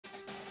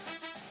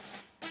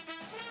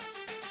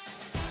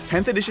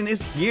10th edition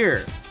is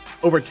here!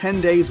 Over 10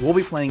 days, we'll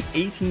be playing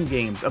 18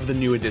 games of the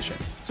new edition,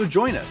 so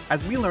join us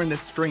as we learn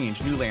this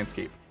strange new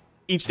landscape.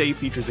 Each day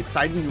features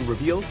exciting new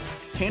reveals,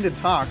 candid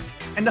talks,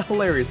 and a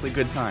hilariously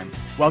good time.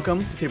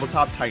 Welcome to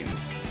Tabletop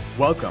Titans.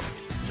 Welcome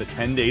to the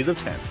 10 Days of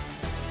 10th.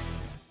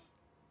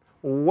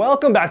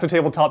 Welcome back to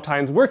Tabletop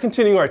Titans. We're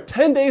continuing our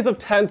 10 Days of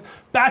 10th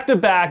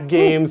back-to-back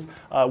games.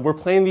 We're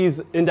playing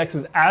these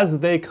indexes as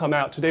they come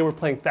out. Today we're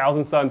playing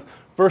Thousand Suns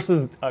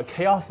versus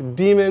Chaos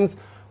Demons.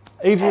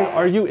 Adrian,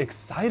 are you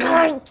excited?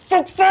 I'm so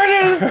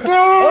excited!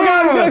 Oh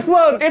god, it's gonna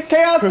explode! It's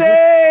Chaos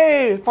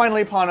Day!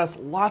 Finally upon us,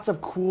 lots of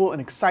cool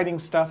and exciting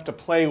stuff to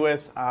play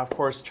with. Of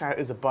course, chat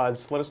is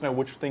abuzz. Let us know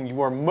which thing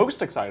you are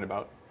most excited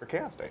about for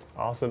Chaos Day.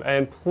 Awesome,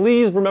 and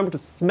please remember to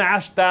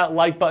smash that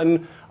like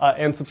button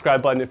and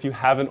subscribe button if you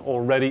haven't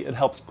already. It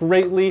helps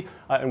greatly,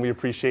 and we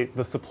appreciate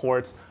the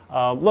support.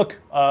 Look,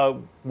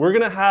 we're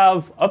gonna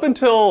have, up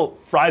until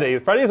Friday,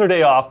 Friday's our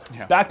day off,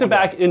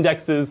 back-to-back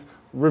indexes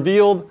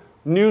revealed,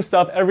 new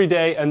stuff every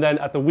day, and then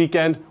at the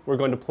weekend, we're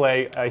going to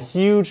play a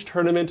huge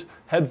tournament,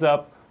 heads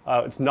up.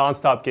 It's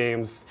non-stop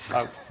games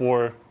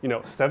for,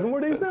 7 more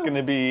days now? It's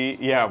gonna be,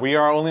 we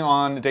are only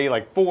on day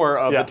like 4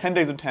 of the 10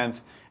 Days of 10th.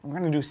 And we're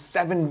gonna do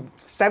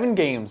seven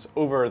games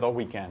over the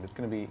weekend. It's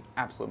gonna be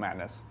absolute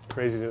madness.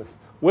 Craziness.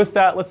 With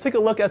that, let's take a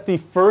look at the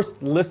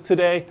first list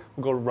today.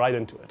 We'll go right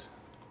into it.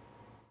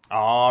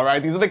 All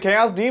right, these are the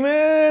Chaos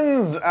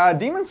Demons.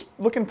 Demons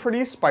looking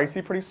pretty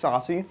spicy, pretty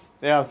saucy.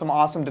 They have some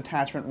awesome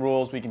detachment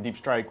rules. We can deep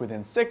strike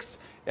within 6,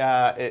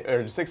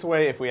 or 6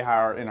 away if we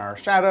are in our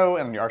shadow,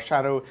 and our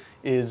shadow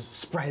is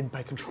spread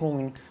by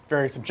controlling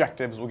various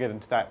objectives. We'll get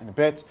into that in a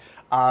bit.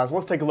 So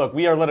let's take a look.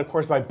 We are led, of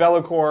course, by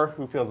Be'lakor,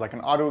 who feels like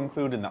an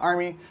auto-include in the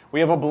army.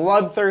 We have a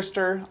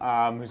Bloodthirster,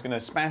 who's going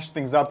to smash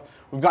things up.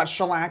 We've got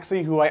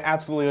Shalaxi, who I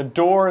absolutely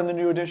adore in the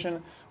new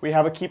edition. We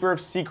have a Keeper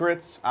of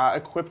Secrets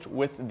equipped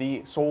with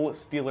the Soul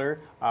Stealer,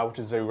 which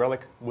is a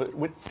relic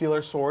Wit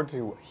Stealer sword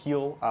to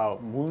heal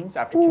wounds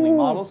after killing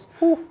models,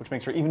 which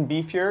makes her even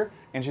beefier.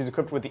 And she's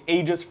equipped with the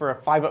Aegis for a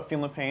 5-up Feel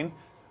No Pain.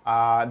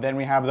 Then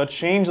we have the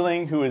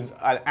Changeling, who is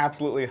an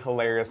absolutely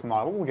hilarious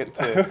model. We'll get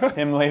to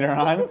him later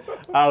on.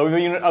 We have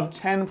a unit of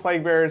 10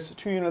 Plague Bearers,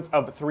 2 units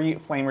of 3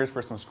 Flamers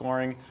for some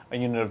scoring, a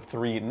unit of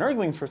 3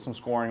 Nurglings for some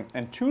scoring,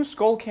 and 2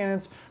 Skull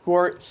Cannons, who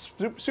are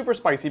super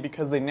spicy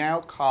because they now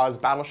cause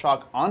Battle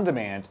Shock on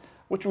demand,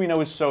 which we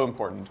know is so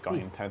important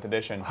going into 10th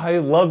edition. I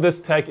love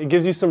this tech. It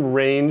gives you some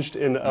ranged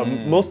in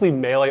mostly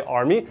melee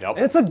army. And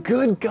it's a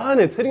good gun.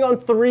 It's hitting on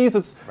 3s.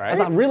 It's has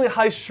a really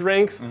high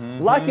strength,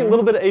 lacking a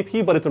little bit of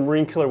AP, but it's a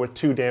Marine Killer with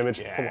 2 damage.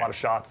 It's a lot of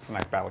shots. It's a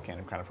nice battle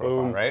cannon kind of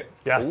profile, right?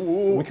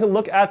 Yes. We can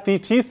look at the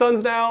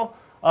T-Suns now.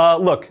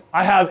 Look,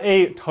 I have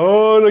a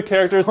ton of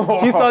characters.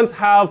 T-Suns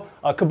have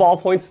Cabal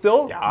points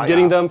still,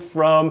 getting them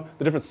from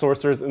the different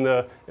sorcerers in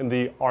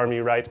the army,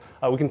 right?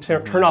 We can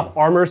turn off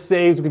armor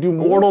saves, we can do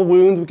mortal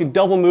wounds, we can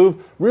double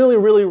move. Really,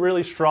 really,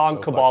 really strong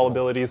Cabal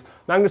abilities.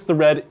 Magnus the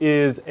Red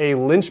is a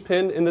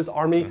linchpin in this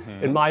army.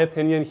 In my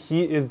opinion,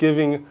 he is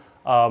giving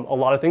a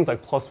lot of things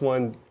like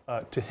 +1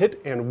 to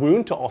hit and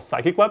wound to all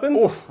psychic weapons.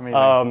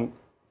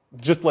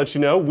 Just to let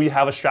you know, we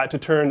have a strat to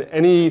turn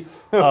any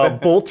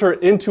bolter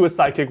into a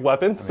psychic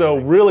weapon. So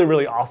really,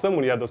 really awesome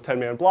when you have those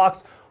 10-man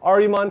blocks.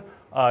 Ahriman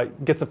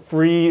gets a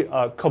free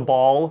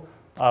Cabal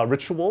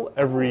ritual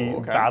every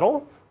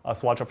battle.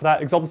 So watch out for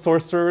that. Exalted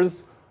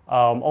Sorcerers,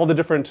 all the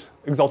different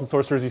Exalted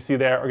Sorcerers you see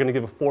there are going to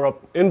give a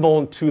 4-up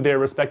invuln to their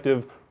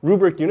respective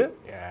rubric unit.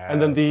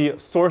 And then the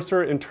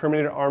Sorcerer in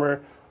Terminator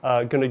armor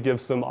going to give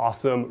some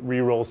awesome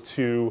rerolls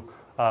to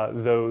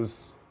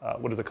those,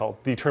 what is it called?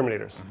 The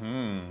Terminators.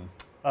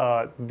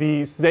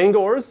 The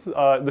Zangors,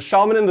 the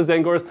Shaman and the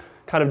Zangors,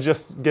 kind of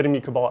just getting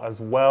me Cabal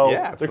as well.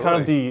 They're kind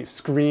of the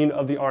screen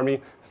of the army.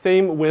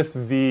 Same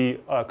with the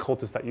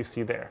cultists that you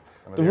see there.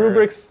 The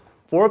rubrics,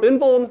 4-up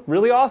invuln,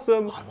 really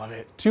awesome. I love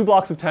it. 2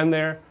 blocks of 10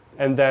 there,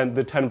 and then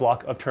the 10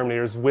 block of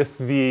Terminators with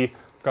the,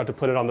 forgot to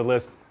put it on the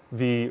list,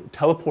 the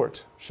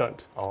teleport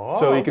shunt.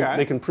 So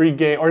they can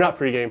pre-game, or not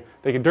pre-game,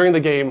 they can during the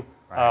game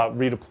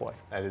redeploy.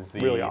 That is the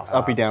really awesome.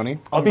 Uppy Downy.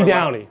 Uppy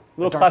Downy.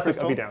 Little classic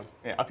Crystal? Uppy Down.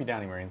 Yeah, Uppy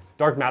Downy Marines.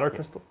 Dark Matter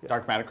Crystal.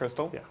 Dark Matter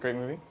Crystal. Great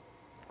movie.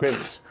 Great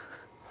movie.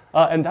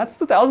 And that's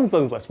the Thousand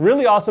Suns list.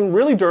 Really awesome,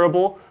 really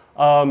durable.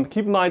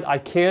 Keep in mind, I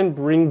can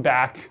bring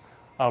back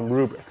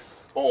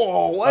rubrics.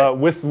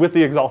 With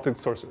the Exalted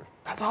Sorcerer.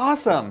 That's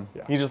awesome.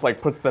 He just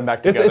like puts them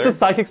back together. It's a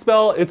psychic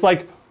spell. It's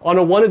like on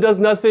a 1 it does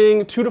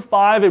nothing. 2 to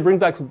 5 it brings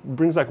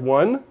back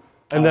 1.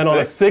 And then on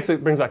a 6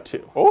 it brings back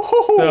 2.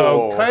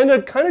 So kind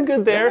of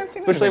good there,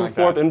 especially with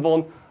 4-up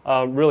invuln.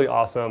 Really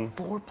awesome.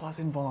 4+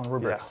 invuln on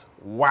rubrics.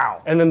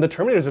 Wow. And then the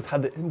Terminators just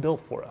had the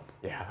inbuilt 4-up.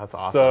 Yeah, that's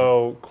awesome.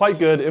 So quite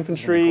good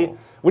infantry. Cool.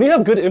 When you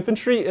have good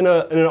infantry in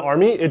an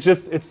army,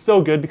 it's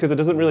so good because it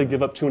doesn't really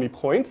give up too many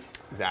points.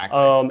 Exactly.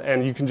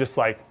 And you can just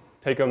like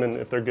take them, and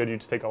if they're good, you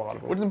just take a lot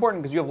of them. Which is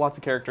important because you have lots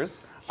of characters.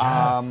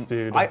 Yes,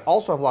 dude. I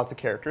also have lots of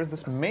characters.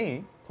 This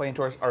may play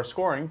into our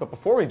scoring, but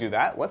before we do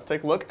that, let's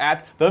take a look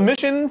at the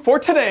mission for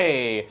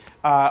today.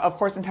 Of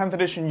course, in 10th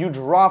edition, you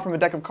draw from a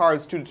deck of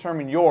cards to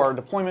determine your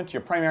deployment,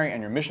 your primary,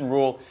 and your mission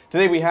rule.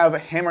 Today we have a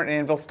hammer and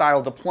anvil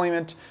style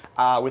deployment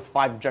with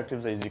 5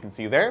 objectives, as you can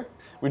see there.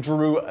 We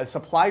drew a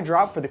supply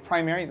drop for the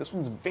primary. This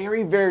one's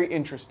very, very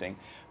interesting.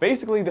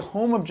 Basically, the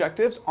home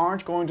objectives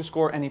aren't going to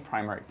score any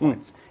primary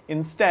points.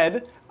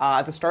 Instead,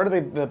 at the start of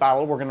the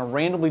battle, we're going to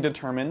randomly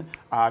determine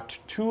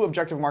 2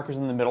 objective markers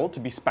in the middle to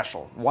be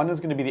special. One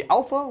is going to be the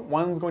alpha,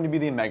 one's going to be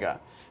the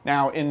omega.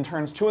 Now, in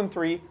turns 2 and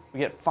 3, we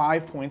get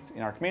 5 points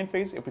in our command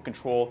phase if we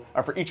control,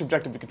 for each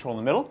objective we control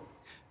in the middle.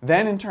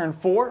 Then in turn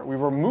 4, we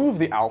remove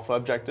the alpha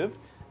objective,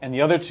 and the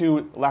other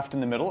 2 left in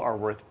the middle are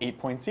worth 8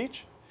 points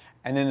each.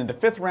 And then in the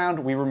 5th round,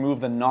 we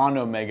remove the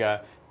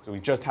non-omega, so we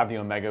just have the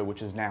omega,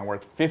 which is now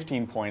worth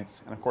 15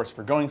 points. And of course, if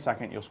you're going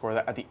second, you'll score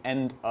that at the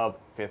end of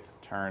 5th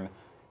turn.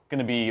 It's going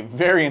to be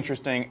very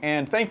interesting.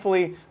 And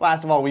thankfully,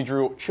 last of all, we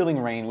drew Chilling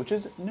Rain, which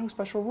is no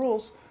special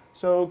rules.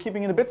 So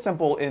keeping it a bit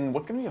simple in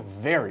what's going to be a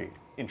very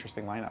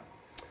interesting lineup.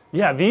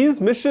 Yeah,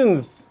 these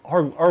missions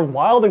are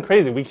wild and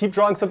crazy. We keep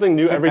drawing something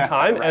new every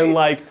time, right. and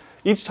like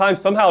each time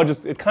somehow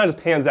it kind of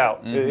just pans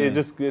out.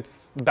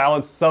 It's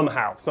balanced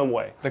somehow, some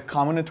way. The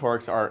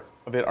combinatorics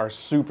of it are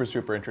super,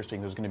 super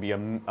interesting. There's going to be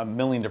a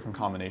million different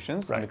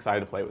combinations. Right. I'm excited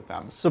to play with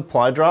them.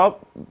 Supply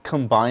drop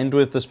combined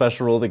with the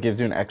special rule that gives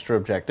you an extra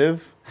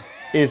objective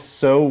is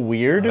so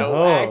weird.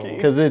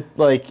 Because it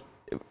like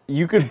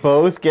you could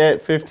both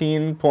get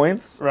 15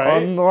 points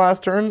on the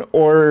last turn,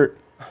 or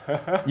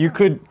you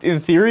could, in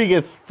theory,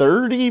 get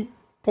 30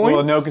 points.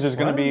 Well, no, because there's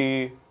going to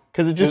be.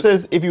 Because it just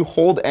says if you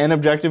hold an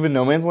objective in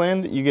no man's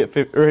land, you get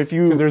 50. Or if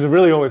you. Because there's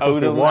really only supposed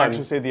to be one. Doesn't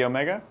actually say the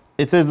omega?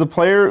 It says the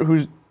player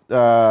who's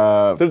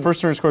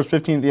first turn scores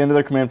 15 at the end of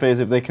their command phase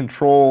if they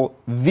control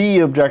the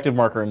objective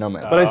marker in no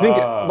man's land. But I think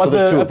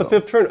at the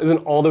 5th turn, isn't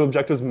all the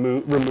objectives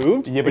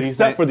removed? Yeah, but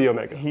except for the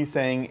omega. He's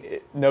saying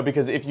no,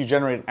 because if you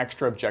generate an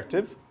extra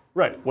objective,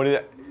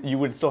 you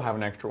would still have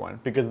an extra one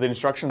because the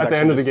instructions at the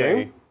end of the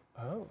game.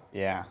 Oh.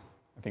 Yeah.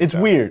 It's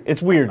weird.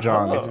 It's weird,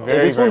 John. It's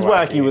very, this one's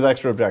wacky with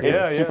extra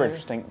objectives. It's super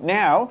interesting.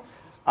 Now,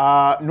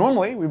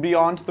 normally we'd be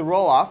on to the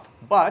roll-off,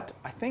 but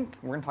I think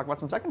we're going to talk about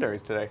some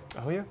secondaries today.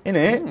 Oh, yeah. In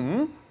it?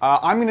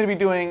 I'm going to be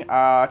doing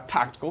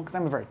tactical, because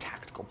I'm a very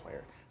tactical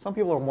player. Some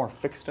people are more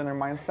fixed in their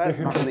mindset,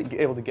 not really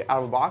able to get out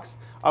of the box.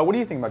 What do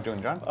you think about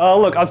doing, John?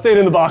 Look, I'm staying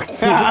in the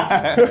box.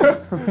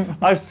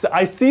 I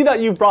see that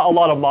you've brought a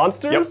lot of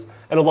monsters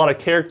and a lot of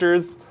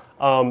characters.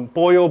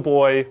 Boy, oh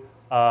boy.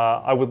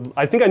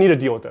 I think I need to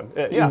deal with them.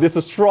 It's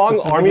a strong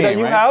army that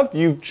you have.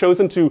 You've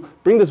chosen to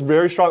bring this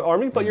very strong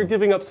army, but you're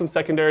giving up some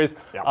secondaries.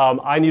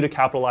 I need to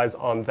capitalize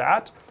on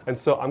that. And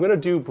so I'm going to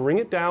do Bring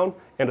It Down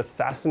and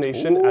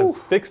Assassination as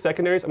fixed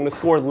secondaries. I'm going to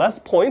score less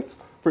points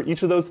for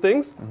each of those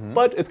things,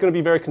 but it's going to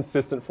be very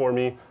consistent for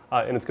me,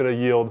 and it's going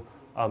to yield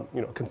a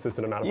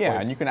consistent amount of points. Yeah,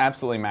 and you can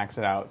absolutely max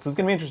it out. So it's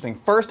going to be interesting.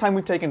 First time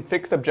we've taken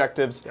fixed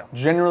objectives.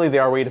 Generally, they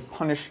are a way to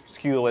punish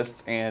skew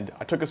lists, and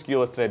I took a skew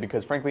list today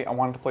because, frankly, I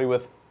wanted to play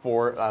with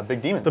 4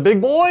 big demons. The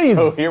big boys!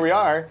 So here we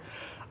are.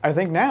 I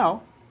think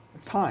now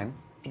it's time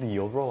for the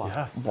yield roll-off.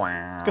 Yes. It's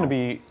going to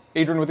be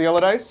Adrian with the yellow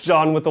dice.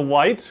 John with the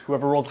white.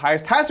 Whoever rolls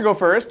highest has to go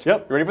first.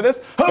 Yep. You ready for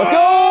this? Let's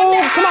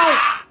go! Come on!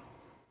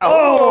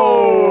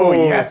 Oh,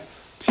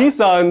 yes.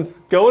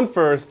 T-Sons going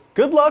first.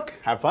 Good luck.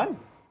 Have fun.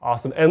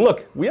 Awesome. And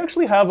look, we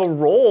actually have a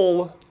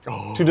roll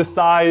to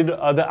decide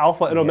the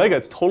alpha and omega.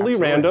 It's totally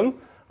random.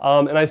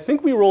 And I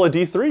think we roll a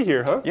D3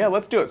 here, huh? Yeah,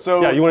 let's do it.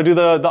 So yeah, you want to do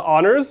the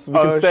honors? We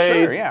can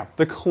say sure,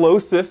 the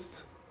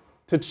closest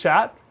to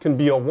chat can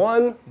be a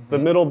 1, the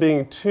middle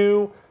being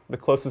 2, the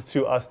closest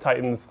to us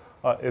Titans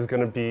is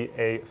going to be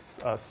a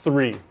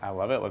 3. I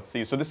love it. Let's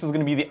see. So this is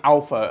going to be the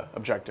alpha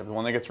objective, the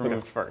one that gets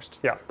removed first.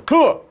 Yeah.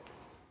 Cool.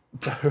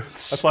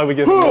 That's why we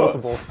get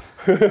multiple.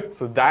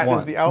 So that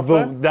is the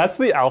alpha? That's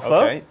the alpha.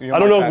 Okay. I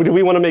don't know, do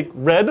we want to make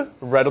red?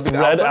 Red will be the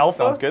alpha.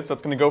 Sounds good. So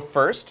that's going to go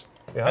first.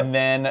 Yeah. And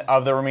then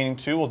of the remaining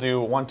 2, we'll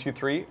do 1, 2,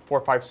 3, 4,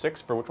 5,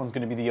 6 for which one's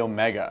going to be the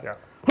omega.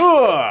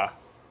 Yeah.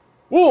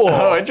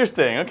 Oh,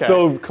 interesting. Okay.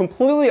 So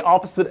completely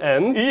opposite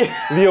ends. Yeah.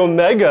 The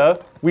omega,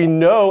 we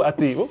know at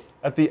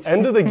the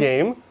end of the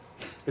game,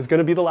 is going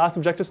to be the last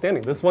objective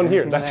standing. This one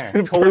here.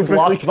 That's totally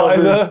blocked by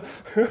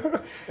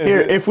the... Here,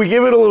 if we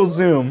give it a little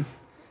zoom.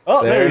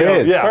 Oh, there it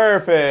is. Yeah.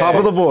 Perfect. Top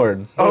of the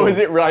board. Oh, is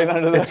it right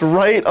under the... It's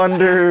right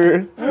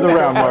under the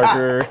round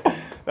marker.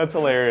 That's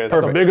hilarious.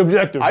 That's a big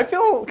objective. I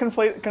feel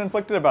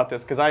conflicted about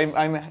this because I'm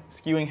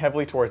skewing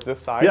heavily towards this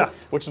side,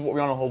 which is what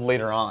we want to hold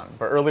later on.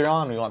 But earlier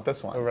on, we want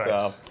this one. Right.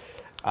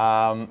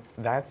 So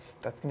that's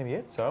going to be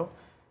it. So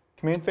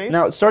command phase.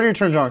 Now, start your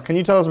turn, John. Can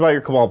you tell us about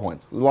your Cabal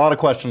points? A lot of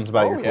questions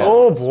about your Cabal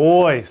Oh points.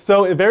 boy.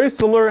 So very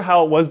similar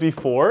how it was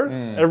before.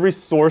 Every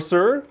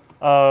sorcerer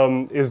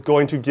is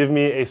going to give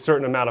me a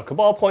certain amount of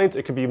Cabal points.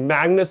 It could be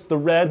Magnus the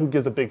Red, who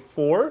gives a big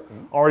 4,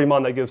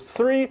 Ahriman that gives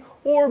 3,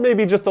 or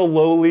maybe just a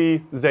lowly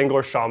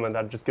Zangor Shaman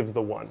that just gives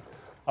the 1.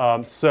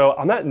 So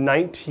I'm at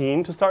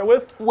 19 to start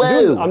with.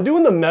 Whoa. I'm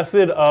doing the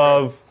method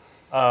of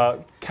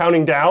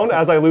counting down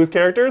as I lose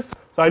characters.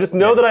 So I just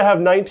know that I have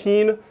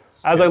 19.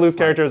 As I lose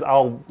characters,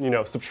 I'll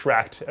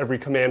subtract every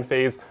command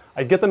phase.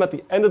 I get them at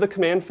the end of the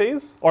command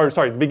phase, or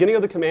sorry, the beginning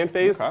of the command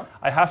phase. Okay.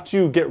 I have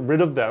to get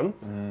rid of them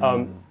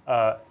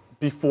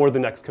before the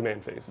next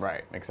command phase.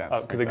 Right, makes sense.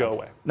 Because they go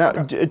away. Now,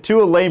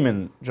 to a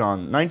layman,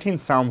 John, 19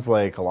 sounds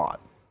like a lot.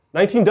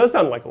 19 does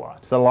sound like a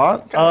lot. Is that a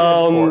lot?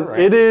 Right?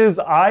 It is.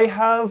 I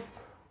have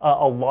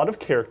a lot of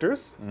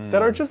characters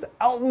that are just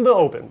out in the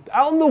open,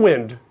 out in the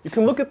wind. You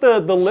can look at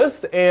the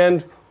list,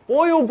 and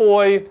boy, oh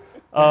boy,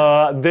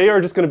 they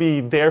are just going to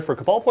be there for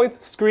Cabal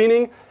points,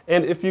 screening,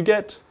 and if you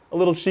get a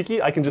little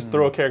cheeky, I can just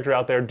throw a character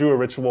out there, do a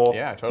ritual.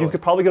 Yeah, totally. He's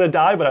probably going to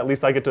die, but at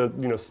least I get to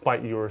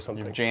spite you or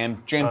something.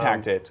 You've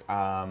jam-packed it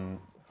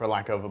for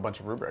lack of a bunch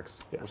of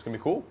rubrics. Yes. Which is going to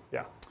be cool.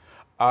 Yeah.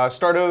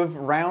 Start of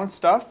round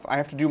stuff. I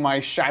have to do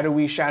my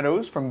shadowy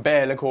shadows from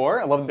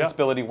Bellicor. I love that this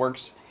ability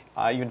works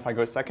even if I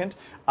go second.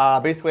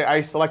 Basically,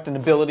 I select an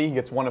ability. He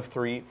gets 1 of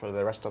 3 for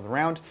the rest of the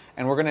round.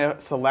 And we're going to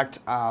select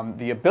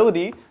the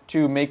ability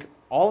to make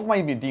all of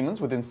my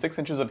demons within 6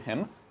 inches of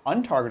him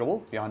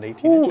untargetable beyond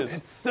 18 inches.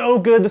 It's so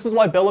good. This is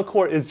why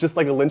Bellicor is just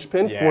like a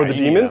linchpin for the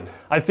demons.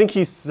 I think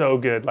he's so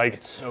good. Like,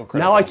 it's so critical.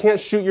 Now I can't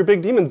shoot your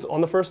big demons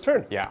on the first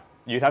turn. Yeah.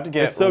 You'd have to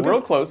get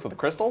real close with the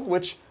crystal,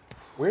 which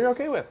we're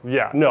okay with.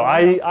 Yeah, no,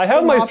 I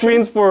have my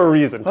screens for a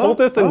reason.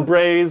 Cultists and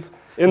Braze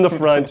in the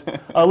front.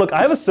 Look,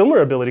 I have a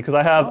similar ability because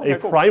I have a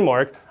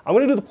Primarch. I'm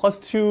going to do the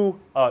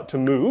 +2 to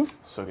move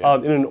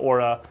in an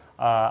aura.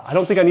 I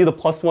don't think I need the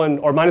 +1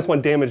 or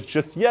 -1 damage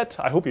just yet.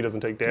 I hope he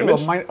doesn't take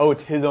damage.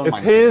 It's his own. It's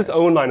his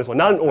own -1,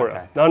 not an aura.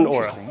 Okay. Not an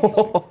aura.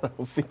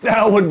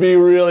 That would be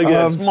really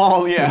good.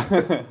 Small, yeah.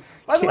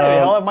 By the way, they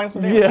all have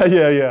 -1 damage.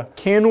 Yeah.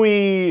 Can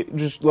we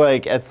just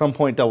at some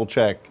point double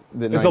check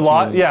that 19? It's a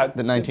lot, yeah.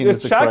 That 19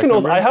 is the Chat correct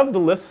knows. number? I have the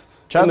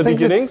list Chat in the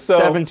thinks beginning. It's so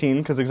 17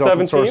 because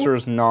Exalted Sorcerer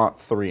is not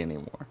 3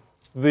 anymore.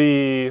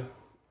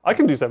 I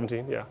can do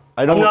 17. Yeah.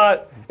 I'm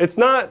not. It's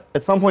not.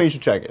 At some point, you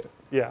should check it.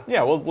 Yeah.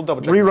 Yeah, we'll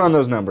double check. Rerun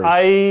those numbers.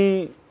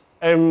 I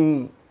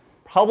am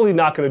probably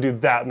not going to do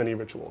that many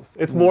rituals.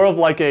 It's more of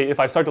like if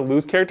I start to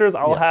lose characters,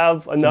 I'll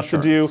have enough to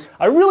do.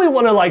 I really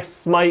want to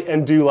smite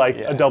and do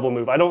a double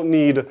move. I don't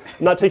need. I'm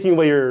not taking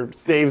away your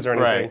saves or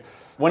anything. Right.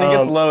 When it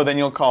gets low, then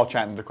you'll call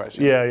chat into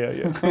question.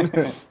 Yeah.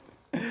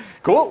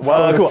 Cool.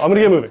 Well, cool. I'm going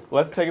to get moving.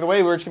 Let's take it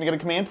away. We're just going to get a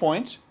command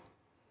point.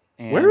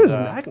 And, where is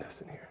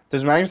Magnus in here?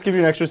 Does Magnus give you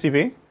an extra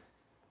CP?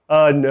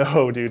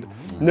 No, dude.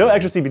 No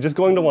extra CP, just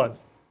going to 1.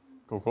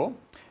 Cool.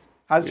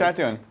 How's chat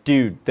doing?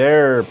 Dude,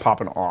 they're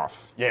popping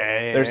off.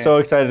 Yeah. They're so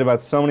excited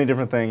about so many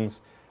different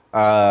things.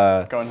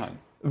 Going hunt.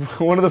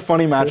 One of the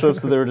funny matchups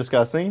that they were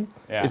discussing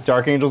is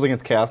Dark Angels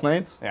against Chaos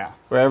Knights. Yeah.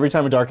 Where every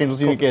time a Dark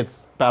Angels unit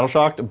gets battle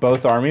shocked,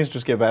 both armies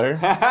just get better.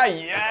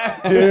 Yeah.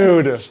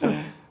 Dude.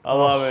 I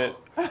love it.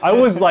 I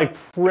was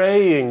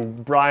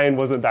praying Brian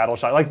wasn't battle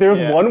shocked. There's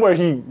one where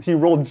he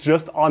rolled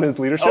just on his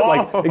leadership,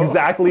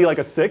 exactly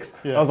a 6.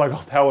 Yeah. I was like,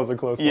 oh, that was a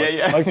close one.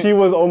 Yeah. He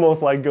was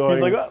almost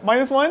going. He's like,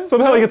 -1?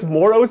 Somehow he gets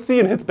more OC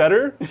and hits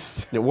better.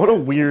 Yeah, what a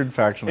weird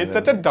faction. It's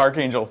such a Dark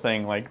Angel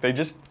thing. They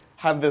just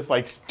have this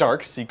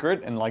dark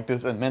secret and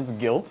this immense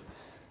guilt,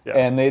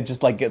 and it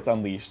just gets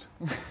unleashed.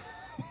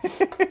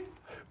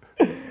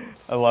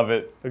 I love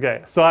it.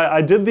 Okay, so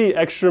I did the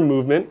extra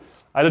movement.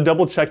 I had to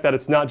double check that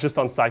it's not just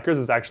on Psychers,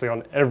 it's actually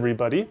on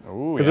everybody.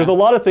 Because there's a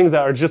lot of things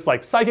that are just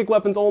psychic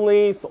weapons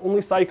only, so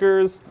only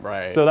Psychers.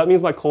 Right. So that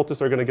means my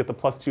cultists are going to get the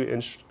 +2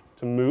 inch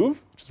to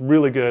move, which is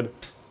really good.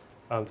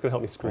 It's going to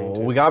help me screen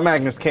too. We got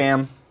Magnus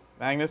Cam.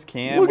 Magnus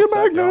Cam. Look at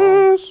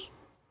Magnus.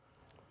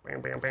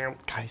 Bam, bam, bam.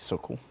 God, he's so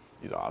cool.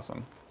 He's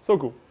awesome. So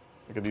cool.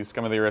 Look at these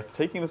scum of the earth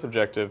taking this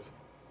objective.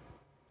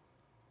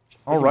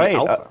 All right.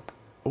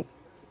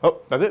 Oh,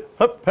 that's it.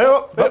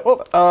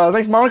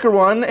 Thanks,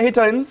 Moniker1. Hey,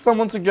 Titans.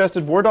 Someone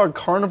suggested War Dog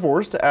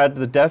Carnivores to add to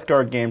the Death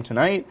Guard game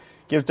tonight.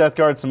 Gives Death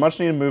Guard some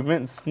much-needed movement,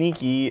 and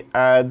Sneaky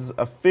adds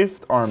a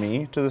 5th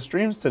army to the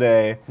streams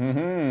today.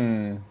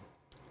 We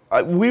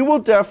will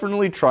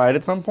definitely try it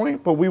at some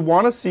point, but we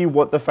want to see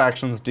what the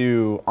factions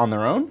do on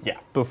their own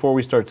before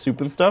we start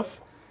souping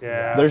stuff.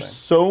 Yeah. There's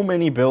so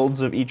many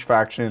builds of each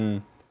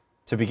faction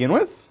to begin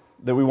with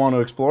that we want to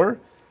explore.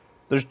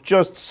 There's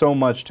just so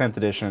much 10th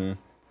edition.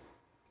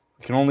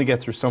 You can only get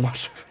through so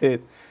much of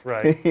it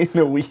in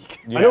a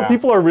week. Yeah. I know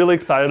people are really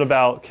excited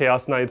about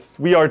Chaos Knights.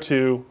 We are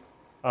too.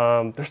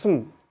 There's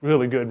some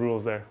really good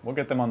rules there. We'll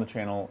get them on the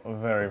channel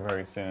very,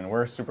 very soon.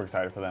 We're super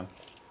excited for them.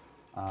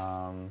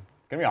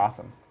 It's going to be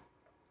awesome.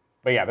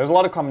 But yeah, there's a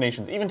lot of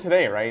combinations. Even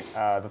today, right?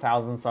 The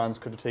Thousand Suns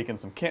could have taken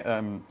some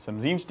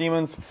Tzeentch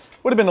Demons.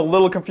 Would have been a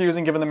little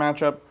confusing given the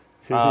matchup.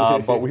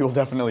 But we will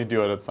definitely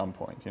do it at some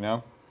point,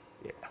 Yeah.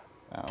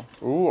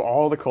 Ooh,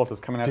 all the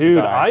cultists coming at you.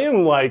 Dude, I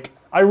am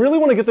I really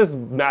want to get this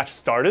match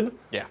started.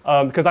 Yeah.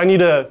 Because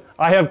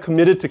I have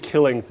committed to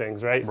killing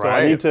things, right? So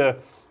I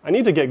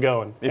need to get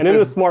going. And in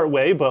a smart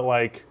way,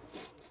 but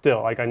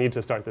still, I need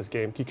to start this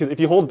game. Because if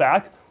you hold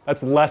back,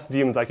 that's less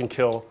demons I can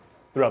kill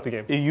throughout the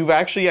game. You've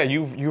actually,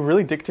 you've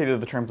really dictated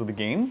the terms of the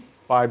game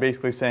by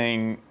basically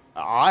saying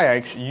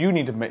you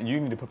need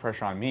to put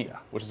pressure on me,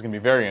 which is going to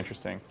be very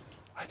interesting.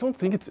 I don't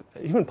think it's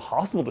even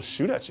possible to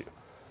shoot at you.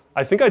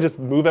 I think I just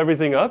move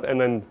everything up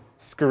and then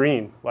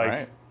scream. Like,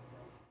 right.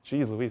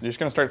 Geez Louise. You're just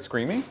going to start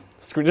screaming?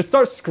 Just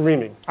start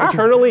screaming,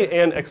 internally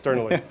and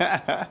externally.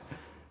 Yeah,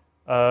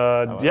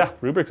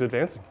 rubrics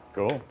advancing.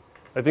 Cool.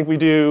 I think we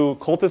do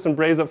cultists and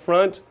braves up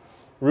front,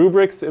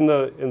 rubrics in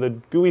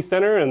the gooey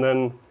center, and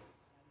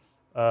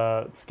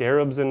then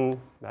scarabs and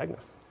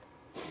Magnus.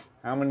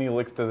 How many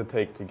licks does it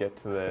take to get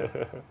to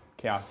the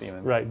Chaos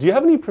Demons? Right. Do you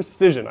have any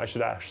precision, I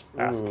should ask?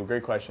 Ooh,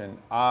 great question.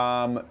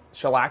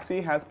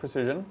 Shalaxi has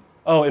precision.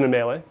 Oh, in a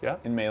melee, yeah?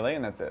 In melee,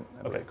 and that's it.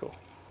 Okay, cool.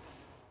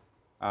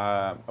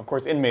 Of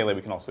course, in melee,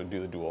 we can also do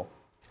the duel,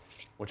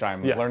 which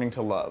I'm learning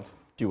to love.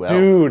 Duel.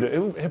 Dude,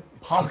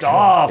 it popped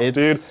off,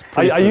 dude.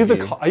 I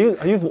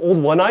used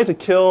old One-Eye to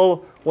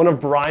kill one of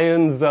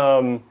Brian's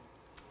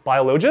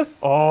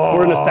biologists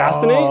for an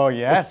assassinate. Oh,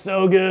 yes. It's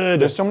so good.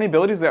 There's so many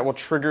abilities that will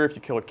trigger if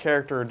you kill a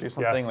character or do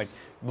something. Like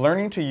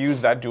learning to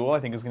use that duel, I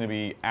think, is going to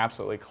be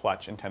absolutely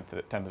clutch in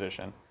 10th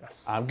edition.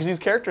 Yes. Because these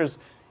characters,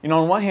 you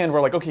know, on one hand,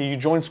 we're like, okay, you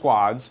join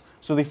squads,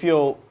 so they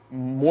feel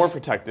more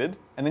protected,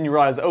 and then you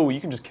realize, oh, you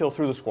can just kill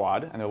through the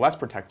squad, and they're less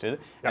protected,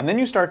 and then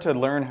you start to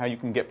learn how you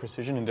can get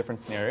precision in different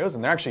scenarios,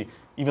 and they're actually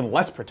even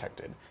less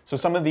protected. So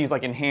some of these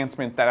like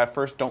enhancements that at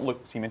first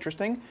don't seem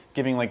interesting,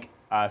 giving like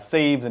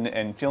saves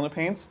and feeling the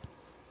pains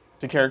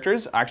to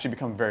characters, actually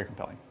become very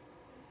compelling.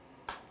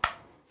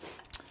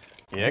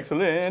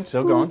 Excellent.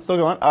 Still going, still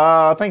going.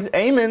 Thanks,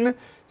 Eamon.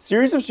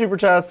 Series of super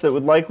chats that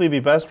would likely be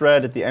best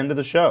read at the end of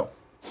the show.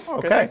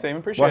 Okay, thanks, Eamon.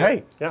 Appreciate it. Well,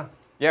 hey. Yeah.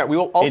 Yeah, we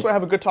will also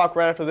have a good talk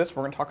right after this.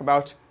 We're going to talk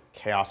about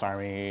Chaos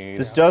Armies.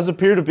 This does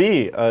appear to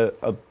be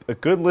a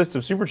good list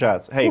of super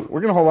chats. Hey, we're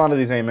going to hold on to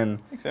these, Eamon.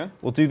 Thanks, man.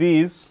 We'll do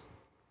these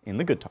in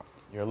the good talk.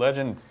 You're a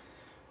legend.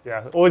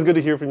 Yeah, always good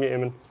to hear from you,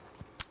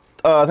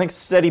 Eamon. Thanks,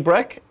 Steady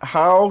Breck.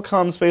 How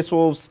come Space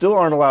Wolves still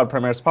aren't allowed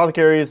Primaris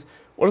Apothecaries?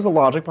 What is the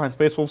logic behind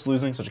Space Wolves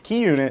losing such a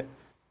key unit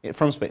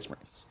from Space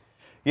Marines?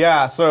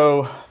 Yeah,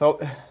 so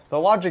the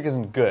logic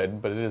isn't good,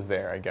 but it is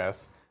there, I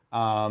guess.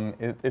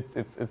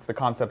 It's the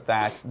concept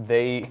that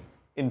they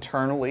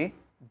internally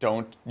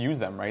don't use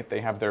them, right?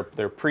 They have their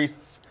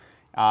priests,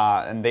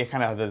 and they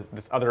kind of have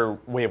this other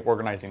way of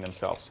organizing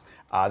themselves.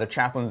 Their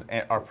chaplains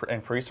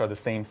and priests are the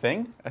same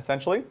thing,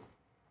 essentially.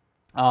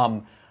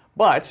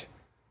 But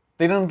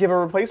they don't give a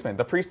replacement.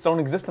 The priests don't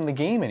exist in the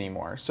game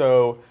anymore.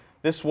 So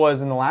this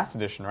was in the last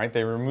edition, right?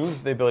 They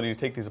removed the ability to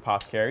take these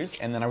apothecaries,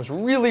 and then I was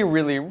really,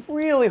 really,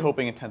 really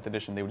hoping in 10th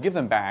edition they would give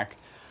them back.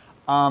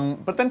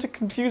 But then to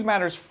confuse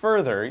matters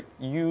further,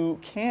 you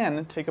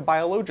can take a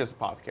biologist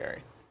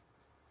apothecary.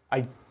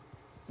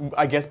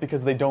 I guess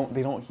because they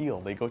don't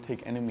heal. They go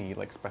take enemy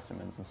like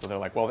specimens, and so they're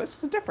like, well,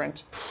 this is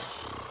different.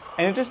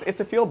 And it's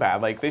a feel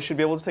bad. Like they should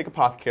be able to take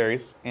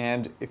apothecaries,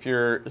 and if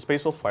you're a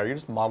Space Wolf player, you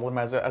just model them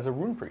as a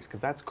rune priest because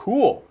that's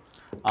cool.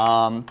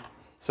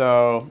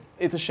 So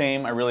it's a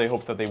shame. I really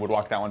hope that they would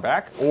walk that one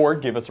back or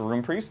give us a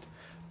rune priest.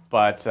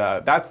 But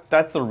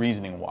that's the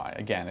reasoning why.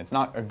 Again, it's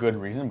not a good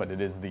reason, but it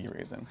is the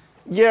reason.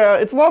 Yeah,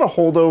 it's a lot of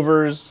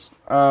holdovers.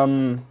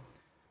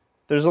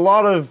 There's a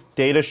lot of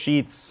data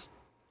sheets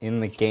in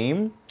the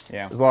game.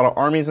 Yeah. There's a lot of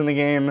armies in the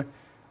game.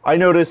 I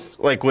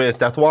noticed, like with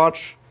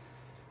Deathwatch,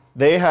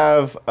 they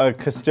have a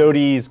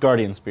Custodes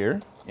Guardian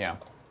Spear. Yeah.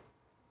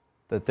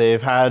 That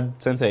they've had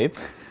since 8th.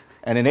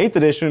 And in 8th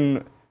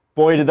edition,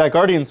 boy, did that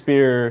Guardian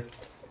Spear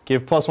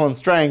give +1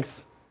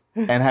 strength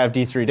and have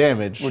D3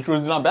 damage. Which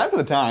was not bad for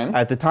the time.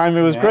 At the time,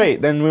 it was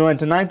great. Then we went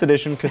to 9th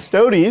edition,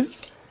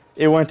 Custodes.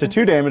 It went to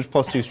 2 damage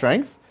 +2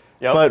 strength.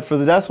 Yep. But for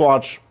the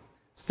Deathwatch,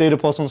 stayed at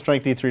 +1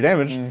 strength, D3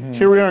 damage.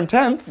 Here we are in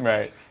 10th.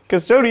 Right.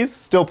 Custodes,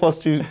 still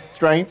 +2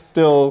 strength,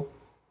 still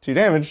 2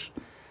 damage.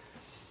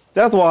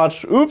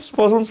 Deathwatch, oops,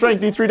 +1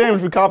 strength, D3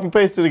 damage. We copy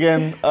pasted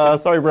again.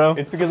 Sorry, bro.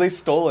 It's because they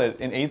stole it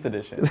in 8th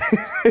edition.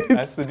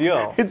 That's the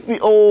deal. It's the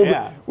old.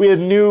 Yeah. We had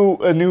a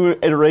new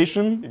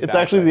iteration. Exactly. It's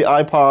actually the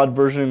iPod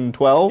version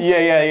 12.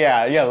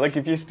 Yeah. Like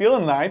if you're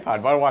stealing the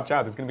iPod, better watch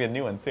out. There's gonna be a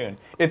new one soon.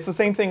 It's the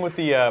same thing with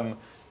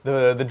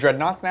the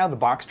Dreadnought now, the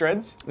box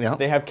dreads. Yeah.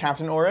 They have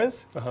Captain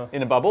Auras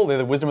in a bubble. They're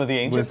the Wisdom of the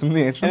Ancients. Wisdom of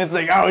the Ancients. And it's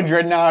like, oh,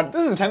 Dreadnought,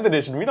 this is 10th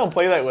edition. We don't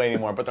play that way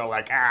anymore. But they're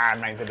like,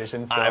 9th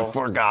edition still. I've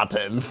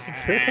forgotten.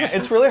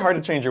 It's really hard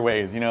to change your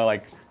ways. You know,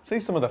 like, see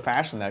some of the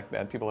fashion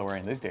that people are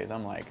wearing these days.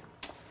 I'm like,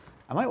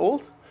 am I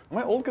old? Am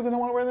I old because I don't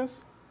want to wear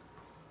this?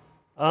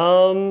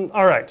 All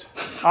right.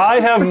 I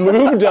have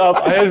moved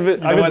up. I've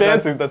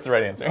advanced. That's the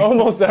right answer.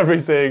 Almost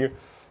everything.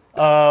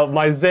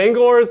 My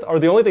Zangors are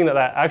the only thing that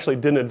actually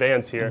didn't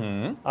advance here,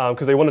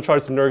 because they want to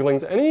charge some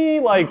Nurglings. Any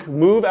like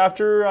move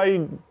after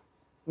I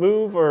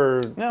move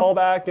or fall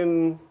back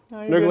and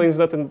Nurglings?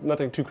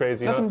 Nothing too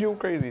crazy. Nothing too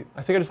crazy.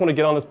 I think I just want to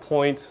get on this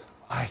point.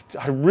 I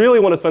really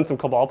want to spend some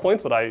Cabal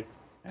points, but I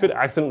could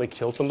accidentally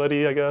kill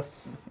somebody, I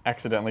guess.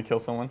 Accidentally kill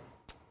someone.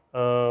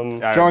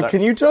 John,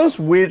 can you tell us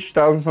which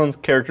Thousand Sons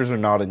characters are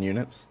not in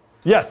units?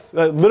 Yes,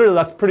 literally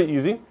that's pretty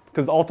easy,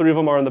 because all 3 of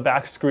them are in the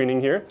back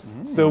screening here.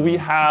 So we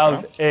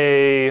have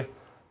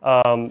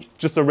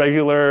just a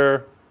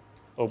regular,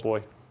 oh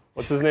boy,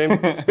 What's his name? We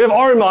have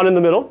Ahriman in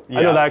the middle.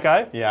 I know that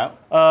guy. Yeah.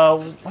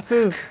 What's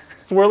his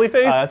swirly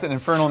face? That's an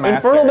Infernal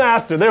Master. Infernal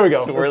Master. There we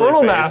go. Swirly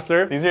Infernal face.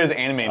 Master. These are his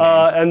anime names.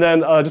 And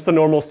then just a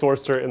normal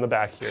sorcerer in the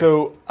back here.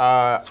 So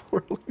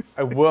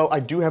I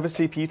do have a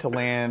CP to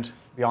land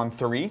beyond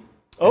 3.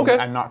 Okay.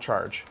 And not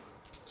charge.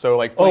 So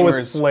like flamers.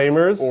 It's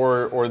flamers.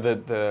 Or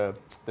the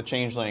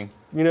changeling.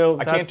 You know,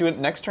 I can't do it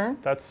next turn.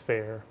 That's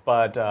fair.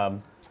 But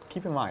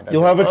keep in mind.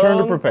 You'll have a turn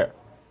to prepare.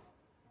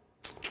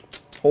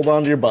 Hold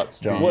on to your butts,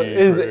 John. What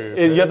is it?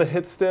 You have the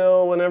hit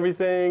still and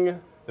everything.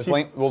 The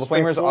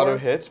flamers auto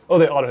hit. Oh,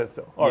 they auto hit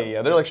still.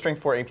 Yeah, they're like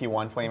strength 4, AP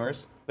 1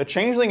 flamers. The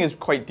changeling is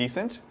quite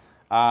decent,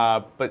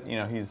 but you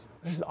know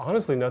There's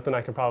honestly nothing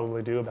I could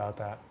probably do about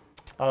that.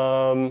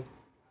 I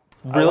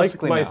like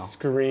realistically my no.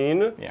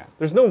 screen. Yeah.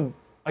 There's no.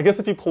 I guess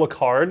if you pull a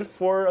card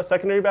for a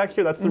secondary back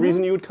here, that's the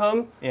reason you would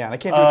come. Yeah, and I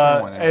can't do a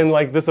turn 1. And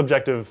like this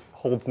objective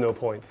holds no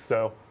points,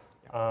 so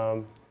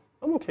I'm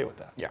okay with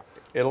that. Yeah,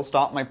 it'll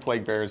stop my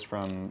plague bears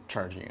from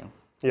charging you.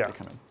 Yeah.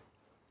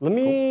 Let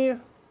me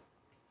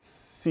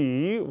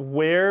see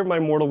where my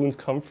mortal wounds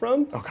come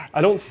from. Okay.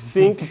 I don't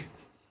think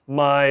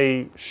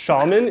my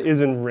shaman is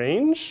in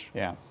range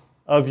Yeah.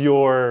 of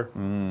your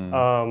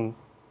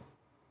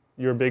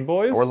big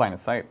boys. Or line of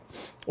sight.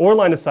 Or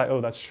line of sight.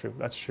 Oh, that's true.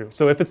 That's true.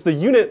 So if it's the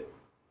unit,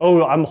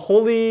 I'm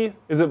wholly.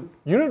 Is it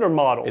unit or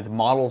model? It's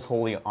models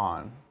wholly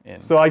on.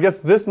 So I guess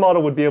this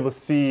model would be able to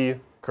see.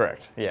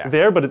 Correct. Yeah.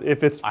 There, but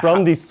if it's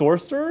from the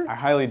sorcerer, I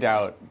highly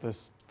doubt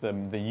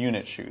the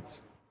unit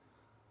shoots.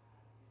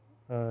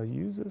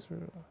 use this.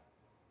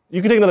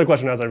 You can take another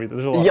question as I read this.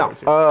 There's a lot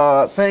of words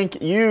here.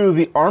 Thank you.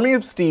 The Army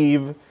of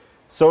Steve.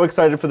 So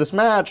excited for this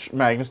match.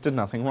 Magnus did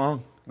nothing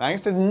wrong.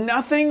 Magnus did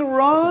nothing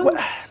wrong.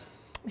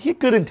 He had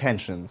good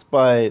intentions,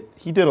 but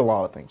he did a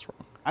lot of things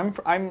wrong.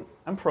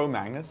 I'm pro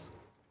Magnus.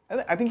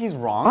 I think he's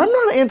wrong. I'm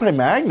not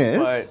anti-Magnus.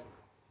 But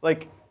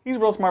like he's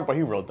real smart, but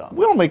he's real dumb.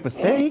 We all make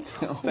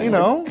mistakes, you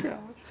know.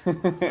 I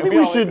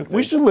think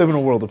we should live in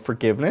a world of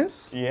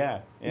forgiveness. Yeah.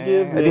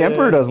 The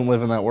Emperor doesn't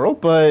live in that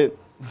world, but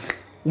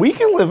we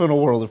can live in a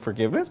world of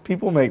forgiveness.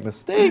 People make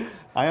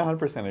mistakes. I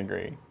 100%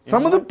 agree.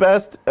 Some of the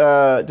best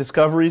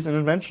discoveries and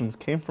inventions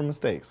came from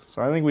mistakes.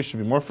 So I think we should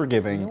be more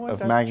forgiving of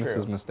That's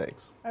Magnus's true.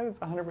 mistakes. That is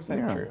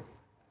 100% true.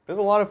 There's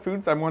a lot of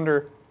foods I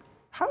wonder,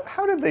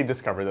 how did they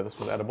discover that this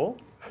was edible?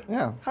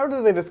 Yeah. How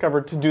did they discover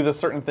to do this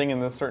certain thing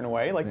in this certain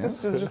way? Like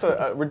this is just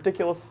a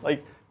ridiculous,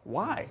 like,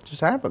 why? It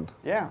just happened.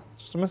 Yeah.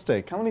 Just a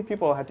mistake. How many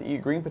people had to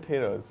eat green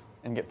potatoes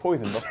and get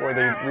poisoned before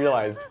they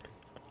realized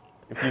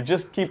if you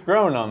just keep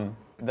growing them,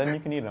 then you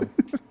can eat them?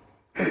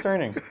 It's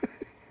concerning.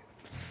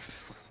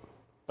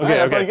 Okay,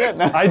 that's all you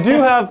get. I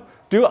do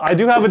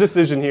have a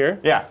decision here.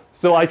 Yeah.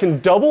 So I can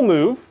double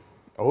move.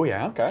 Oh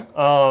yeah. Okay.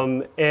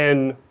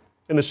 And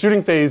in the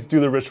shooting phase, do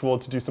the ritual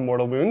to do some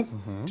mortal wounds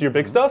to your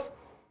big stuff,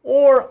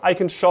 or I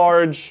can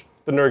charge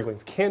the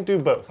Nurglings. Can't do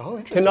both. Oh,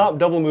 interesting. Cannot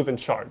double move and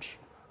charge.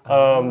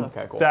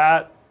 Okay, cool.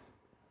 That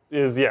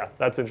is,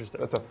 that's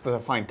interesting. That's a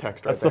fine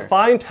text right That's there. the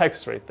fine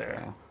text right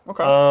there. Yeah.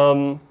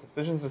 Okay.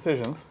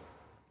 Decisions.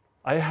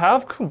 I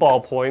have Cabal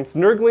points.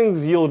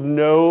 Nurglings yield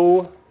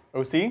no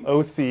OC?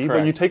 OC,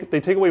 but they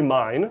take away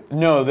mine.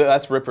 No,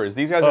 that's Rippers.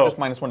 These guys are just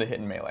 -1 to hit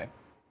in melee.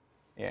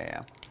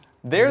 Yeah.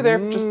 They're there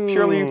just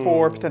purely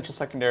for potential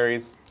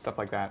secondaries, stuff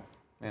like that.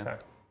 Yeah. Okay.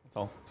 That's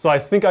all. So I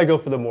think I go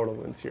for the mortal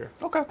wounds here.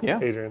 Okay. Yeah.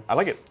 Adrian. I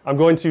like it. I'm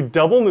going to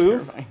double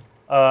move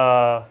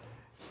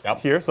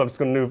here, so I'm just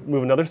going to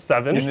move another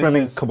 7. You're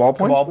spending Cabal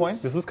points? Cabal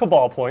points? This is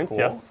Cabal points, Cool.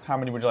 yes. How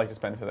many would you like to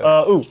spend for this?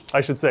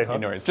 I should say, huh?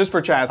 No worries. Just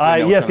for chat.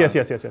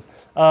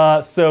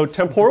 Yes. So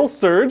Temporal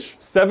Surge,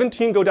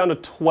 17 go down to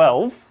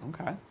 12.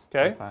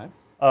 Okay.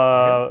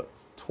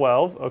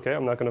 12. Okay,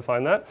 I'm not going to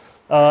find that.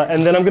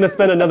 And then I'm going to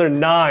spend another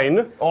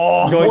 9,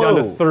 going down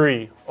to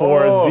 3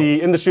 for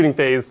in the shooting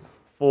phase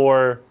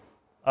for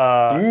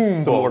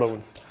some mortal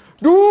wounds.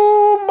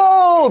 Doom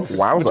bolts!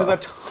 Wowza. Which is a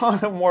ton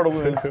of mortal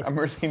wounds. I'm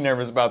really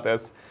nervous about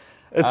this.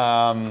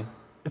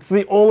 It's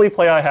the only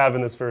play I have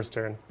in this first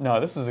turn. No,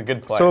 this is a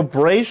good play. So a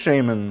Bray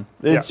Shaman.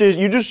 It's just,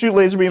 you just shoot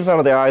laser beams out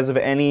of the eyes of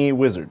any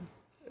wizard.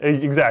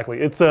 Exactly.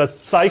 It's a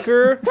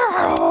Psyker,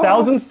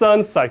 Thousand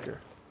Suns Psyker.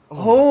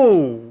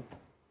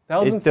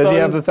 Thousand Suns. Does he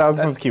have the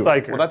Thousand Suns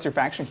keyword? Psyker. Well, that's your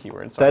faction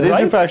keyword. So That is Right?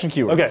 your faction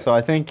keyword. Okay. So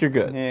I think you're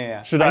good.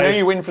 Yeah. Should I know I-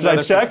 you win for should the I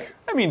other check?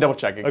 I mean, double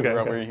check it because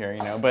Okay, we're here,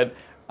 you know. But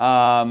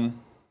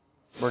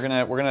we're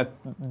gonna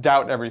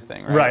doubt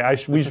everything, right?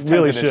 Right. We This is 10th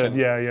really edition. should.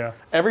 Yeah.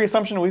 Every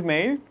assumption we've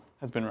made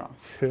has been wrong.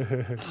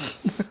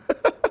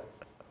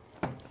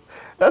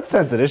 That's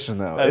 10th edition,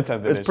 though. That's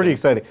 10th It's edition. pretty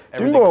exciting.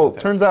 Everything Doom Bolt comes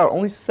in. turns out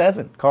only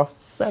 7.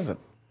 Costs 7.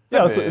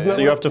 Yeah. So Isn't that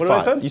you're up to what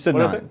 5. I said? You said What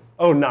did I 9. say?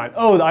 Oh, 9.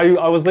 Oh,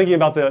 I was thinking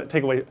about the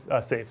takeaway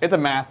saves. It's a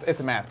math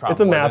problem.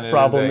 It's a math more than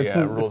problem. It is It's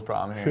a rules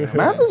problem here.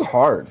 Math is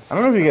hard. I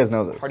don't know if you guys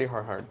know this.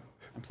 hard.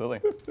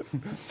 Absolutely.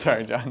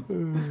 Sorry,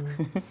 John.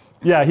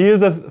 Yeah, he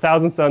is a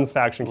Thousand Suns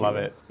faction Love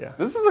keeper. it. Yeah.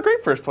 This is a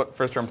great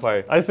first turn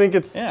play. I think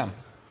it's Yeah.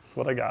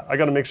 what I got. I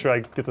got to make sure I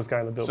get this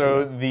guy in the building.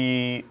 So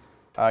the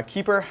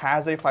Keeper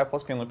has a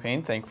 5+ Pain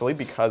Pain, thankfully,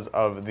 because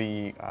of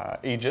the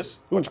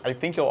Aegis, which I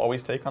think you'll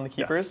always take on the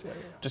Keepers. Yeah.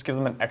 Just gives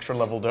them an extra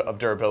level of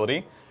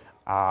durability.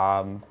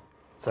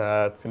 It's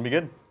gonna be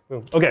good.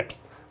 Okay,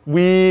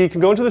 we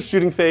can go into the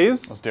shooting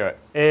phase. Let's do it.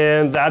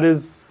 And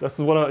this is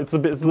it's a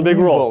big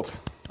roll.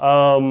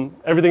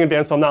 Everything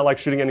advanced, so I'm not like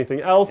shooting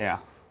anything else. Yeah.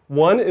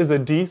 1 is a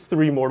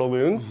D3 mortal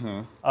wounds. 2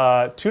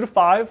 to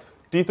 5,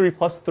 D3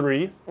 plus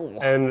 3,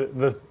 and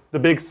the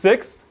big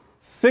 6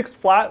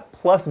 flat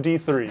plus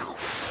D3.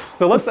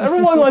 So let's see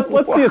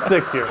a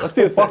 6 here. Let's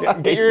see a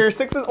 6. Get your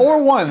 6s or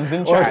 1s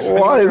in chat.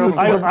 Why is this?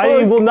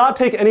 I will not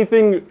take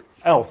anything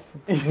else.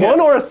 1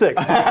 or a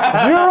 6. 0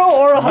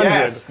 or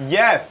 100.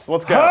 Yes.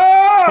 Let's go.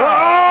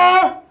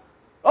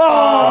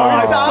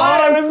 I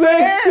saw a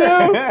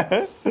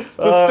 6 too.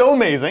 So still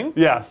amazing.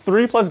 Yeah,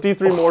 3 plus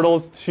D3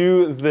 mortals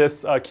to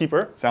this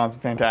keeper. Sounds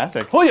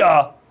fantastic.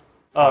 Hooyah!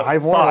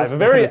 5 mortals. 5, a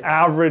very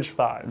average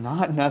 5.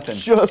 Not nothing.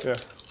 Just an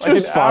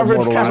 5 average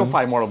mortal Casual wounds.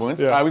 5 mortal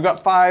wounds. Yeah. We've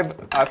got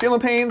 5 feeling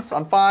pains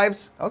on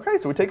 5s. Okay,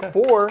 so we take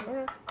 4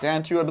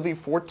 down to, I believe,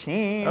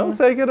 14 I'll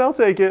take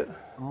it.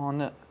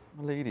 on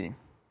Lady.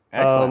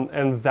 Excellent.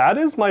 And that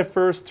is my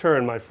first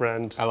turn, my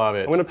friend. I love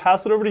it. I'm going to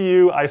pass it over to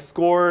you. I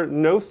score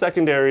no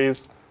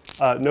secondaries,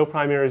 no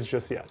primaries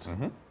just yet.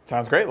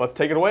 Sounds great. Let's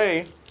take it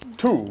away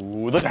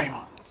to the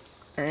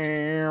Daemons.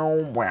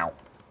 Wow.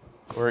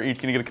 We're each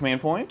going to get a command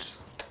point.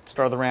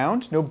 Start of the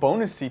round. No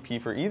bonus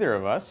CP for either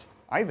of us.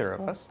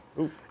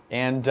 Ooh.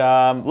 And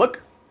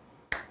look,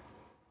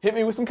 hit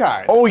me with some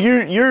cards. Oh,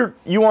 you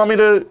want me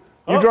to?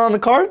 You drawing the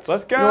cards?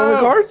 Let's go. You want the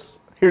cards?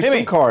 Here's Hit some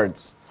me.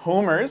 cards.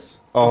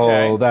 Homers. Oh,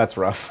 Okay. that's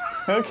rough.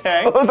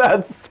 Okay. Oh,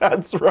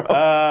 that's rough.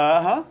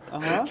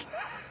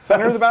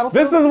 Center of the battlefield.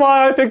 This is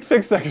why I picked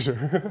Fixed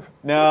Sector.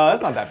 No,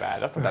 that's not that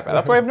bad. That's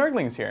why I have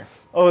Nurglings here.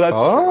 Oh, that's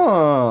true.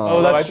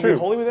 Oh. That's Do I have to be true.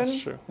 Holy Within?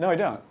 That's true. No, I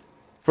don't.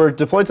 For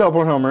deploy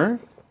teleport Homer,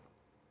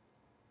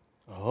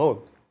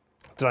 Oh,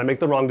 did I make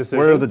the wrong decision?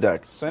 where are the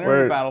decks? Center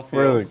of the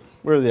battlefield.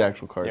 Where are the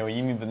actual cards? Yeah, well,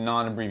 you need the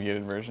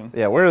non-abbreviated version.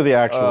 Yeah, where are the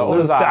actual?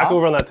 There's a stack Huzzah.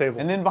 over on that table.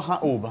 And then behind.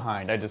 Oh,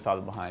 behind. I just saw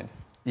the behind.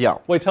 Yeah,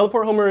 Wait,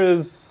 teleport Homer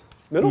is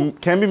middle?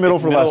 can be middle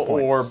for Middle less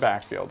points. or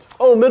backfield.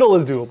 Oh, middle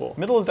is doable.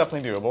 Middle is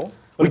definitely doable.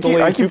 But it's keep-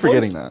 only I keep 2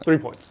 forgetting points? that. 3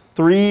 points.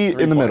 3 in the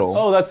points. middle,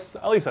 Oh,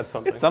 at least that's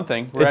something. It's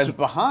something. Whereas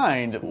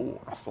behind. Ooh,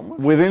 so much.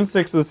 within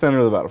 6 of the center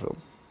of the battlefield.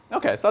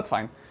 Okay, so that's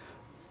fine.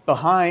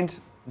 Behind,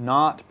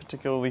 not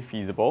particularly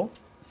feasible.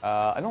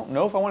 I don't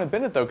know if I want to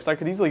bin it though, because I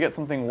could easily get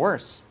something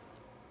worse.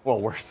 Well,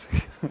 worse.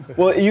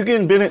 Well, you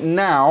can bin it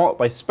now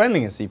by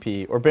spending a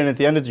CP, or bin at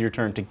the end of your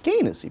turn to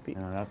gain a CP.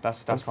 No, that's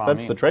what I That's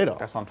mean. the trade-off.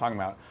 That's what I'm talking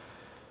about.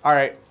 All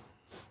right,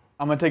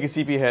 I'm gonna take a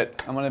CP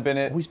hit. I'm gonna bin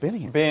it. Oh, he's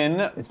binning it. Bin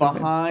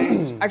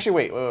behind. Actually,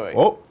 wait.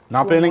 Oh,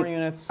 not 2 more binning.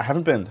 units. I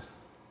haven't binned.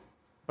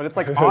 But it's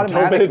like Don't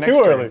automatic bin it next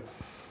too turn. early.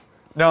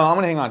 No, I'm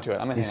gonna hang on to it.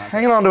 I'm gonna He's hang on to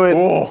hanging on to it.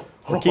 Oh.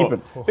 We're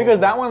keeping. it. Because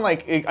that one,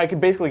 like, I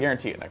could basically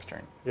guarantee it next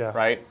turn. Yeah.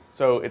 Right.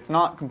 So it's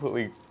not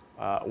completely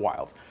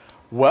wild.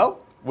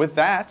 Well, with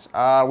that,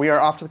 we are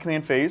off to the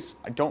command phase.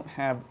 I don't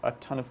have a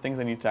ton of things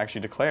I need to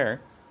actually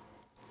declare,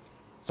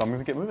 so I'm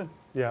gonna get moving.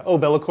 Yeah. Oh,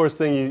 Bellacourse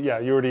thing. You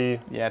already.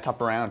 Yeah, top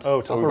around. Oh,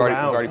 So top we've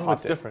around. already Oh, popped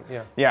it's it. different.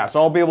 Yeah. Yeah, so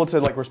I'll be able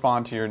to like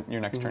respond to your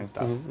next turn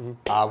stuff.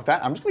 With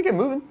that, I'm just gonna get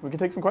moving. We can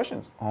take some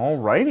questions.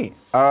 Alrighty.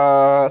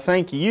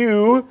 Thank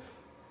you.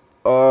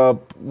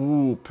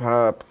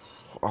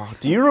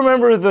 Do you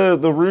remember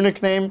the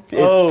runic name?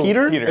 It's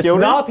Peter? Peter. It's Piotr?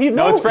 not Peter.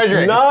 No, it's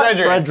Frederick. not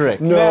It's Frederick.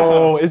 Frederick.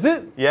 No, is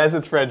it? Yes,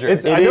 it's Frederick.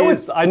 It's.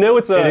 I know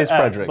it's a. It is F,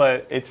 Frederick.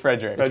 but It's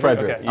Frederick. It's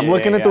Frederick. Okay. I'm Yeah,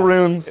 looking at the yeah.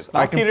 runes. It's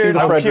I not can Peter, see the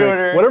not Frederick.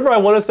 Piotr. whatever I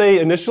want to say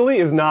initially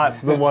is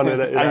not the one that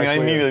it I mean, I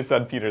actually immediately is.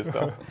 said Peter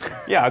stuff.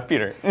 Yeah, it's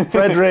Peter.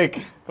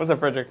 Frederick. What's up,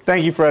 Frederick?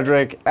 Thank you,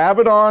 Frederick.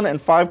 Abaddon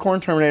and 5 Corn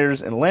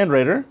Terminators and Land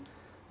Raider.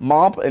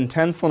 Mop and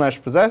 10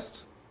 Slanesh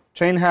Possessed.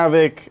 Chain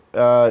Havoc,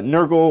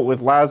 Nurgle with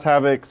Laz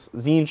Havocs,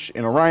 Zinch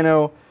and a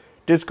Rhino.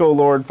 Disco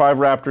Lord, 5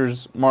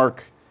 Raptors,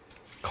 Mark.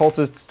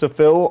 Cultists to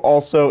fill.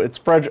 Also, it's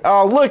Frederick.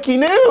 Oh, look, he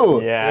knew!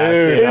 Yeah,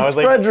 Dude, see, I it's was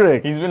like,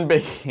 Frederick. He's been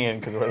baking in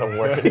because we're the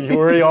worst.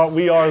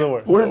 We are the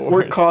worst.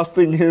 We're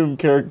costing him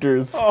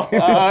characters. Oh,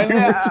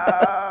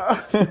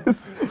 no.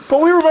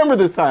 But we remember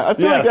this time. I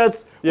feel like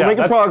Yes. we're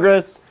making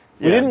progress.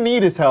 We Yeah. didn't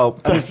need his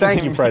help.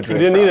 Thank you, Frederick.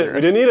 We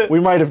didn't need it. We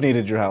might have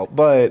needed your help,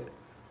 but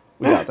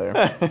we got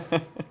there.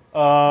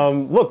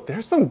 Look,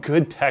 there's some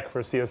good tech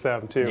for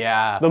CSM too.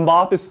 Yeah. The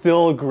mop is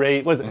still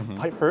great. What is it?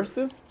 Fight first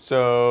is?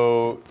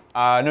 So,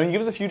 no, he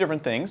gives a few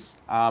different things,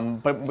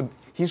 but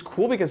he's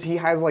cool because he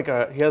has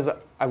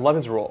I love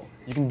his role.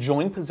 You can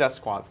join possessed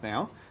squads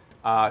now.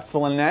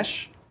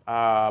 Slanesh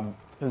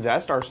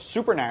possessed are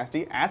super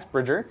nasty. Ask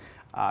Bridger.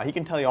 He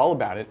can tell you all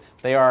about it.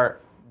 They are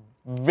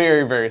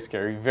very, very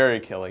scary, very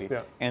killy,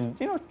 and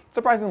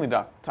surprisingly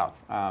tough.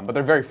 But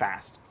they're very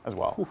fast as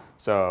well. Oof.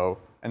 So,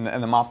 and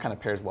the mop kind of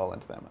pairs well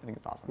into them. I think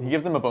it's awesome. He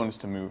gives them a bonus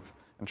to move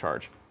and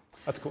charge.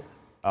 That's cool.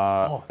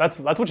 That's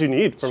what you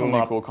need from so a many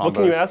mop. cool What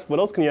can you combos. ask? What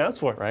else can you ask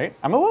for? Right?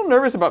 I'm a little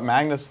nervous about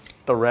Magnus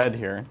the Red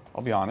here.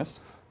 I'll be honest.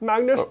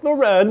 Magnus the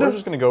Red. We're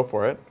just gonna go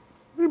for it.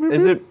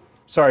 Is it?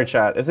 Sorry,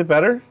 chat. Is it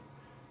better?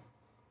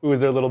 Ooh, is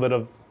there a little bit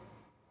of?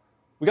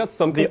 We got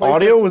some. The complaints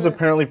audio was yesterday.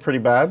 apparently pretty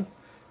bad,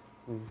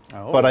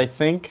 Oh. but I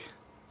think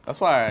That's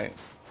why.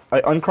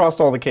 I uncrossed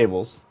all the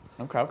cables.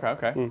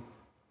 Okay.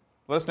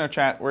 Let us know,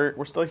 chat.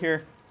 We're still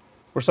here.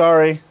 We're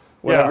sorry.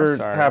 Whatever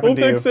sorry. happened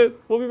to We'll you. fix it.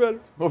 We'll be better.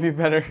 We'll be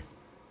better.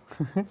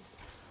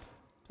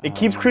 It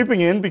keeps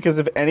creeping in because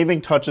if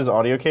anything touches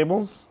audio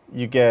cables,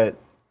 you get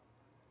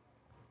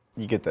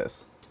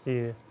this.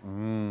 Yeah.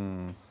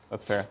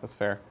 That's fair. That's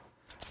fair.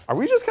 Are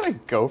we just gonna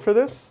go for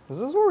this? Is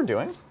this what we're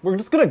doing? We're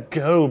just gonna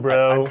go,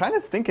 bro. I'm kind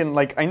of thinking,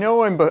 like, I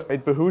know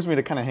it behooves me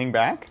to kind of hang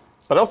back,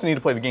 but I also need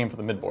to play the game for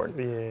the midboard.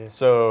 Yeah.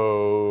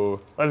 So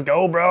Let's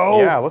go,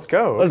 bro. yeah, let's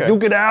go. Let's Okay.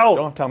 duke it out.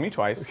 Don't tell me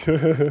twice.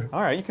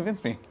 All right, you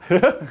convinced me.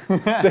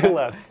 Say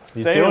less.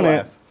 He's Say doing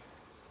less. it.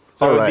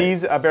 So All right.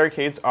 these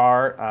barricades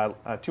are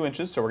 2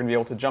 inches, so we're gonna be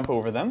able to jump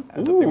over them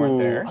as if they weren't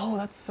there. Oh,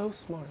 that's so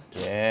smart.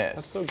 Yes.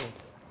 That's so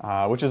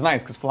good. Which is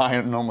nice because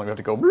flying normally we have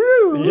to go.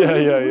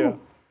 Yeah.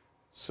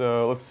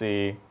 So let's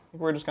see. I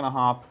think we're just gonna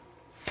hop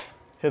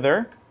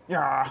hither.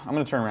 Yeah, I'm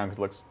gonna turn around because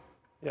it looks.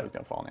 Yeah, he's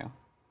gonna fall now.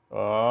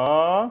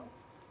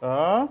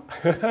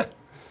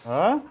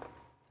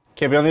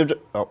 Can't be on the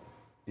object. Oh.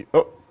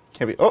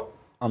 Can't be. Oh.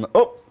 On the.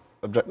 Oh.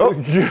 Object. Oh. We're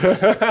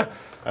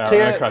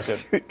gonna crush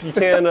it. You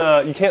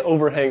can't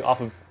overhang off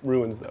of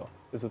ruins though.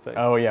 Is the thing.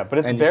 Oh yeah, but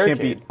it's And you barricade.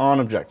 can't be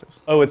on objectives.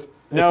 Oh, it's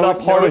not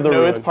part of the No,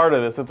 ruin. it's part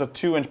of this. It's a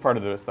 2-inch part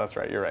of this. That's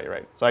right. You're right. You're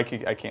right. So I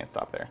can't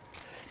stop there.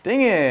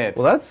 Dang it.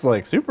 Well, that's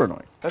like super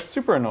annoying. That's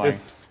super annoying.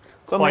 It's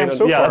Suddenly quite I'm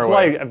so yeah, far that's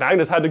away. why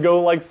Magnus had to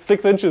go like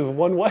 6 inches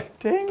one way.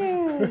 Dang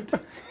it.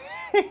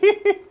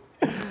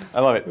 I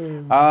love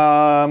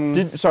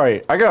it.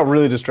 Sorry, I got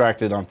really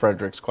distracted on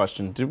Frederick's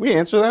question. Did we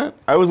answer that?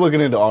 I was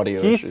looking into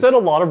audio He issues. said a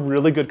lot of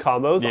really good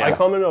combos. Yeah. I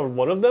commented on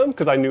one of them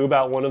because I knew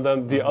about one of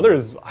them. The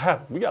others,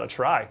 we gotta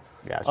try.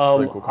 Yeah, it's just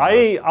really cool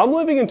combos. I'm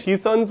living in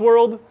T-Sun's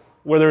world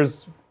where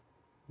there's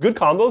good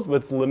combos, but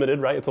it's limited,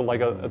 right? It's a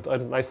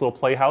nice little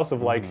playhouse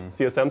of like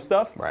CSM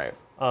stuff. Right.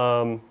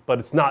 But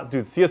it's not,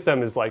 dude.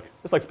 CSM is like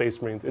it's like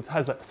Space Marines. It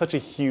has such a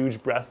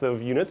huge breadth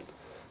of units.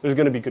 There's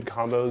gonna be good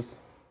combos.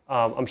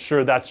 I'm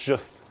sure that's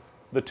just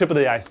the tip of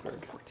the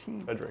iceberg.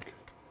 14. Frederick.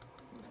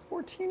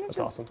 14 inches. That's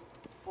awesome.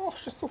 Oh,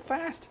 it's just so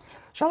fast.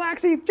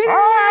 Shalaxi.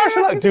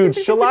 Dude,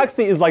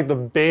 Shalaxi is like the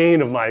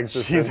bane of my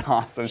existence. She's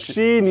awesome.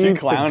 She needs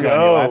to clowned on you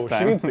go. last She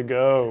time. needs to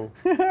go.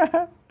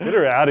 Get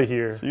her out of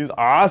here. She's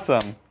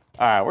awesome.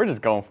 All right, we're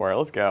just going for it.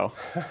 Let's go.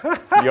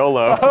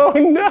 YOLO. Oh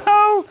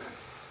no!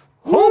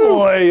 Oh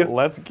boy!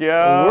 Let's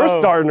go. We're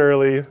starting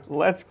early.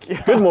 Let's go.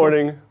 Good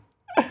morning.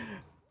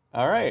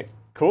 All right,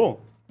 cool.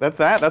 That's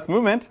that. That's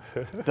movement.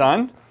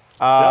 Done.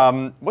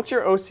 What's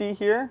your OC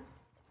here?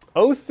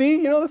 OC?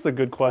 You know, that's a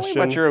good What question.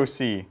 about your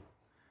OC?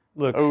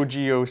 Look,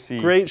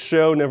 OGOC. great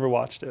show, never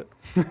watched it.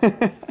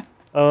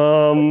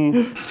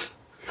 Love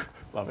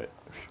it.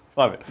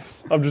 Love it.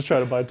 I'm just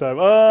trying to buy time.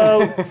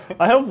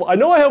 I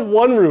know I have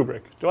one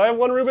rubric. Do I have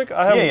one rubric?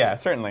 Yeah,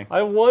 certainly. I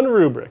have one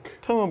rubric.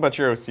 Tell them about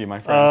your OC, my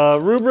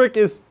friend. Rubric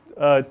is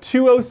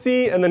 2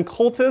 OC and then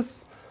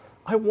Cultists.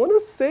 I want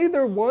to say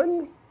they're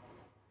 1,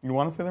 You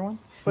want to say that one?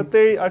 but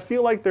I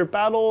feel like their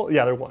battle.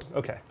 Yeah, they're 1.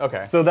 Okay.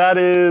 Okay. So that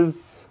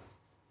is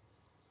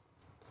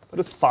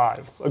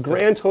 5. A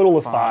grand total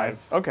of 5.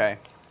 Okay.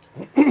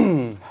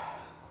 I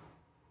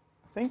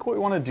think what we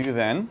want to do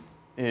then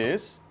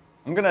is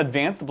I'm going to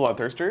advance the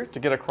Bloodthirster to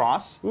get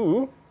across.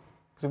 Ooh.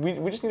 So we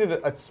just needed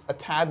a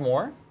tad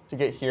more to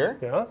get here.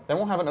 Yeah. Then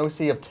we'll have an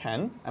OC of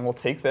 10, and we'll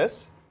take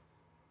this.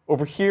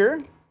 Over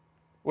here,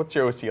 what's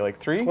your OC, like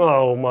 3?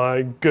 Oh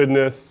my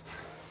goodness.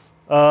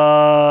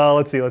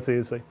 Let's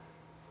see.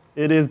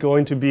 It is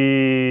going to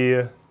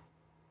be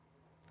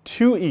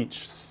 2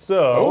 each.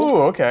 So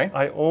Oh, okay.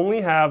 I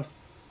only have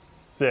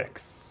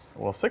 6.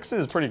 Well, 6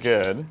 is pretty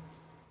good.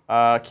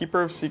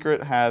 Keeper of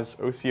Secret has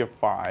OC of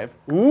 5.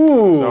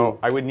 Ooh. So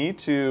I would need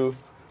to...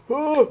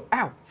 Oh,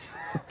 ow!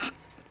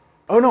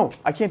 Oh no,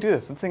 I can't do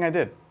this. The thing I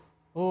did.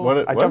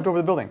 I jumped over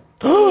the building.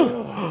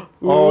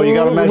 Oh, you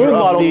got to measure Move up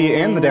model. Z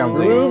and the down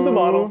Z. Move the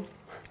model.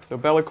 So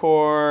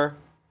Bellicor,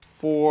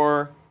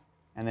 4,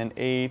 and then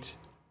 8.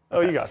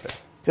 Oh, you got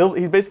that.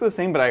 He's basically the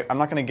same, but I'm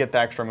not going to get the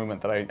extra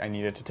movement that I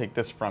needed to take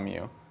this from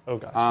you. Oh,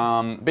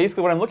 gosh.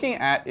 Basically, what I'm looking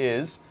at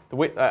is the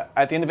way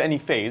at the end of any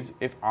phase,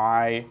 if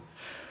I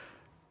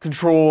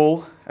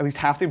control at least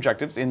half the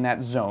objectives in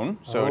that zone,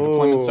 so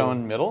deployment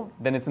zone middle,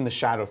 then it's in the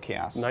Shadow of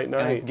Chaos. Night, And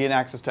I night. gain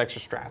access to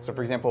extra strats. So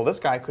for example, this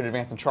guy could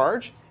advance and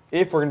charge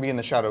if we're going to be in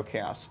the Shadow of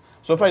Chaos.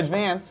 So if I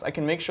advance, I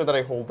can make sure that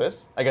I hold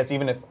this. I guess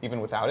even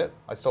without it,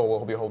 I still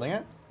will be holding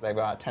it. I've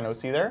got 10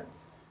 OC there.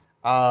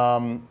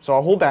 So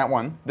I'll hold that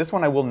one. This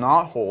one I will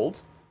not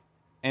hold.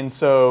 And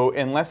so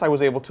unless I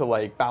was able to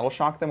like battle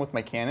shock them with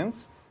my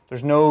cannons,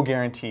 there's no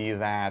guarantee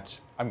that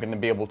I'm going to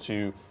be able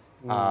to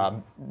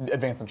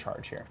advance and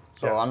charge here.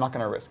 So Yeah. I'm not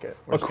going to risk it.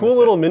 A cool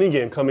little mini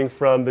game coming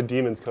from the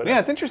Daemons Codex. Yeah,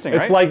 it's interesting,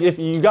 It's right? like if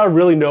you got to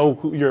really know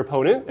your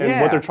opponent and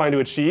Yeah. what they're trying to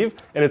achieve,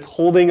 and it's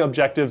holding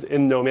objectives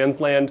in no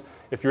man's land.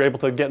 If you're able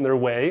to get in their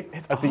way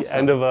at the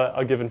end of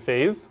a given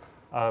phase,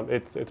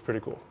 it's pretty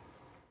cool.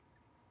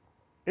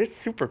 It's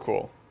super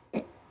cool.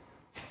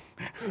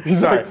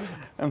 Sorry,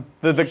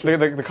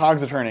 the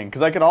cogs are turning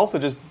because I could also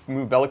just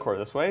move Bellicor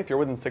this way. If you're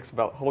within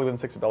wholly within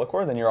 6 of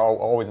Bellicor, then you're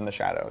always in the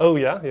shadows. Oh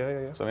yeah.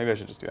 So maybe I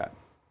should just do that.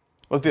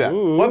 Let's do that.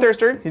 Ooh.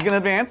 Bloodthirster, he's gonna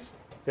advance.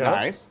 Yeah.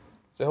 Nice.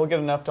 So he'll get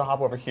enough to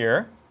hop over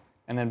here.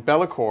 And then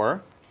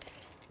Bellicor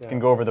can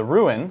go over the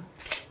ruin,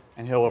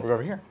 and he'll go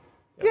over here.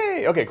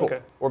 Yay! Okay, cool.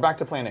 Okay. We're back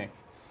to plan A.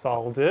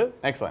 Solved it.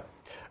 Excellent.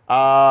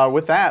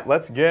 With that,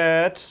 let's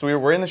get. So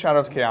we're in the Shadow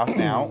of Chaos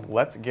now.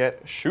 Let's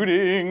get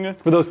shooting.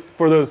 For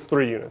those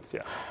 3 units,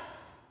 yeah.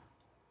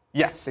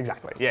 Yes,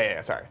 exactly.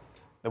 Yeah, sorry.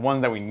 The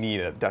one that we need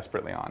it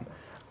desperately on.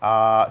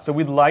 So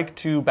we'd like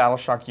to battle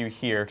shock you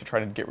here to try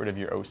to get rid of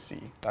your OC.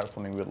 That's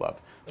something we'd love.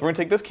 So we're gonna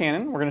take this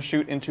cannon. We're gonna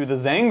shoot into the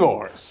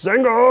Zangors.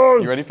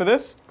 Zangors! You ready for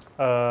this?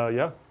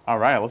 Yeah. All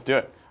right, let's do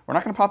it. We're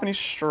not gonna pop any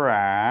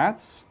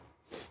strats.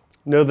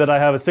 Know that I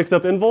have a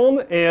 6-up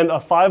invuln and a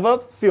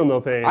 5-up feel no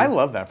pain. I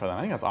love that for them. I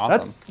think that's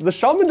awesome. The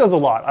shaman does a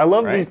lot. I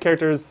love these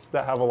characters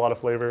that have a lot of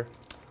flavor.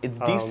 It's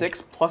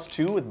D6 plus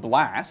 2 with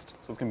blast,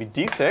 so it's gonna be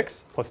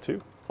D6 plus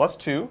 2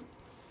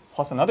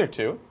 plus another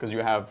 2 because you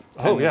have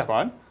 10 in the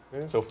squad.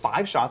 Yeah. So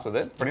 5 shots with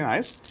it. Pretty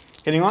nice.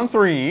 Hitting on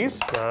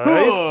 3s.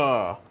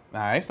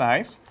 Nice.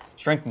 Nice.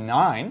 Strength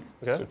 9.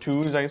 Okay. So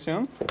 2s, I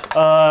assume.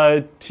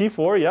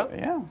 T4, yeah.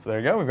 Yeah. So there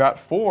you go. We've got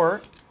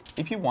 4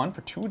 AP1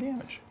 for 2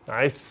 damage.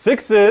 Nice.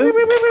 6s.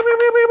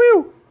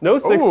 No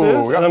 6s.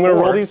 Ooh, and I'm going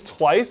to roll these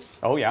twice.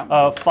 Oh, yeah.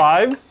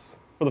 5s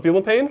for the feel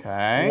no pain.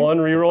 Okay. 1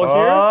 reroll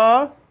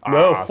here.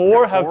 No,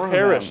 4 have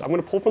perished. I'm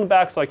going to pull from the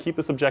back so I keep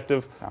this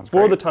objective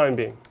for the time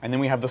being. And then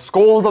we have the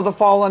Skulls of the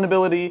Fallen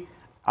ability.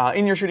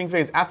 In your shooting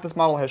phase, after this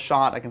model has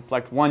shot, I can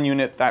select 1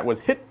 unit that was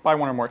hit by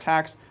 1 or more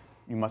attacks.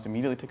 You must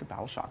immediately take a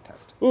battle shock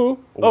test. Ooh.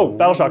 Oh,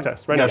 battle shock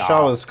test. Right now.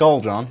 Shot with a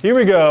skull, John. Here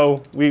we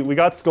go. We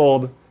got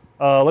skulled.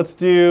 Let's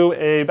do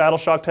a battle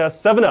shock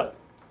test. 7-up.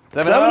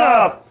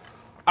 7-up.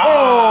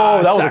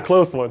 Oh, that was a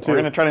close one, too. We're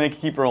going to try to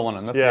keep rolling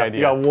them. That's the idea.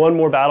 You got 1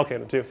 more battle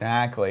cannon, too.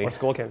 Exactly. Or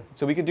skull cannon.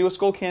 So we could do a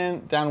skull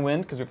cannon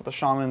downwind because we've got the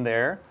shaman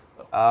there.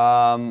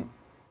 I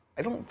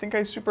don't think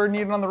I super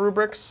need it on the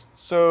rubrics,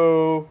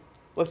 so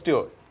let's do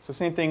it. So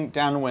same thing,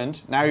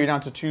 downwind. Now you're down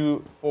to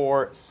 2,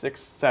 4,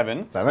 6,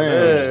 7. So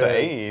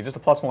just a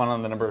 +1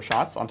 on the number of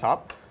shots on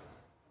top.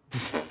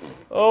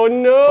 Oh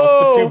no!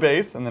 Plus the 2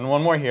 base, and then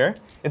 1 more here.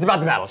 It's about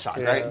the battle shock,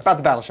 right? It's about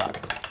the battle shock.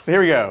 So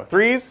here we go.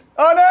 3s.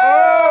 Oh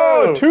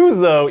no! 2s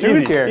though. 2s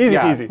easy. here. Easy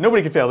peasy.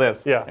 Nobody can fail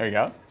this. Yeah. There you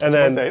go. And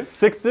then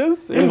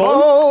 6s.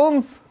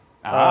 Bones.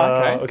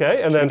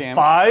 Okay, and then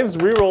 5s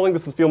rerolling.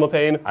 This is Feel No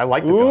Pain. I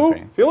like the Feel No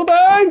Pain. Feel No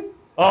Pain!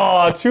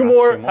 Oh, 2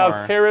 more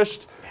have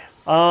perished.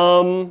 Yes.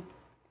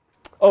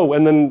 Oh,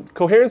 and then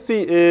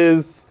Coherency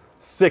is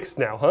 6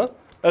 now, huh?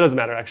 That doesn't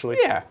matter, actually.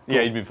 Yeah,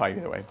 you'd be fine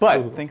either way.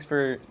 But thanks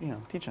for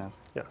teaching us.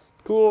 Yes.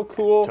 Cool.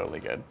 Totally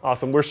good.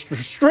 Awesome. We're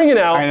stringing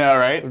out. I know,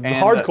 right? And,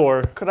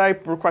 hardcore. Could I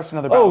request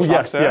another battle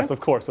shock, sir? Yes, of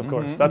course.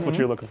 That's what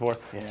you're looking for.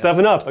 Yes.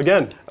 7-up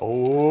again.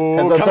 Oh,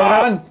 come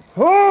on!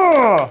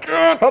 Oh,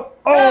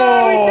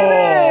 we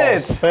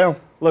did it! Fail.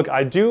 Look,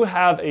 I do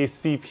have a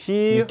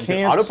CP. You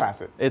can't auto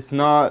pass it. It's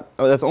not.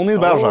 Oh, that's only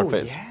the battle shock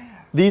phase. Yeah.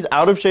 These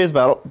out of phase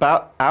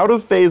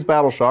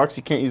battle shocks,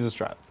 you can't use a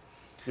strat.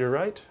 You're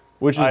right.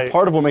 Which is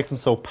part of what makes them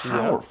so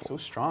powerful. So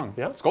strong.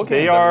 Yeah. Skull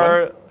They cannons,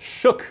 are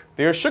shook.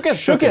 They are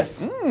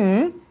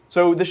shooketh.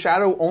 So the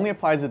shadow only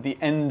applies at the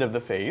end of the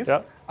phase,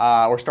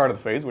 or start of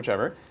the phase,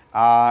 whichever.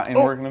 And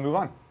we're going to move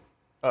on.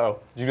 Uh-oh.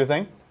 Did you do a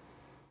thing?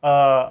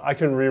 I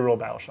can reroll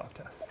battle shock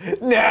tests.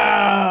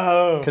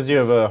 No! Because you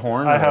have a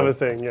horn? I have a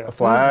thing, yeah. A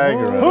flag?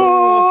 Or a...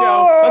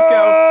 Let's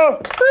go.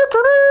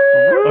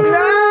 Okay.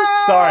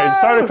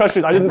 Sorry to crush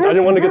you. I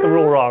didn't want to get the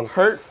rule wrong.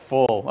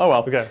 Hurtful. Oh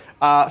well. Okay.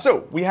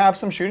 So we have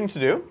some shooting to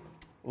do.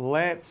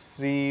 Let's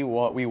see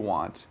what we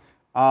want.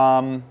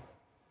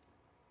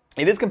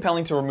 It is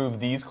compelling to remove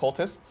these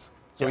cultists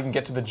so we can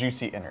get to the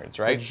juicy innards,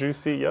 right? The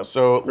juicy, yep.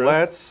 So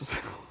let's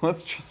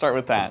just start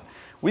with that.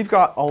 We've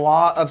got a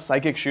lot of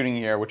psychic shooting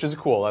here, which is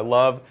cool.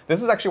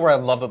 This is actually where I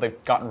love that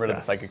they've gotten rid of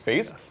the psychic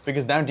phase,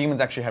 because now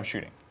demons actually have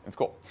shooting. It's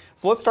cool.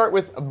 So let's start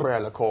with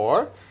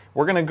Bellicor.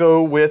 We're gonna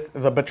go with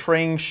the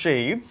Betraying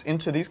Shades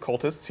into these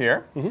cultists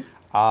here. Do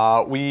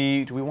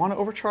we want to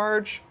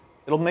overcharge?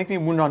 It'll make me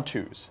wound on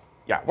 2s.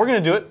 Yeah, we're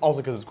gonna do it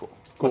also because it's cool.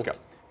 Let's go.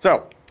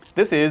 So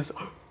this is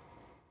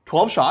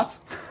 12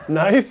 shots.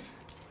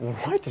 Nice.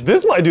 What?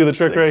 This might do the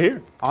trick right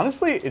here.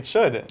 Honestly, it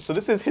should. So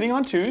this is hitting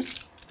on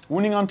 2s,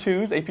 wounding on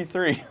 2s,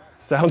 AP3.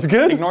 Sounds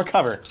good. Ignore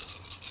cover.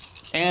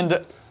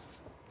 And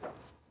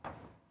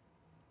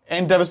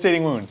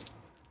devastating wounds.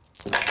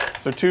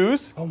 So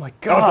 2s. Oh my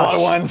That's a lot gosh.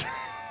 of ones.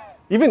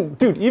 Even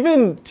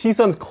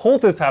T-Sun's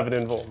cultists have an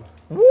invuln.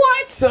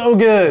 What? So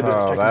good.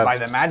 Protected by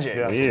the magic.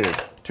 Yes. Weird.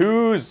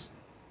 2s.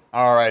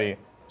 Alrighty.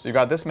 So you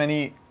got this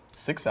many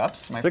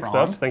 6-ups.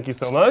 6-ups. Thank you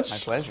so much. My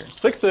pleasure.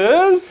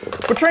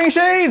 6s. Betraying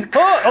Shades.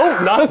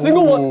 Oh, not a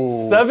single one.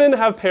 7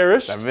 have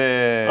perished.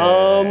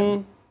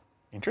 7.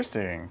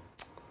 Interesting.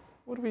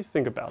 What do we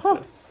think about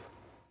this?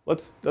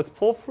 Let's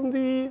pull from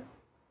the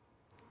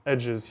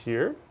edges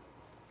here.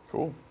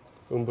 Cool.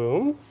 Boom,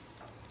 boom.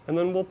 And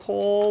then we'll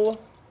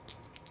pull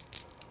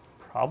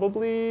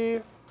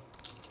probably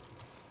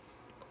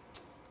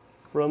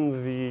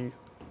from the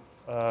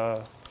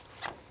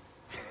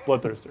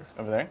Bloodthirster.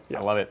 Over there? Yeah.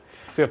 I love it.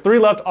 So we have 3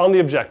 left on the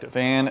objective.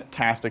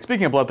 Fantastic.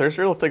 Speaking of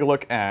Bloodthirster, let's take a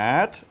look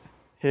at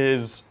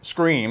his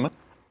scream.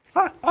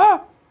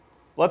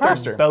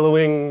 Bloodthirster.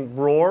 Bellowing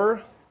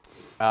roar.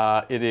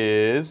 It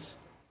is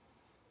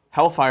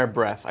Hellfire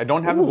Breath. I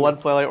don't have the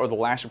Blood Flail or the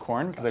Lash of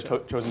Corn because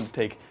I've chosen to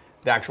take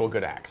the actual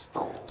good axe.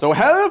 So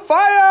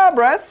Hellfire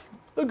Breath.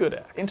 The good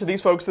axe. Into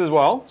these folks as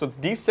well. So it's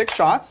D6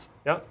 shots.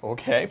 Yeah.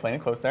 Okay, playing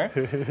it close there.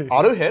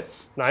 Auto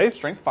hits. Nice.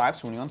 Strength 5,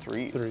 swinging on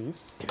 3s.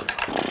 3s.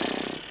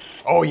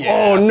 Oh yeah.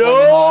 Oh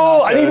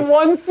no! I need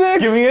 1/6.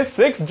 Give me a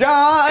 6,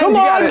 John. Come on,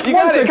 you got it. You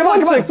got it. Come on,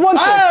 1/6.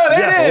 Ah, there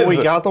Yes. it is.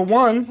 We got the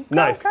 1.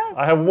 Nice.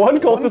 I have 1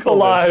 cultist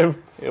alive.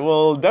 It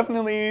will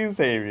definitely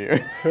save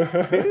you.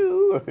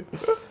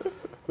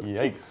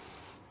 Yikes.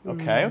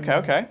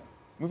 Okay.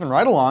 Moving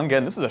right along.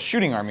 Again, this is a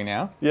shooting army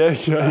now.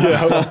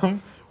 Yeah.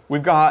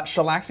 We've got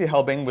Shalaxi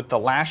Helbing with the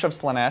Lash of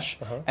Slanesh,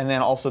 and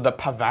then also the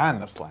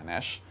Pavan of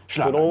Slanesh.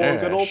 Good old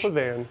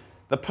Pavan.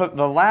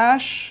 The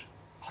Lash.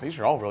 Oh, these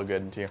are all real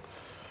good into you.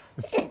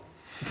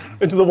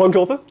 Into the 1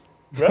 cultist?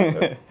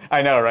 Yeah.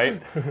 I know,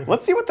 right?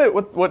 Let's see what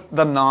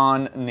the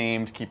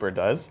non-named keeper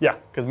does. Yeah.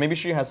 Because maybe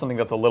she has something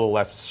that's a little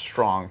less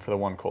strong for the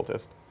 1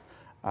 cultist.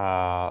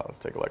 Let's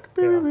take a look.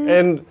 Yeah.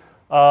 And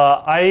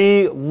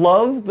I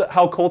love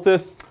how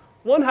cultists,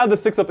 one, have the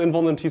 6-up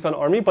invuln in Tisan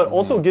army, but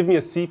also give me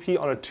a CP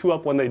on a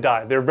 2-up when they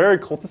die. They're very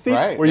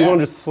cultisty, where you want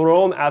to just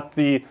throw them at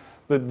the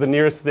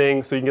nearest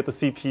thing so you can get the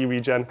CP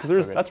regen.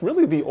 Because that's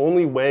really the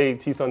only way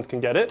T-Suns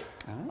can get it.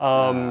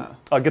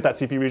 Get that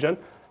CP regen.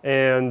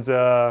 And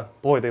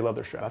boy, they love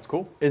their strats. That's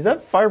cool. Is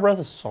that Fire Breath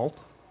Assault?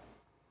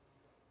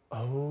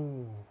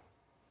 Oh.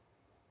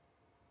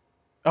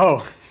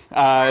 No.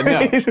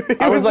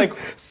 I was like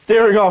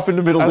staring off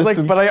into middle distance. I was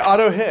like, but I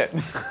auto hit.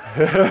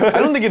 I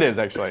don't think it is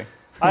actually.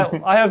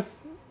 I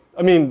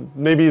mean,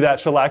 maybe that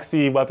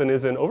Shalaxi weapon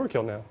is an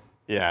overkill now.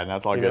 Yeah,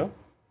 that's all you good. Know?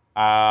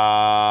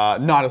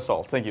 Not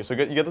assault. Thank you. So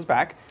you get this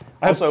back.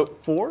 I also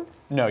 4?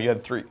 No, you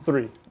had 3.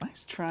 3.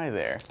 Nice try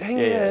there. Dang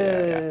it.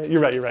 Yeah.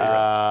 You're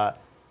right.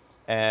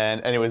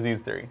 And it was these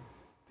 3.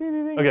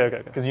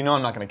 Okay. Because you know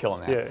I'm not going to kill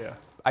him now. Yeah.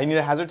 I need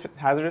a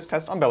hazardous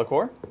test on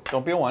Bellicor.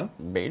 Don't be a 1.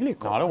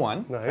 Bellicor. Not a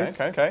 1. Nice.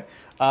 Okay.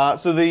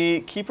 So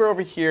the keeper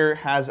over here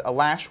has a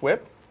Lash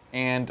Whip,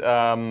 and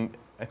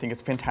I think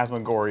it's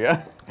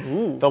Phantasmagoria.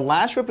 Ooh. The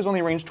Lash Whip is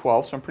only range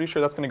 12, so I'm pretty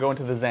sure that's going to go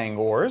into the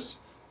Zangors,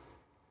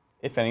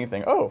 if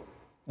anything. Oh,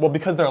 well,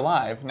 because they're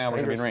alive, now we're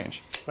going to be in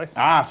range. Nice.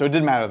 So it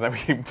did matter that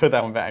we put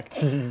that one back.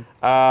 So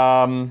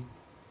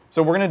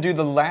we're going to do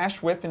the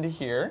Lash Whip into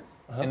here,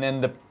 and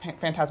then the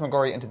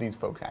Phantasmagoria into these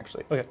folks,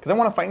 actually. Okay. Because I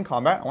want to fight in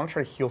combat. I want to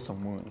try to heal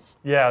some wounds.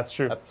 Yeah, that's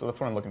true. That's what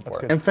I'm looking for.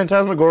 Good. And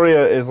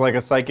Phantasmagoria is like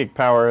a psychic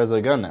power as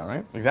a gun now,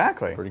 right?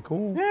 Exactly. Pretty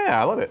cool.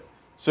 Yeah, I love it.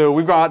 So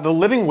we've got the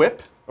Living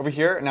Whip over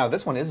here. Now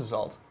this one is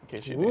Assault, in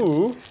case you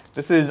didn't.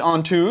 This is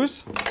on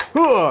 2s.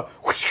 Oh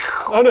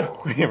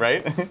no.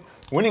 Right?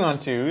 Winning on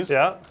 2s.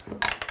 Yeah.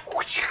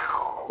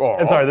 Oh.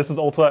 And sorry, this is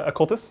Ulta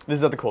Occultist? This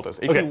is at the Cultist.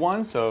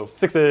 AP1, so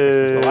 6s.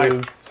 for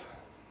life.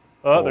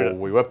 Oh, they're dead.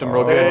 We whipped him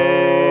real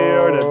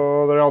good.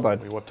 Oh, they're all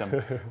dead. We whipped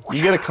him.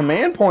 You get a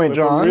command point,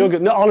 John. Real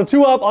good. No, on a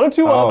 2-up, on a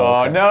 2-up.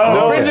 Oh, okay.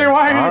 no. Bridger,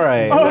 why? All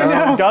right. Oh,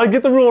 no. Gotta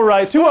get the rule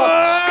right.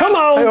 2-up. Come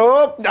on.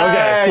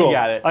 Okay, cool. You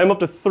got it. I'm up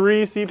to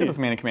 3 CP. Get this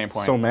mana command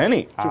point. So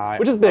many.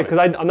 Which is big, because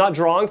I'm not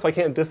drawing, so I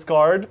can't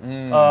discard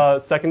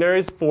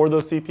secondaries for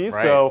those CPs.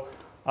 Right. So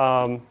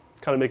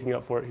kind of making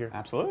up for it here.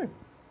 Absolutely.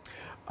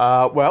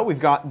 Well, we've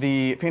got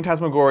the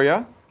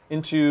Phantasmagoria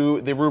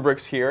into the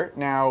rubrics here.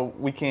 Now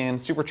we can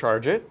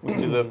supercharge it. We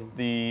can do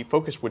the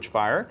Focus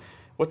Witchfire.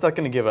 What's that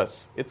going to give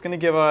us? It's going to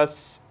give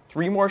us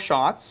 3 more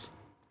shots.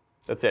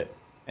 That's it.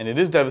 And it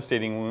is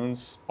devastating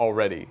wounds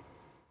already.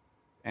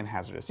 And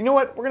hazardous. You know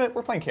what?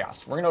 We're playing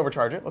Chaos. We're gonna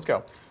overcharge it. Let's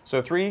go.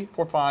 So 3,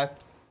 4, 5,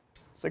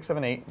 6,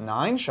 7, 8,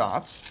 9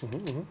 shots.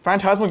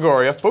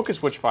 Phantasmagoria, Focus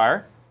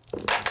Witchfire.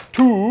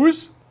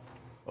 2s.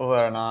 Oh,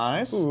 they're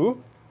nice.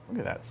 Ooh. Look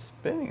at that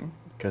spinning.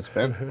 Good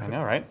spin. I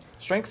know, right?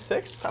 Strength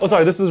 6. Oh,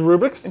 sorry. This is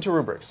rubrics. Into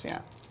rubrics.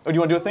 Yeah. Oh, do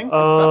you want to do a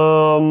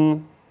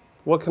thing?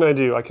 What can I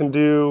do? I can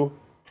do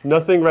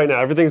nothing right now.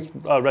 Everything's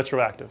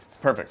retroactive.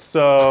 Perfect.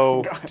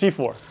 So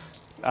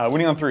T4.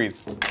 Winning on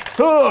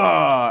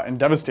 3s. And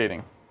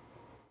devastating.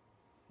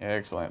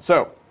 Excellent.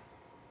 So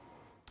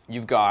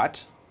you've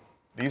got,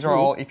 these are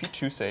all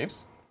AP2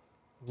 saves.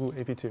 Ooh,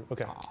 AP2.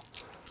 Okay.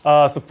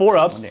 So 4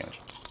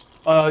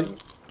 ups. 1 damage.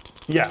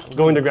 Yeah,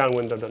 going to ground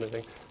wouldn't have done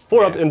anything.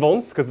 4 up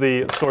invulns because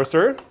the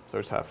sorcerer.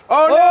 There's half.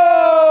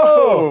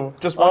 Oh no!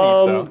 Just 1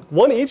 each though.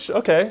 1 each.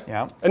 Okay.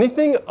 Yeah.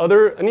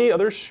 Any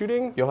other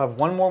shooting? You'll have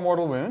 1 more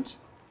mortal wound,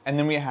 and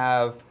then we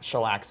have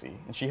Shalaxi,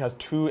 and she has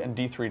 2 and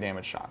D3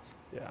 damage shots.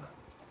 Yeah.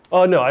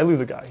 Oh no, I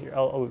lose a guy here.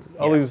 I'll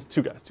lose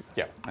 2 guys.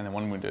 Yeah, and then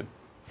 1 wounded.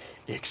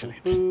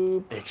 Excellent.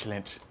 Boop.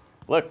 Excellent.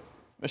 Look,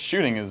 this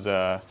shooting is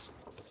not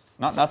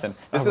nothing.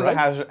 This is a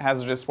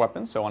hazardous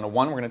weapon, so on a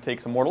 1, we're going to take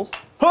some mortals.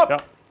 Hup!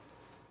 Yeah.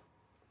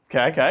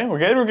 Okay,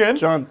 we're good.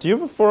 John, do you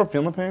have a 4-up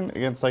Feeling the Pain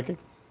against Psychic?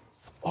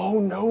 Oh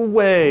no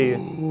way!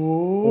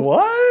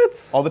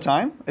 What? All the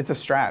time? It's a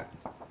strat.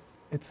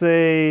 It's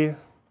a.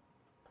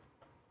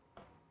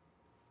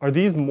 Are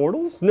these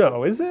mortals?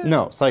 No, is it?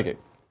 No, Psychic.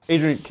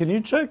 Adrian, can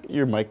you check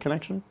your mic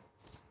connection?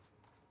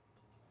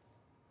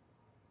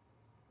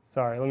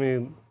 Sorry, let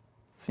me.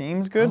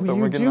 Seems good, Oh, but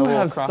you we're getting do a little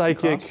have cross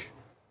psychic.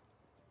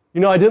 You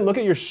know, I didn't look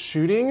at your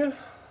shooting.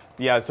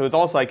 Yeah, so it's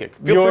all psychic.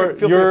 Feel free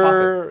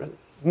to pop it.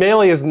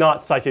 Melee is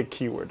not psychic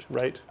keyword,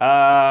 right?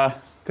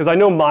 Because I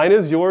know mine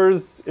is,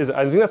 yours is.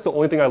 I think that's the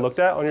only thing I looked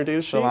at on your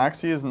data sheet.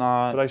 Galaxy is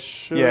not. But I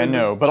should. Yeah,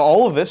 no. But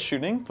all of this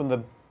shooting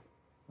from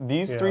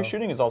these three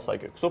shooting is all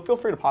psychic. So feel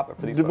free to pop it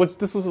for these.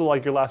 This was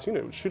like your last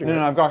unit shooting. No, right?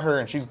 no, I've got her,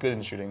 and she's good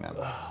in shooting them.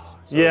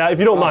 So yeah, if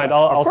you don't mind,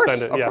 I'll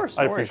spend it. Of Yeah, course,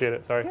 I no appreciate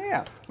worries. it. Sorry.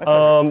 Yeah,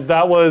 yeah.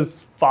 That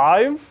was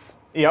 5.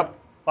 Yep.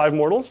 5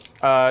 mortals.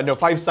 No,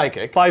 5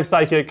 psychic. 5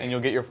 psychic. And you'll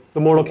get your. The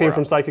mortal came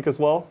from psychic as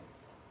well.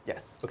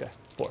 Yes. Okay.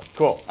 4.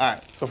 Cool. All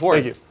right. So 4s.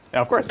 Thank you.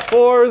 Yeah, of course.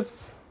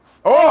 4s.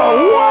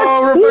 Oh,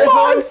 what? Reversal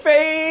What? of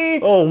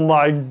fate. Oh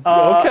my.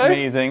 Okay.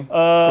 Amazing.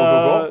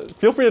 Cool.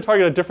 Feel free to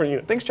target a different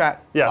unit. Thanks,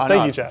 chat. Yeah.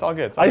 Thank you, chat. It's all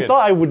good. It's all I good.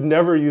 thought I would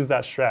never use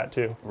that strat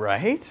too.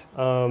 Right.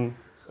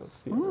 Let's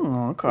see.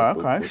 Okay.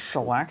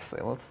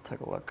 Shalaxy. Let's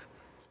take a look.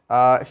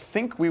 I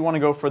think we want to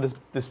go for this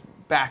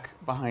back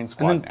behind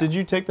squad. And then, did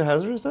you take the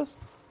hazardous test?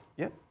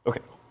 Yep. Okay.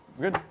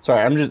 Good.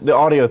 Sorry, I'm just the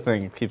audio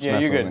thing keeps Yeah,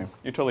 messing you're good. with me.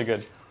 You're totally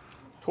good.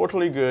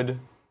 Totally good.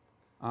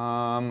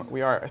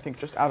 We are, I think,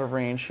 just out of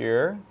range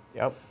here.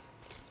 Yep.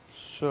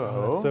 So.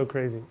 Oh, that's so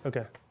crazy.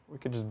 Okay. We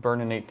could just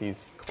burninate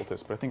these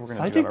cultists, but I think we're gonna.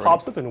 Psychic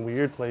pops up in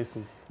weird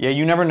places. Yeah,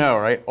 you never know,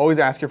 right? Always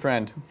ask your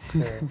friend.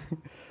 Yeah.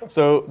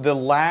 So the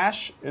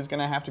lash is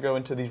gonna have to go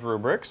into these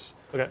rubrics.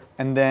 Okay.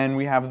 And then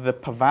we have the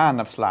Pavan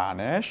of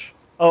Slaanesh.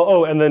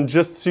 Oh, and then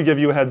just to give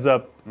you a heads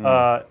up,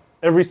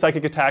 every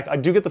psychic attack, I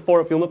do get the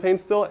 4 up Feel No Pain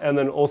still, and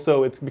then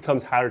also it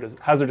becomes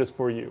hazardous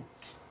for you.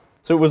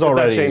 So it was If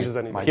already. that changes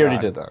anything. He already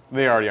did that.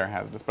 They already are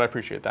hazardous, but I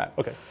appreciate that.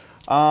 Okay.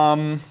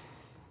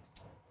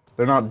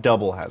 They're not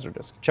double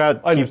hazardous.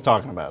 Chad keeps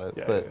talking about it,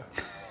 Yeah, but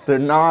yeah. they're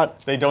not.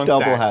 They don't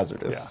double stack.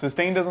 hazardous. Yeah.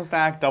 Sustain doesn't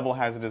stack, double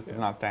hazardous does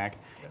not stack.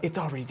 Yeah. It's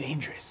already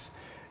dangerous.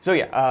 So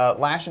yeah,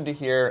 lash into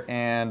here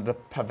and the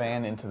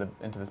Pavan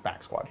into this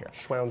back squad here.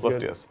 Sounds so let's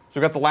good. do this. So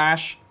we've got the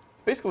lash,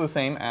 basically the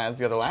same as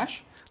the other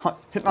lash.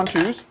 Hitting on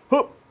 2s.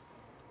 Whoop.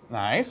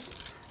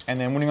 Nice. And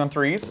then winning on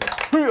 3s.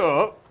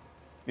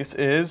 This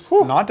is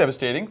not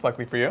devastating,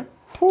 luckily for you.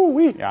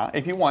 Woo-wee. Yeah,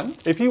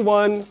 AP1.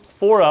 AP1,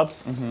 4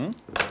 ups.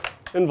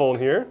 Invuln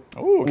here.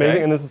 Ooh, okay.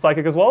 Amazing, and this is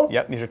psychic as well?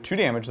 Yep, these are 2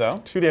 damage though.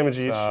 2 damage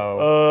each.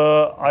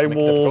 So, I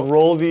will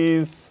roll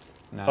these.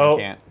 No, you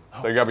can't.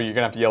 So you're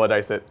gonna have to yellow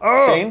dice it.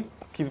 Oh. Shane,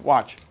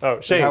 watch. Oh,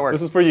 Shane, how it works.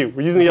 this is for you.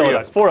 We're using the yellow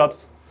dice. 4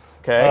 ups.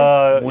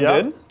 Okay.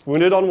 Wounded. Yeah.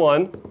 Wounded on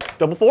 1.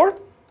 Double 4.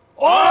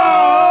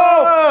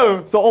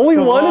 Oh! So only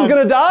one is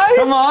gonna die?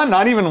 Come on,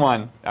 not even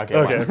 1. Okay.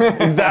 Okay,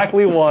 1.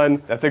 exactly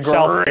 1. That's a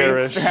shall great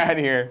perish. strat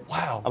here.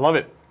 Wow. I love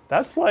it.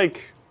 That's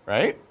like.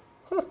 Right?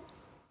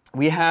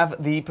 We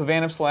have the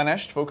Pavan of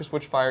Slaanesh to focus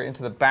Witchfire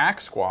into the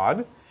back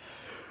squad.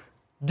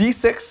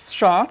 D6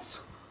 shots.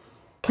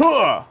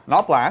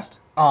 Not blast.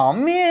 Oh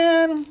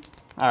man.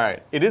 All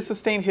right. It is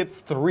sustained hits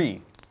 3.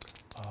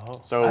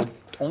 Oh, so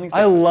only 6.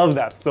 I love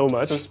that so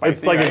much. So spicy,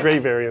 it's like right? a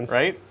great variance.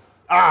 Right?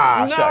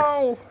 Ah,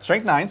 No. shucks.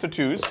 Strength 9, so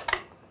 2s.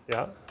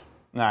 Yeah.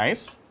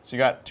 Nice. So you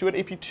got 2 at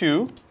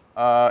AP2,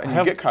 and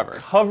you get cover.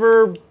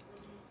 Cover,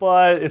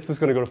 but it's just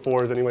going to go to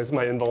 4s anyways. It's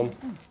my invuln.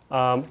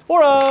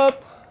 4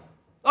 up.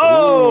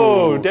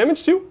 Oh, Ooh.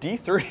 damage 2.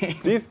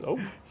 D3.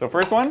 So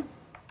first one.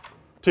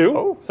 2.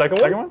 Oh,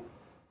 second one.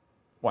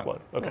 1.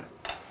 Okay.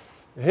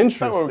 Not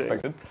Interesting. what we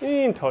expected.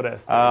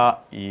 Interesting.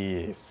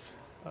 Yes.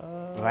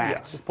 Yeah,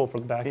 just pull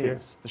from the back here.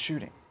 Is the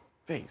shooting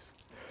phase.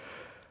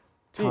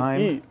 Be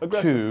Time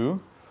aggressive.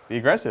 to be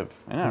aggressive.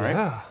 I know,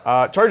 Yeah.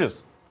 right?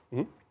 Charges.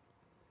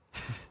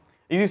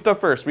 Easy stuff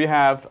first. We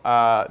have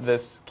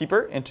this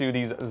Keeper into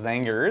these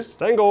Zangers.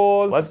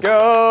 Zangors. Let's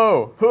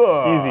go.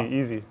 Easy,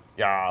 easy.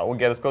 Yeah, we'll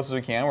get as close as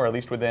we can. We're at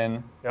least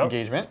within Yep.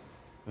 engagement.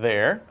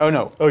 There. Oh,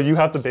 no. Oh, you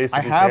have to base. I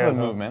if you have can, a huh?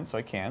 movement, so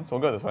I can. So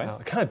we'll go this way.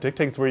 It kind of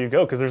dictates where you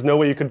go, because there's no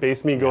way you could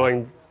base me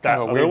going that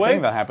Kind of a other weird way.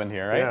 thing that happened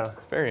here, right? Yeah.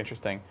 It's very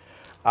interesting.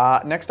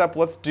 Next up,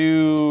 let's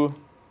do...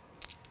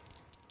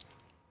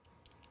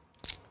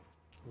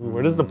 Ooh,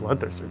 where does the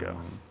Bloodthirster go?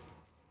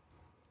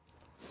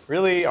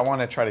 Really, I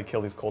want to try to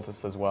kill these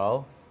cultists as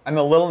well. I'm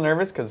a little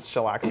nervous because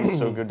Shalaxi is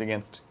so good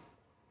against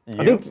you.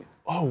 I think.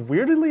 Oh,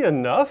 weirdly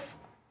enough.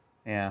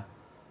 Yeah.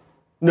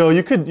 No,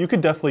 you could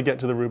definitely get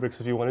to the rubrics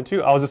if you wanted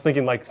to. I was just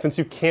thinking, like, since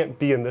you can't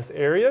be in this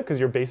area because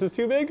your base is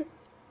too big,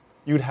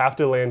 you'd have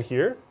to land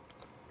here.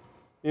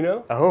 You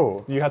know?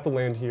 Oh. You have to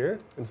land here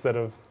instead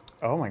of.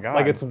 Oh my god.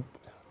 Like it's.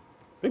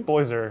 Big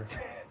boys are.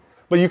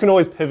 But you can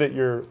always pivot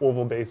your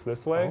oval base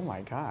this way. Oh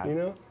my god. You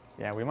know?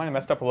 Yeah, we might have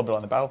messed up a little bit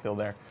on the battlefield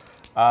there.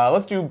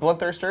 Let's do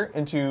Bloodthirster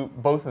into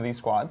both of these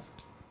squads.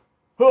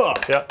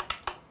 Yeah.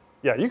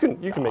 Yeah, you can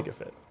make it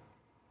fit.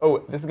 Oh,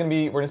 this is gonna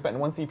be. We're gonna spend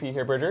 1 CP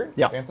here, Bridger.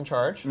 Yeah. Advance and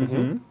charge.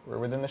 We're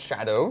within the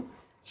shadow.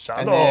 Shadow.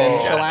 And then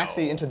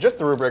Shalaxi into just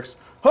the rubrics.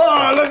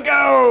 Let's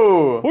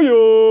go!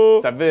 Hoo-yo!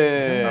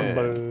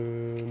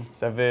 7.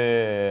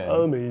 7.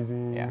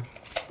 Amazing. Yeah.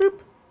 Boop.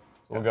 So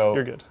we'll go.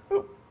 You're good.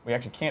 Boop. We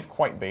actually can't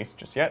quite base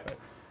just yet.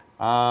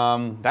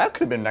 That could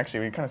have been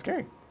actually kind of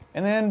scary.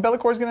 And then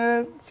Bellacor's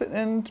gonna sit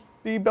and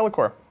be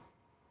Bellacore.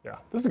 Yeah,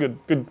 this is a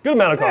good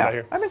amount of combat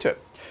here. I'm into it.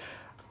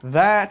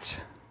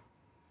 That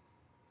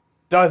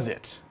does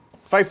it.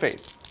 Fight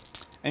phase.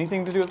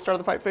 Anything to do at the start of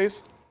the fight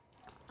phase?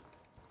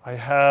 I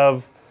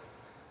have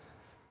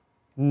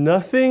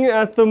nothing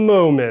at the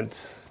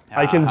moment.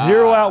 I can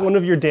zero out one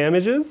of your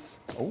damages.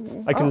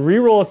 Ooh. I can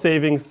reroll a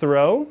saving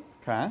throw.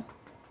 Okay. And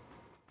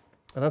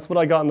that's what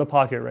I got in the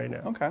pocket right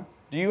now. Okay.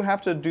 Do you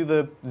have to do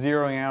the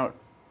zeroing out?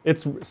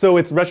 It's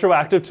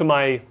retroactive to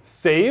my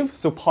save,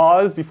 so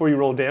pause before you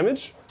roll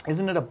damage.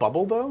 Isn't it a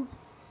bubble though?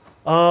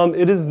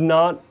 It is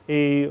not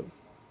a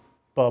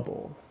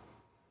bubble.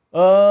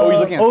 You're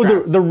looking at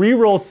strats. The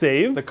reroll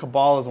save. The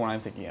Cabal is the one I'm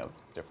thinking of.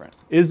 It's different.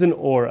 Is an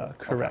aura,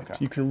 correct. Okay.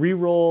 You can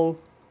reroll.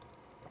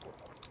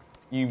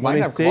 You When might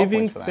a have Cabal saving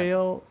points for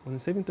that. when the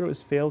saving throw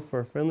is failed for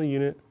a friendly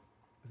unit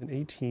with an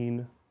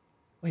 18.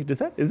 Wait, is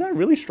that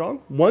really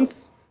strong?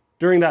 Once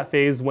during that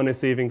phase when a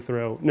saving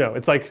throw. No,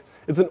 it's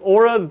an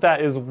aura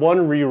that is one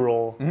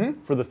reroll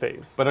for the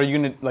phase. But are you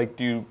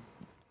gonna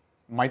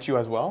might you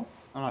as well?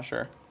 I'm not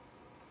sure.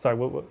 Sorry,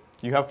 what?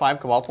 You have 5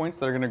 Cabal points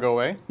that are gonna go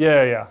away.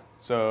 Yeah.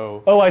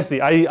 So Oh, I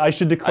see. I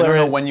should declare I don't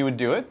know it when you would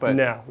do it, but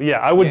now. Yeah,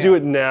 I would do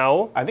it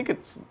now. I think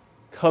it's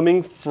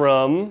Coming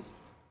from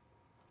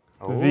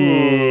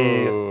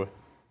the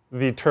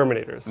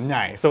Terminators.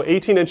 Nice. So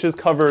 18 inches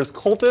covers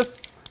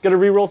Cultists, get a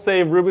reroll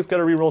save, Rubik's get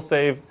a reroll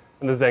save,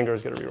 and the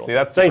Zangars get a reroll save. See,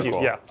 that's Thank super you,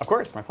 cool. yeah. Of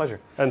course, my pleasure.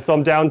 And so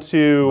I'm down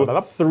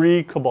to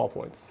 3 Cabal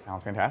points.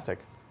 Sounds fantastic.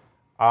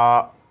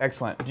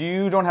 Excellent.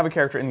 You don't have a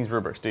character in these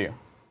rubrics, do you?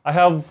 I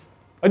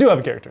do have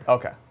a character.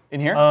 Okay.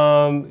 In here?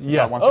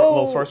 Yes.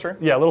 Little sorcerer?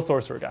 Yeah, little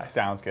sorcerer guy.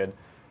 Sounds good.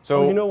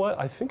 So you know what?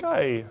 I think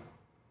I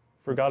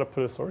forgot to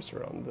put a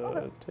sorcerer on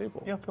the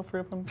table. yeah, feel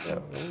free to put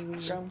him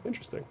down.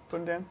 Interesting. Put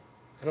him down.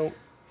 I don't.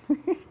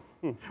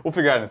 We'll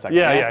figure it out in a second.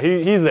 Yeah,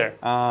 he's there.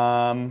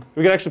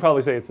 We can actually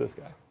probably say it's this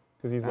guy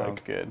because he's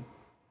sounds good.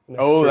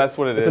 Extra, that's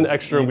what it is. It's an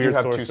extra you weird do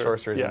have sorcerer. 2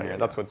 sorcerers in here. Yeah.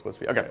 That's what it's supposed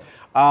to be. Okay.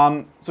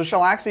 So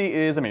Shalaxi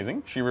is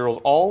amazing. She rerolls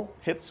all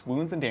hits,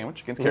 wounds, and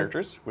damage against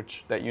characters,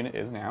 which that unit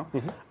is now.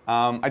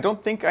 I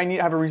don't think I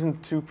have a reason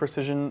to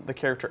precision the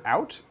character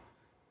out.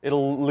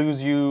 It'll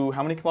lose you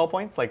how many Cabal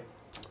points? Like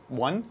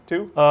 1,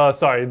 2?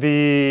 Sorry,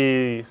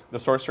 the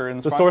sorcerer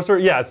and the sorcerer.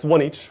 Yeah, it's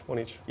one each.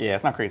 Yeah,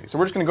 it's not crazy. So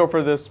we're just going to go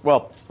for this.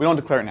 Well, we don't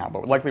declare it now,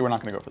 but likely we're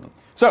not going to go for them.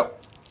 So,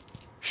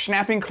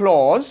 Snapping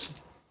Claws.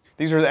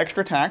 These are the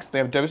extra attacks. They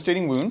have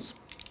devastating wounds.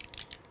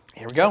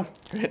 Here we go.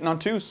 You're hitting on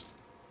 2s.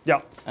 Yeah. I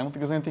don't think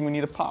there's anything we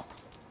need to pop.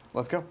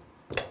 Let's go.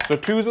 So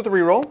 2s with a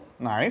reroll.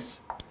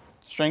 Nice.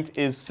 Strength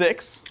is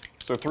 6.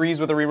 So 3s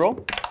with a reroll.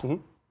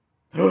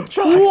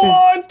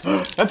 What?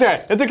 That's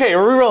okay. It's okay.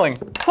 We're rerolling.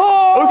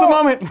 Oh, the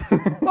moment.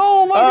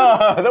 Oh my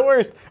god. The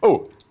worst.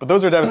 Oh, but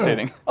those are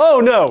devastating.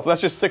 Oh no. So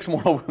that's just 6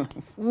 mortal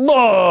wounds.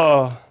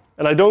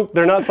 And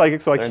they're not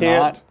psychic, so I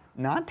can't.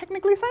 Not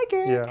technically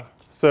psychic. Yeah.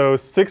 So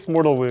 6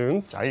 mortal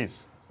wounds.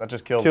 Nice. So that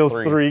just kills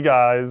 3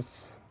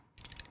 guys.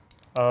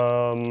 You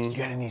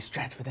got any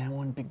strats for that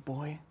one, big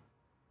boy?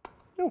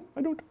 No,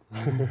 I don't.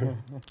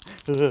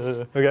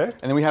 Okay. And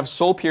then we have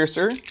Soul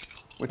Piercer,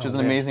 which is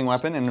an amazing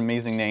weapon and an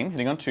amazing name.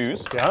 Hitting on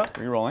 2s. Yeah.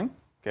 Rerolling.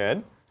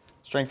 Good.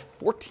 Strength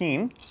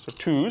 14, so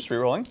 2s,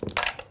 rerolling.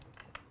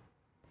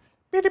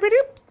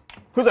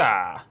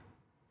 Huzzah!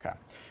 Okay.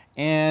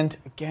 And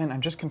again,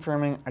 I'm just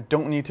confirming I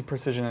don't need to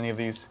precision any of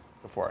these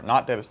before.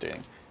 Not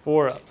devastating.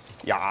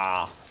 4-ups.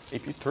 Yeah.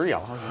 AP3,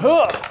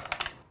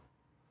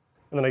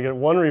 And then I get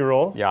 1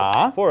 reroll.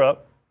 Yeah.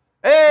 4-up.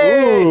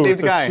 Hey! Ooh, Saved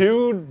the so guy.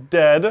 2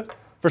 dead.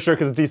 For sure,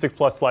 because D6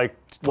 plus like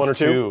 1 or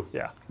 2. 2.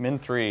 Yeah. Min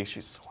 3.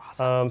 She's so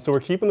awesome. So we're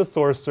keeping the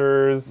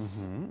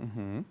sorcerers.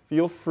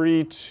 Feel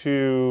free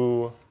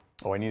to.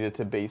 Oh, I needed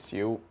to base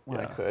you when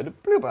I could.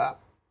 Bloop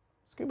up.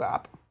 Scoop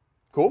up.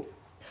 Cool.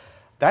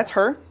 That's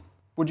her.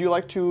 Would you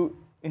like to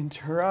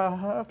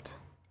interrupt?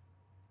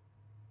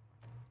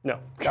 No.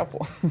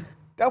 Doubtful.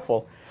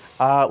 Doubtful.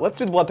 Let's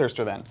do the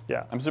Bloodthirster then.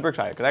 Yeah. I'm super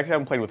excited because I actually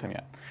haven't played with him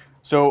yet.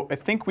 So I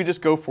think we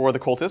just go for the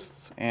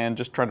Cultists and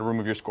just try to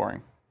remove your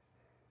scoring.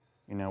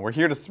 You know, we're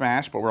here to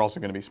smash, but we're also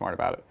going to be smart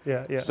about it.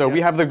 Yeah. So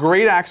we have the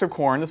Great Axe of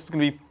Khorne. This is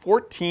going to be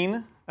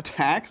 14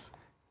 attacks,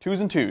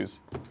 2s and 2s.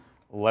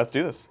 Let's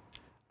do this.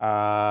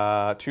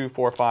 2,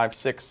 4, 5,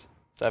 6,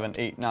 7,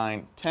 8,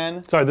 9,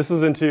 10. Sorry, this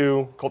is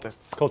into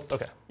Cultists. Cultists.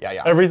 Okay.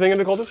 Yeah. Everything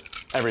into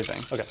cultists?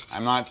 Everything. Okay.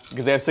 I'm not,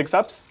 because they have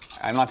 6-ups,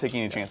 I'm not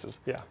taking any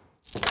chances. Yeah.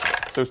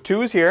 So it's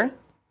 2s here.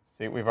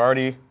 See, we've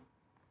already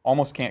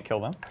almost can't kill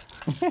them.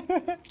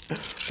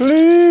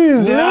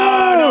 Please! No,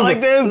 not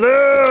like this!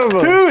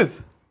 Live.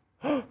 2s!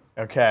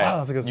 Okay. Wow,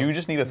 that's a good you song.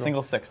 just need a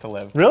single 6 to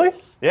live. Really?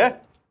 Yeah.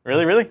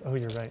 Really? Oh,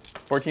 you're right.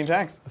 14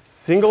 attacks.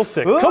 Single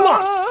 6. Come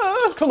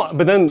on! Come on.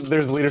 But then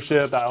there's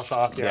leadership, battle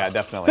shock. Yeah,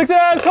 definitely. 6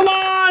 ed! Come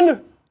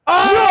on!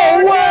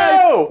 Oh, no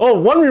way! Oh,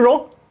 1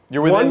 reroll.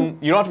 You're within.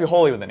 You don't have to be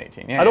wholly within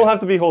 18. Yeah, I don't have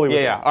to be wholly with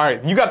Yeah. All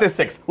right. You got this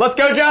 6. Let's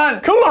go,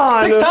 John. Come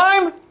on! 6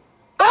 time.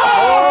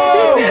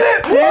 Oh! He did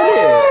it! Did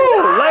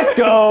it! Let's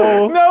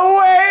go! No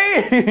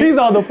way! He's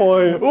on the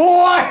point.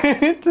 What?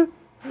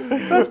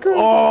 That's great.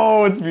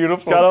 Oh, it's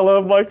beautiful. Gotta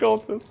love my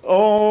cultists.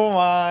 Oh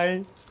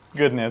my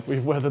goodness.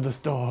 We've weathered the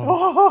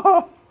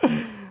storm.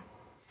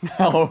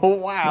 Oh,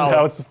 wow.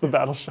 Now it's just the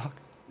battle shock.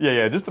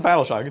 Yeah, just the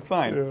battle shock. It's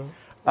fine. Yeah.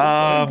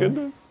 Oh,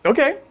 goodness.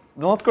 Okay,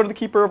 then let's go to the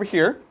keeper over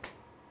here.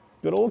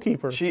 Good old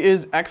keeper. She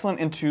is excellent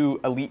into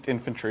elite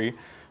infantry,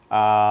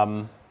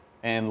 and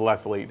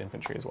less elite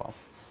infantry as well.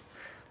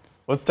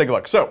 Let's take a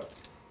look. So,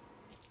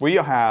 we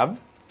have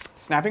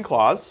Snapping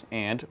Claws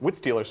and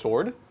Witstealer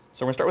Sword.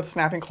 So we're going to start with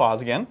Snapping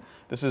Claws again.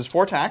 This is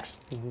 4 attacks,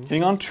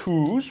 hitting on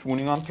 2s,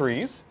 wounding on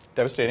 3s,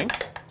 devastating.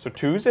 So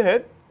 2s to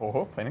hit.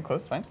 Oh, playing it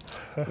close, fine.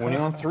 Wounding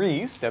on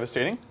 3s,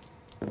 devastating.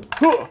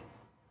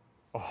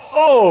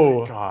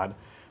 Oh! God.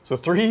 So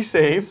 3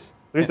 saves.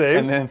 3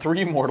 saves. And then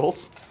 3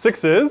 mortals.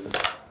 6s.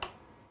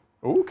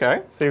 Ooh,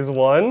 okay. Saves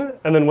 1.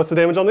 And then what's the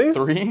damage on these?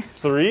 3.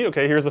 3.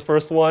 Okay, here's the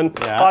first one.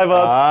 Yeah. 5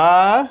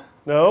 ups.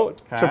 No.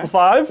 Okay. Triple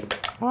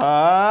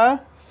 5.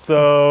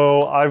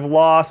 So I've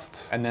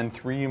lost. And then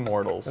 3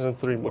 mortals. And then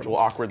 3 Which mortals. will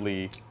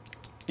awkwardly.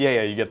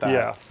 Yeah, you get that.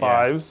 Yeah,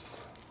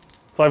 5s.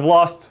 So I've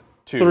lost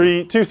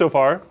 2 so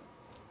far.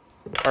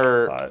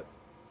 Or.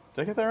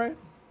 Did I get that right?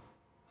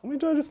 How many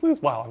did I just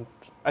lose? Wow.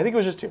 I think it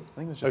was just 2. I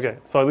think it was just Okay,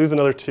 so I lose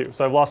another 2.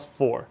 So I've lost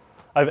 4.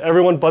 I have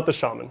everyone but the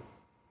shaman.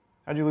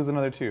 How'd you lose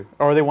another 2?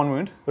 Oh, are they 1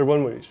 wound? They're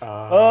 1 wound each.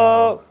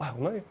 Wow,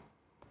 am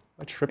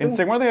I tripping? In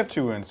Sigmar they have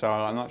 2 wounds, so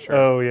I'm not sure.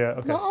 Oh, yeah,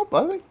 okay. No,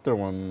 I think they're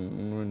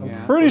 1 wound.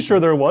 Yeah. Pretty sure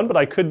they're 1, but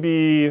I could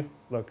be,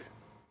 look,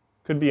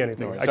 could be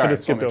anything. No, I could have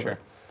skipped over. Sure.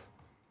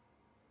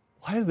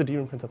 Why is the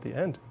demon prince at the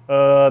end?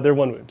 They're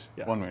 1 wound.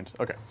 Yeah. 1 wound.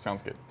 Okay,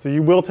 sounds good. So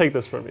you will take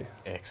this from me.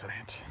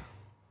 Excellent.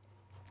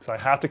 So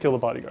I have to kill the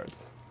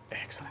bodyguards.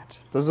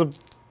 Excellent. Does a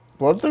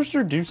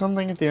Bloodthirster do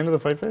something at the end of the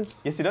fight phase?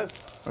 Yes, he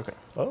does. Okay.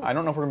 Oh. I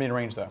don't know if we're gonna be in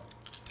range though.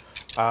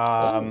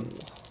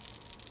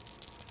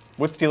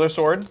 Witstealer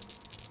Sword.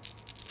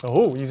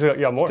 Oh, you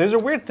got more. There's a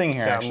weird thing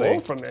here, Got actually.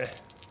 more from me.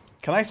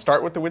 Can I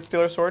start with the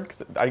Witstealer Sword?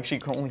 Because I actually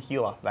can only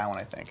heal off that one,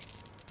 I think.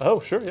 Oh,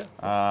 sure,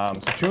 yeah.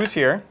 So 2 is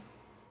here.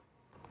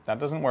 That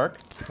doesn't work.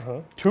 Uh-huh.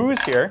 2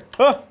 is here.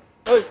 Ah!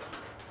 Hey!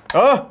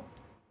 Ah!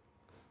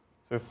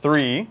 So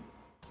 3.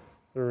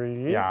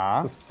 3.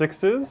 Yeah. So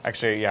 6s.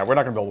 Actually, yeah, we're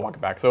not gonna be able to walk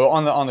it back. So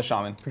on the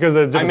shaman. Because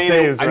the different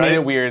saves, right? I made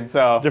it weird,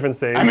 so. Different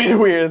saves. I made it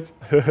weird.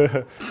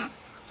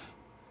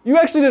 You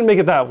actually didn't make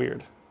it that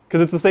weird. Because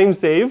it's the same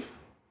save.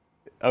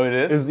 Oh, it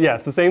is? Yeah,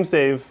 it's the same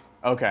save.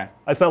 Okay.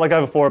 It's not like I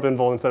have a 4-up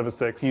invul instead of a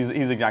 6.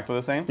 He's exactly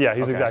the same? Yeah,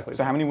 he's Okay. exactly the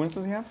So same. how many wounds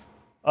does he have?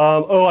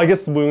 Oh, I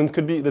guess the wounds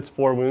could be, that's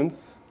 4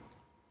 wounds.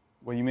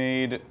 Well, you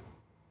made,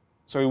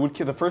 so he would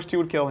kill, the first 2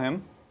 would kill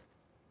him,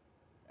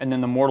 and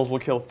then the mortals will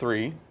kill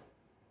 3,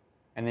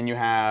 and then you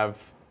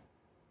have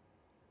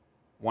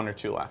 1 or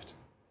 2 left.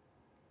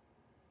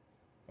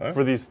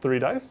 For these 3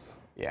 dice?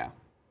 Yeah.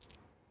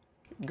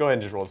 Go ahead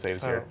and just roll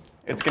saves here. Oh.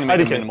 It's going to make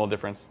a IDK. minimal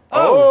difference.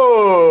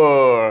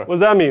 Oh! What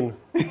does that mean?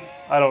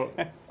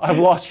 I've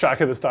lost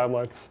track of this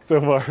timeline so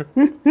far.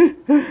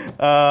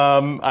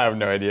 I have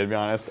no idea, to be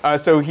honest.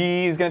 So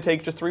he's going to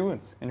take just 3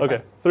 wounds.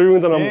 Okay, 3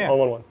 wounds on, Yeah. on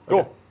 1/1. Cool.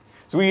 Okay.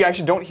 So we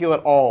actually don't heal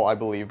at all, I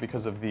believe,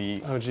 because of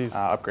the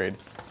upgrade.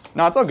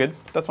 No, it's all good.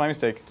 That's my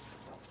mistake.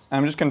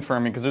 I'm just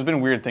confirming, because there's been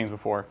weird things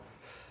before.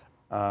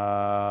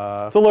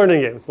 It's a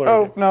learning game. It's a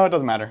learning game. No, it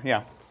doesn't matter.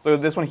 Yeah. So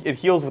this one, it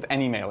heals with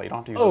any melee. You don't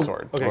have to use the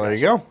sword. Okay, Well, there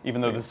you go.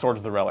 Even though the sword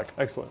is the relic.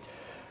 Excellent.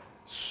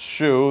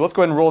 So let's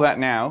go ahead and roll that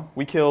now.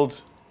 We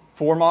killed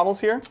 4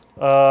 models here.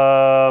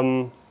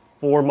 4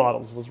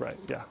 models was right.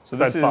 Yeah. So I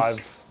this had is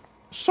 5.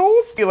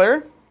 Soul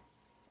Stealer.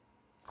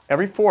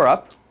 Every 4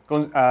 up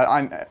goes.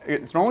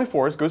 It's normally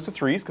 4s. Goes to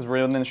 3s because we're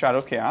in the Shadow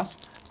of Chaos.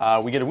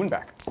 We get a wound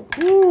back.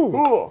 Woo!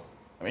 Ooh,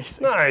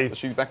 amazing. Nice. So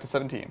she's back to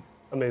 17.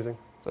 Amazing.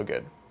 So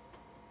good.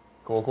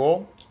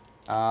 Cool.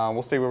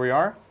 We'll stay where we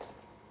are,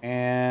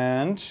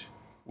 and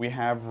we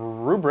have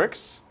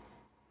rubrics,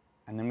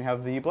 and then we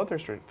have the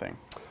Bloodthirster thing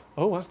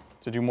Oh, wow.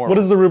 to do more. What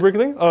is the rubric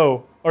thing?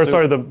 Oh, or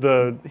sorry,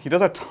 the. He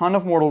does a ton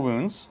of mortal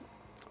wounds.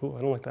 Ooh,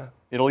 I don't like that.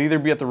 It'll either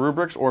be at the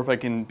rubrics, or if I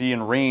can be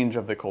in range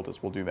of the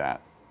cultist, we'll do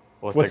that.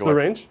 Well, let's What's take a the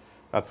look. range?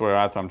 That's what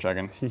I'm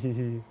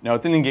checking. No,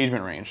 it's in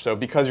engagement range. So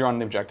because you're on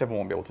the objective, I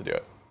won't be able to do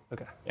it.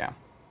 Okay. Yeah.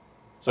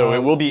 So it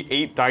will be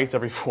 8 dice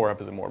every 4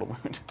 up as a mortal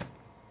wound.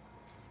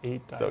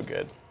 8 dice. So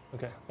good.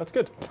 Okay, that's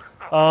good.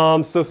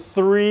 So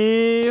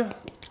 3.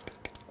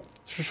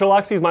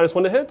 Shalaxi is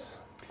 -1 to hit.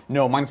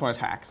 No, -1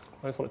 attacks.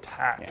 -1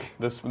 attack. Yeah.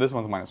 This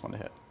one's -1 to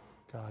hit.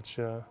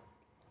 Gotcha.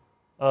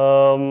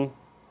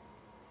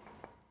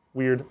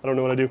 Weird. I don't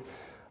know what I do.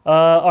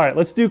 All right,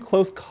 let's do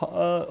close.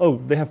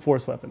 Oh, they have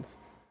force weapons.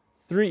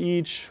 3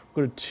 each.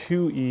 Go to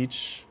 2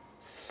 each.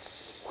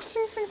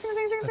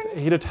 That's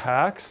 8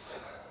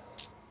 attacks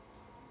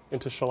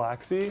into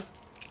Shalaxi.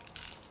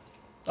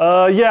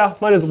 Yeah,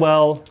 might as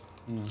well.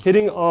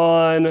 Hitting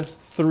on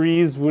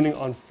 3s, wounding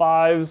on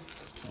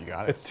 5s. You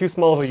got it. It's too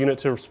small of a unit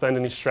to spend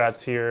any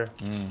strats here.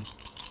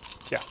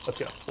 Yeah, let's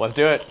go. Let's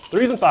do it.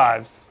 3s and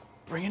 5s.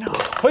 Bring it on.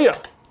 Oh yeah.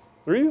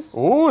 3s?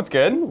 Ooh, it's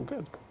good. Ooh,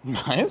 good.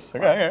 Nice.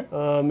 Okay.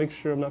 Make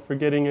sure I'm not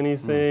forgetting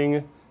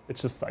anything.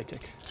 It's just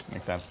psychic.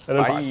 Makes sense. And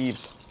then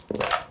 5s.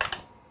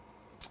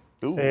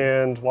 Ooh.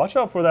 And watch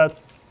out for that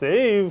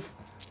save.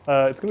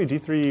 It's gonna be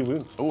D3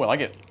 wounds. Ooh, I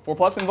like it.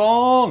 4+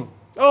 invuln.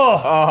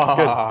 Oh,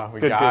 Ah, we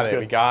Good, got good, it. good.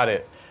 We got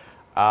it.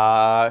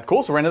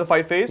 Cool, so we're into the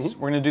fight phase.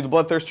 We're going to do the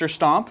Bloodthirster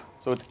Stomp.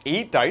 So it's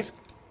 8 dice,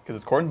 because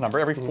it's Cordon's number.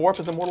 Every 4 up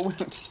is a mortal wound.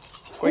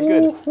 Quite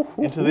good.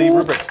 Into the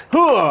rubrics.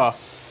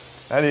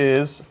 That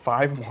is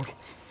 5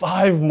 mortals.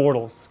 5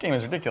 mortals. This game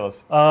is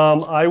ridiculous.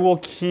 I will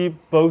keep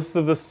both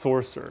of the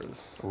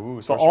sorcerers.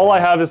 Ooh, so all I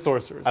have is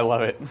sorcerers. I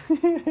love it.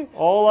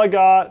 All I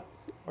got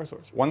are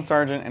sorcerers. 1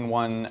 sergeant and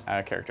 1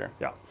 character.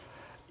 Yeah.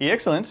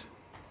 Excellent.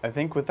 I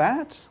think with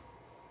that,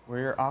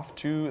 we're off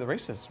to the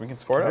races. We can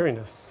score it up.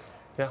 Scariness.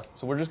 Yeah.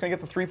 So we're just gonna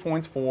get the 3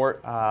 points for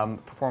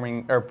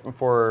performing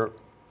the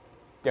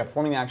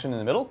action in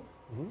the middle.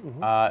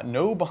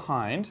 No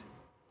behind.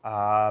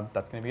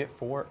 That's gonna be it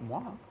for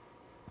moi.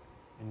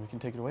 And we can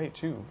take it away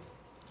to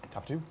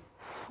top 2.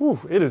 Whew,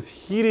 it is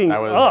heating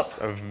up. That was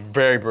a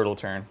very brutal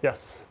turn.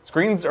 Yes.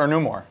 Screens are no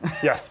more.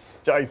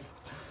 Yes. Dice.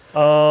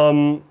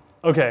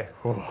 Okay.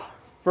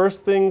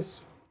 First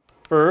things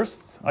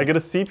first, I get a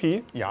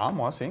CP. Yeah,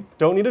 moi aussi.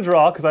 Don't need to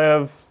draw because I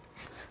have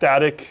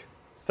static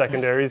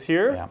secondaries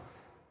here. Yeah.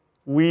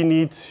 We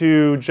need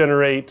to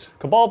generate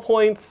Cabal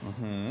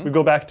points. We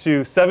go back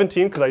to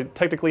 17 because I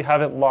technically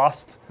haven't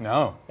lost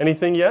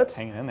anything yet.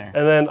 Hanging in there.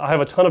 And then I have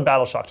a ton of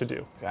Battle Shock to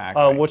do.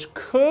 Exactly. Which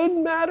could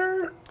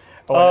matter.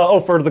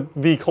 For the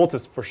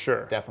cultist for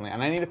sure. Definitely.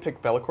 And I need to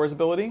pick Bellacor's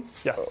ability.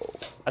 Yes.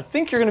 So I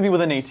think you're going to be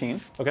within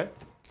 18. Okay.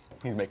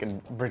 He's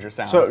making Bridger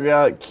sounds.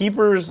 So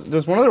keepers,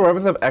 does one of their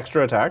weapons have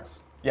extra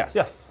attacks? Yes.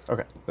 Yes.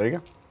 Okay, there you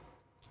go.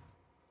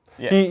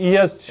 Yeah. He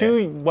has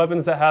 2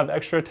 weapons that have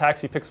extra attacks.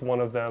 He picks one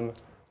of them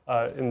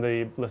in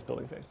the list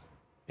building phase.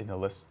 In the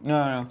list?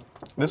 No.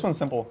 This one's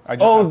simple.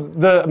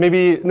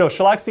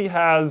 Shalaxi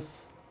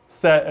has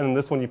set, and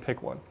this one you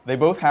pick one. They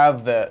both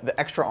have the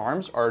extra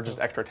arms are just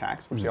extra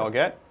attacks, which they all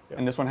get. Yeah.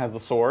 And this one has the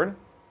sword.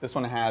 This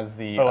one has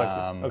the. Oh, I see.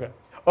 Okay.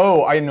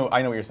 Oh, I know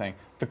what you're saying.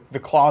 The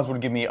claws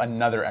would give me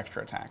another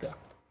extra attacks.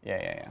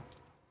 Yeah.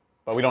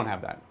 But we don't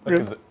have that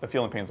because the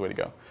feeling pain is the way to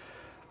go.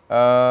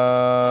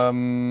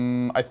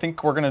 I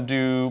think we're gonna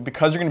do,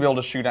 because you're gonna be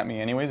able to shoot at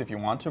me anyways if you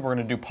want to. We're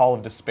gonna do Pall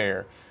of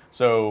Despair.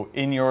 So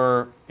in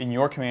your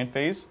command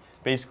phase,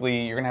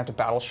 basically you're gonna have to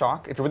battle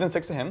shock. If you're within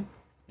 6 of him,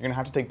 you're gonna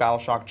have to take battle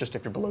shock just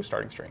if you're below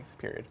starting strength,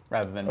 period,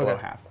 rather than below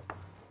half.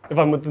 If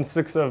I'm within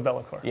 6 of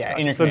Be'lakor. Yeah, gotcha.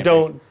 in your so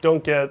command phase.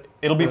 don't get.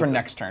 It'll be for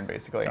next turn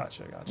basically.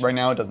 Gotcha. Right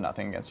now it does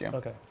nothing against you.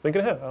 Okay,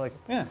 thinking ahead. I like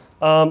it. Yeah.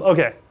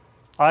 Okay,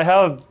 I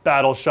have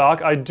battle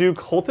shock. I do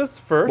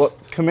cultist first. Well,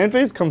 command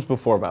phase comes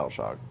before battle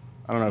shock.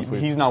 I don't know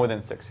if he's not within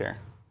 6 here.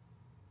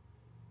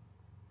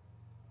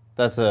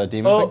 That's a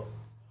demon thing?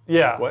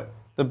 Yeah. What?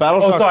 The battle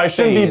shock. Oh, sorry. I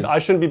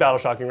shouldn't be battle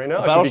shocking right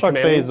now. Battle shock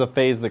phase is a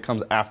phase that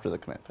comes after the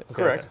command phase.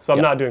 Correct. Okay. So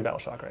I'm not doing battle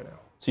shock right now.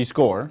 So you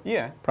score.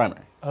 Yeah.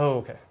 Primary. Oh,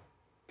 okay.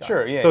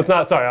 Sure. Yeah. So it's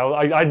not. Sorry,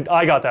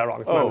 I got that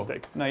wrong. It's my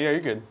mistake. No, yeah, you're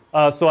good.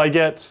 So I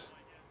get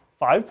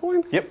 5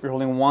 points. Yep. You're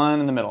holding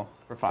 1 in the middle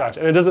for 5. Gotcha.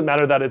 And it doesn't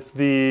matter that it's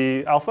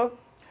the alpha.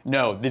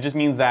 No, it just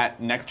means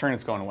that next turn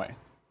it's going away.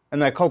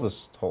 And that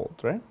cultist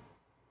holds, right?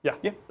 Yeah.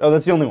 Yeah. Oh,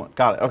 that's the only one.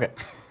 Got it. Okay.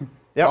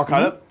 Yeah. All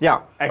caught up?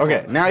 Yeah.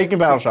 Excellent. Okay. Now you can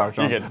battle shock,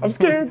 John. You're good. I'm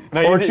scared.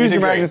 No, or choose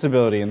your Magnus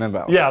ability and then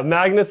battle. Yeah,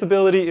 Magnus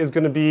ability is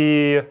going to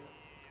be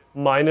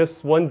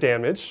 -1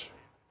 damage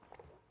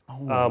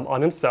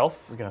on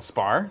himself. We're gonna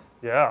spar.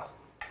 Yeah.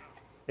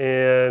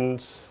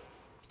 And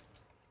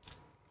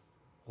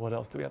what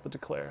else do we have to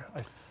declare?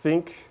 I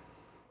think.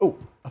 Oh,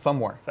 a thumb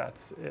war.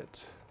 That's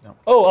it. No.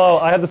 Oh,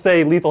 I have to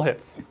say lethal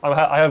hits.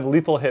 I have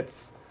lethal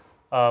hits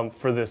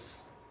for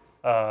this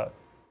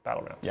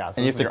battle round. Yeah. So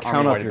And you have to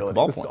count up your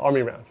Cabal This points. is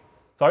army round.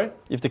 Sorry?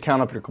 You have to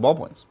count up your Cabal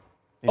points.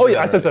 Oh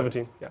yeah, I said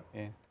 17. Yeah.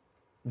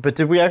 But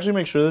did we actually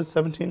make sure this is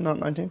 17, not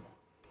 19?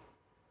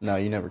 No,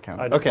 you never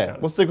counted. Okay,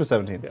 we'll stick with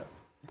 17. Yeah.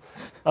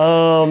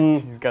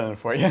 He's gunning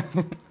for you.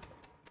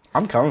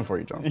 I'm coming for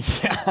you, John.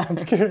 Yeah. I'm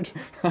scared.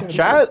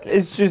 Chat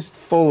is just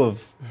full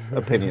of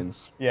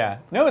opinions. Yeah.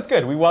 No, it's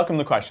good. We welcome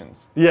the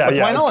questions. Yeah, but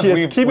to my knowledge,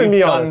 it's keeping me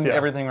done honest,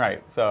 everything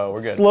right, so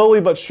we're good. Slowly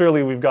but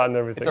surely, we've gotten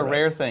everything. It's a right.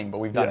 rare thing, but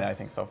we've done it, I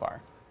think, so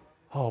far.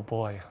 Oh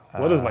boy,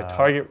 what is my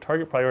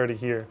target priority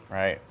here?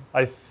 Right.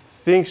 I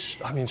think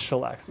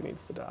Shalaxi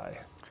needs to die.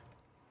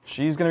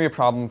 She's gonna be a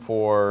problem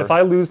for. If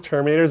I lose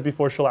Terminators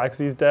before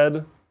Shalaxi's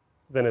dead,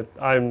 then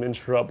I'm in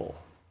trouble.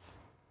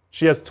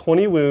 She has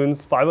 20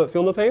 wounds, 5 up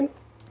feel no pain.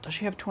 Does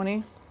she have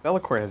 20?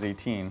 Be'lakor has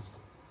 18.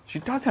 She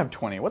does have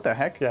 20. What the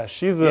heck? Yeah,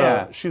 she's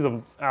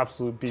an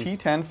absolute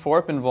beast. T10, 4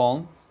 up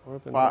invuln,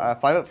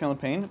 5 up feel no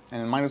pain,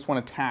 and -1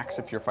 attacks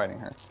if you're fighting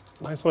her.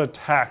 -1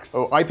 attacks.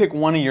 Oh, I pick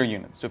one of your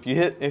units. So if you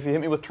hit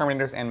me with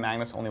Terminators and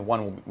Magnus, only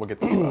one will get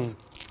the debuff.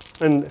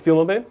 And feel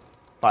no pain?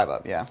 5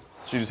 up, yeah.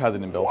 She just has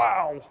it in build.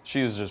 Wow.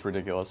 She's just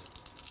ridiculous.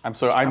 I'm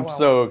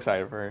so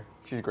excited for her.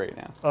 She's great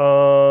now.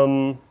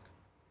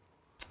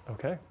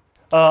 Okay.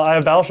 I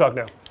have Battle Shock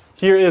now.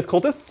 Here is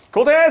Cultists.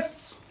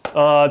 Cultists!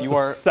 It's You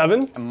are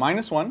 7. A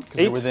 -1 because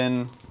 8. you're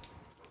within.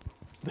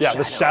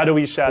 The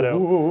shadowy shadow.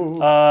 Ooh.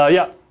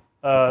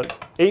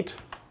 8.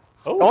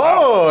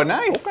 Oh,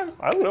 nice. Okay.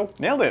 I don't know.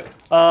 Nailed it.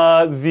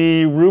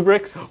 The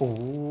rubrics.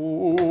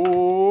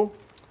 Ooh.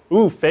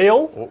 Ooh,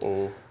 fail.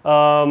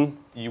 Uh-oh.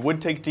 You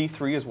would take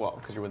D3 as well,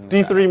 because you're within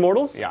D3 the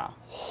mortals? Yeah.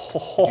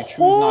 If you choose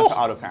not to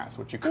auto-pass,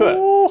 which you could.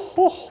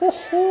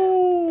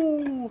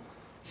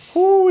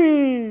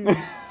 Hooey.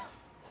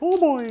 Oh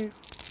boy.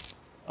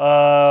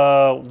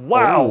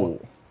 Wow. Oh.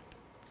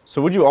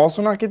 So would you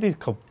also not get these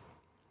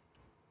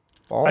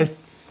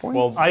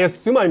I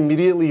assume I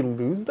immediately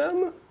lose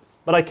them,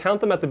 but I count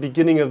them at the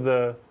beginning of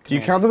the. Do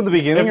you count them at the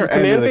beginning or the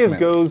end of command the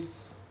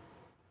phase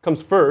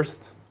comes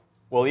first?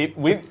 Well,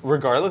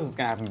 regardless, it's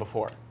going to happen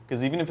before.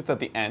 Because even if it's at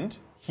the end,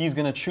 he's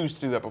going to choose to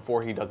do that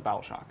before he does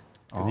Battle Shock.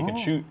 Because he can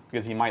shoot,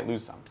 because he might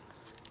lose some.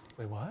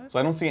 Wait, what? So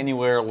I don't see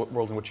anywhere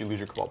world in which you lose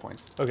your Cabal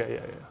points. Okay,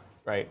 yeah.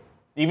 Right?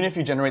 Even if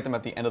you generate them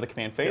at the end of the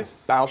command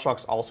phase, Battle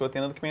Shock's also at the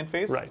end of the command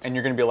phase. Right. And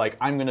you're going to be like,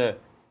 I'm going to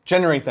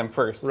generate them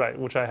first. Right,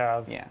 which I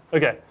have. Yeah.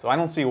 Okay. So I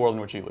don't see a world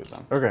in which you lose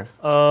them. Okay.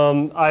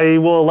 I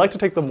will like to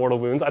take the Mortal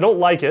Wounds. I don't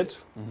like it,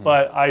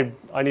 but I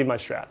need my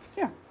strats.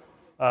 Yeah.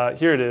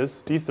 Here it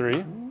is,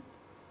 D3.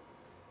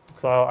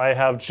 So I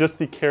have just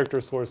the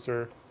character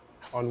sorcerer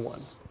on 1.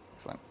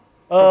 Excellent.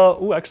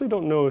 Ooh, I actually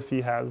don't know if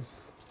he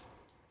has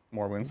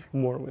More wounds?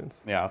 more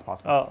wounds. Yeah, that's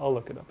possible. I'll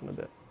look it up in a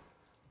bit.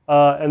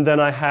 And then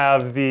I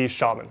have the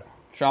Shaman,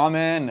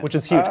 Shaman. which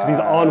is huge because he's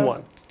on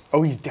 1.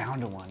 Oh, he's down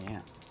to 1, yeah.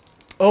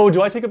 Oh,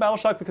 do I take a Battle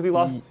Shock because he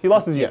lost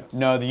his units?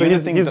 No, the so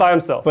unit he's by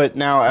himself. But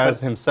now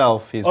as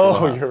himself, he's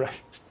oh, you're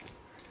right.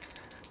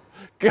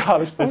 God,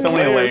 there's so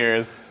many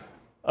layers.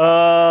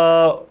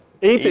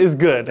 8 is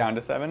good. Down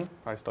to 7,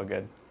 probably still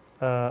good.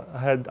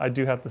 I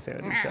do have the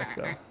sanity check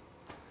though.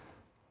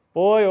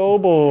 Boy, oh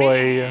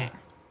boy.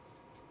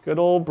 Good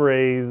old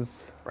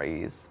Braze.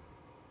 Braze.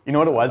 You know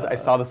what it was? I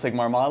saw the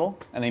Sigmar model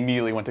and I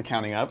immediately went to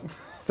counting up.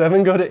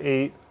 7 go to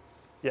 8.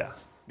 Yeah.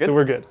 Good. So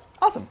we're good.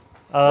 Awesome.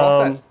 We're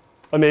all set.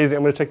 Amazing.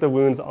 I'm going to check the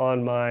wounds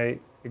on my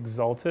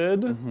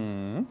Exalted. Oh,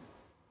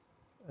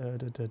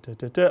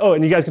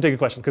 and you guys can take a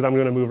question because I'm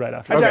going to move right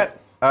after. Okay.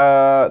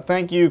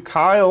 Thank you,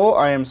 Kyle.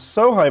 I am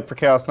so hyped for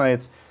Chaos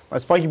Knights. My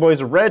spiky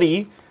boys are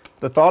ready.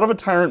 The thought of a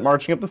tyrant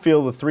marching up the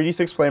field with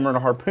 3d6 flamer and a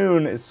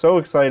harpoon is so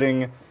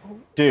exciting.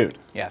 Dude.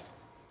 Yes.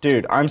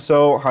 Dude, I'm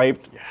so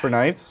hyped for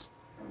Knights.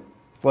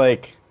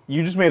 Like,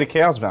 you just made a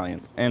Chaos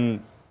Valiant,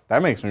 and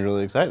that makes me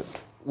really excited.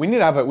 We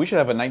should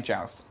have a Night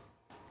Joust.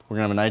 We're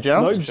gonna have a Night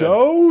Joust? Night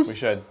Joust? We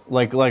should.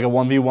 Like a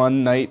 1v1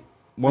 Knight?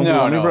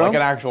 1v1 No, bro? like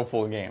an actual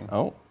full game.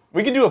 Oh.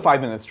 We could do a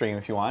 5-minute stream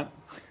if you want.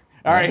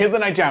 All right, here's the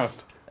Night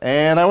Joust.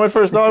 And I went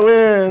first, I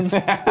win.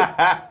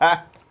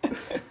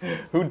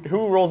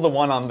 Who rolls the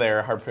 1 on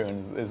their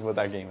harpoon is what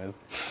that game is.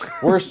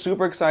 We're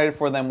super excited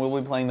for them. We'll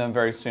be playing them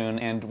very soon,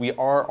 and we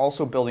are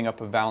also building up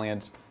a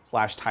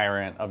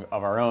Valiant/Tyrant of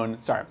our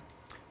own. Sorry,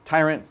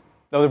 Tyrant.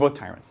 No, they're both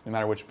Tyrants, no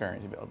matter which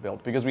variant you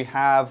build. Because we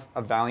have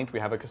a Valiant, we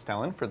have a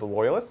Castellan for the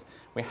Loyalists.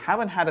 We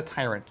haven't had a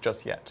Tyrant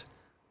just yet,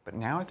 but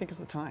now I think is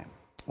the time.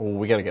 Well,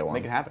 we gotta get one.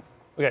 Make it happen.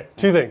 Okay,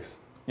 2 things.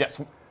 Yes,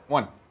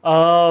 1.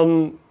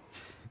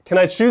 Can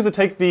I choose to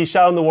take the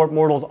Shadow in the Warp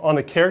Mortals on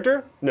a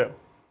character? No.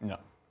 No.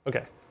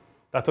 Okay,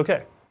 that's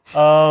okay.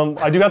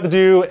 I do have to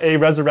do a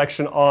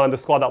resurrection on the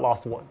squad that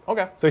lost 1.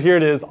 Okay. So here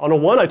it is. On a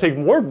 1, I take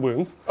more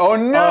wounds. Oh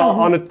no!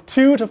 On a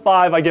 2 to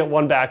 5, I get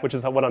 1 back, which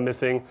is what I'm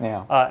missing.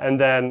 Yeah. And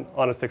then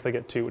on a 6, I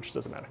get 2, which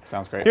doesn't matter.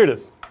 Sounds great. Here it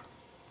is.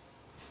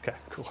 Okay,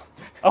 cool.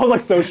 I was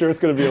like so sure it's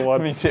gonna be a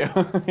 1. Me too.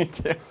 Me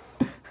too.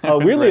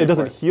 Weirdly, it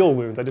doesn't heal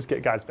wounds. I just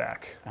get guys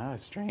back. Oh,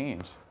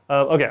 strange.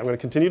 Okay, I'm gonna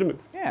continue to move.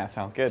 Yeah,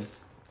 sounds good.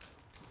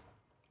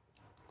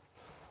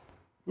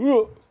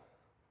 Boo,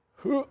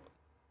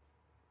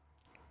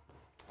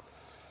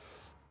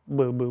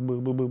 boo, boo,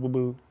 boo, boo, boo,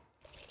 boo.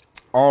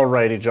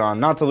 Alrighty, John.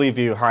 Not to leave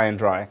you high and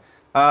dry.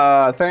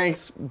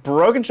 Thanks,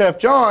 Broken Chef.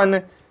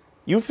 John,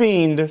 you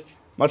fiend.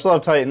 Much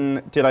love,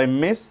 Titan. Did I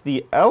miss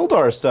the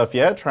Eldar stuff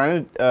yet?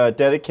 Trying to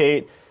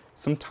dedicate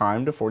some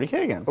time to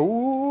 40k again.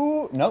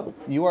 Ooh, nope.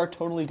 You are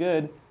totally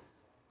good.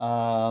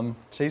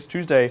 Today's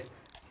Tuesday.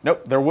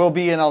 Nope, there will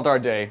be an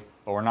Eldar day,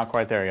 but we're not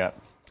quite there yet.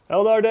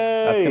 Eldar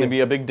Day! That's going to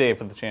be a big day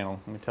for the channel.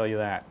 Let me tell you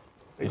that.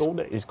 Big old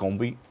day. It's gonna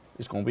be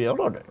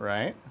Eldar Day.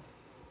 Right?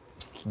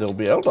 There'll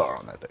be Eldar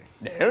on that day.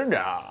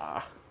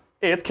 Eldar.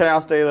 It's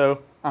Chaos Day,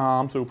 though.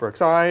 I'm super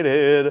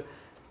excited.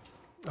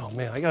 Oh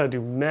man, I gotta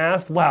do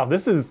math. Wow,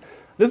 this is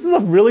a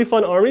really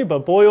fun army,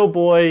 but boy oh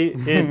boy,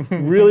 it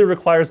really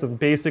requires some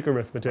basic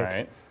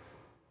arithmetic.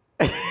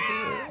 Right.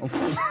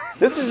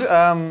 This is,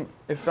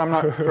 if I'm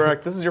not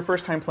correct, this is your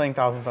first time playing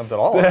Thousand Suns at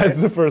all. That's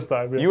right? the first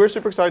time. Yeah. You were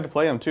super excited to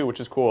play them too, which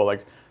is cool.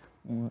 Like,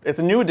 it's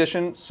a new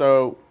edition,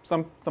 so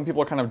some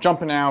people are kind of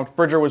jumping out.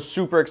 Bridger was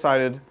super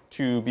excited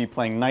to be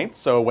playing Knights,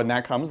 so when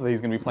that comes, he's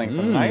going to be playing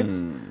some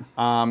Knights.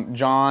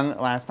 John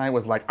last night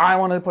was like, I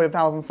wanted to play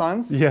 1,000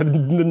 Suns. Yeah, the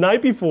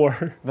night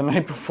before. The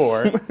night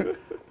before.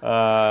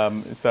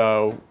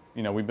 So,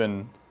 you know, we've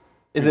been...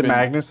 Is it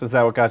Magnus? Is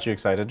that what got you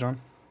excited,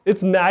 John?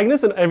 It's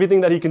Magnus and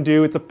everything that he can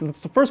do. It's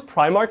the first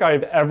Primarch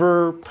I've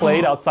ever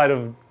played outside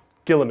of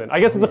Gilliman.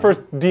 I guess it's the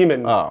first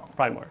Demon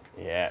Primarch.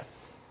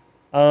 Yes.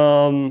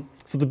 So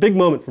it's a big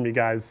moment for me,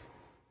 guys.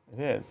 It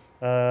is.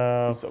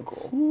 It's so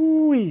cool.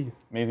 Ooh-wee.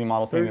 Amazing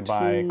model painted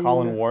by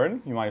Colin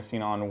Ward. You might have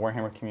seen on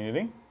Warhammer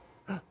Community.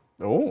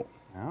 Oh.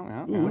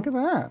 Yeah. Look at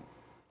that.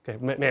 Okay,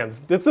 man,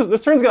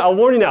 this turn's gonna. I'll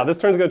warn you now. This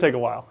turn's gonna take a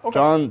while.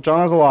 Okay. John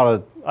has a lot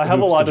of. I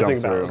have a lot to think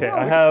about. Okay, well,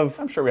 I have.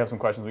 I'm sure we have some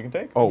questions we can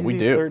take. Oh, we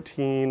do.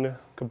 13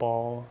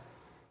 Cabal.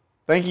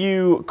 Thank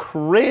you,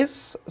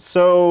 Chris.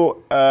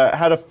 So,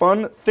 had a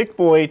fun Thick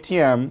Boy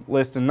TM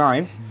list in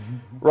 9th.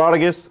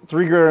 Rodigus,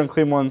 3 Greater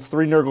Unclean Ones,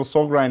 3 Nurgle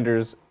Soul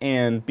Grinders,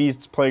 and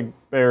Beasts, Plague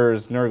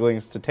Bearers,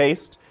 Nurglings to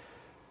taste.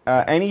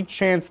 Any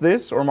chance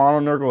this or Mono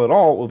Nurgle at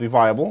all will be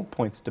viable?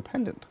 Points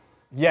dependent.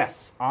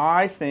 Yes,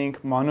 I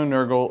think Mono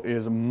Nurgle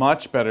is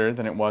much better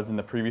than it was in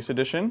the previous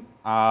edition.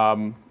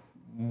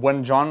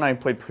 When John and I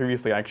played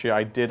previously, actually,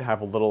 I did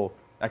have a little,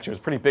 actually it was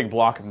a pretty big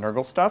block of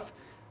Nurgle stuff.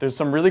 There's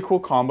some really cool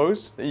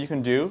combos that you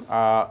can do.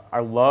 I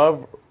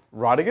love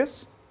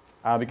Rodigus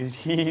because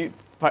he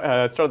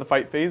started the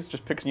fight phase,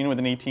 just picks a unit with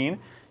an 18.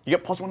 You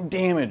get +1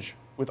 damage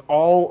with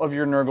all of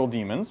your Nurgle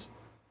demons.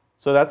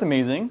 So that's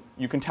amazing.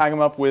 You can tag them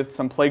up with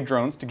some Plague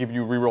Drones to give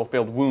you reroll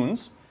failed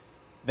wounds.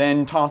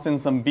 Then toss in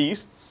some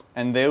Beasts,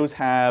 and those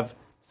have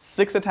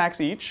 6 attacks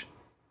each,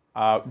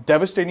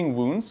 devastating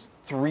wounds,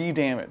 3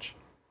 damage.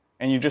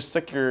 And you just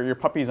stick your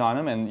puppies on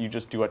them, and you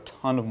just do a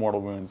ton of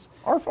mortal wounds.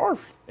 Arf,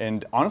 arf.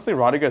 And honestly,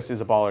 Rodigus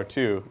is a baller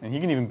too, and he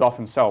can even buff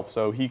himself,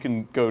 so he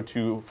can go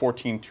to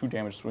 14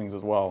 2-damage swings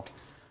as well.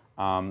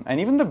 And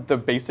even the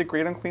basic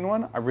Great Unclean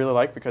one, I really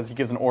like because he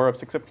gives an aura of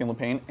 6-up Feel No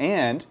Pain,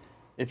 and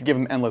if you give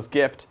him Endless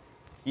Gift,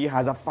 he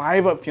has a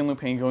 5-up Feel No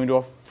Pain going to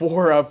a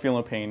 4-up Feel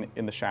No Pain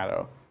in the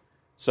Shadow.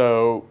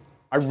 So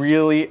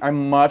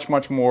I'm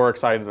much more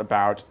excited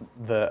about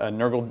the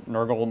Mono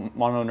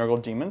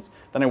Nurgle Demons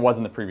than I was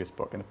in the previous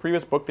book. In the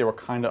previous book, they were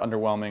kind of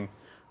underwhelming.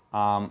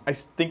 I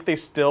think they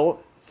still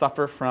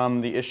suffer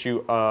from the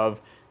issue of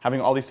having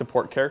all these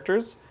support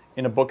characters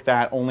in a book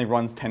that only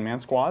runs 10-man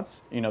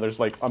squads. You know, there's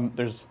like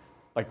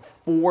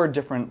 4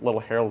 different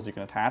little heralds you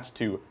can attach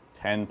to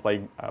 10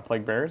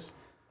 plague bearers,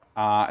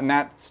 and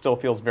that still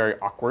feels very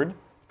awkward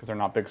because they're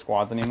not big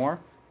squads anymore.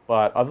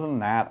 But other than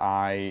that,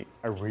 I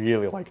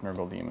really like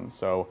Nurgle Demons,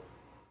 so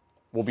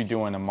we'll be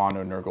doing a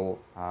Mono Nurgle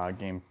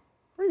game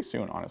pretty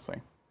soon,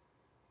 honestly.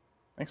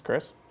 Thanks,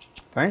 Chris.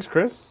 Thanks,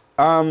 Chris.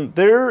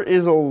 There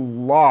is a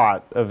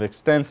lot of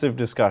extensive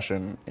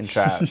discussion in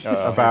chat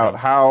about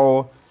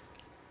how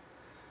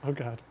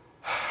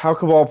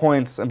Cabal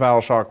points and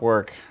Battle Shock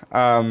work.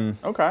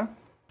 Okay.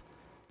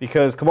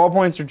 Because Cabal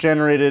points are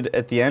generated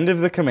at the end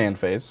of the command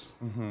phase.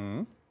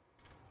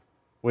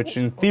 Which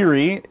in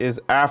theory is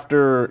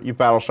after you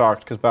Battle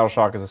Shocked, because Battle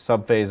Shock is a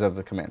sub-phase of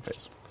the command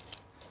phase.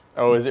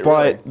 Oh, is it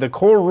really? But the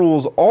core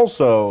rules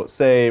also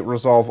say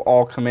resolve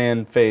all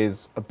command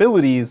phase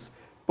abilities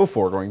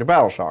before going to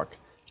Battle Shock.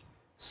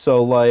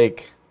 So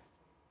like,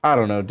 I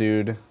don't know,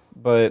 dude.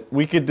 But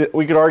we could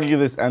argue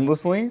this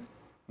endlessly.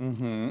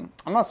 I'm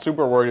not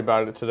super worried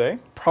about it today.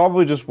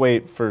 Probably just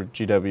wait for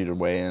GW to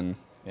weigh in.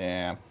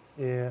 Yeah.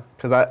 Yeah.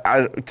 Because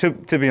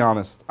to be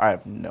honest, I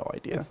have no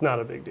idea. It's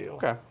not a big deal.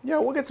 Okay. Yeah,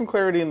 we'll get some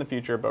clarity in the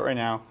future, but right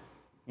now,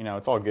 you know,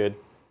 it's all good.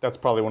 That's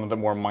probably one of the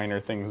more minor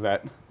things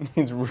that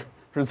needs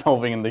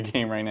resolving in the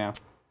game right now.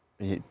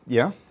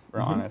 Yeah.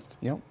 We're honest.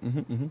 Yep.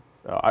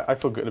 So I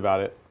feel good about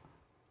it,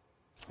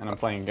 and I'm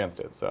playing against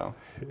it, so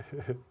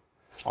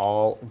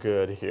all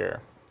good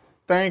here.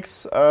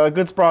 Thanks,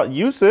 good spot,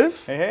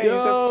 Yusuf. Hey,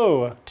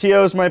 Yo. Yusuf.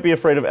 TOs might be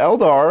afraid of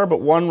Eldar, but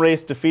one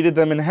race defeated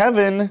them in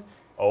heaven.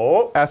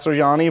 Oh.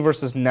 Astroyani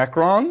versus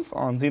Necrons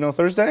on Xeno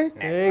Thursday.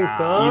 Dang,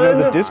 son. You know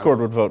the Discord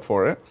would vote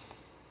for it.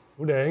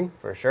 Oh, dang.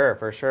 For sure,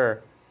 for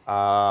sure.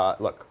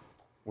 Look,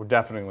 we're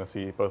definitely going to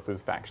see both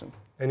those factions.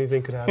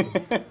 Anything could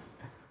happen.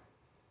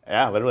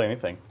 Yeah, literally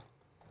anything.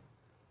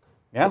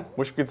 Yeah,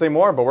 wish we could say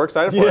more, but we're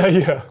excited for it.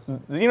 Yeah.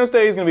 Xenos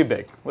Day is going to be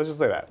big. Let's just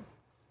say that.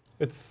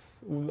 It's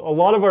a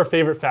lot of our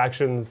favorite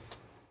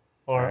factions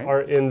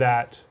are in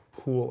that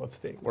pool of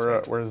things. We're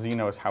a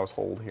Xenos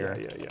household here.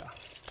 Yeah.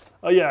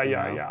 Oh,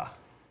 yeah.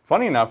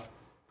 Funny enough,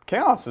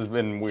 Chaos has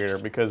been weirder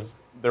because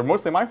they're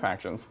mostly my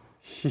factions.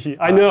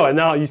 I know, and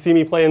now you see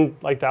me playing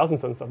like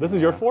Thousands and stuff. This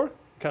is your 4?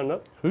 Counting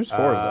up? Whose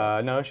 4 is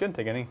that? No, I shouldn't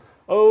take any.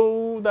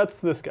 Oh,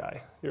 that's this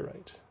guy. You're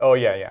right. Oh,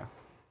 yeah.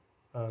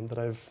 That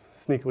I've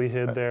sneakily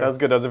hid there. That was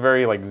good. That was a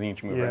very like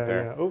Zinch move right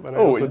there. Yeah.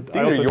 Oh, these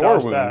are your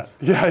wounds.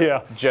 That.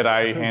 Yeah.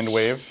 Jedi hand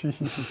wave.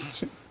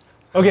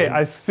 Okay,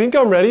 I think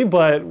I'm ready,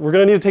 but we're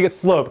going to need to take it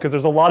slow because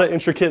there's a lot of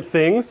intricate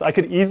things. I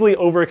could easily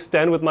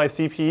overextend with my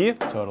CP.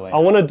 Totally. I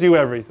want to do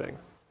everything.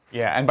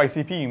 Yeah, and by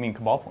CP you mean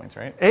Cabal points,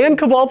 right? And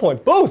Cabal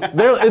points, both.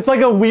 It's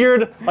like a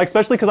weird, like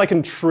especially because I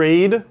can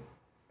trade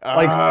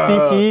like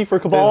CP for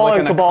Cabal like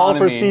and Cabal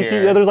for CP.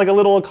 Here. Yeah, there's like a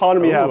little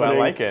economy happening. I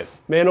like it.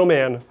 Man, oh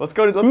man. Let's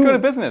go to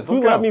business.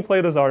 Who let me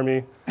play this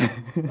army?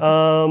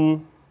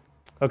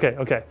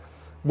 Okay.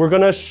 We're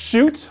gonna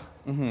shoot.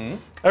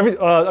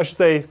 I should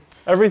say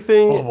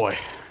everything. Oh boy.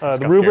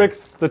 The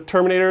rubrics, the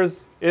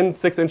Terminators in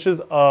 6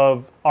 inches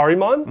of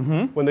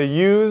Ahriman. When they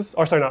use,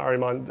 or sorry, not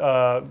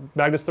Ahriman,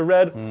 Magnus the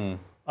Red.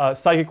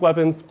 Psychic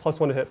weapons,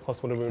 +1 to hit,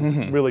 +1 to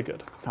wound. Really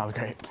good. Sounds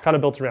great. Kind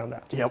of built around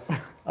that. Yep.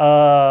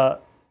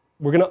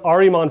 We're going to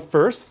Ahriman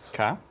first.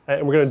 Okay.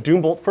 And we're going to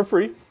Doombolt for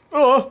free.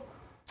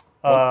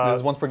 This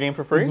is once per game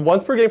for free? This is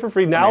once per game for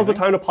free. Now's the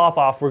time to pop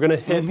off. We're going to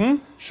hit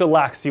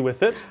Shalaxi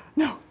with it.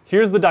 No.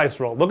 Here's the dice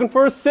roll. Looking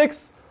for a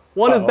 6.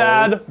 1 is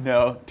bad.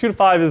 No. 2 to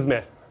 5 is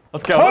meh.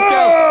 Let's go. Let's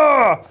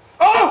go.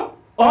 Oh!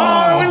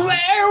 Oh, it was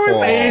there. It was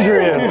there.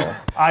 Adrian.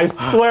 I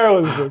swear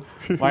it was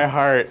 6. My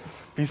heart.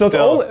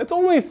 So it's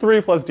only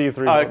 3 plus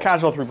D3.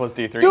 Casual 3 plus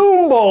D3.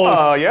 Doombolt.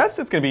 Oh, yes.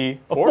 It's going to be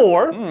a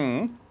 4.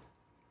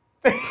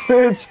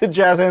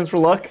 Jazz hands for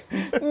luck.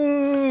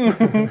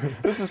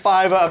 This is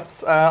 5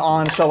 ups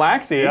on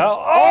Shalaxi. Yeah.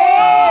 Oh!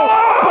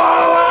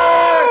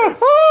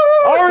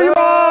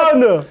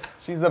 Ariman!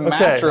 She's the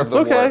master of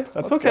the warp.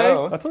 That's okay.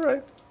 That's all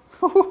right.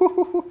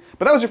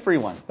 But that was your free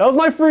one. That was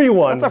my free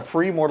one. That's a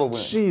free mortal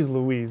wound. Jeez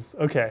Louise.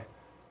 Okay.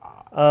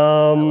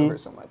 I love her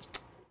so much.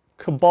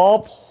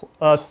 Cabal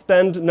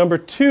spend number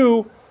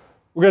 2.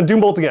 We're going to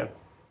Doombolt again.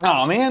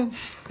 Oh, man.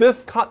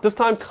 This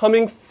time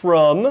coming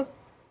from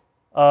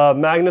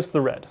Magnus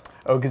the Red.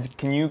 Oh, because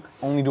can you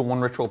only do 1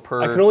 ritual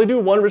per... I can only do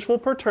 1 ritual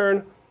per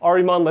turn.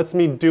 Ariman lets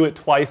me do it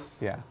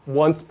twice. Yeah.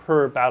 Once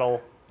per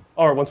battle.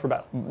 Or once per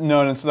battle.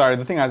 No, sorry.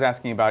 The thing I was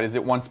asking about, is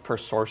it once per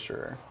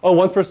sorcerer? Oh,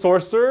 once per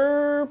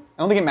sorcerer?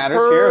 I don't think it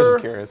matters here. I was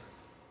just curious.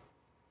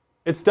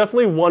 It's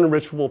definitely 1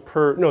 ritual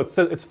per... No,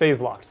 it's phase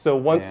locked. So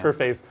once per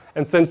phase.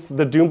 And since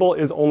the Doombolt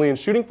is only in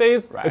shooting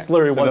phase, it's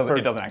literally once per...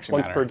 It doesn't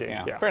actually matter. Per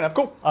game. Yeah. Fair enough.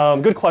 Cool.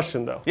 Good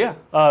question, though. Yeah.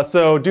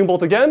 So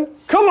Doombolt again.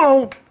 Come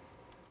on!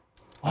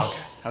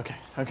 Okay.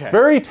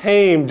 Very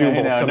tame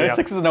Doombolt coming no out.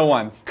 6s and no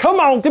 1s. Come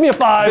on, give me a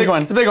 5. Big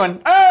one. It's a big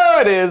one. Oh,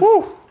 it is.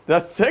 Woo.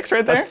 That's 6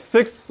 right there. That's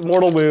 6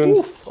 mortal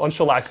wounds on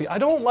Shalaxi. I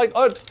don't like...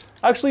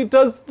 actually,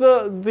 does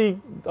the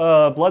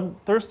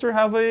Bloodthirster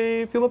have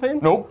a Feel of Pain?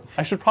 Nope.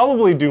 I should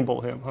probably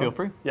Doombolt him. Huh? Feel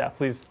free. Yeah,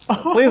 please.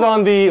 Please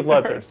on the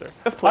Bloodthirster.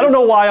 I don't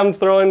know why I'm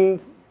throwing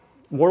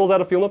mortals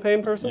at a Feel of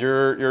Pain person.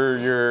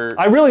 You're...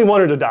 I really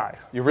want her to die.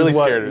 You're really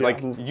scared. Yeah.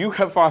 Like, you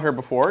have fought her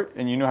before,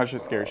 and you know how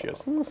scary she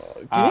is. Can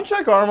you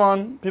check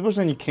Armon? People are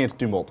saying you can't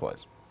Doombolt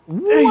twice.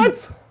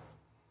 What?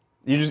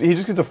 He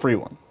just gets a free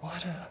one.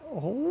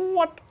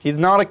 What? He's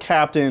not a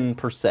captain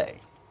per se.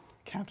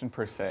 Captain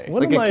per se.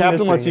 What Like am a I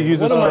captain lets you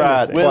use a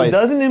strat twice. Well,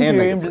 doesn't and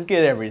Imperium make it just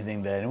get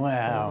everything then?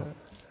 Wow.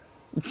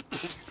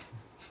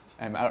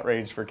 I'm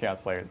outraged for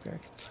Chaos players.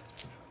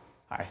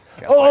 Hi.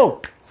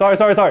 Oh, sorry.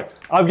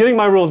 I'm getting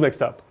my rules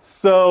mixed up.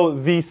 So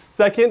the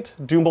second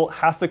Doombolt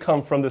has to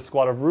come from this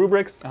squad of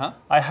rubrics.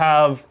 I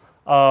have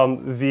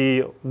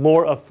the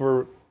Lord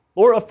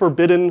of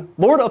Forbidden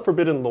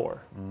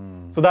Lore.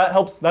 So that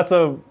helps. That's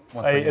a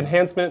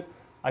enhancement.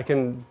 I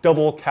can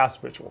double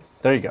cast rituals.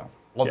 There you go.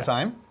 All the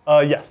time?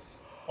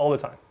 Yes, all the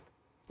time.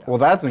 Yeah. Well,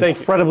 that's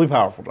incredibly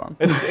powerful, John.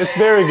 It's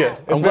very good.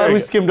 I'm glad we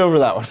skimmed over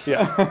that one.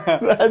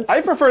 Yeah.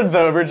 I preferred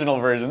the original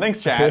version.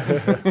 Thanks, chat.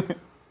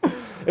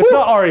 It's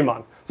not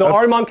Ariman. So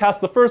Ariman casts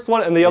the first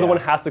one, and the other one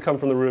has to come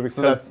from the rubrics.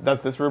 So that's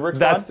this rubric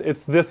squad?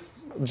 It's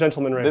this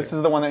gentleman right This here.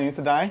 is the one that needs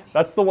to die?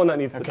 That's the one that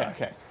needs to die.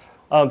 Okay.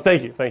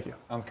 Thank you.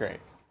 Sounds great.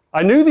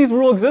 I knew these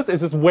rules exist.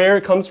 It's just where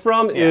it comes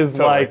from is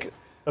totally. like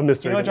a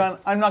mystery. You know what, John?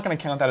 I'm not going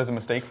to count that as a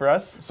mistake for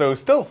us. So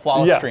still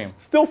flawless stream.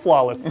 Still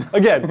flawless.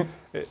 Again,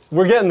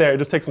 we're getting there. It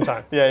just takes some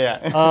time. Yeah.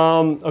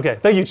 Okay,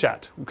 thank you,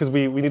 chat, because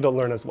we need to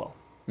learn as well.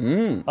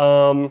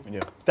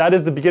 That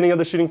is the beginning of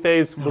the shooting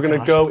phase. We're going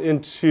to go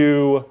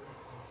into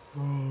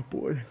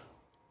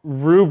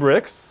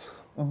rubrics,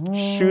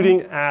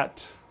 shooting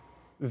at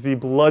the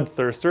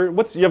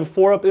Bloodthirster. You have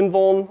a 4-up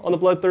invuln on the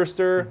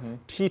Bloodthirster,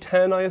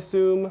 T10, I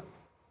assume,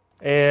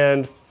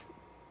 and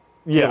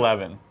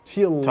T11.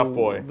 T11. Tough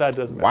boy. That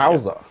doesn't matter.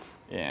 Wowza.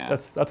 Yeah.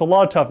 That's a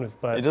lot of toughness,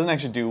 but it doesn't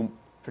actually do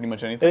pretty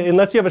much anything.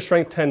 Unless you have a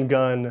strength 10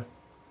 gun,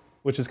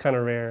 which is kind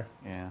of rare.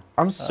 Yeah.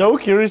 I'm so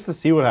curious to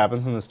see what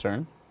happens in this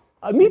turn.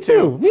 Me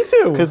too.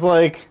 Because,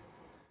 like,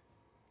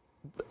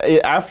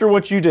 after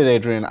what you did,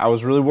 Adrian, I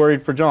was really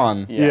worried for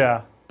John.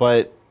 Yeah.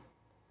 But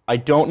I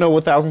don't know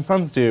what Thousand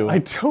Suns do. I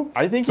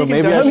think so. He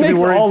Maybe can I should be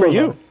worried for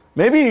you. Us.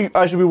 Maybe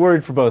I should be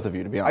worried for both of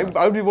you, to be honest.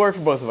 I would be worried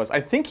for both of us.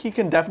 I think he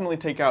can definitely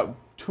take out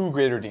 2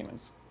 greater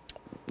demons.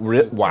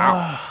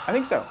 Wow. I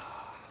think so.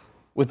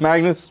 With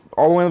Magnus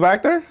all the way in the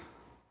back there?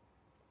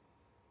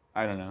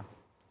 I don't know.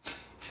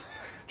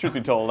 Truth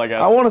be told, I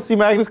guess. I want to see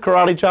Magnus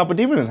karate chop a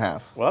demon in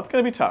half. Well, that's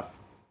going to be tough.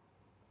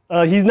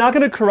 He's not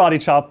going to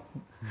karate chop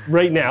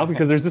right now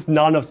because there's just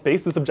not enough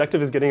space. This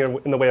objective is getting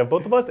in the way of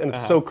both of us, and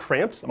it's so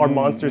cramped. Our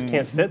monsters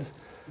can't fit.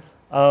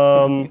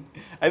 I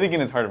think in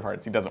his heart of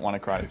hearts, he doesn't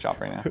want to karate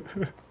chop right now.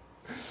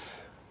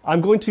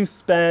 I'm going to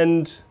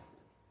spend...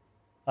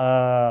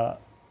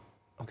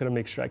 I'm going to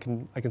make sure I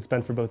can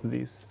spend for both of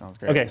these. Sounds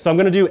great. Okay, so I'm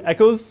going to do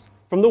Echoes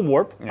from the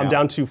Warp. Yeah. I'm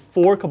down to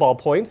 4 Cabal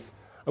points.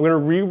 I'm going to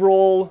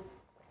re-roll...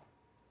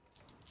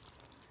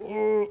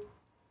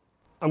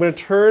 I'm going to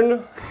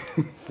turn...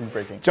 He's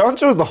breaking. John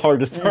chose the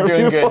hardest. You're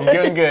doing good. You're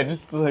doing good.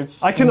 Just like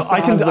I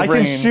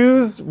can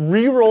choose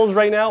re-rolls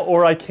right now,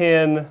 or I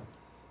can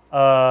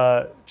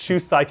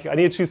choose Psychic. I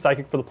need to choose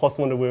Psychic for the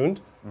 +1 to wound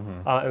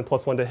and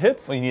 +1 to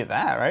hit. Well, you need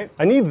that, right?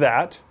 I need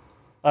that.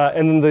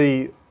 And then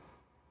the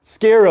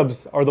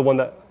Scarabs are the one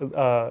that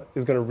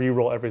is going to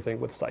re-roll everything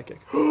with Psychic.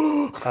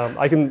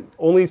 I can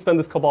only spend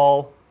this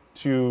Cabal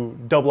to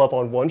double up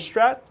on one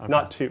strat,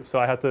 not two. So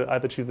I had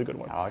to choose the good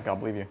one. Oh, I gotta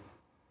believe you.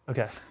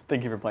 Okay.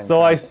 Thank you for playing.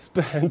 So I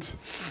spent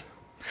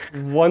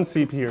 1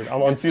 CP here.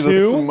 I'm on 2.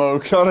 The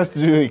smoke. Sean has to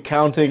do the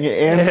counting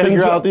and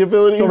figure out the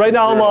abilities. So right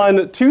now I'm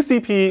on 2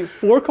 CP,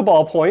 4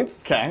 Cabal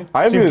points. Okay.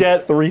 I have to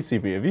get 3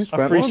 CP. Have you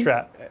spent a free one?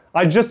 strat.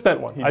 I just spent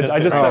one. I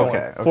just spent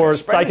one for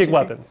psychic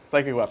weapons.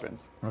 Psychic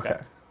weapons. Okay.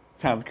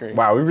 Sounds great.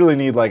 Wow, we really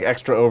need like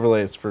extra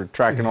overlays for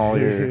tracking all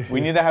your.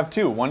 We need to have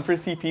 2. One for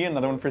CP,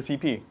 another one for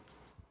CP.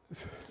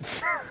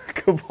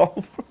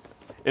 Cabal.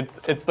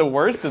 It's the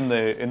worst in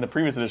the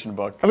previous edition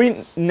book. I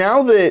mean,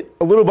 now that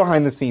a little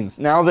behind the scenes,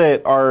 now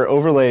that our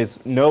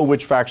overlays know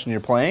which faction you're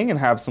playing and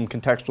have some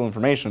contextual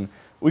information,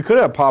 we could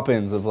have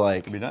pop-ins of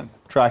like Be done.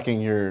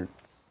 tracking your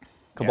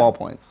Cabal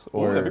points.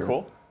 Or that'd be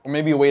cool. Or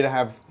maybe a way to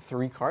have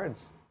 3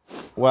 cards.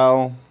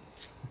 Well,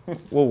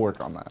 we'll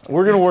work on that.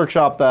 We're gonna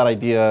workshop that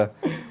idea.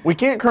 We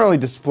can't currently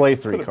display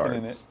 3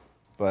 cards,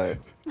 but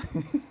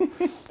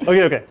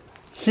Okay.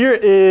 Here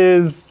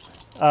is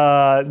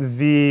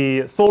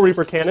the Soul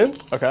Reaper cannon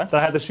that I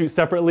had to shoot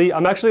separately.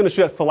 I'm actually going to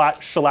shoot at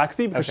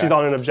Shalaxi because she's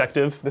on an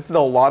objective. This is a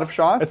lot of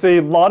shots? It's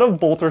a lot of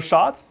bolter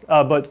shots,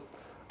 but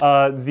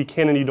the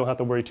cannon you don't have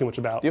to worry too much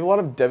about. Do you have a lot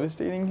of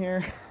devastating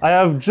here? I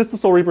have just the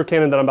Soul Reaper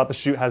cannon that I'm about to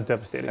shoot has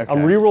devastating.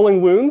 I'm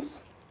re-rolling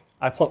wounds.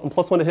 I'm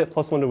 +1 to hit,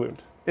 +1 to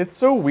wound. It's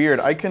so weird.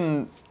 I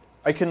can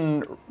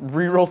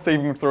re-roll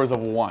saving throws of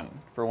 1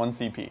 for 1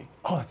 CP.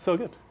 Oh, that's so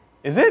good.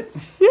 Is it?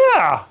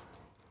 Yeah.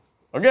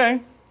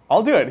 Okay.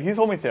 I'll do it. He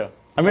told me to.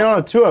 I mean, on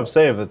a 2-up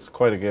save, it's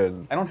quite a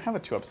good. I don't have a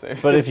 2-up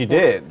save. But if you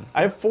did.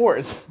 I have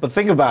 4s. But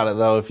think about it,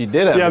 though. If you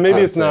did have a maybe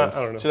 2-up it's not. save.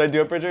 I don't know. Should I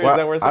do it, Bridger? Well, is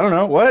that worth it? I don't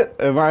know. What?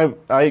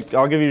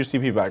 I'll give you your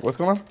CP back. What's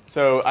going on?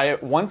 So I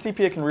have 1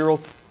 CP. I can re-roll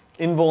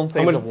invuln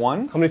saves of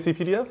 1. How many CP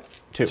do you have?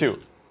 2.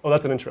 Oh,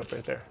 that's an interrupt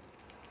right there.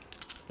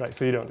 Right,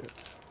 so you don't do it.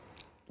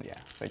 Yeah,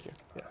 thank you.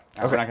 Yeah.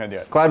 We're not going to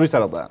do it. Glad we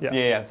settled that.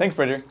 Yeah. Thanks,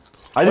 Bridger.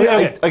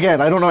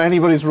 Again, I don't know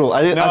anybody's rule.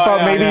 I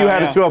thought maybe you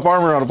had a 2-up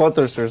armor on a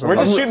Bloodthirster or something. We're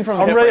just shooting from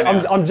the hip ready.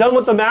 right now. I'm done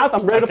with the math.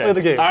 I'm ready to play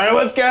the game. All right,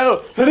 let's go.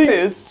 So this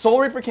is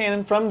Soul Reaper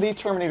Cannon from the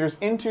Terminators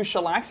into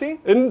Shalaxi.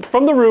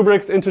 From the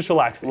rubrics into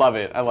Shalaxi. Love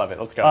it. I love it.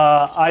 Let's go.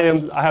 I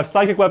have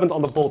psychic weapons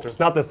on the bolters,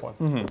 not this one.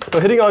 So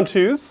hitting on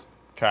 2s.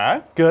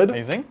 Okay. Good.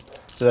 Amazing.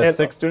 Did that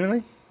 6 do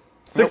anything?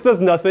 6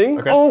 does nothing.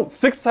 Okay. Oh,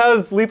 6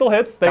 has lethal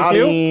hits. Thank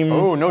you.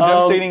 Oh, no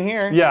devastating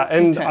here. Yeah,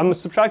 and 210. I'm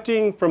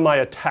subtracting from my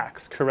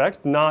attacks,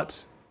 correct?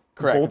 Not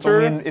correct.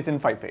 bolter. It's in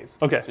fight phase.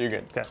 Okay. So you're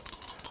good. Okay.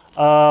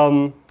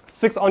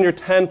 6 on your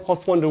 10,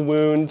 +1 to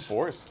wound.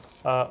 4s.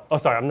 Oh,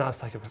 sorry, I'm not a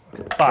psychic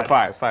weapon. Okay.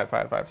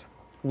 5s.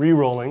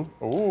 Re-rolling.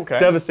 Ooh, okay.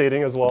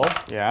 Devastating as well.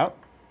 Yeah.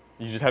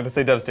 You just had to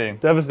say devastating.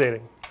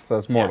 Devastating. So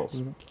that's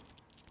mortals.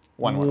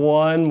 1 mortal.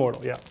 1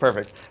 mortal, yeah.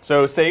 Perfect.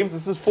 So saves,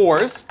 this is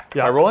 4s.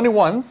 Yeah. I roll any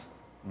 1s.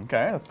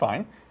 Okay, that's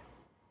fine.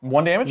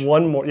 1 damage?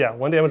 1 more, yeah,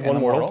 1 damage, And 1 a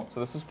mortal. So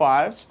this is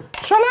 5s.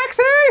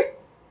 Shalaxi!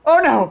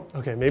 Oh no!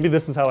 Okay, maybe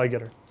this is how I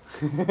get her.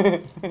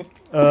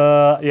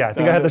 Yeah, I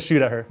think I had to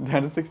shoot at her.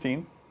 Down to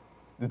 16.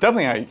 It's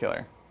definitely how you kill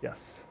her.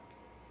 Yes.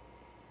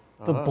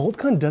 The bolt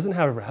gun doesn't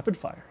have rapid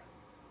fire.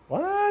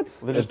 What?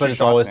 Well, just But 2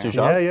 it's always now. 2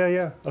 shots?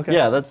 Yeah. Okay.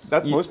 Yeah, that's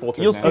most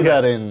bolters You'll now. see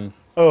that in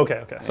Oh,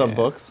 okay. some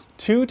books.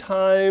 2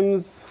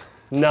 times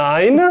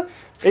 9?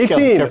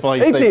 18. Careful how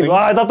you say 18. things. Wow,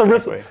 I thought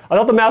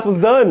the math was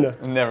done.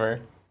 Never.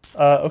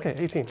 Okay,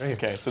 18. Right here.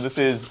 Okay, so this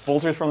is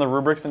bolters from the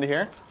rubrics into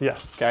here.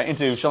 Yes. Okay,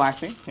 into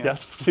Shalaxi. Yeah.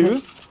 Yes.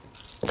 2s.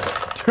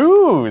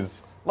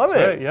 2s. Love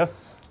it. Right.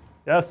 Yes.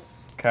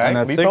 Yes. Okay, And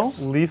that's lethal.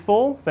 6.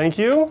 Lethal. Thank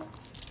you.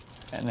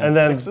 And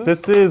then 6s.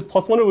 this is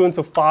 +1 to wound,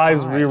 so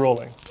 5s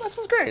re-rolling. This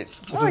is great.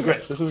 This is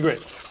great. This is great.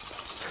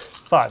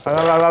 5s.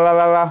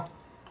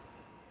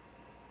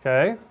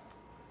 Okay.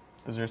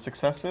 Those are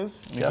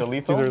successes. These Yes, are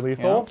lethal. These are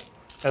lethal.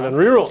 And then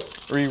re-roll.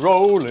 Yeah.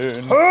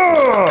 Re-rolling.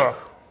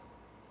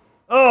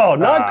 Oh,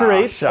 not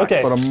great. shucks.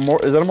 Okay. But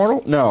is that a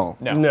mortal? No.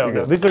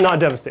 No, these are not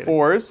devastating.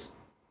 4s.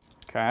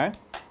 Okay.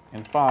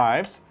 And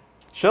 5s.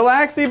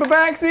 Shalaxi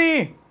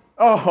Babaxi!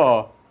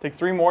 Oh, takes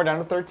 3 more down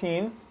to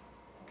 13.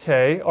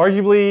 Okay,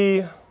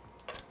 arguably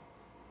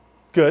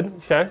good.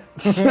 Okay.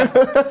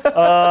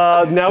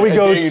 Now we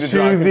go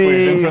to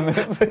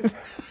the.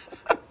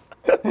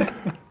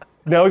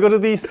 Now we go to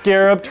the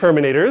Scarab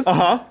Terminators.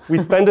 We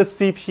spend a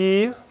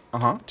CP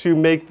to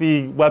make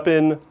the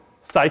weapon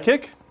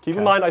psychic. Keep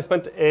in mind, I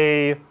spent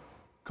a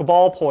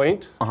Cabal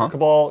point,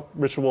 Cabal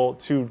ritual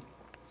to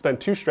spend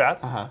 2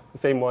 strats, the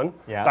same one,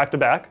 back to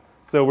back.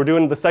 So we're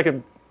doing the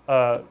second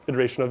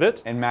iteration of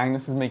it. And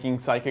Magnus is making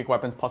psychic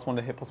weapons +1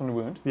 to hit, +1 to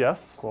wound.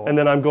 Yes. Cool. And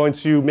then I'm going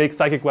to make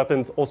psychic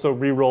weapons also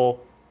re-roll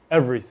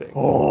everything.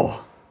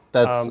 Oh.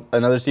 That's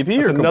another CP?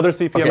 That's another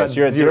CP. Okay, I'm at so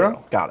you're at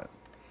 0? Got it.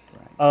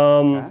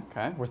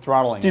 Okay, we're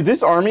throttling Dude, it.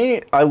 this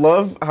army, I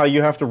love how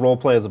you have to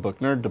roleplay as a book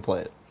nerd to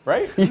play it.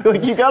 Right?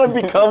 You gotta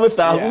become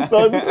 1,000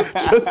 Suns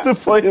just to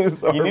play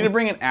this army. You need to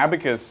bring an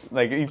abacus.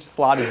 Like each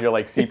slot is your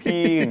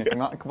CP and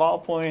your Cabal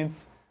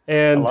points.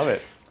 And I love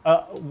it.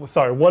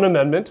 Sorry, 1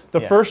 amendment.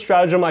 The first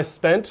stratagem I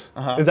spent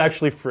is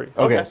actually free.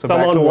 Okay, so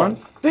I'm back on to 1.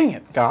 1? Dang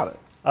it. Got it.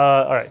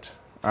 All right.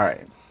 All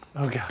right.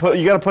 Oh, God.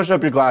 You gotta push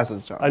up your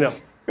glasses, John. I know.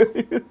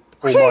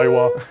 Oh my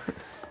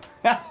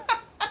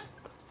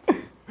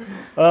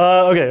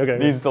wow. Okay.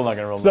 He's still not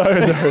gonna roll.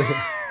 Sorry.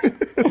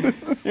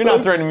 You're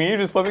not threatening me. You're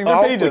just flipping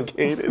through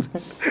pages.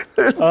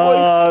 There's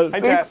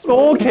like 6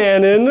 Soul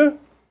Cannon.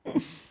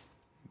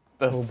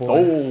 The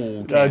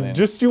Soul Cannon.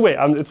 Just you wait.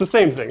 It's the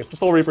same thing. It's the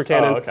Soul Reaper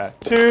Cannon. Oh, okay.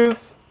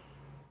 2s.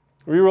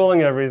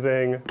 Rerolling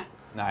everything.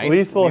 Nice.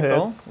 Lethal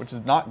hits. Which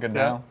is not good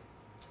now.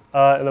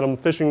 And then I'm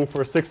fishing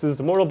for 6s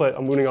to mortal, but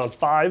I'm wounding on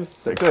 5s.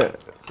 6. So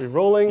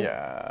re-rolling.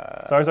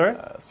 Yeah. Sorry?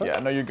 Yeah,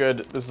 no, you're good.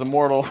 This is a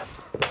mortal.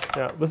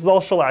 Yeah, this is all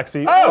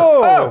Shalaxi.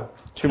 Oh!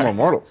 2 more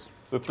mortals.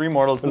 So 3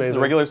 mortals. This is a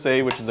Amazing. regular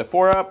save, which is a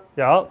 4-up.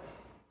 Yeah.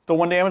 Still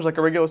 1 damage like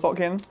a regular assault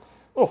cannon.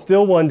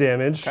 Still 1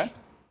 damage. Okay.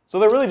 So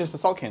they're really just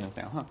assault cannons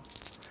now, huh?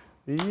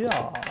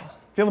 Yeah.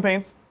 Feel the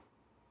pains.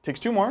 Takes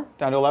 2 more,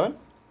 down to 11.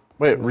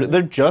 Wait,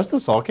 they're just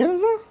assault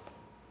cannons though?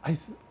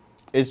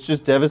 It's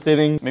just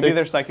devastating. Maybe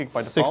they're psychic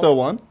by default.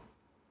 601?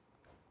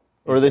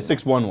 Or are they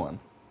 611?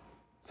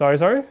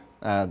 Sorry?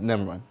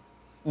 Never mind.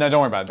 No,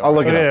 don't worry about it. I'll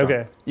look it up.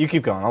 Okay. You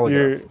keep going. I'll look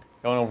it up.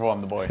 Don't overwhelm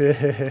the boy.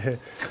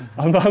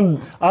 I'm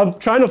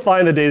trying to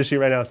find the data sheet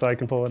right now so I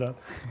can pull it up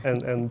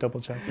and double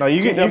check. No,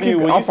 you can.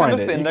 Will I'll you send find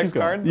us it. the You index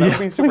keep going. card? That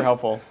would be super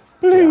helpful.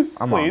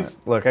 Please. I'm on it.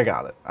 Look, I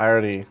got it. I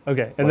already.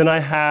 Okay, and then I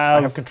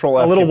have control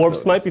a F little warp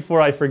capabilities. smite before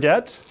I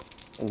forget.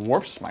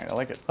 Warp smite, I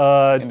like it.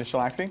 Into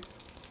Shalaxi.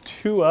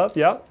 2 up,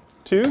 yeah.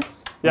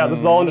 2s. Yeah, this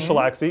is all into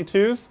Shalaxi.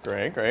 2s.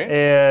 Great.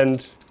 And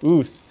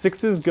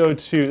 6s go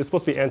to. It's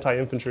supposed to be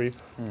anti-infantry.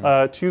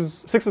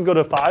 6s go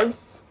to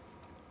 5s.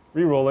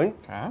 Rerolling.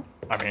 Okay.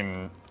 I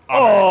mean.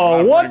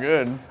 Oh, what? Pretty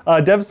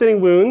good. Devastating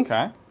wounds.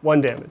 Okay.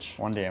 1 damage.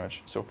 1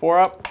 damage. So 4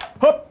 up.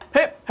 Hup,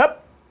 hip,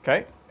 hup.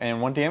 Okay.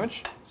 And 1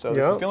 damage. So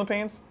this is feeling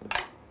pains.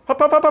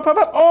 Hup.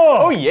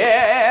 Oh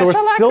yeah. So we're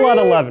Shalaxi. still at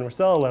 11. We're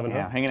still at 11.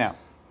 Yeah, Huh? hanging out.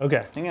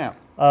 Okay. Hanging out.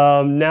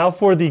 Now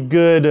for the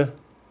good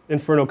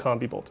Inferno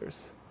Combi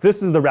Bolters.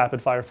 This is the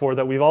rapid fire 4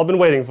 that we've all been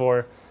waiting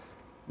for.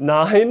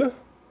 9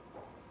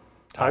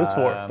 times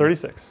 4,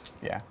 36.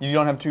 Yeah. You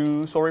don't have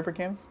 2 Soul Reaper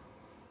cannons?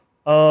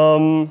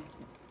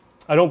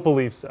 I don't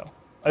believe so.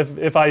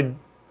 If I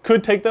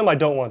could take them, I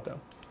don't want them.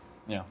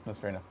 Yeah, that's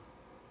fair enough.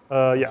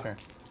 Yeah. Fair.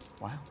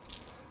 Wow.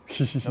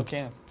 No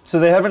cannons. So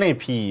they have an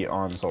AP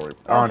on Soul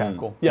Reaper. Okay,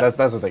 cool. Yes.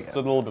 That's what they get. So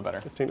a little bit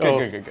better. 15.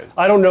 Good.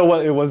 I don't know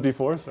what it was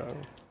before, so.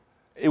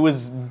 It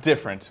was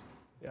different.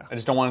 Yeah. I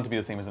just don't want it to be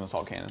the same as an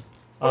assault cannon.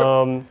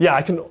 Yeah,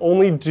 I can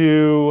only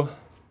do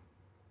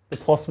the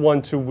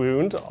 +1 to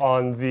wound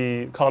on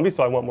the combi,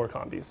 so I want more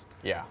combis.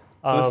 Yeah.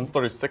 So this is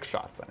 36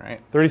 shots then,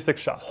 right?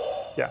 36 shots.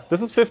 Yeah.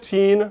 This is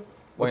 15.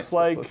 Looks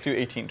like Let's do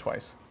 18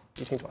 twice.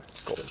 18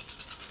 twice. Golden.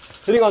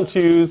 Hitting on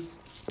 2s.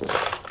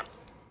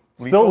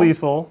 Still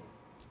lethal.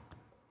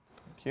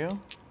 Thank you.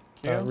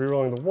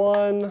 Rerolling the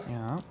 1.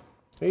 Yeah.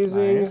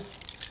 Amazing. Nice.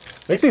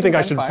 Makes me think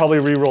I 6s should and 5s. probably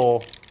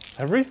reroll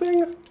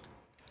everything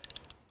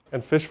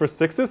and fish for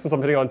 6s since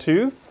I'm hitting on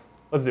 2s.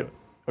 Let's do it.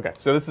 Okay,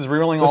 so this is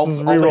rerolling This all is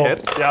the reroll.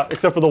 hits. Yeah,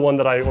 except for the one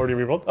that I already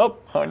rerolled. Oh,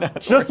 Oh no.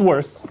 just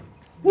worse.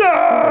 No!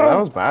 That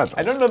was bad.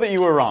 I don't know that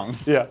you were wrong.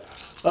 Yeah.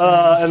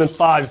 And then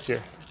 5s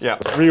here. Yeah.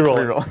 Reroll.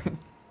 Reroll.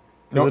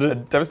 No,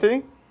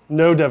 devastating?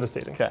 No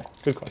devastating. Okay.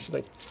 Good question.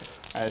 Thank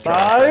you. I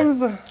tried.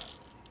 5s.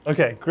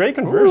 Okay, great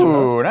conversion. huh?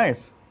 Ooh,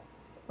 nice.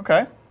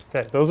 Okay.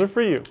 Okay, those are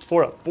for you.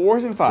 4 up.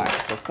 4s and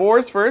 5s. So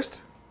 4s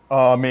first.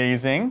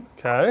 Amazing.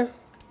 Okay.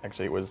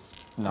 Actually, it was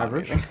not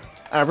Average. amazing.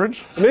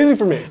 Average. Amazing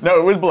for me. No,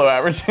 it was below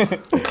average.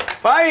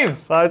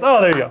 5s. 5s.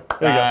 Oh, there you go.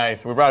 There you go.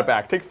 Nice. We brought it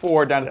back. Take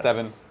 4 down to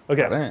 7.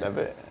 Okay. Man.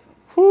 7.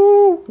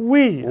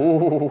 Woo-wee.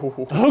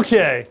 Ooh.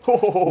 Okay.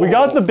 We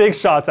got the big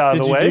shots out of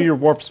Did the you way. do your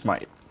warp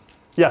smite?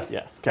 Yes.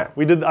 Yes. Okay.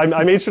 We did.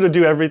 I made sure to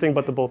do everything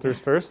but the bolters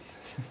first,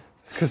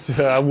 because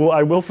I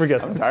will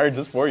forget. I'm tired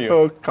just for you.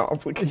 So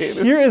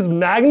complicated. Here is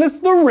Magnus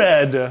the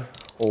Red.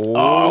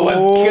 Oh, let's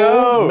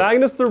go.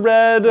 Magnus the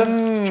Red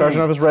Charging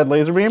up his red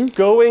laser beam.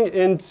 going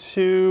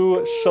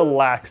into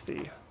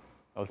Shalaxi.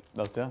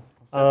 Let's do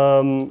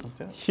it.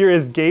 Here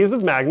is Gaze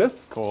of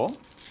Magnus. Cool.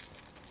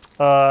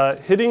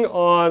 Hitting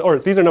on, or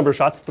these are number of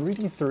shots,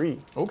 3d3.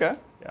 Okay.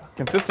 Yeah.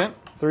 Consistent.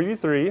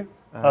 3d3.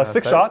 6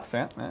 Seven. shots.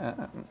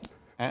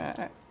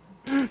 Yeah.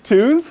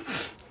 2s.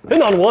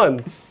 Hitting on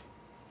 1s.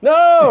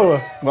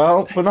 No!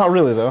 Well, but not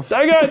really though.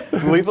 Dang it!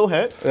 Lethal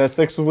hit. That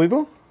 6 was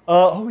lethal.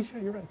 Oh yeah,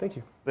 you're right. Thank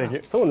you. Thank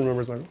you. Someone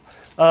remembers my rules.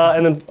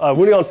 And then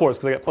wounding on 4s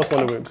because I get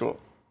 +1 to wound. Cool.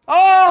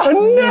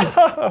 Oh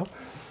no!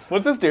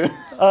 What's this do?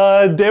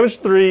 Damage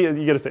 3.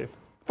 You get a save.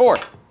 4.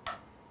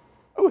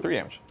 Oh, 3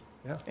 damage.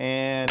 Yeah.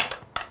 And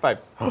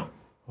 5s.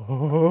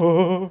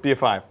 Be a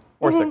 5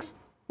 or 6.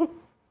 Okay,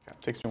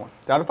 takes 2 more.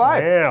 Down to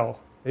 5. Wow.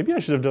 Maybe I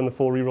should have done the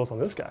full rerolls on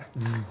this guy.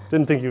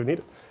 Didn't think you would need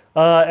it.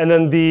 And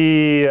then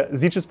the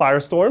Zeech's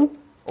Firestorm.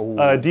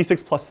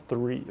 D6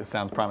 +3. This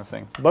sounds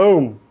promising.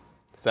 Boom.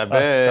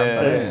 7.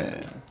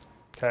 7.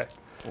 Okay.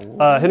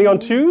 Hitting on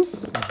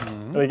 2s.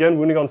 And again,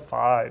 wounding on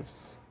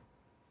 5s.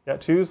 Yeah,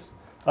 2s.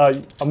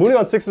 I'm wounding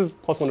on 6s,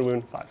 +1 to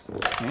wound, 5s.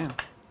 Yeah.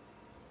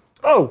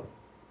 Oh!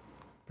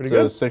 Pretty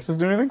good. Does 6s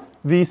do anything?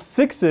 The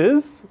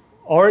 6s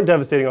aren't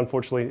devastating,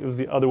 unfortunately. It was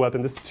the other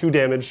weapon. This is 2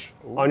 damage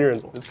on your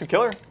invul. This could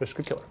kill her, This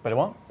could kill her. but it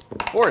won't.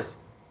 4s.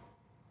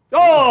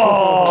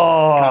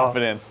 Oh!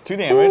 Confidence. 2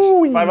 damage.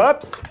 Ooh. 5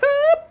 ups.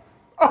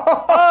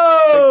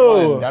 Oh!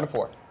 6, 1, down to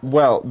 4.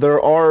 Well,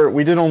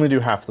 we did only do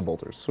half the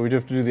bolters, so we do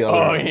have to do the other.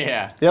 Oh,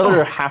 yeah. The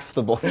other half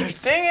the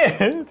bolters. Dang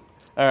it.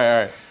 All right,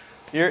 all right.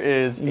 Here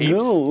is 8.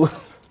 No.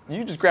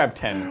 You just grab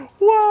 10.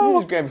 Wow. You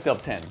just grab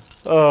yourself 10.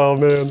 Oh,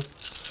 man.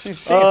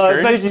 She's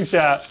Thank you,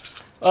 chat.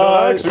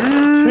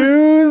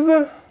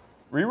 2s.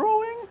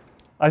 Rerolling?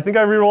 I think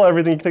I reroll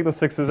everything. You can take the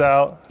 6s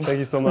out. Thank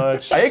you so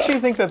much. I actually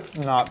think that's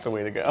not the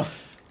way to go.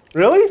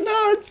 Really?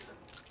 No, it's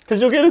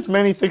because you'll get as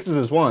many 6s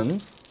as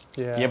 1s.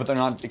 Yeah, but they're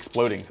not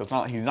exploding, so it's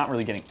not. He's not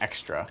really getting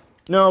extra.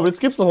 No, but it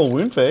skips the whole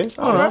wound phase.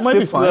 Oh, that might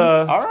be fine.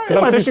 All right. Because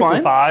I'm might be fishing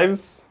for fine.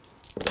 5s.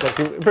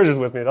 Look, Bridger's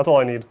with me. That's all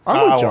I need.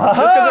 I'm with John. Just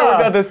because it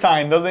worked out this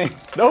time, doesn't he?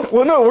 Nope.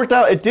 Well, no, it worked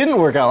out. It didn't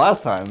work out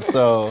last time,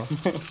 so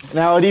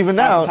now it evened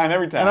out. Time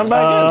every time. And I'm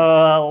back in.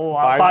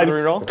 5s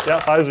reroll? Yeah,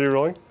 5s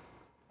rerolling.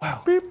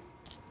 Wow. Beep.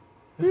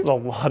 This is a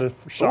lot of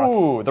shots.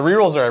 Ooh, the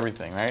rerolls are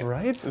everything, right?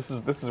 Right? This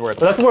is where it's.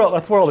 But that's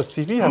where all the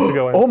CV has to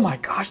go in. Oh my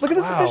gosh! Look at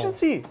this Wow.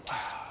 efficiency.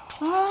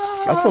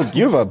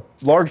 You have a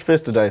large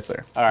fist of dice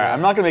there. All right,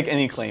 I'm not gonna make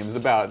any claims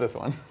about this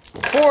one.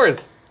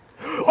 4s.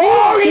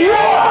 Oh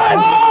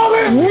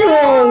yeah!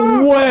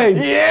 No way!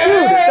 Yeah!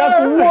 Dude, that's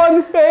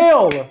one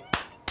fail!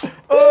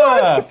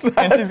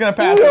 And she's gonna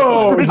pass.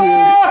 No, this dude. one.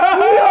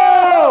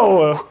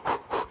 No!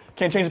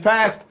 Can't change the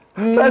past.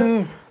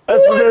 That's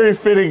a very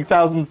fitting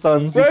 1,000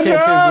 Suns. You can't change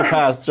the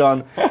past,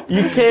 John.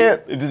 You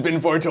can't. It has been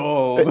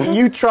foretold.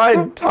 You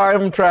tried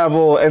time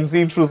travel, and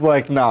Zinch was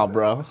like, nah,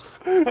 bro.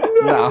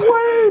 Nah.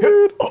 Way,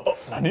 dude.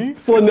 Nani?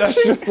 Slanesh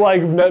just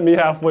like met me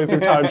halfway through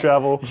time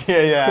travel,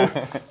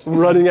 Yeah.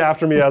 running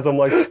after me as I'm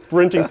like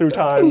sprinting through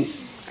time.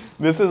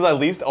 This is at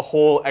least a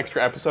whole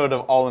extra episode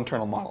of all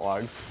internal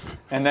monologues.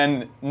 And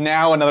then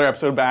now another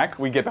episode back,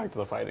 we get back to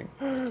the fighting.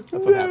 That's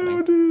what's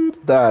happening.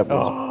 Dude. That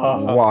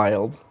was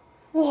wild.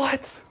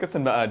 What? Get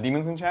some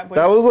demons in chat, please.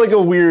 That was like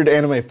a weird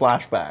anime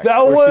flashback.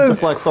 That where she was-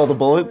 deflects all the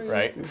bullets.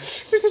 right.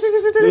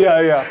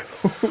 Yeah.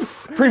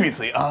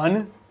 Previously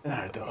on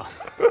Naruto.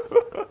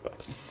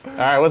 All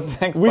right, what's the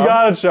next? We bump?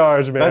 gotta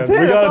charge, man. That's it,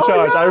 We that's gotta all we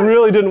charge. I got.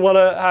 really didn't want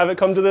to have it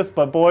come to this,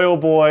 but boy, oh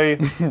boy,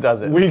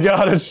 Does it? we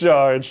gotta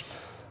charge.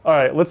 All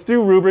right, let's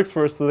do rubrics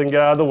first so they can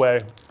get out of the way.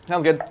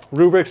 Sounds good.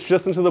 Rubrics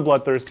just into the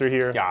bloodthirster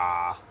here.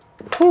 Yeah.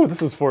 Whew,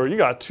 this is for, you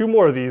got 2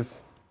 more of these.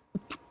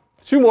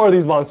 2 more of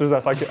these monsters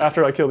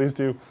after I kill these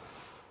 2.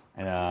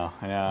 I know.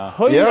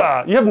 Oh,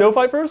 yeah. You have no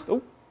fight first?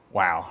 Oh.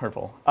 Wow,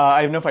 hurtful.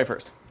 I have no fight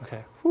first.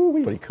 Okay.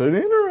 But he could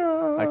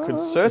interrupt. I could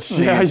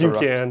certainly. Yeah, you interrupt.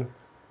 can.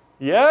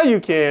 Yeah, you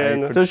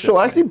can. could- Does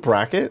Shalaxi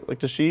bracket? Like,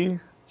 does she?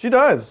 She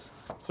does.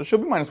 So she'll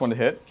be -1 to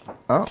hit,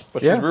 Oh,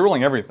 but yeah. she's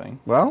rerolling everything.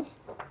 Well,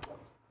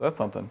 That's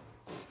something.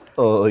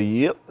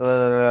 yep.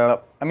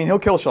 I mean, he'll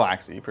kill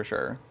Shalaxi for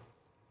sure.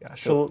 Yeah,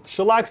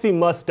 Shalaxi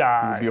must Be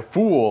die. a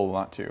fool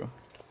not to.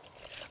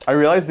 I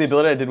realized the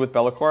ability I did with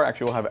Be'lakor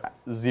actually will have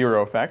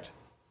 0 effect,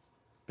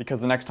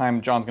 because the next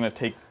time John's gonna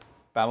take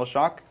Battle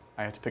Shock,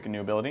 I have to pick a new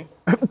ability.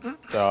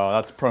 So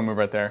that's a pro move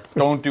right there.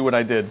 Don't do what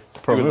I did.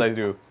 Pro do as move? I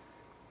do.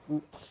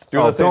 Do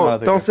what I say, not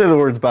as I Don't do. say the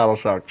words battle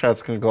shock.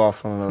 Chat's gonna go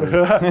off on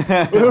another.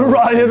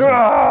 Riot!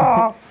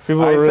 Ah!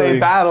 People I are say really.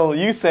 battle,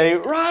 you say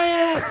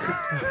riot.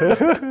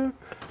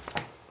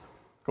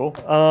 Cool.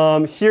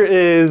 Here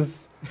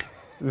is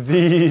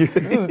the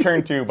This is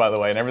turn 2, by the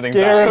way, and everything's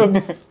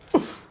Scarabs.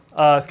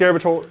 Scarab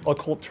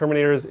Occult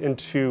Terminators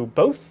into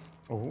both.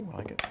 Oh, I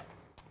like it.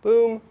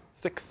 Boom.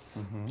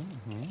 6.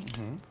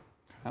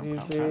 Count.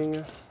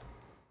 Using.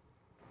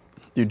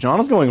 Dude, John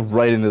is going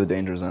right into the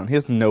danger zone. He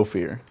has no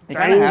fear. He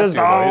kind of has to,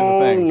 though. Here's the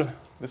zone. thing.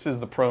 This is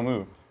the pro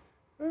move.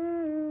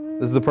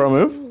 This is the pro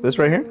move. This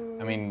right here.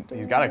 I mean,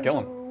 he's got to kill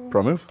him.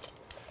 Pro move.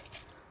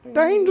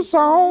 Danger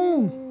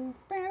zone.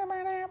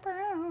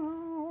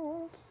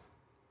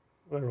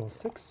 I roll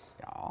 6.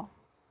 Yeah.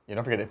 Yeah,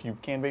 don't forget, if you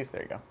can base,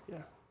 there you go. Yeah.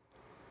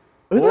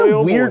 Isn't Boy, that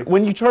oh weird? boy.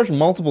 When you charge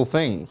multiple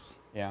things,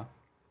 Yeah.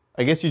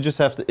 I guess you just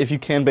have to. If you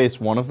can base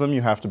one of them,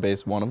 you have to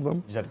base one of them.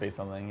 You just have to base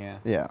something, yeah.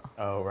 Yeah.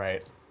 Oh,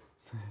 right.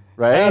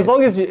 Right. As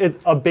long as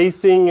a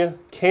basing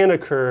can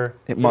occur,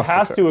 it must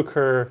has occur. to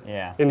occur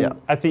Yeah. Yeah.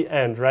 at the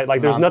end, right?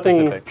 Like there's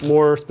nothing Non-specific.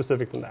 more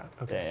specific than that.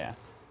 Okay.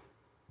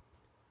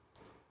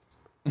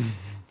 Yeah.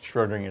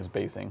 Schrodinger's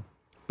basing.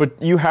 But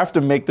you have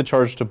to make the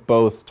charge to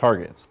both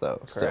targets,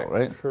 though. Still, Correct.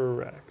 right?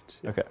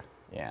 Correct. Okay.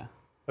 Yeah.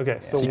 Okay,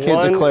 so So you can't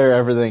one declare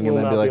everything and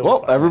will then be not like, be able well,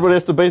 to fight. everybody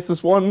has to base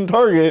this one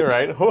target.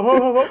 Right.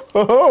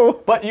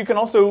 But you can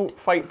also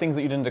fight things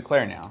that you didn't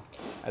declare now,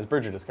 as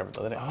Bridger discovered the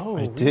other day. Oh,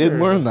 I did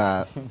weird. learn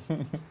that.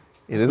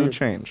 It is a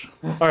change.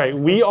 All right,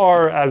 we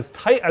are as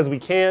tight as we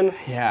can.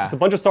 Yeah. Just a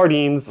bunch of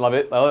sardines. Love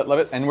it, love it, love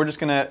it. And we're just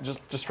gonna,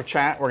 just for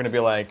chat, we're gonna be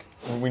like,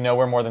 we know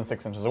we're more than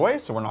 6 inches away,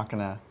 so we're not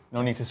gonna,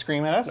 no need to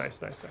scream at us.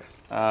 Nice, nice,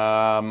 nice.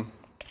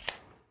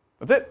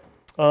 That's it.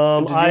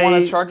 Did you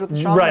wanna charge with the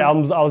shaman? Right, I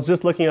was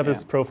just looking at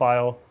this Yeah.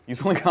 profile.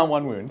 You've only got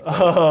 1 wound.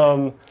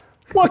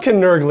 What can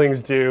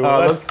Nurglings do?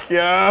 Let's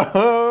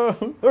go.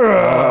 You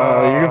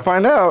can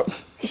find out.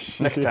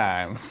 Next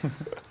time.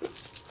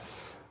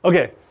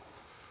 Okay.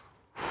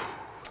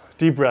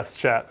 Deep breaths,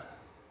 chat.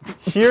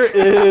 Here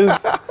is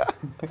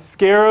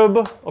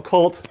Scarab,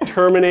 Occult,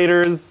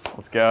 Terminators.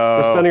 Let's go.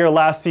 We're spending our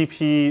last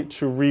CP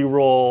to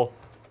reroll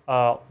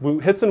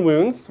hits and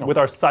wounds with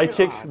our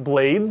Psychic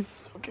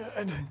Blades. So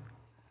good.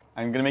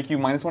 I'm gonna make you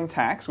 -1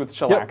 attacks with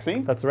Shalaxi.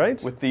 Yep, that's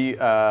right. With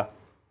the,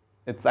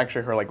 it's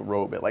actually her like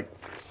robe. It like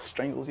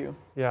strangles you.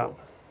 Yeah.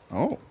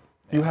 Oh.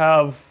 You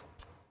have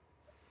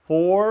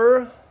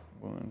 4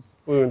 Wounds.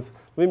 Let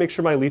me make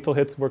sure my lethal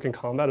hits work in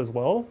combat as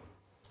well.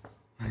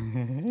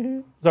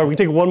 Sorry, we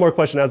can take one more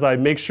question as I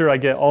make sure I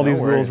get all these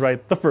rules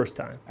right the first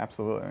time.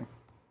 Absolutely.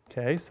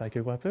 Okay,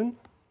 Psychic Weapon.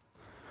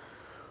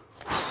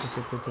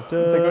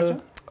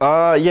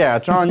 Yeah,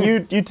 John, you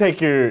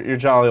take your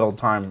jolly old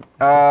time.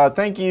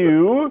 Thank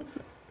you.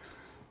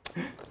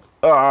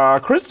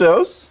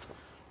 Christos,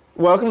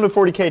 welcome to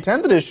 40k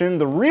 10th edition,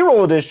 the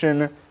reroll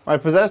edition. My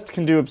possessed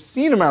can do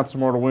obscene amounts of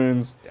mortal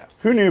wounds. Yes.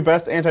 Who knew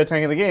best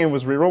anti-tank in the game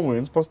was reroll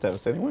wounds plus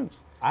devastating wounds?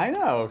 I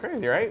know,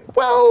 crazy, right?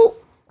 Well,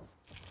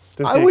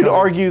 I would coming.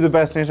 argue the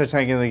best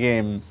anti-tank in the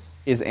game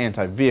is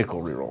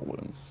anti-vehicle reroll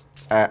wounds,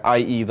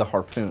 i.e. the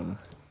harpoon.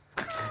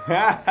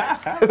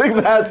 I think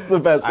that's the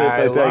best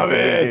anti-tank in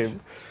the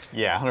game.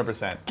 Yeah,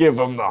 100%. Give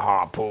him the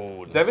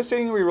harpoon.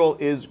 Devastating reroll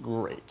is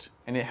great,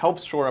 and it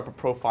helps shore up a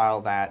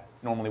profile that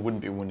normally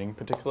wouldn't be wounding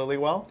particularly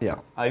well. Yeah.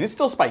 It is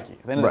still spiky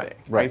at the end of the day.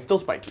 Right. It's still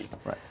spiky.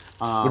 Right.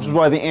 Which is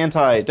why the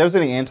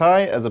devastating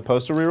anti, as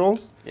opposed to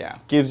rerolls,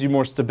 gives you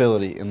more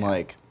stability in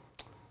like,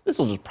 this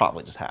will just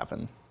probably just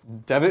happen.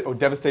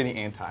 Devastating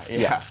anti.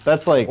 Yeah.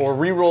 That's like. Or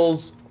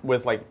rerolls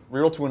with like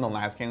reroll 2 on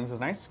las cannons is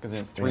nice because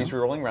it's 3s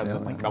rerolling rather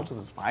than like Meltas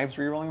is 5s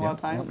rerolling a lot of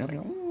times.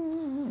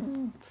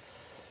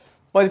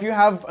 But if you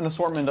have an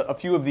assortment, a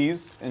few of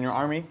these in your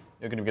army,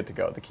 you're going to be good to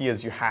go. The key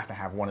is you have to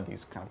have one of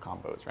these kind of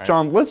combos, right?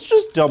 John, let's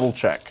just double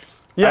check.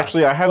 Yeah.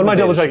 Actually, I have. What am I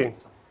double checking?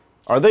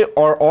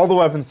 Are all the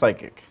weapons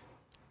psychic?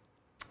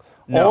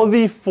 No. All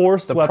the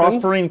force the weapons.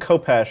 Prospering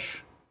Kopesh.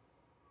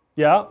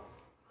 Yeah.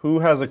 Who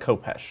has a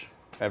Kopesh?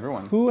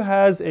 Everyone. Who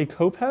has a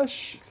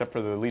Kopesh? Except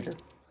for the leader.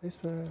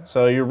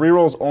 So your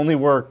rerolls only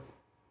work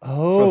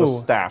for the Oh.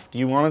 staff. Do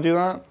you want to do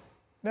that?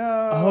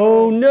 No.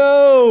 Oh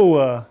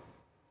no.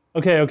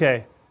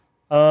 Okay.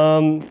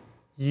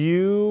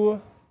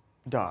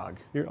 Dog.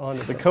 You're on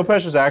to The something.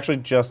 Kopesh is actually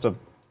just a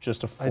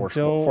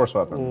force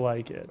weapon.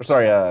 Like it. Or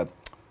sorry,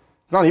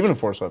 it's not even a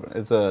force weapon.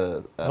 It's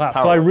a Wow. power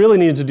So I weapon. really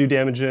needed to do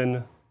damage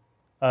in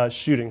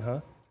shooting,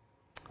 huh?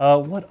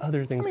 What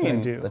other things can I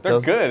do? They're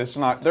good. It's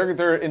not.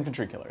 They're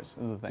infantry killers.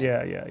 Is the thing.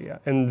 Yeah.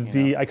 And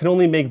I can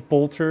only make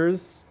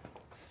bolters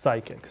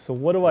psychic. So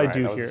what do I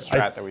do that was here? a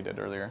strat that we did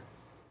earlier.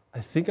 I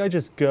think I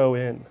just go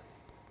in.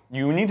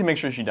 You need to make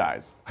sure she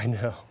dies. I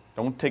know.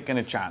 Don't take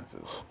any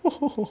chances.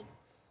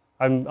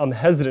 I'm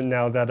hesitant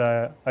now that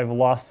I've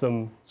lost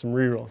some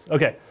rerolls.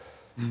 Okay.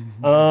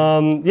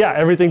 Yeah,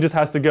 everything just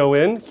has to go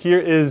in. Here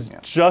is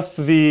just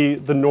the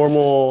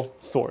normal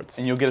swords.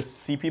 And you'll get a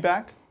CP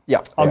back?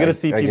 Yeah. I'll get a I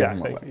CP give back.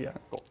 him Thank you.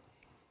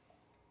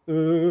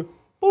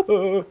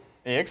 Cool.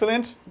 Yeah.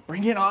 Excellent.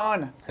 Bring it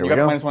on. Here You we got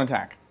go. the -1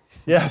 attack.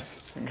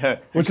 Yes. Okay.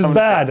 Which is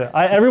bad.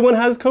 Everyone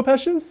has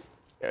Kopeshes?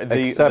 The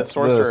Except the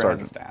sorcerer has a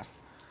sergeant. staff.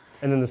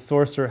 And then the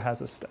sorcerer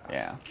has a staff.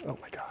 Yeah. Oh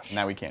my gosh.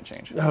 Now we can't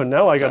change. Oh,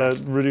 now I gotta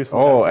reduce some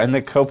Oh, attacks. and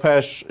the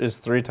Kopesh is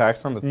 3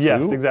 attacks on the 2?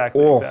 Yes,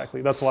 exactly, Oh.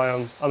 exactly. That's why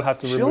I'm have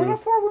to She only got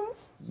remove. 4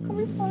 wounds.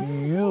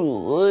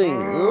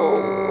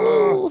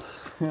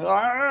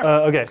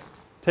 Okay,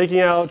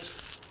 taking out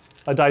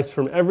a dice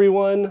from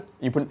everyone.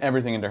 You put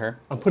everything into her.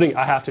 I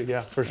have to,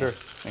 yeah, for sure.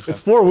 sense. It's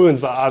 4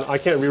 wounds, but I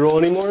can't reroll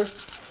anymore.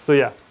 So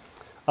yeah.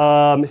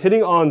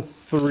 Hitting on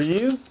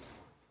 3s,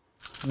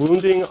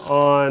 wounding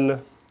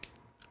on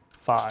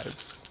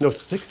 5s. No,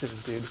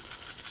 6s, dude.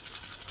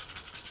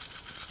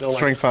 No, like,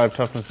 Strength 5,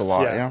 toughness a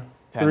lot, yeah?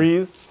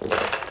 3s.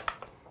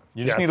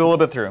 You just need a little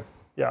bit through.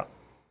 Yeah.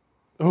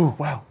 Oh,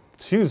 wow.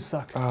 2s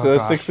suck. So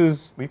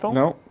 6 Lethal?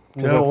 No.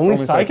 'cause No, that's only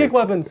psychic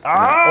weapons.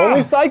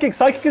 Only psychic.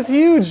 Psychic is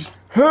huge.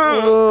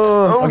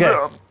 Okay.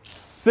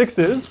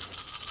 6s.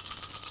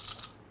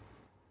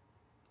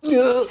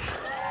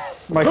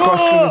 My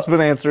question has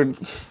been answered.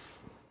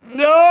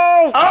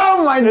 No!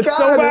 Oh my It's god!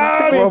 so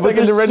bad! Well, but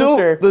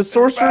the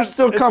sorcerer's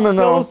still coming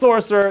Still though. a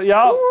sorcerer.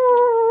 Yeah.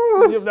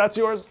 Yep, that's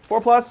yours.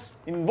 4+.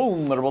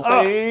 Invulnerable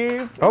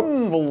save. Oh.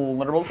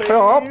 Invulnerable save.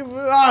 Help.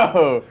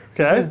 Oh.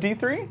 Okay. Is this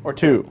D3 or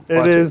 2.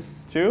 It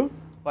is 2?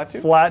 Flat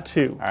 2? flat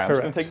 2. All right, I'm just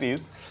Correct. going to take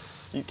these.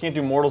 You can't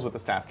do mortals with the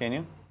staff, can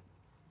you?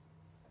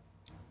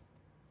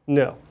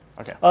 No.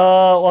 Okay.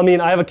 Well, I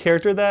mean, I have a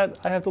character that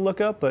I have to look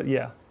up, but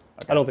yeah.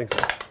 I don't think so.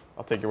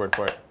 I'll take your word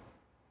for it.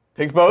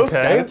 Takes both.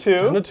 Okay. Down to 2.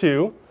 Down to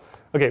 2.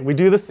 Okay, we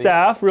do the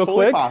staff real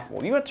Totally quick.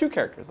 possible. You have 2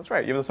 characters. That's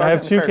right. You have the I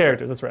have sergeant and 2 the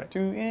characters. That's right. 2,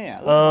 yeah.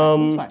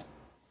 This is fine.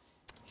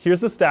 Here's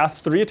the staff.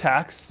 3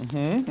 attacks.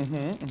 Hitting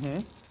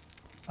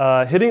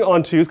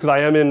on 2s because I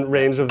am in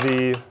range of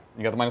the.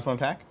 You got the -1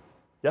 attack?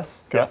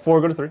 Yes. Okay. Yeah. 4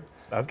 go to 3.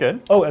 That's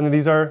good. Oh, and then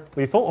these are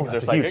lethal. Oh, They're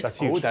that's psychic. huge. That's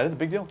huge. Oh, that is a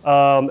big deal.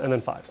 And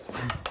then 5s.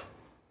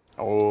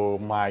 Oh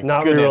my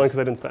Not goodness. rerolling because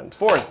I didn't spend.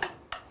 4s.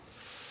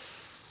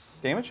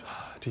 Damage?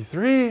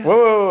 D3.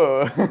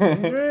 Whoa.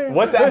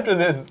 What's after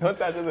this?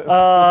 What's after this?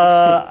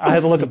 I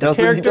had to look at the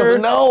character. He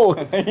doesn't know.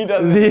 He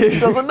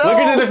doesn't know. Look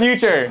into the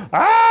future.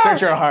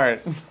 Search your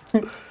heart.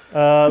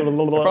 I'll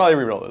probably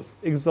reroll this.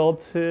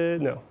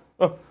 Exalted, no.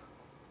 Oh.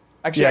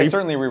 Actually, I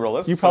certainly reroll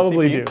this. You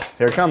probably do.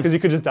 Here it comes. Because you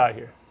could just die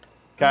here.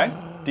 Okay.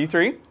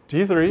 D3.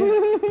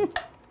 D3.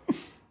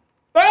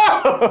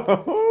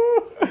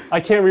 I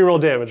can't reroll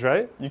damage,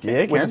 right? You can.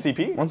 Yeah, you With can. a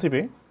CP? 1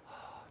 CP.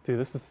 Dude,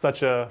 this is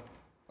such a...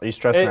 Are you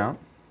stressing out?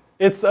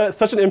 It's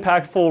such an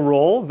impactful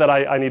roll that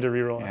I need to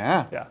reroll.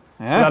 Yeah.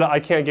 Yeah. I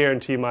can't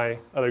guarantee my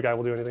other guy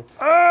will do anything.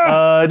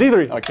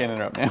 D3. Oh, I can't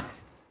interrupt now.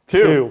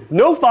 2.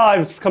 No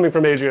 5s coming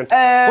from Adrian.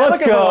 Let's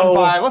go.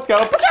 5. Let's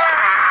go.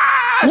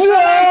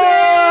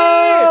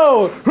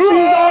 Whoa! She's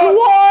on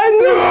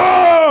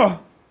 1!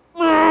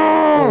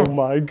 Oh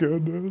my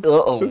goodness.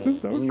 This is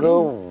so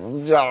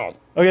cool.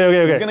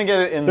 Okay. He's gonna get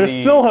it in There's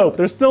still hope.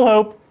 There's still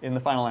hope. In the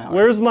final hour.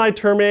 Where's my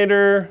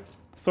Terminator,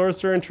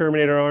 Sorcerer, and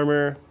Terminator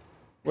armor?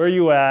 Where are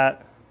you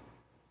at?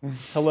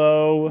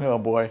 Hello? Oh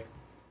boy.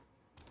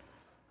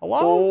 Hello?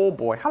 Oh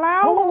boy.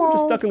 Hello?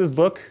 Just stuck in this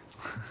book.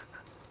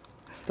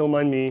 Still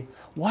mind me.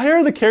 Why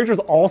are the characters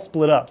all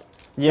split up?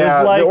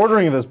 Yeah, like, the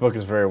ordering of this book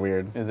is very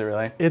weird. Is it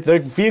really? It's The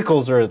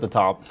vehicles are at the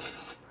top.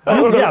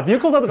 yeah,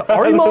 vehicles at the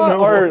Arima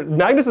or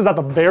Magnus is at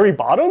the very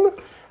bottom?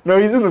 No,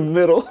 he's in the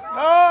middle.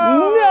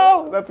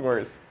 Oh, no! That's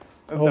worse.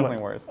 That's definitely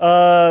worse.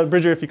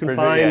 Bridger, if you can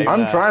Bridger, find... yeah,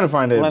 I'm trying to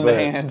find it. Lend a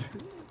hand.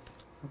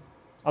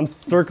 I'm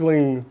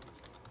circling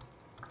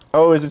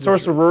Oh, is it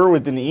Sorcerer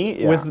with an E?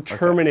 Yeah. with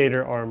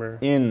Terminator armor.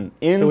 In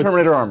So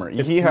Terminator armor.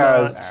 He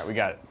has All right, we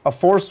got it. a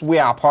force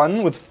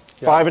weapon with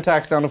 5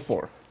 attacks down to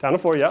 4. Down to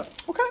 4, yeah.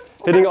 Okay.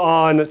 Hitting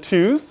on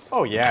 2s.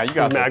 Oh yeah, you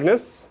got this.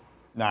 Magnus.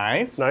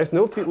 Nice. Nice.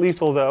 No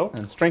lethal, though.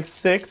 And strength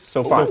 6,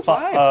 so So 5.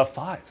 five.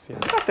 5s, yeah.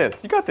 You got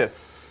this. You got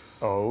this.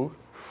 Oh.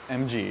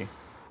 MG.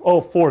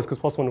 Oh, 4s, because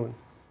 +1 to win.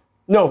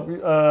 No,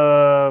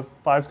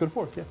 5s go to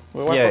 4s, yeah.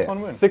 Well, why Yeah, plus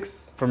 1 win?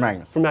 6 For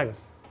Magnus. for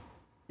Magnus.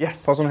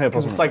 Yes. +1 hit,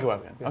 +1 Psycho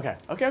weapon. Okay.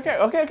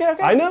 Okay.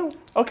 I know.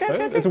 Okay.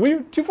 It's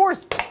weird. 2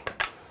 4s.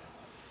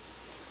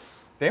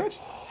 Damage?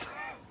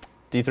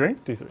 D3.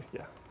 D3,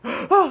 yeah.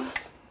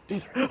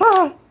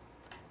 D3.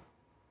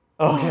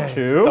 Okay.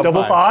 2.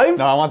 Double 5?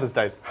 No, I want this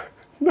dice.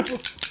 No.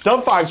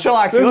 Double 5.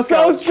 Shellax. This is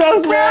so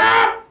stressful.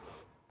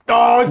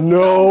 Oh,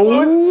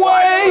 No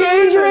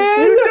way,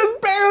 Adrian! You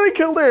just barely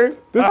killed her.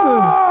 This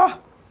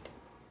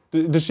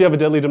is... Does she have a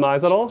deadly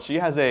demise at all? She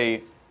has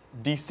a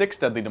D6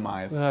 deadly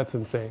demise. That's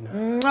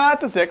insane.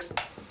 That's a 6.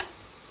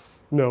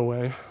 No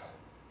way.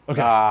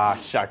 Okay. Ah,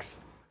 shucks.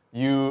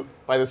 You,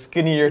 by the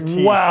skin of your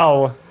teeth.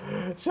 Wow.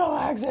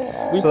 Shellax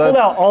it. We So pulled that's-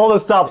 out all the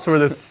stops for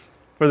this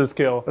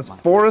kill. That's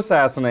 4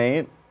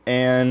 assassinate.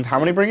 And how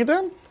many bring it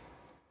down?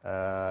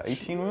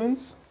 18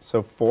 wounds?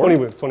 So 4. 20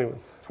 wounds, 20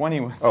 wounds. 20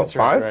 wounds. Oh, That's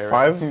right, 5? right.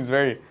 5? He's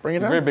very, Bring it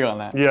he's down? very big on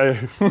that. Yeah.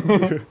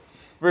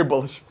 Very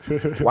bullish.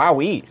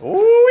 Wowee.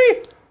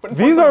 Ooh-wee.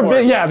 These are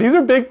big, yeah, these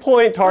are big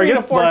point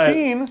targets, but...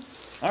 14.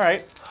 All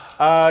right.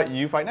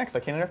 You fight next. I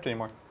can't interrupt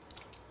anymore.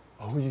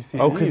 Oh, you see.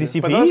 Oh, because he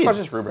But those are CP'd.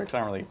 just rubrics. I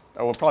don't really.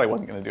 I probably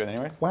wasn't going to do it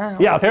anyways. Wow.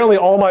 Yeah, apparently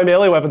all my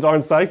melee weapons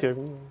aren't psychic.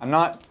 I'm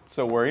not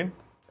so worried.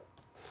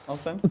 All of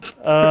a sudden.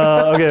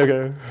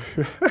 Okay.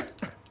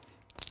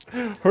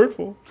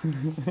 Hurtful.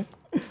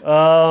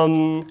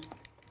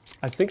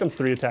 I think I'm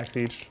 3 attacks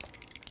each.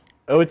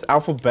 Oh, it's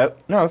alphabet.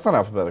 No, it's not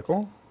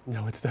alphabetical.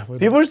 No, it's definitely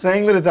People are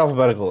saying that it's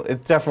alphabetical.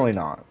 It's definitely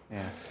not.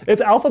 Yeah.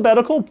 It's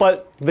alphabetical,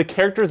 but the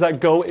characters that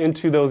go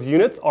into those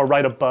units are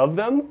right above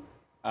them.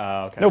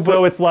 Okay. No,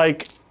 so it's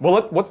like...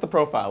 Well, what's the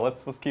profile?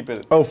 Let's keep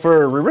it. Oh,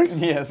 for rubrics?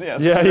 Yes. Yeah.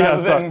 Rather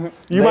So than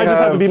you might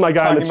just have to be my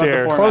guy in the talking about the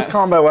chair. format. Close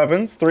combat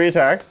weapons, 3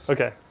 attacks.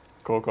 Okay.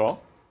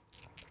 Cool.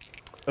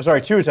 Oh, sorry,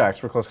 2 attacks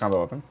for close combat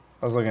weapon.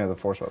 I was looking at the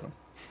force weapon.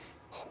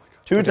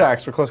 2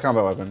 attacks for close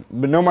combat weapon,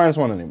 but no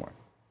 -1 anymore.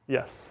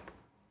 Yes.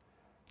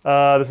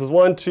 This is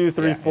 1, 2,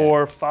 3, Yeah,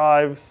 4,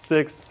 5,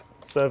 6,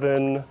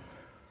 7,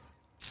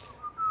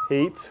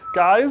 8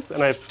 guys,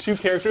 and I have 2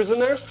 characters in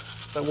there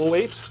that will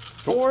wait.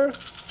 4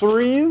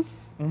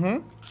 3s.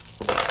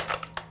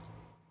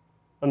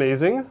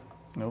 Amazing.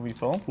 No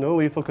lethal. No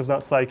lethal because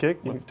not psychic.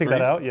 You can take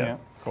that out. Yeah.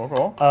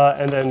 Cool.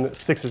 And then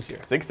 6s here.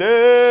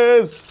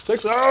 6s.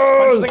 6s.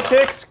 Punches and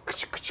kicks.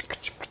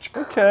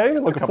 Okay.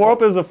 Look, a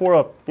 4-up is a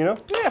 4-up. You know.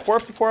 Yeah,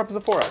 4-up's a 4-up is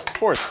a 4-up.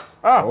 4s.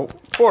 Ah.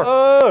 4.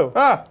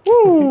 Oh.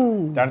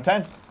 Woo. Down to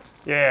 10.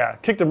 Yeah.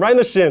 Kicked him right in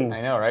the shins.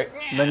 I know, right?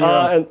 Then you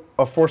have and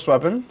a force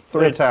weapon,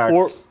 3 it's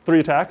attacks. 3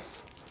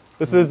 attacks.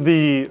 This is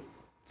the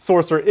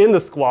sorcerer in the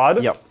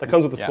squad. Yep. That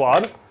comes with the Yeah.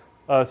 squad.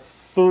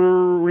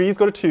 3s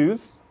go to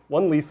 2s.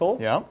 1 lethal.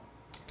 Yeah.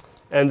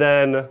 And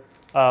then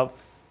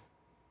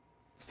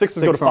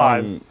 6s go to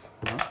 5s.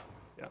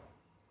 Yeah.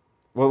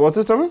 What's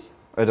his toughness?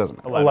 It doesn't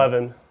matter.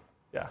 11.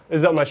 Yeah.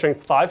 Is that my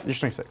strength 5? Your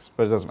strength 6,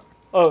 but it doesn't matter.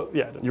 Oh,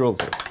 yeah. You rolled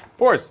 6.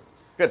 4s.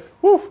 Good.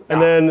 Woo. And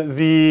then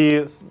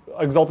the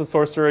Exalted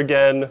Sorcerer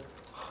again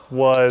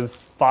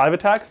was 5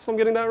 attacks, if I'm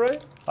getting that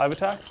right? 5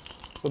 attacks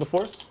with a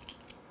force.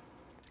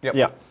 Yep.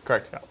 Yeah.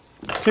 Correct.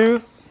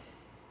 2s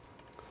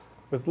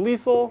with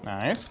lethal,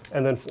 Nice.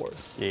 and then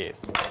 4s.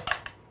 Yes.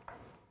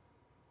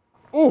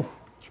 Ooh.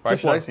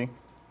 Spicy, dicey.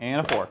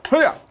 And a 4.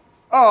 Hoo-yah!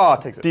 Oh,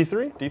 takes it.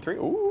 D3. D3.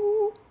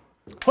 Ooh.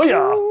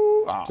 Hoo-yah!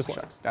 Oh, Just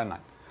shucks. Down 9.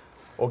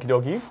 Okie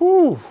dokie.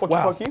 Ooh, Pokey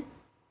wow. pokey.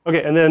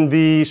 Okay, and then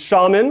the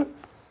shaman.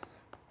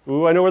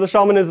 Ooh, I know where the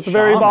shaman is at the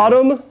very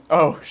bottom.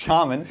 Oh,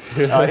 shaman.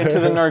 Into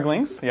the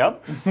Nurglings.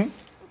 Yep.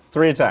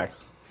 3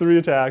 attacks. 3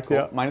 attacks, Cool.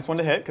 yeah. -1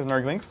 to hit, because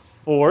Nurglings.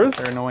 4s.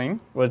 They're annoying.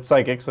 With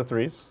psychics, so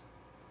 3s.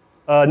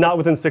 Not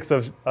within 6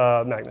 of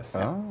Magnus.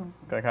 Oh.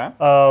 Okay.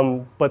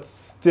 But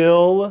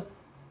still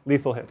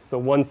lethal hits. So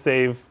 1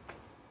 save,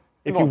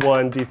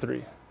 AP1,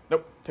 D3.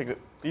 Nope. Takes it.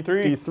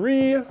 D3.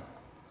 D3.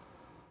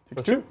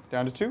 Takes 2.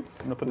 Down to 2. I'm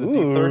going to put this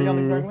D30 on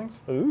these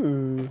Nurglings.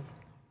 Ooh.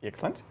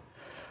 Excellent.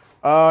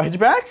 Hit you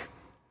back?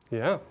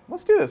 Yeah.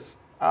 Let's do this.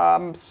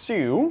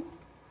 Sue.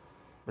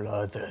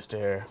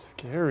 Bloodthirster.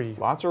 Scary.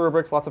 Lots of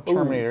rubrics, lots of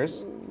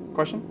Terminators.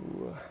 Question?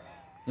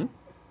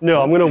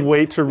 No, I'm going to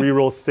wait to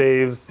reroll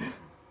saves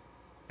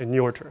in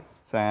your turn.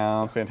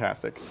 Sounds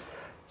fantastic.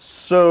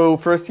 So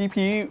for a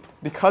CP,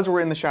 because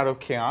we're in the Shadow of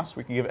Chaos,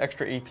 we can give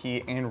extra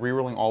AP and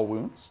rerolling all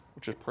wounds,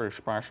 which is pretty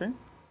spicy.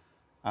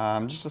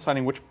 I'm just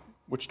deciding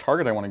which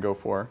target I want to go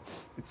for.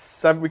 It's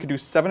 7. We could do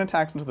 7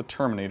 attacks into the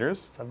Terminators.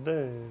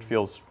 7. Which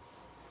feels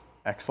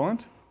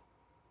excellent.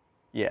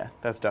 Yeah,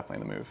 that's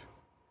definitely the move.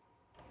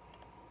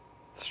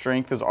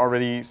 Strength is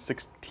already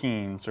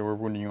 16, so we're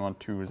wounding you on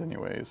 2s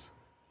anyways.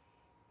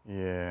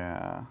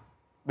 Yeah.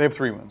 They have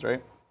 3 wounds,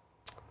 right?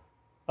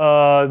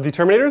 The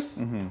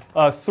Terminators?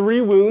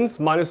 3 wounds,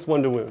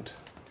 -1 to wound.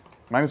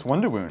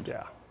 -1 to wound?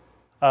 Yeah.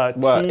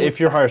 Well, if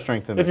you're higher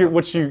strength than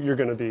which you're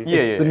going to be.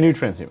 Yeah, the new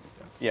transhuman.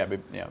 Yeah, but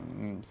yeah,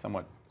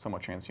 somewhat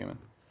transhuman.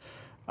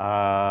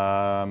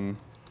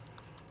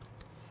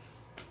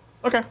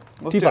 Okay,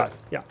 let's do T5, it.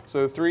 yeah.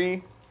 So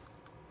 3,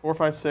 4,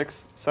 5,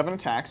 6, 7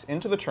 attacks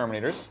into the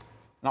Terminators.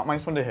 Not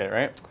 -1 to hit,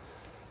 right?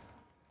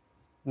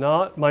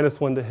 Not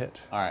 -1 to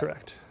hit. All right.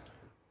 Correct.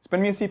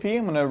 Spend me a CP.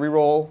 I'm going to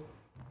reroll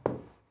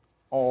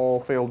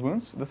all failed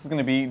wounds. This is going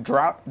to be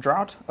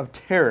Drought of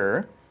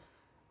Terror.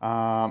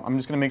 I'm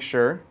just going to make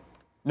sure.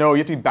 No, you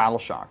have to be battle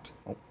shocked.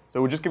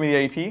 So just give me the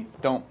AP.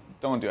 Don't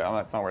do it.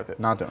 That's not worth it.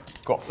 Not done.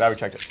 Cool. Glad we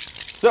checked it.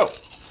 So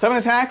 7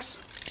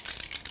 attacks,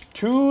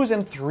 2s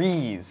and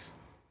 3s.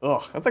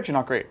 Ugh, that's actually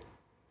not great.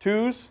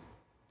 2s,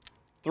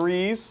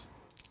 3s,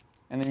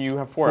 and then you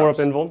have 4 4-up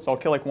invuln. So I'll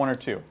kill like 1 or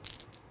 2.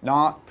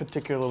 Not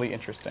particularly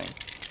interesting.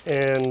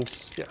 And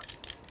yeah.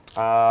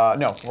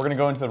 No, we're going to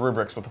go into the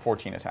rubrics with the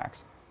 14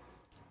 attacks.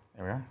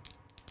 There we are.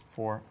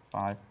 4,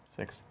 5,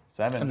 6,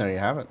 7. And there you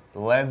have it.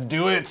 Let's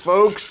do it,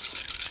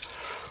 folks.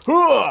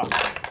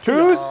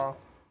 2s. Yeah.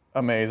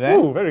 Amazing.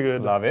 Ooh, very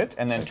good. Love it.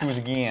 And then 2s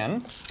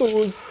again.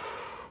 Those.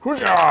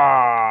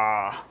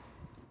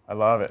 I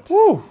love it.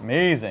 Woo.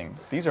 Amazing.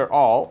 These are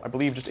all, I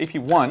believe, just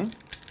AP1.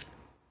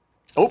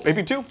 Oh,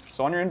 AP2.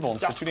 So on your invuln,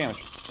 so 2 damage.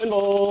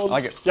 Invuln. I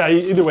like it. Yeah,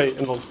 either way,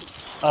 invuln.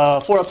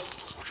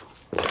 4-ups.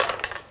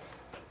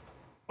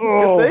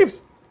 Good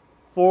saves.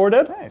 4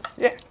 dead. Nice.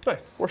 Yeah.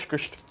 Nice. 4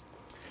 squished.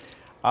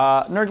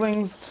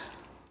 Nurglings,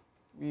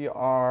 we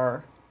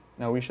are,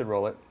 no, we should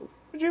roll it.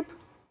 We're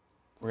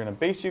going to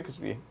base you because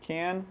we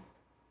can,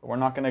 but we're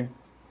not going to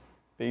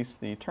base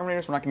the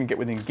Terminators. We're not going to get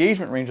within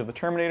engagement range of the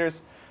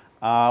Terminators.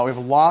 We have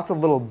lots of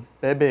little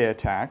bebe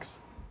attacks.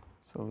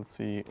 So let's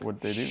see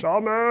what they do.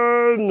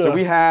 Shaman! So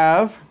we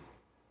have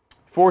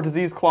 4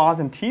 disease claws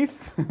and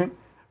teeth. Hitting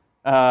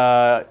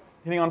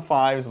on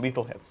 5s,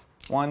 lethal hits.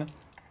 1,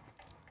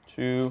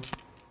 2,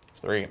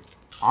 3.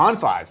 On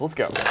 5s, let's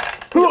go.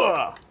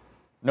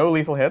 No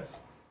lethal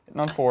hits.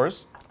 Hitting on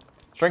 4s.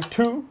 Strength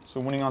 2, so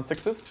winning on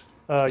 6s.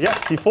 Yeah,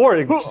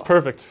 T4, which is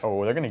perfect.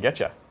 Oh, they're gonna get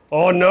you.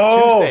 Oh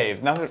no! 2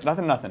 saves,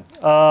 nothing.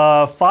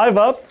 5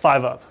 up,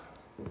 5 up.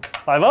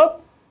 5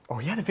 up? Oh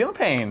yeah, the feeling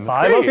pain. That's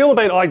 5 great. up, feeling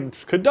pain. Oh, I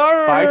could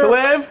die. 5 to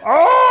live.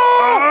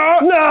 Oh!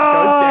 No!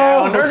 Goes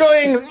down.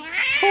 Nurglings.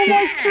 Oh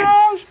my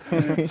gosh!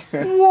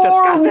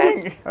 Swarm!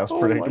 Disgusting. That was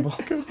predictable.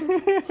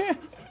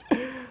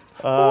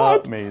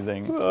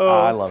 Amazing.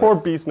 I love Poor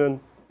it. Beastman.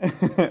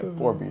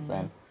 Poor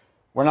Beastman.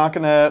 We're not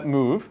gonna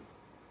move.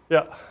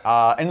 Yeah.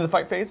 End of the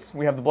fight phase,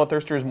 we have the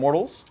Bloodthirster's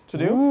Mortals to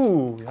do.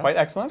 Ooh. Yeah. Quite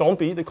excellent.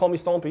 Stompy. They call me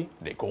Stompy.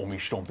 They call me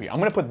Stompy. I'm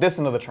gonna put this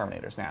into the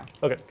Terminators now.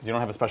 Okay. Because you don't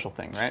have a special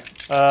thing, right?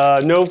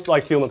 No,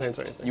 like feel no pains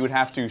or anything. You would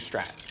have to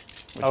strat.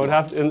 I would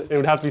have. It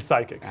would have to be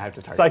psychic. I have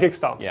to target. Psychic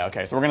stomps. Yeah.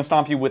 Okay. So we're gonna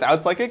stomp you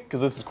without psychic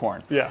because this is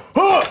corn. Yeah.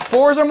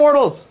 4s are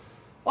mortals.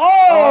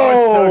 Oh,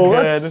 it's so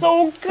good. That's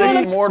so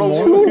good. 6 mortals.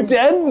 2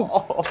 dead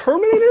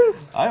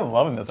Terminators? I'm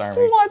loving this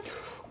army. What?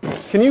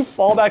 Can you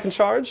fall back and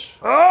charge?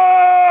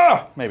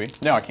 Maybe.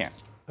 No, I can't.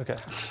 Okay.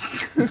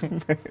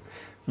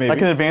 Maybe. I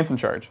can advance and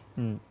charge.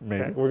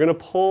 Maybe. Okay. We're gonna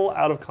pull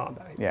out of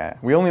combat. Yeah.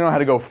 We only know how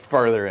to go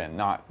further in,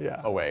 not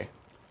away.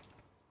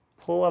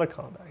 Pull out of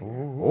combat.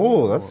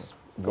 Oh, that's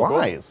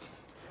wise.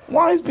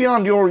 Wise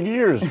beyond your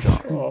years,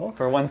 John.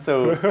 For one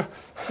so...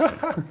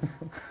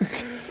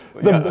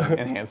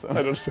 enhance them.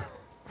 I don't know.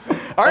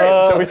 All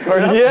right, shall we score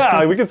it up?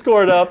 Yeah, we can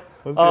score it up.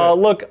 Let's do it.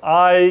 Look,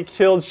 I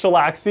killed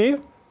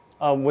Shalaxi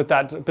with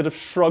that bit of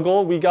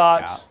struggle. We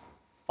got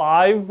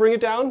 5 bring it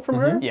down from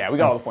her. Yeah, we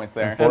got all the points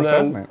there. 4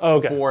 assassinate.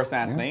 Okay. 4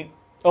 assassinate.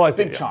 Oh, I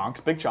see. Big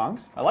chunks, big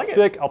chunks. I like it.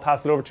 Sick. I'll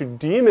pass it over to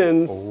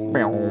Demons.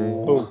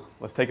 Ooh.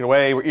 Let's take it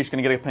away. We're each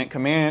going to get a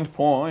command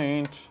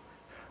point.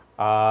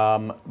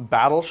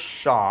 Battle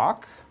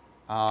Shock.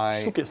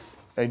 I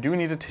do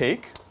need to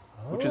take,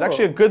 which is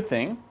actually a good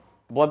thing.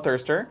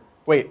 Bloodthirster.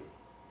 Wait,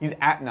 he's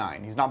at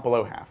 9. He's not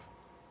below half.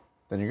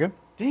 Then you're good.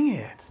 Dang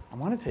it. I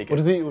want to take it. What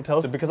does he tell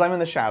us? So because I'm in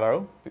the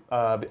shadow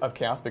of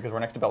Chaos, because we're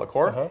next to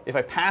Be'lakor, if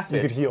I pass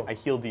it, heal. I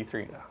heal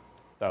D3. Yeah.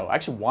 So I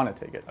actually want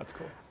to take it. That's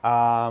cool.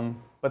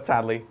 But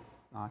sadly,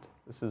 not.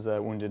 This is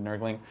a Wounded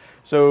Nurgling.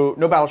 So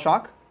no Battle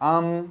Shock.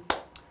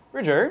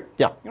 Ridger,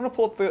 yeah. You want to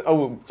pull up the...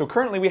 Oh, so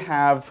currently we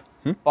have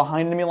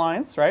behind enemy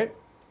lines, right?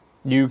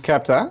 You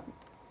kept that?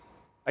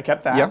 I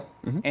kept that. Yeah.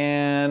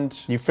 And...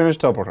 You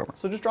finished Teleport Armor.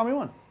 So just draw me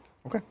one.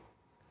 Okay.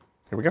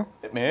 Here we go.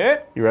 Hit me.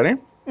 You ready?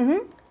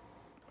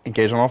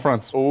 Engage on all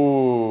fronts.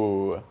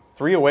 Ooh.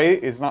 3 away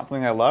is not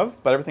something I love,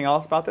 but everything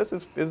else about this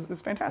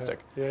is fantastic.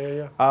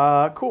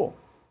 Yeah. Cool.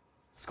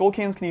 Skull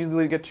Cannons can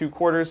easily get 2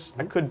 quarters.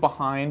 I could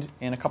behind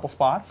in a couple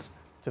spots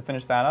to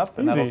finish that up,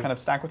 and that'll kind of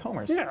stack with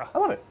homers. Yeah. I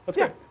love it. That's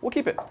great. We'll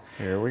keep it.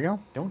 Here we go.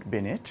 Don't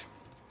bin it.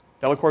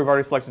 Be'lakor, we've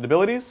already selected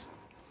abilities.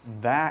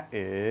 That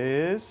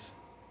is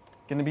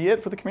going to be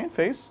it for the command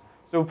phase.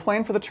 So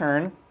plan for the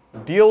turn,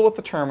 deal with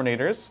the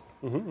Terminators.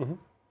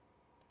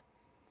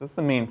 That's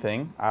the main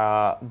thing.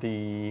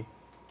 The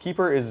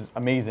Keeper is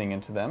amazing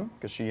into them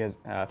because she has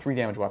 3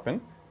 damage weapon.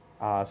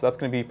 So that's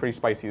going to be pretty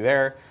spicy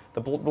there.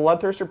 The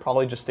Bloodthirster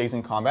probably just stays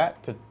in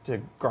combat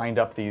to grind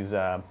up these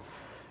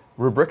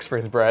rubrics for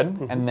his bread.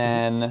 And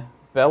then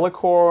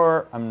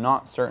Be'lakor, I'm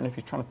not certain if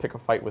he's trying to pick a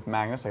fight with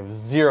Magnus. I have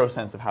 0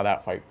 sense of how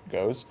that fight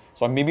goes.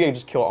 So maybe I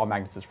just kill all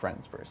Magnus's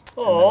friends first.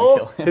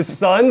 Oh, his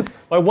sons?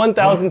 My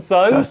 1,000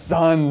 sons? The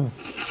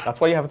sons. That's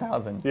why you have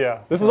 1,000. Yeah,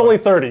 this is only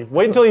 30.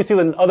 Wait until you see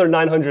the other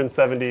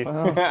 970. You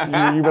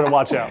better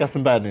watch out. Got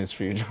some bad news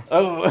for you, John.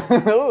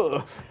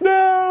 Oh,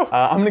 no!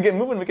 I'm going to get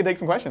moving. We can take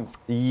some questions.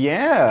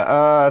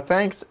 Yeah,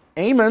 thanks,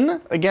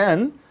 Eamon,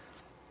 again.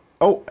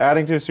 Oh,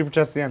 adding to a super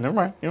chat at the end. Never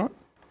mind. You know what?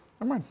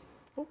 Never mind.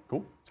 Oh,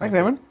 cool. Thanks,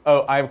 Eamon.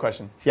 Oh, I have a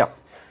question. Yeah.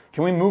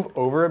 Can we move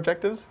over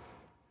objectives?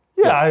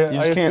 Yeah, you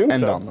just can't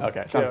end on them.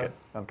 Okay, sounds good.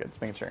 Sounds good.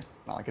 Just making sure.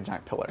 It's not like a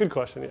giant pillar. Good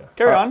question, yeah.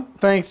 Carry on.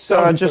 Thanks,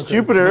 Just so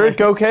Jupiter.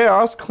 Go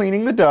Chaos,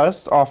 cleaning the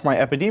dust off my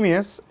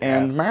Epidemius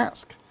and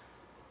Mask.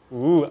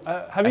 Ooh,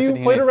 have you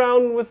played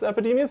around with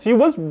Epidemius? He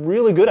was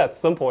really good at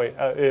some point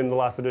in the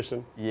last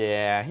edition.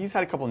 Yeah, he's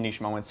had a couple of niche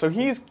moments. So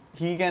he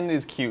again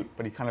is cute,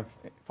 but he kind of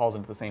falls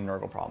into the same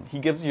Nurgle problem. He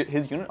gives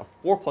his unit a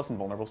 4+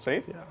 invulnerable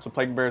save. Yeah. So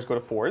Plague Bearers go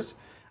to 4s.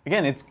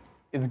 Again,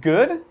 it's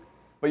good,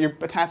 but you're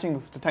attaching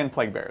this to 10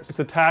 Plague Bearers. It's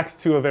a tax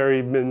to a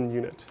very min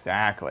unit.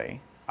 Exactly.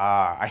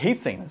 I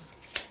hate saying this,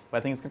 but I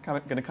think it's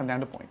going to come down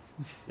to points.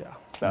 Yeah.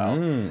 So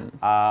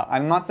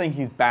I'm not saying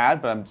he's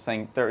bad, but I'm just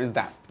saying there is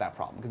that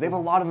problem because they have a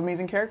lot of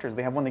amazing characters.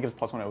 They have one that gives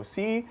 +1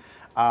 OC.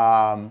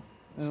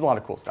 There's a lot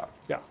of cool stuff.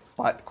 Yeah.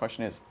 But the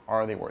question is,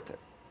 are they worth it?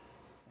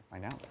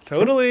 Find out.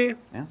 Totally.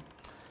 Yeah.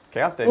 It's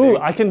Chaos Day. Ooh, baby.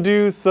 I can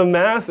do some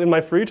math in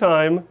my free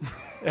time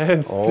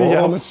and see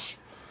how much.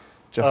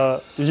 Yeah,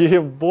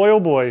 boy, oh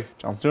boy.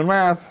 John's doing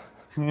math.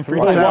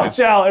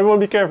 Watch out, everyone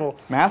be careful.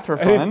 Math for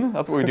fun.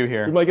 That's what we do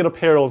here. You might get a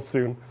perils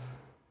soon.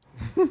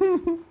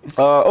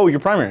 Oh,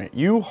 your primary.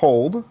 You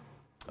hold.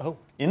 Oh.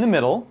 In the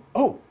middle.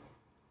 Oh.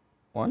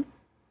 1.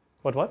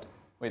 What?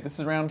 Wait, this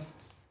is round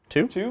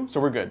 2. 2, so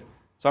we're good.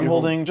 So I'm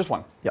holding just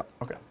 1. Yeah.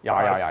 Okay. Yeah.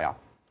 I'm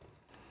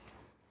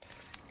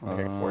not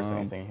going to force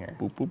anything here.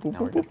 Boop, boop, boop, Now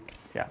we're boop, good.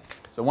 boop. Yeah.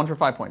 So 1 for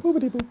 5 points.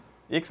 Boop.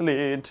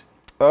 Excellent.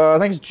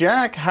 Thanks,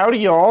 Jack. Howdy,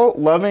 y'all.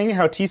 Loving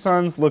how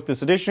T-Suns look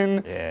this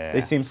edition. Yeah.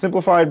 They seem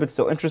simplified, but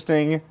still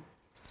interesting.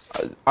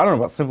 I don't know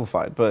about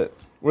simplified, but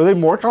were they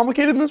more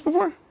complicated than this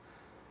before?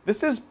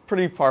 This is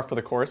pretty par for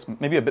the course.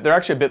 Maybe a bit. They're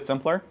actually a bit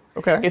simpler.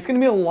 Okay. It's going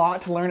to be a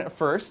lot to learn at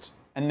first,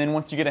 and then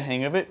once you get a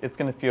hang of it, it's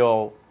going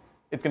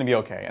to be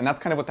okay. And that's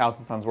kind of what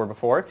Thousand Suns were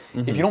before.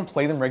 If you don't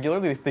play them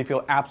regularly, they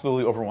feel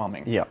absolutely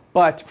overwhelming. Yeah.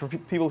 But for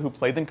people who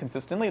played them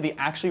consistently, they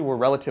actually were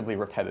relatively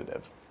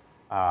repetitive.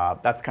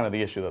 That's kind of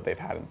the issue that they've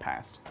had in the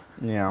past.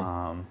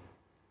 Yeah.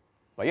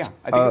 But yeah,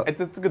 I think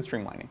it's a good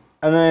streamlining.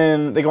 And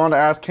then they go on to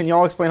ask, can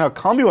y'all explain how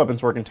combi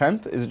weapons work in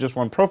 10th? Is it just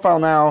one profile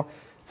now?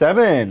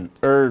 7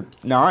 or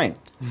 9?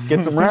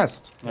 Get some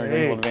rest.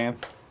 Hey.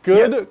 Advance.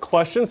 Good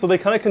question. So they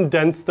kind of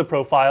condensed the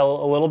profile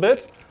a little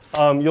bit.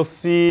 You'll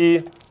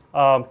see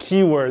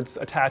keywords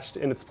attached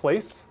in its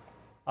place.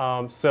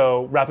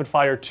 So Rapid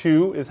Fire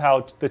 2 is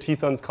how the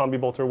T-Suns Combi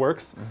Bolter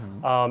works.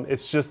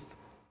 It's just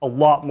a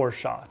lot more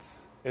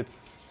shots.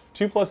 It's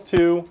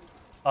 2+2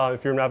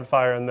 if you're in Rapid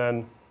Fire, and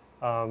then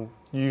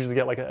you usually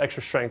get like an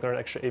extra strength or an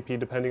extra AP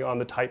depending on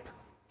the type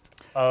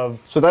of.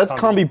 So that's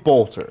combi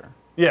Bolter.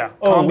 Yeah.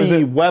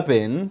 Combi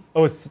weapon.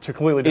 Oh, it's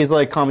completely different. Is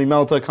like combi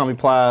Melta, combi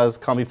Plaz,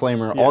 combi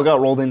Flamer, all got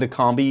rolled into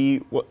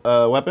combi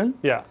weapon.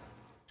 Yeah.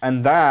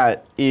 And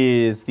that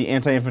is the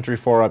anti-infantry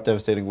 4-up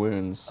devastating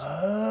wounds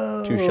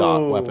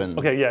 2-shot weapon.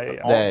 Okay, yeah.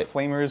 All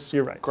Flamers,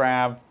 you're right.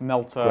 Grav,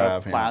 Melta,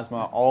 Grav,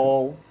 Plasma,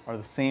 all are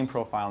the same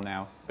profile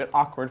now. A bit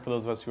awkward for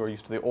those of us who are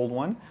used to the old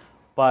one,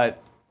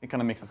 but it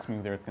kind of makes it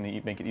smoother. It's going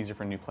to make it easier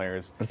for new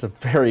players. It's a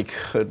very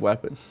good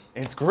weapon.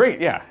 It's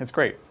great, yeah, it's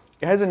great.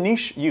 It has a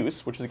niche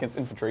use, which is against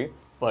infantry,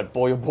 but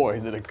boy oh boy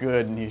is it a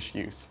good niche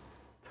use.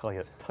 Tell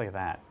you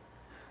that.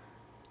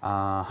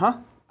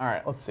 All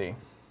right, let's see.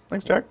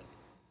 Thanks, Jack.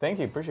 Thank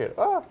you, appreciate it.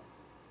 Ah.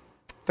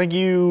 Thank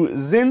you,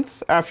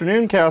 Zinth.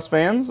 Afternoon, Chaos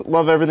fans.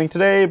 Love everything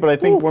today, but I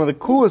think one of the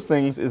coolest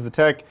things is the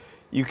tech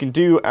you can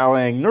do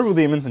allying Nurgle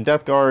Demons and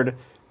Death Guard,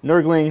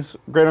 Nurglings,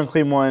 Great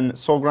Unclean One,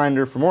 Soul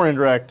Grinder for more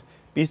indirect,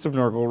 Beast of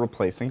Nurgle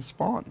replacing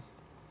Spawn.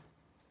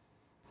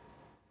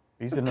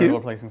 Beast of Nurgle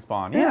replacing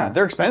Spawn. Yeah,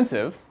 they're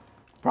expensive,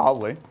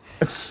 probably.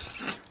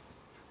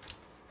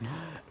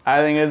 I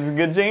think it's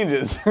good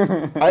changes.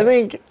 I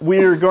think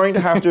we're going to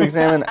have to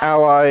examine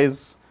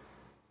allies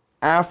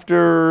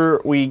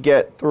after we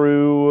get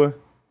through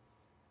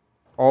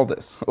all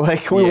this.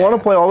 Like, we want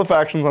to play all the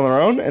factions on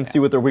their own and see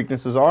what their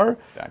weaknesses are,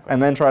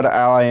 and then try to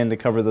ally in to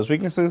cover those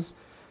weaknesses.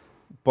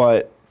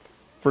 But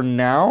for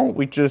now,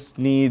 we just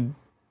need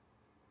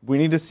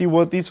to see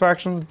what these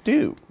factions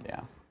do.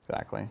 Yeah,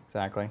 exactly.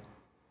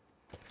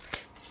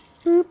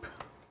 Boop.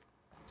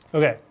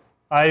 Okay,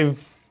 I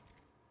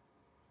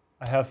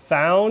have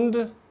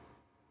found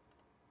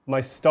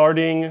my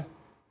starting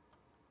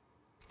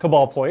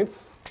Cabal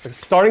points. The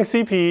starting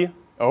CP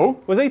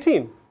was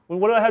 18.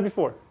 What did I have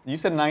before? You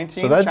said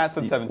 19, so that's, chat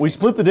said 17. We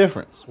split the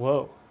difference.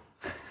 Whoa.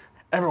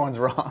 Everyone's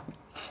wrong.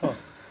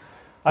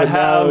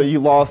 Huh. You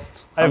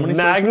lost. I have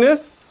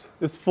Magnus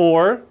is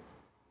 4,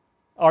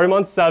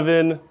 Ahriman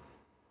 7,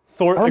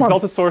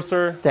 Exalted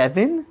Sorcerer.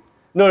 7?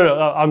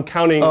 No, I'm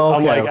counting. Oh,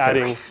 okay, I'm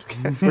adding.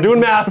 We're doing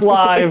math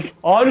live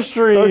on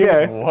stream.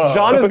 Okay.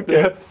 John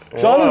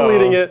is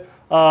leading it.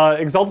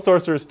 Exalted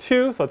Sorcerer is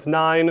 2, so that's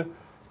 9.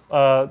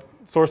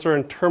 Sorcerer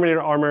and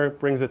Terminator armor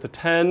brings it to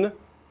 10.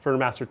 For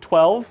Master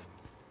 12.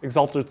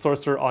 Exalted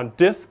Sorcerer on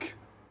disc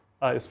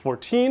is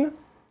 14.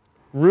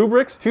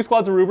 Rubrics, 2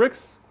 squads of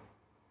Rubrics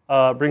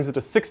brings it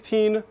to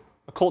 16.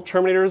 Occult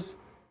Terminators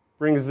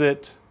brings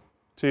it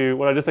to,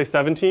 what did I just say,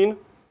 17.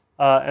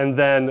 And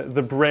then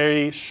the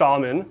Bray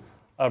Shaman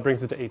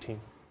brings it to 18.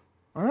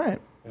 All right.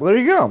 Well,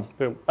 there you go.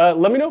 Boom.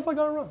 Let me know if I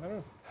got it wrong. I don't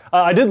know.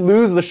 I did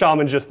lose the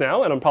Shaman just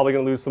now, and I'm probably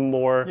going to lose some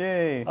more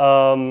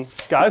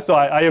guys. So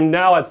I am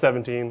now at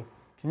 17.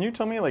 Can you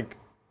tell me, like,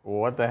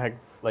 what the heck?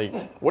 Like,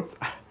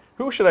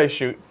 who should I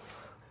shoot?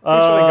 Who should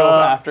I go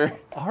after?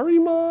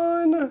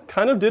 Ahriman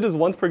kind of did his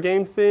once per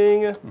game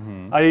thing.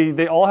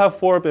 They all have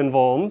 4-up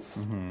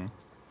invulns.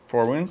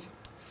 4 wounds?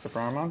 For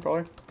Ahriman,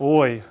 probably?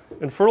 Boy,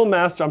 Infernal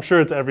Master, I'm sure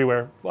it's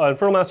everywhere.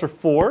 Infernal Master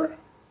 4.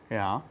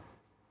 Yeah.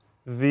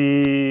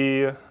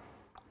 The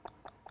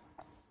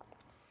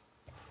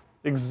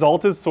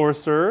Exalted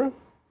Sorcerer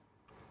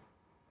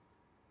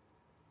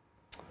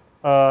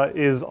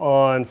is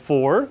on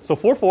 4. So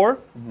 4/4.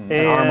 And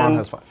Ahriman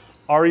has 5.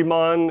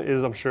 Ahriman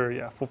is, I'm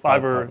sure,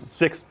 5 or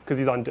 6 because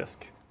he's on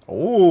disc.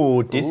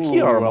 Oh,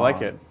 disky Ahriman. I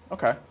like it.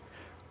 Okay.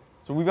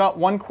 So we've got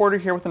 1 quarter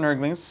here with the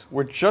Nurglings.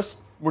 We're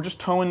just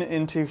towing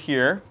into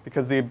here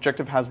because the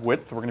objective has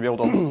width. We're going to be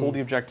able to hold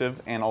the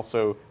objective and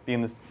also be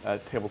in this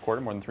table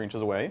quarter more than 3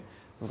 inches away.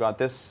 We've got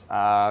this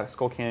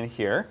skull cannon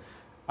here.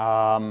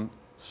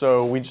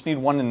 So we just need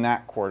 1 in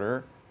that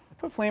quarter. I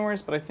put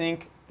flamers, but I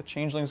think the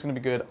changeling is going to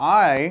be good.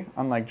 I,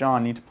 unlike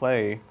John, need to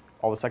play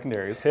all the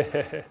secondaries.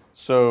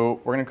 So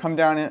we're going to come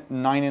down at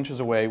 9 inches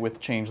away with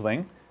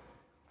changeling.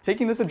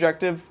 Taking this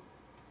objective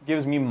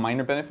gives me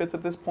minor benefits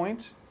at this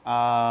point.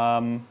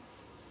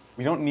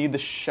 We don't need the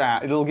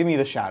shadow. It'll give me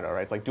the shadow,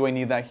 right? Like, do I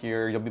need that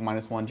here? You'll be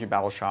 -1 to your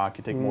battle shock.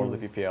 You take mortals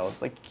if you fail.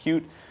 It's like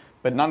cute,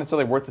 but not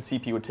necessarily worth the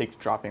CP it would take to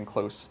drop in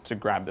close to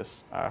grab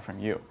this from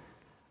you.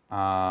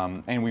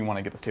 And we want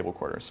to get this table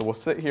quarter. So we'll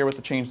sit here with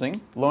the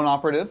changeling, lone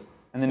operative,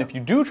 and then if you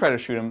do try to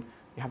shoot him,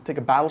 you have to take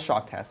a battle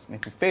shock test. And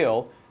if you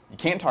fail, you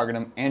can't target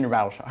him and you're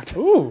battle shocked.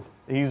 Ooh.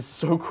 He's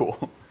so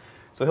cool.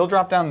 So he'll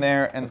drop down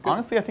there, and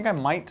honestly, I think I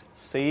might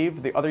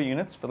save the other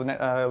units for the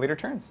later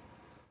turns.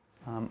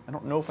 I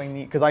don't know if I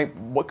need, because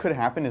what could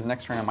happen is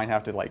next turn I might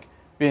have to like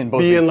be in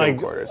both these like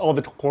quarters. All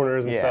the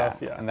corners and stuff.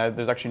 Yeah, and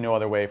there's actually no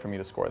other way for me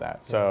to score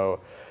that. So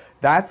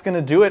that's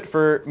gonna do it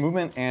for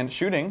movement and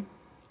shooting.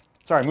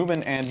 Sorry,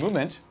 movement and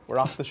movement. We're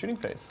off to the shooting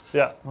phase.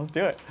 Yeah, let's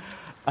do it.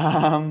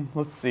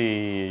 Let's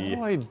see. What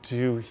do I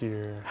do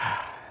here?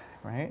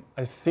 Right.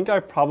 I think I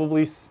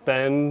probably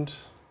spend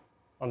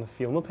on the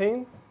Feel No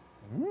Pain.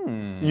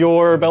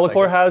 Your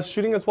Be'lakor has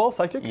shooting as well,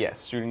 psychic?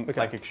 Yes, shooting,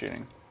 psychic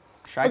shooting.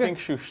 Psychic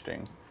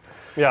shooting.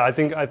 Yeah, I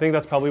think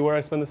that's probably where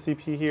I spend the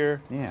CP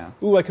here. Yeah.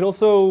 Ooh, I can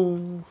also.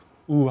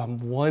 Ooh, I'm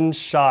 1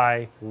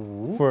 shy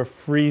for a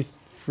free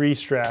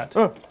strat.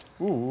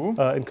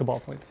 In Cabal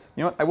points.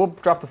 You know what? I will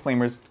drop the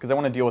flamers because I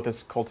want to deal with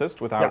this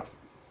cultist without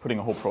putting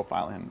a whole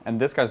profile in him. And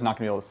this guy's not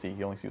going to be able to see.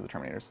 He only sees the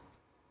Terminators.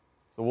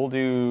 So we'll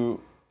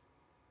do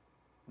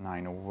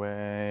 9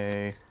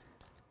 away.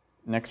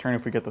 Next turn,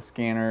 if we get the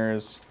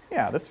scanners,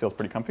 yeah, this feels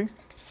pretty comfy.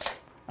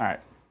 All right.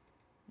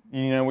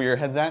 You know where your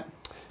head's at?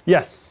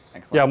 Yes.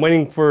 Excellent. Yeah, I'm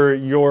waiting for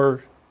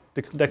your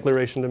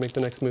declaration to make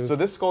the next move. So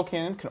this skull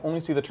cannon can only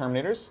see the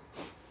Terminators.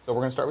 So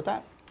we're going to start with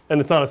that. And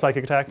it's not a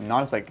psychic attack?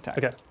 Not a psychic attack.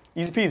 Okay.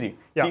 Easy peasy.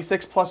 Yeah.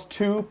 D6 plus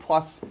 2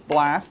 plus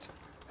blast.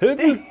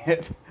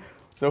 Hit.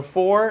 So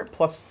 4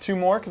 plus 2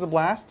 more because of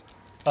blast.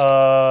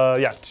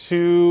 Yeah,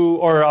 2,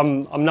 or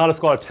I'm not a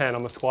squad of 10,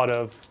 I'm a squad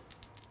of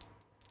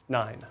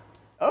 9.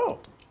 Oh.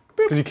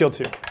 Because you killed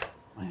 2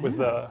 with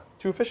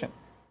Too efficient.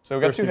 So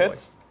we got 2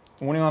 hits.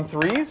 Winning on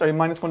 3s. Are you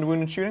 -1 to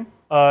wound and shooting?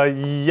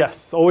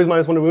 Yes, always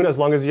 -1 to wound as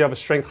long as you have a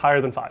strength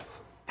higher than 5.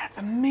 That's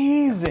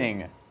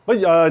amazing. But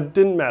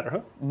didn't matter,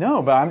 huh?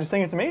 No, but I'm just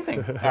saying it's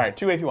amazing. All right,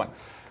 2 AP1.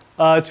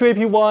 2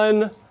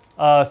 AP1,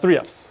 3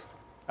 ups.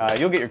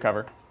 You'll get your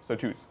cover, so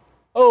 2s.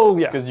 Oh,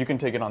 yeah. Because you can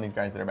take it on these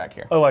guys that are back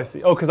here. Oh, I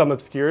see. Oh, because I'm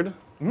obscured?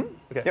 Mm-hmm.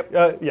 Okay.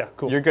 Yep. Yeah,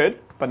 cool. You're good,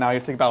 but now you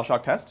have to take a battle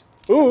shock test.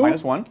 Ooh.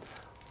 -1.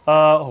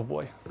 Oh,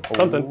 boy.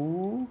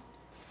 Something.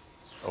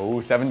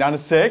 Oh, 7 down to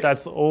 6.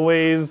 That's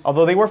always...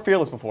 Although they were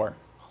fearless before.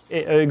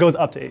 It goes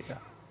up to 8, yeah.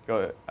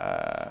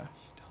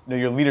 No,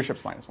 your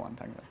leadership's -1,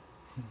 technically.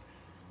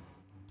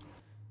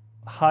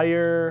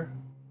 Higher...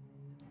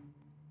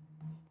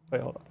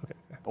 Wait, hold on. Okay.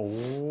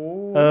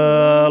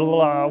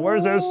 Oh.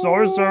 Where's this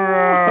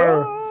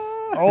sorcerer?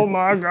 Oh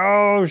my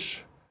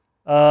gosh.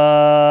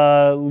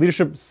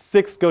 Leadership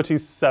 6, go to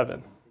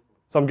 7.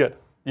 So I'm good.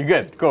 You're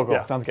good. Cool.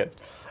 Yeah. Sounds good.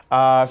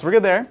 So we're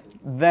good there.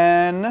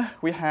 Then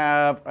we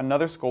have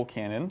another skull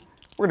cannon.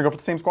 We're gonna go for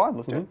the same squad.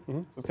 Let's do it.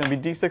 So it's gonna be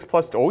D6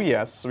 plus. Oh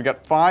yes. So we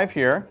got 5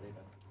 here.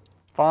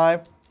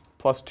 5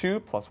 plus 2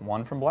 plus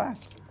 1 from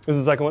blast. This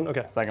is the second one.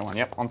 Okay. Second one.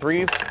 Yep. On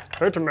 3s.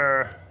 Hurt me.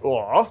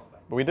 Oh,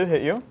 but we did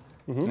hit you.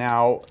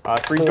 Now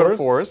 3s go to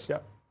 4s.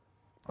 Yeah.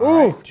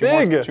 Ooh,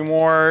 right, big. 2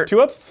 more. 2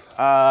 ups.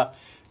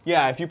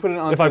 Yeah, if you put it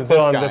on. If I put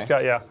on this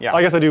guy, yeah. Yeah.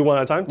 I guess I do one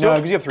at a time. No,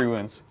 because you have 3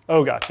 wounds.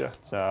 Oh, gotcha.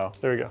 So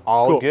there we go.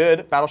 All cool.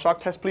 good. Battle shock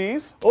test,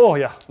 please. Oh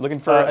yeah. Looking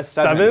for a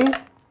 7.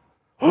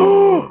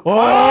 Oh,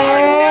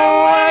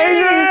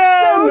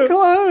 so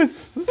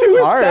close. 2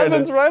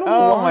 7s right on the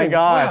line. Oh my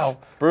gosh. Wow.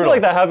 Brutal. I feel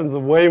like that happens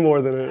way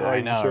more than it.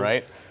 I know,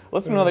 right?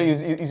 Let's do another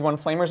easy one.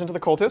 Flamers into the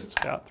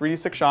cultist. Yeah.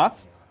 3d6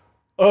 shots.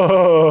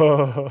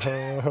 Oh.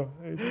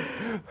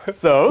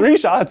 So 3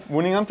 shots.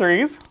 Winning on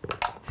 3s.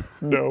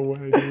 No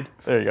way, dude.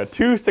 There you go.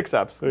 2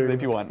 6-ups. There you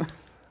AP1.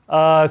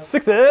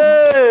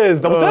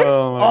 6s. Double 6.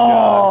 Oh my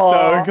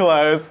god. So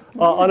close.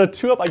 On a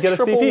 2-up, I get a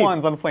Triple CP.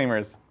 1s on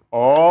flamers.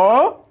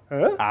 Oh.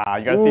 Huh?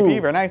 You got a CP.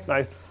 Very nice.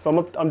 Nice. So I'm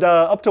up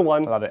to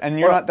 1. I love it. And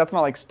you're not. That's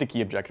not like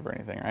sticky objective or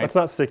anything, right? That's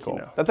not sticky.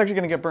 No. That's actually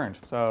gonna get burned.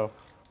 So.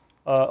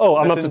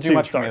 I'm up to 2. Too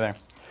much for me there.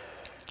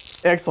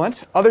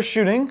 Excellent. Other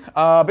shooting.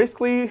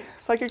 Basically,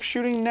 psychic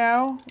shooting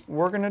now.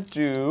 We're going to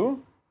do...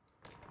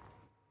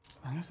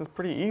 I guess it's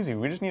pretty easy.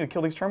 We just need to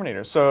kill these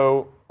Terminators.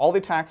 So all the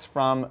attacks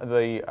from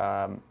the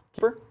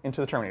Keeper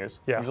into the Terminators.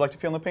 Yeah. Would you like to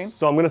feel the pain?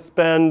 So I'm going to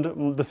spend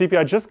the CP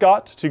I just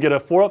got to get a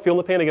 4-up feel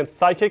the pain against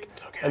Psychic,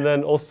 and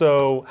then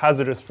also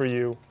Hazardous for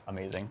you.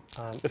 Amazing.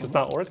 If it's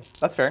not already.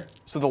 That's fair.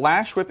 So the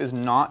Lash Whip is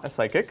not a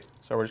Psychic.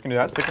 So we're just going to do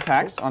that. 6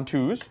 attacks on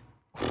 2s.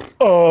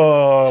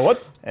 Oh,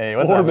 what? Hey,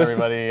 what's up,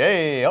 everybody?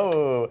 Hey,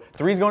 oh.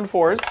 3's going to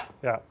 4s.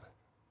 Yeah.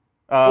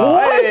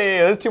 Hey,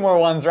 there's 2 more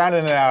 1s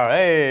rounding it out.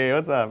 Hey,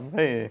 what's up?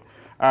 Hey.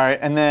 All right,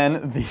 and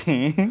then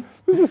the...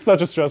 This is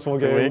such a stressful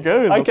game. The way it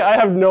goes. I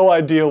have no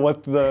idea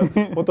what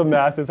the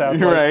math is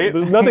happening. You're right.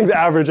 Nothing's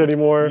average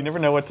anymore. You never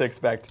know what to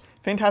expect.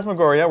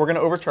 Phantasmagoria, we're going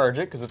to overcharge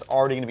it because it's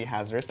already going to be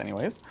hazardous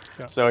anyways.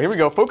 Yeah. So here we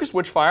go. Focus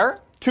Witchfire.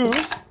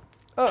 2s.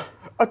 A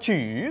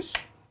 2s.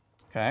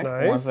 Okay,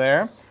 nice. 1's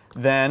there.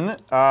 Then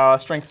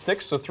strength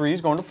 6, so 3's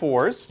going to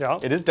 4s. Yeah.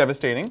 It is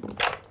devastating.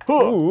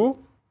 Ooh.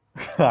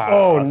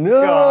 Oh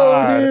no,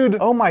 God. dude.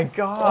 Oh my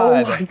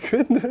god. Oh my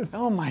goodness.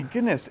 Oh my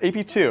goodness.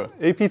 AP2.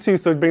 AP2,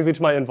 so it brings me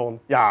to my invuln.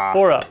 Yeah.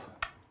 4 up.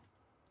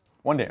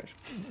 1 damage.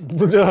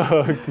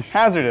 Oh.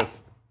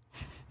 Hazardous.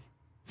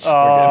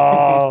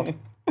 Oh.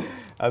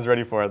 I was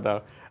ready for it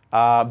though.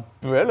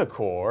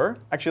 Bellicor.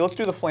 Actually, let's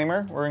do the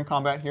Flamer. We're in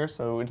combat here,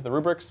 so into the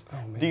rubrics.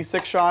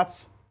 D6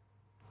 shots.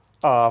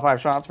 5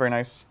 shots, very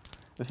nice.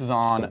 This is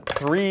on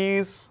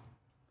 3s.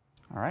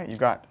 All right, you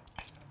got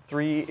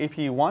 3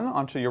 AP1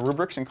 onto your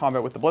rubrics in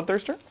combat with the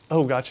Bloodthirster.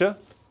 Oh, gotcha.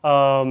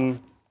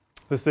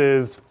 This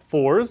is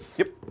 4s.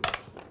 Yep.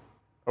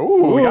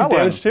 Oh, we got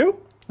damage one.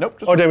 2? Nope.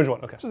 Just damage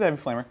 1, okay. Just a heavy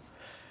Flamer.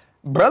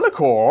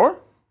 Bellicor.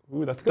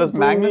 Ooh, that's good. Does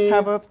Magnus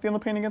have a Feel No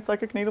Pain against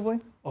Psychic natively?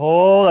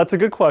 Oh, that's a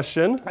good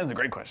question. That is a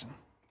great question.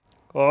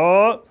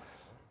 Oh,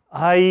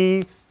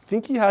 I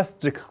think he has to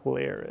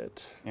declare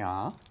it.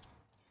 Yeah.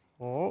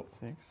 Oh.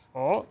 6.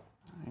 Oh.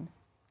 9.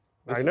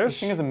 Magnus? This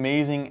thing is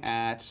amazing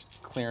at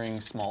clearing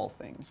small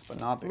things,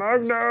 but not big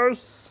Magnus!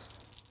 things.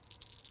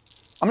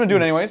 I'm going to do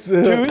it anyways.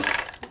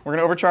 2s. We're going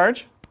to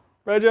overcharge.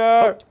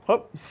 Roger!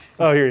 Hop.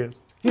 Oh, here he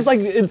is. He's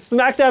like, it's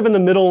smack dab in the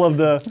middle of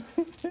the...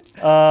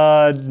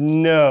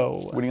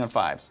 no. Winning on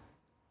 5s.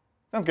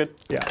 Sounds good.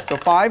 Yeah. So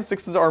 5,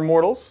 6s are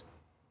mortals.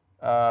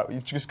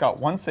 You've just got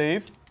 1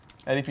 save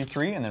at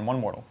AP3 and then 1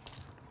 mortal.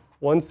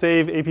 1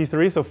 save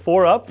AP3, so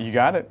 4 up. You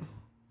got it.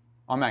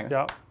 On Magnus.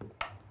 Yeah.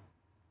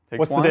 Takes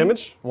What's 1, the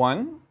damage?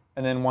 1,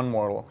 and then 1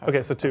 mortal.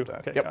 Okay, so 2.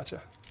 Okay, yep.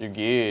 Gotcha. You're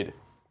good.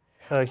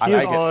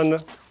 He's on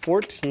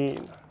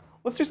 14.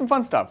 Let's do some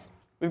fun stuff.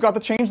 We've got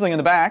the Changeling in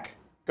the back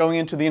going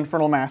into the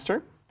Infernal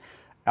Master.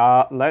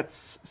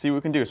 Let's see what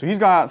we can do. So he's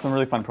got some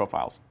really fun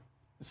profiles.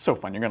 It's so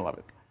fun. You're going to love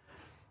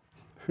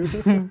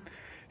it.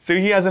 So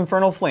he has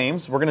Infernal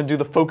Flames. We're going to do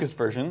the focused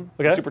version,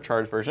 the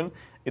supercharged version.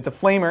 It's a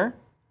flamer.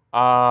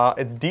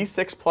 It's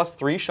D6 plus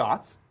 3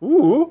 shots.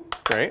 Ooh.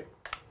 That's great.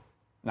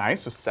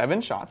 Nice. So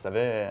 7 shots of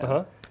it.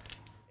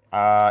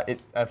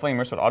 It's a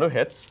flamer, so it auto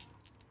hits.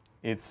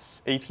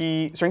 It's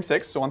AP strength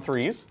 6, so on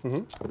 3s.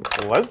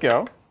 Let's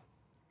go.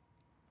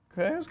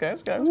 Okay, let's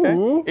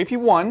go. AP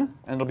 1,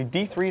 and it'll be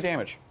D3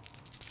 damage.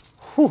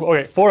 Whew,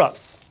 okay,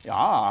 4-ups.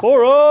 Yeah.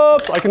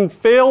 4-ups. I can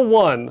fail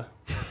 1.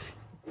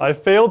 I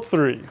failed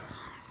 3.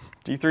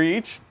 D3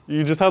 each.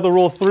 You just have to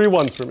roll 3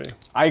 1s for me.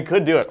 I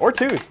could do it, or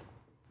 2s.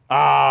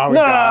 Ah, we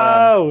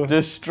got him.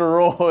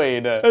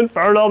 Destroyed.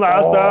 Infernal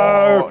Master.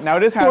 Oh, now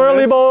it is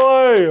Swirly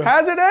boy.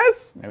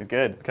 Hazardous. That was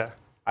good. Okay.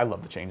 I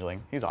love the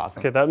changeling. He's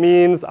awesome. Okay, that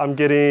means I'm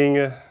getting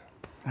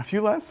a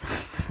few less,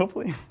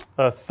 hopefully.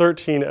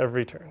 13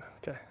 every turn.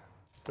 Okay,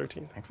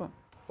 13. Excellent.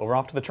 Well, we're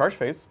off to the charge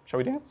phase. Shall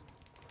we dance?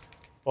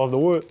 Let's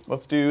do it.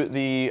 Let's do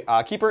the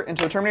keeper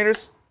into the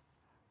Terminators.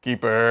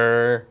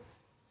 Keeper.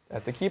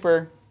 That's a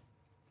keeper.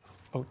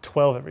 Oh,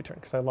 12 every turn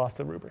because I lost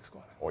the Rubric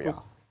squad. Oh yeah.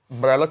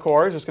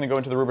 Be'lakor is just going to go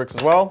into the Rubrics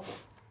as well.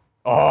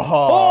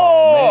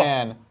 Oh,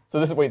 man. So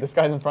this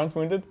guy's in front's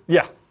wounded?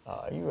 Yeah.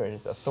 You are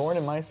just a thorn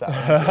in my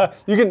side.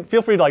 You can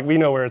feel free to we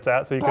know where it's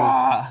at, so you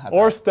can,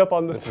 or step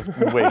on this. This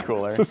is way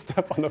cooler. So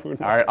step on the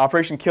wound. All right,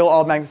 Operation Kill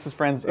All of Magnus's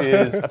Friends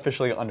is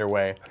officially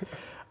underway.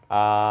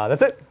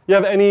 That's it. You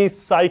have any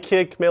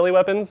psychic melee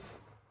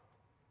weapons?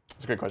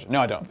 That's a great question. No,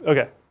 I don't.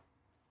 Okay.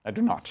 I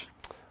do not.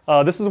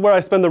 This is where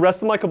I spend the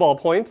rest of my Cabal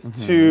points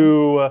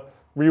to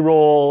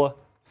reroll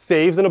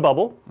saves in a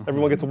bubble.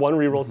 Everyone gets 1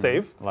 reroll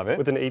save. Love it.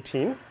 With an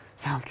 18.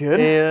 Sounds good.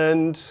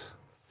 And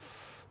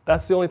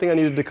that's the only thing I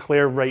need to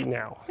declare right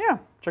now. Yeah,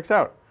 checks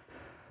out.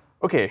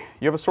 Okay,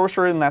 you have a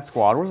sorcerer in that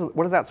squad.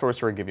 What does that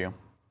sorcerer give you?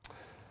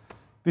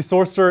 The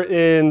sorcerer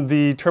in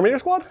the Terminator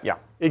squad? Yeah.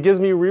 It gives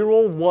me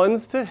reroll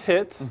 1s to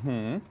hit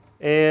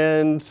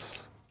and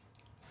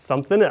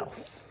something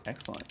else.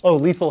 Excellent. Oh,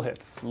 lethal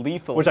hits.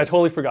 Lethal which hits. I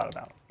totally forgot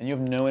about. And you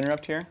have no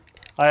interrupt here?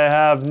 I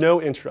have no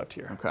interrupt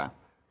here. Okay.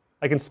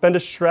 I can spend a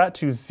strat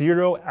to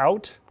 0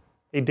 out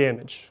a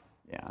damage.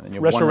 Yeah, and then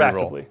you have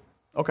retroactively. 1 reroll.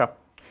 Okay.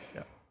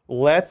 Yeah.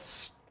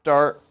 Let's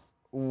start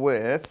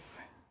with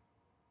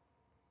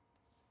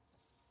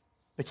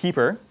the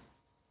keeper.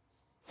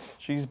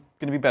 She's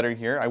going to be better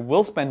here. I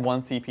will spend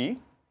 1 CP.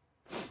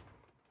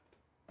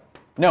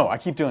 No, I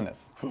keep doing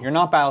this. You're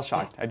not battle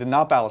shocked. I did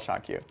not battle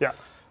shock you. Yeah.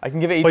 I can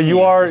give AP. But you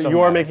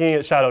are making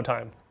it shadow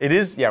time. It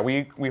is, yeah.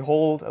 We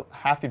hold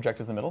half the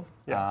objectives in the middle.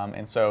 Yeah.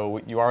 And so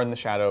you are in the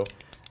shadow.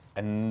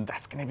 And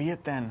that's going to be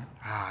it then.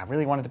 I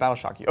really wanted to battle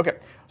shock you. Okay,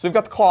 so we've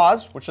got the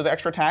claws, which are the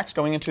extra attacks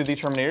going into the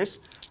Terminators.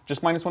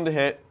 Just -1 to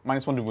hit,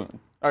 -1 to wound.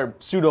 Or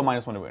pseudo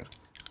 -1 to wound.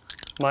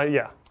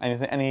 Yeah.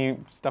 Any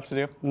stuff to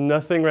do?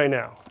 Nothing right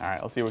now. All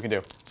right, let's see what we can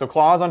do. So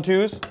claws on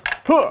 2s.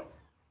 Huh!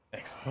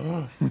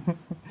 Excellent.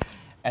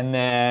 And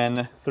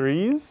then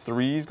 3s?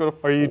 3s go to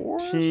 4s. Are you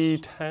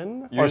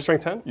T10? Or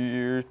strength 10?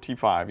 You're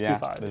T5, yeah.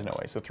 T5. There's no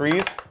way. So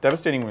 3s,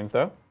 devastating wounds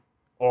though.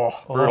 Oh,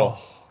 brutal.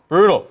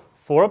 Brutal.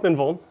 4-up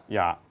invuln.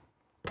 Yeah.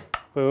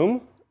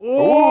 Boom.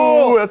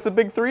 Ooh, that's a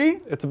big 3?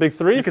 It's a big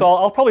 3, so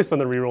I'll probably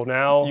spend the reroll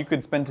now. You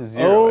could spend to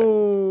 0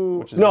 it.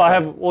 Which is no, I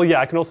have, well, yeah,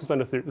 I can also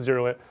spend to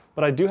 0 it.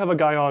 But I do have a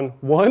guy on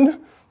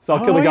 1, so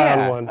I'll kill the guy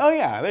on 1. Oh,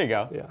 yeah, there you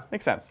go. Yeah.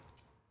 Makes sense.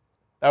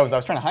 I was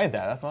trying to hide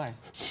that, that's why.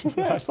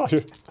 I saw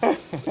you.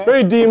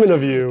 Very demon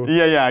of you.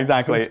 Yeah,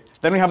 exactly.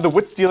 Then we have the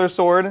Wit Stealer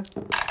Sword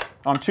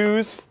on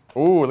 2s.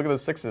 Ooh, look at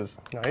those 6s.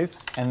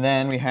 Nice. And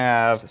then we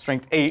have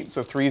Strength 8,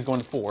 so 3s going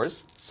to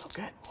 4s. So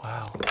good.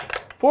 Wow.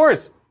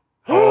 4s.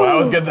 Oh, that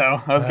was good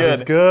though. That was good.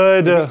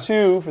 That's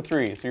good. 2 for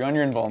 3, so you're on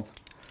your invulns.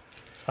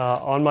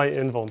 On my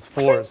invulns,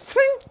 4s.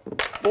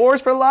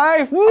 4s for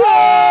life.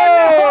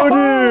 Whoa,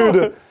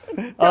 dude.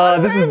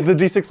 This is the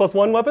D6 plus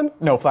 1 weapon?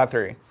 No, flat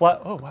 3.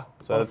 Flat. Oh, wow.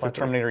 So that's a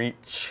Terminator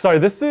each. Sorry,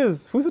 this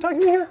is, who's attacking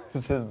me here?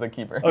 This is the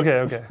keeper.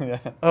 Okay. Yeah.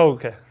 Oh,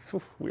 okay.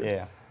 Weird.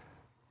 Yeah.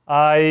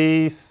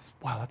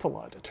 Wow, that's a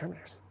lot of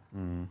Terminators.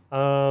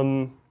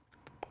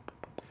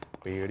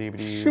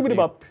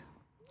 Shoobity-bop.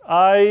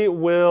 I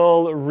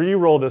will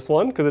re-roll this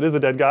one because it is a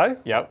dead guy.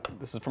 Yep.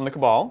 This is from the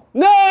Cabal.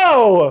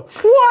 No!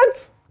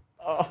 What?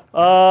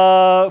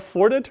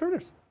 4 dead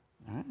Terminators.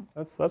 Right.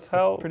 That's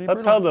how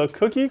the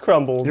cookie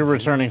crumbles. You're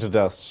returning to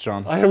dust,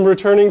 John. I am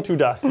returning to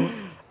dust.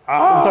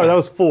 Sorry, that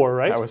was 4,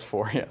 right? That was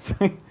 4, yes.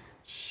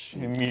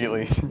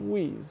 Immediately.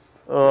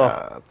 Squeeze.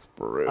 That's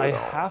brutal. I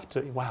have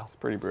to. Wow. It's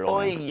pretty brutal.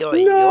 Oy, No!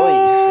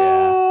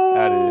 Yeah,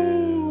 that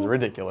is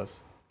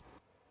ridiculous.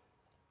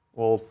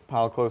 We'll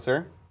pile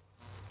closer.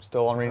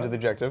 Still on range of the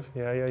objective.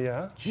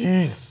 Yeah.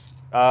 Jeez.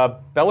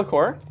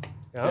 Be'lakor,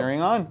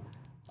 carrying on.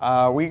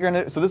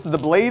 So this is the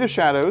Blade of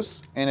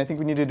Shadows, and I think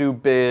we need to do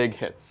big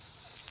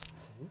hits.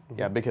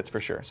 Yeah, big hits for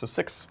sure. So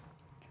 6,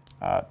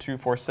 2,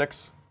 4,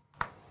 6.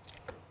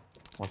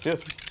 What's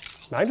this?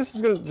 Magnus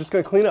is just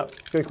gonna clean up.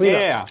 He's gonna clean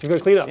Yeah. up. He's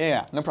gonna clean up.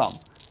 Yeah, no problem.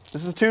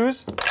 This is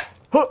 2s.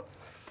 Huh.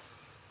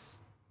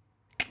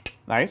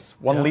 Nice.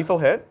 One lethal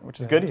hit, which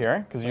is good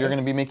here, because you're going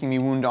to be making me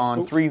wound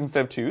on 3s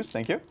instead of 2s.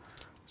 Thank you.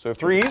 So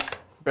 3s.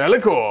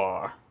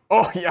 Bellicor.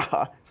 Oh,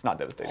 yeah. It's not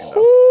devastating,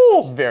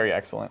 though. Very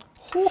excellent.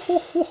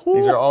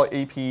 These are all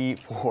AP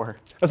 4.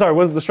 Oh,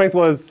 sorry, the strength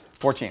was?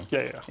 14.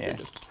 Yeah.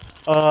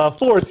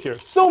 4s here.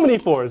 So many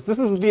 4s. This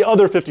is the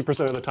other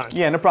 50% of the time.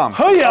 Yeah, no problem.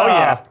 Oh, yeah. Oh,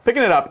 yeah.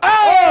 Picking it up.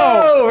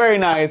 Oh, very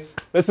nice.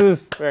 This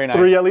is very nice.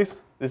 3 at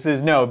least? This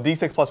is, no,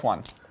 D6 plus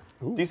 1.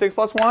 Ooh. D6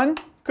 plus 1.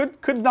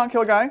 Could not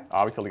kill a guy.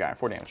 Oh, we killed a guy.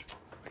 4 damage.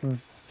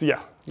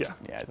 Yeah. Yeah,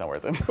 it's not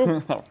worth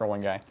it. Not for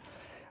one guy.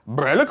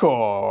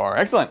 Bellicor.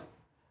 Excellent.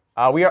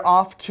 We are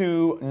off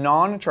to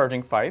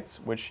non-charging fights,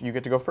 which you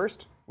get to go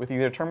first with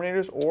either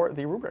Terminators or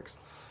the Rubrics.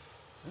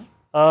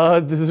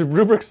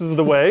 Rubrics is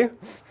the way.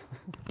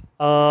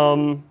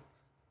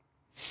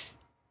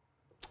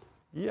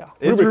 Yeah.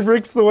 Is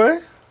Rubrics the way?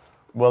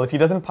 Well, if he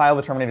doesn't pile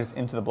the Terminators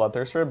into the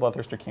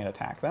Bloodthirster can't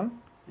attack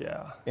them.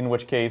 Yeah. In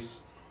which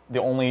case, the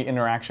only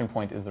interaction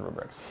point is the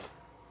Rubrics.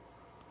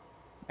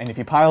 And if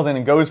he piles in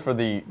and goes for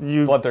the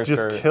Bloodthirster... You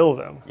just kill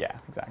them. Yeah,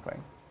 exactly.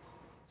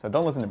 So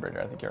don't listen to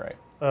Bridger, I think you're right.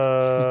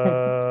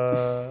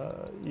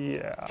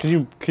 Yeah.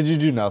 Could you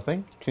do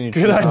nothing? Can you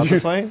Could choose I not do- to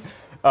fight?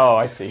 Oh,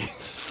 I see.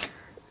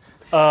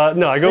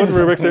 No, I go with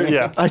Rubrics here.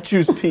 Yeah. I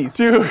choose peace.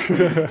 He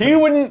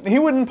wouldn't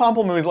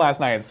pamplemousse last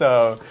night,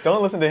 so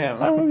don't listen to him.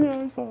 Yeah,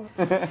 I saw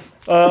it.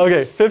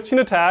 Okay, 15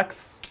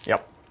 attacks.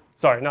 Yep.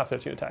 Sorry, not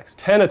 15 attacks.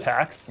 10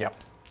 attacks. Yep.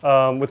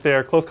 With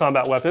their close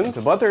combat weapons. It's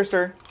a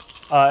Bloodthirster.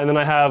 And then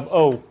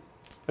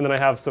I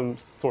have some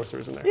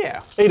sorcerers in there. Yeah.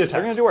 8 attacks.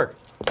 They're gonna do work.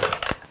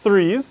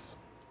 3s.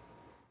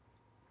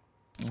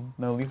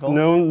 No lethal?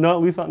 No, not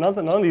lethal. None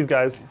of these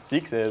guys.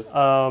 6s.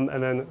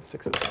 And then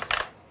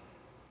 6s.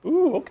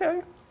 Ooh,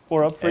 okay.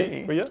 4 up for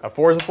you. A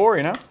 4 is a 4,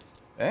 you know?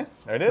 Eh,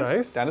 there it is.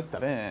 Nice. Down to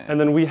 7. And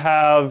then we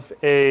have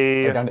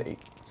a down to 8.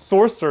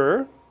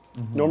 sorcerer,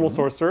 normal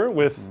sorcerer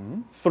with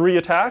 3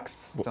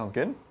 attacks. Sounds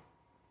good.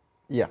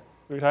 Yeah.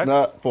 3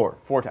 attacks? 4.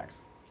 4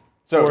 attacks.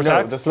 So 4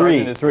 attacks? The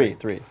sergeant is 3.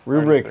 3.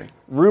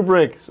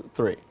 Rubrics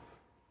 3.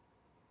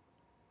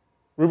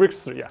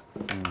 Rubrics 3, yeah.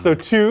 So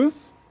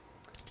 2s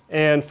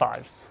and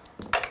 5s.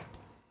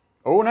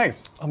 Oh,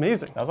 nice.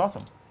 Amazing. That was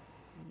awesome.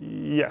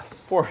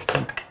 Yes. 4s.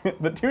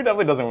 The 2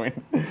 definitely doesn't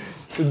win.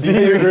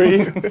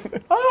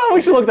 D3. Oh,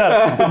 we should look that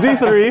up.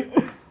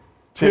 D3.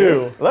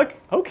 2. Look.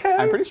 Okay.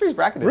 I'm pretty sure he's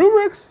bracketed.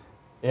 Rubrics.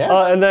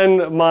 Yeah. And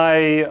then my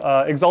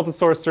Exalted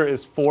Sorcerer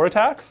is 4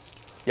 attacks.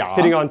 Yeah.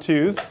 Hitting on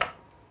 2s.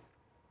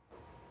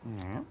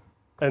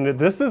 And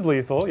this is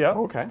lethal, yeah.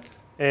 Okay.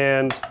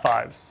 And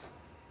 5s.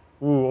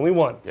 Ooh, only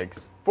 1.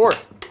 Yikes. 4.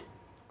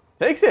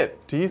 Takes it.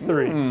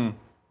 D3.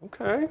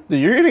 Okay. Dude,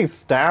 you're getting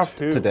staffed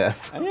 2. to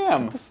death. I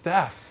am. The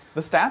staff.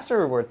 The staffs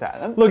are where it's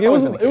at. Look, it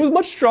was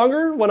much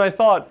stronger when I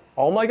thought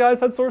all my guys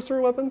had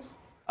sorcerer weapons.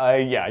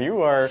 Yeah,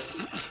 you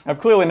have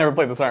clearly never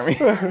played this army.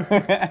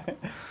 The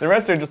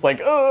rest are just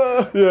like,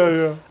 ugh.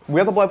 Yeah. We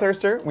have the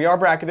Bloodthirster. We are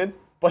bracketed,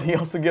 but he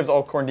also gives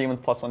all Khorne Demons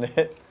 +1 to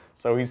hit,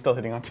 so he's still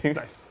hitting on 2s.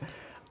 Nice.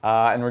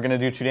 And we're gonna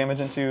do 2 damage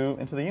into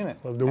the unit.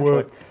 Let's do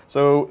it.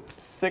 So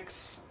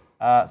 6,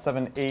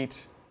 7,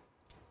 8,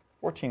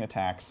 14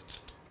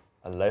 attacks.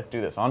 Let's do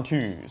this on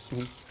 2s.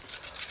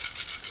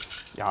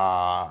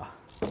 Yeah.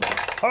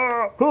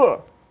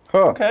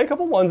 Okay, a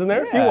couple 1s in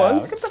there, a few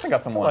 1s. Definitely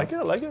got some 1s.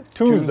 I like it.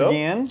 2s though.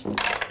 Again.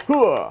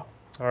 All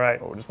right.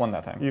 Oh, just 1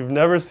 that time. You've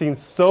never seen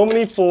so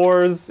many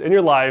 4s in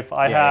your life.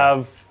 I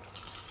have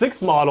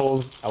 6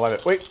 models. I love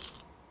it. Wait.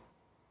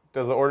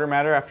 Does the order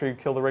matter after you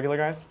kill the regular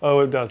guys? Oh,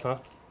 it does, huh?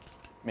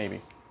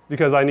 Maybe.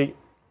 Because I need...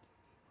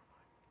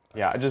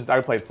 Yeah, I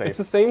would play it safe. It's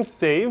the same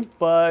save,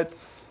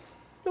 but...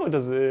 No, it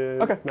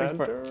doesn't Okay,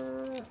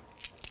 matter.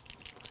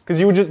 Because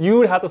you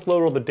would have to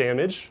slow roll the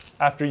damage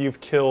after you've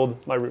killed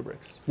my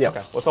rubrics. Yeah. Okay.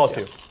 Well, it's all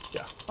 2.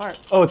 Yeah. All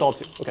right. Oh, it's all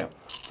 2. Okay.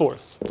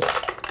 4s.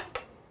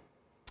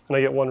 And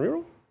I get 1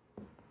 reroll.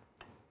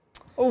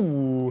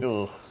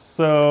 Oh. Ugh.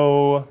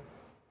 So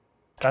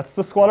that's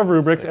the squad of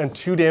rubrics 6. and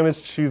 2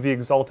 damage to the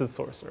Exalted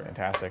Sorcerer.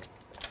 Fantastic.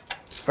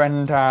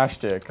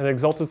 Fantastic. And the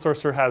Exalted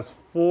Sorcerer has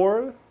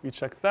 4. We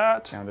check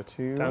that. Down to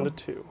 2. Down to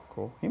 2.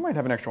 Cool. He might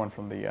have an extra one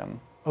from the.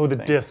 Oh, the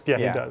thing. disc. Yeah,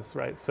 Yeah. he does.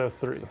 Right. So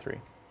 3. So 3.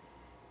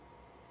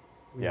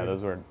 Yeah,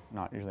 those were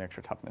not usually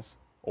extra toughness.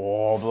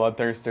 Oh,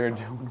 Bloodthirster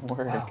doing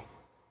work. Wow.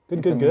 He's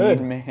Good.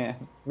 a mean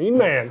man. Mean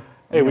man.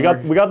 Hey, we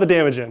got the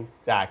damage in.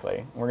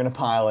 Exactly. We're gonna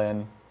pile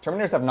in.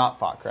 Terminators have not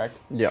fought, correct?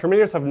 Yeah.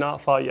 Terminators have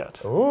not fought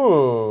yet.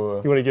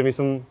 Ooh. You want to give me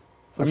some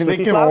I mean, they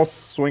slicky can all slaps?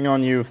 swing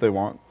on you if they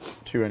want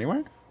to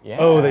anyway. Yeah.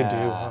 Oh, they do.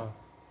 Huh?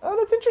 Oh,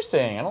 that's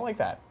interesting. I don't like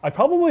that. I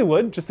probably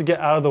would just to get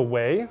out of the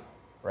way.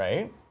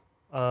 Right?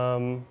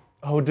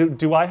 Oh,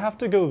 do I have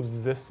to go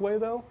this way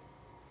though?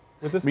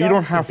 With this But guy? you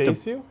don't have to-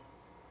 base you?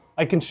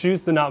 I can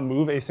choose to not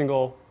move a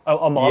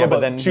model, Yeah, but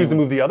then choose to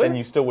move the other. Then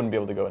you still wouldn't be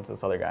able to go into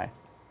this other guy.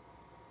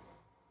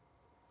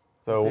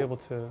 So. Be able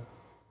to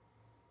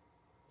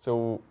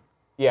So,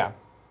 yeah.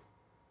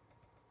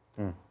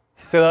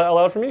 say that out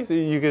loud for me. So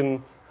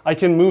I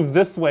can move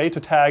this way to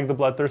tag the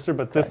Bloodthirster,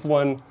 but this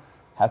one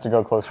Has to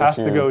go closer has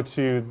to go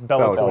to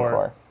Bellicor.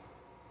 Bellicor.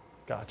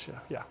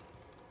 Gotcha. Yeah,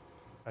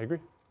 I agree.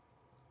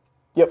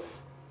 Yep.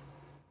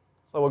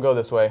 So we'll go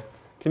this way.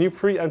 Can you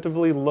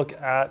preemptively look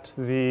at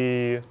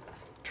the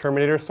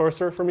Terminator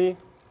Sorcerer for me?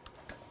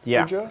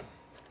 Yeah. Joe?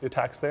 The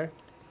attacks there.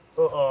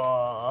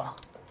 All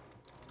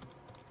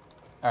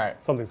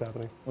right. Something's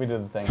happening. We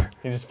did the thing.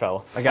 He just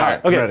fell. I got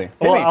it. Okay. Ready.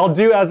 Well, Hit me. I'll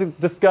do as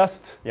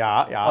discussed.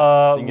 Yeah.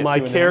 So you can get My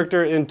two in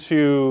character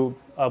into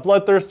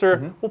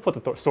Bloodthirster. We'll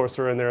put the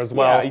Sorcerer in there as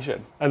well. Yeah, you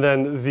should. And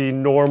then the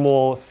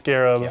normal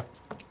Scarab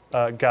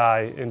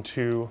guy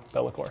into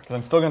Be'lakor. Because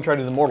I'm still going to try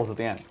to do the mortals at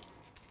the end.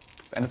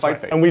 And the fight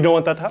phase. And we don't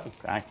want that to happen.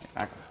 Exactly.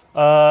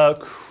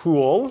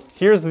 Cool.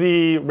 Here's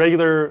the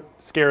regular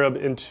Scarab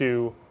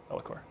into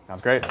Be'lakor.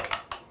 Sounds great.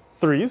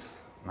 3s.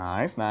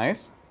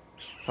 Nice.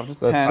 Up to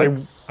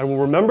That's 10. I will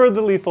remember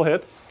the lethal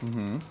hits.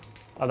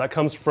 That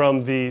comes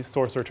from the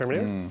Sorcerer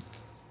Terminator.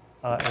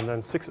 And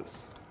then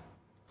 6s.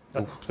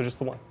 So just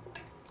the one.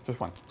 Just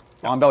one.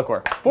 On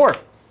Be'lakor. 4.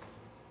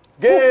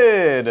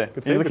 Good. Good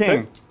He's save, the good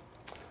king. save.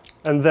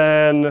 And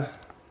then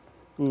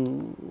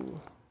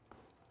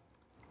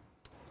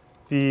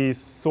the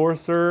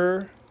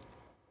Sorcerer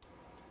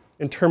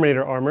in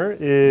Terminator armor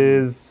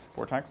is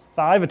 4 attacks.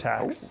 5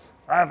 attacks.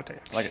 5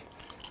 attacks. Like it.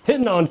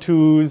 Hitting on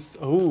 2s.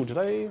 Oh, did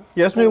I?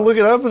 You asked me to look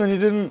it up and then you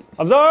didn't.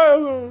 I'm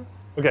sorry.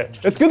 Okay,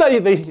 it's good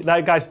that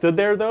that guy stood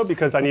there though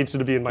because I needed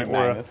to be in my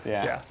aura. Magnus,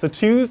 yeah. So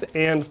 2s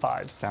and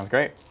 5s. Sounds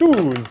great.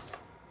 2s.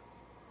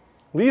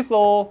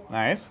 Lethal.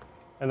 Nice.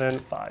 And then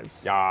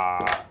 5s.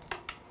 Yeah.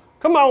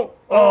 Come on.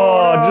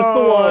 Oh, just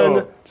the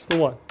one. Just the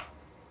one.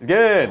 He's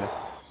good.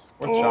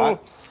 Worth a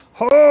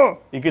shot.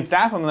 You could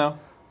staff him though.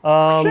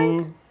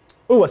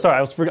 Oh,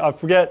 sorry. I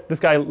forget.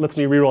 This guy lets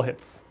me reroll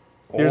hits.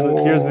 Here's the.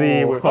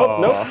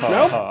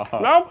 Oh,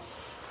 nope.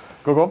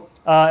 Cool.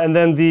 And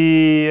then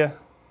the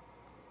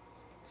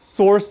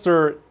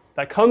Sorcerer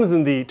that comes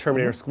in the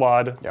Terminator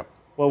squad. Yep.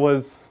 What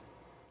was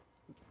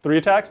 3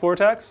 attacks, 4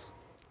 attacks?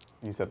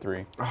 You said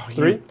 3.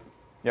 3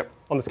 Yep.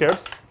 on the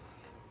Scarabs.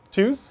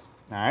 2s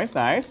Nice.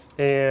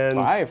 and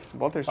 5.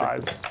 Both are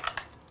 5s.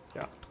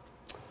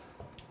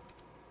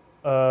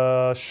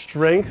 Yeah.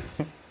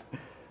 Strength.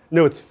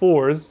 No, it's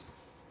 4s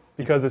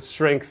because it's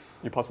strength.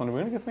 You +1 to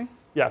wound against me?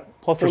 Yeah,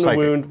 +1 to psychic.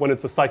 wound when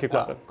it's a psychic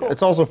weapon. Cool.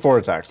 It's also 4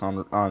 attacks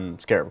on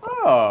Scarab.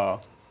 Oh.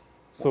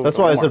 So That's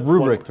why I said one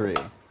rubric more. 3.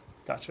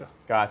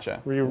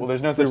 Gotcha. Were you Well,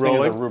 there's no such thing as a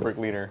re-rolling? rubric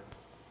leader.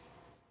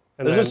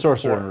 And There's then a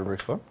sorcerer 4. in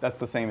rubric 4. That's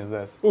the same as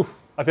this. Oof,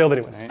 I failed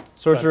anyways. Right?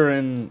 Sorcerer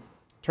in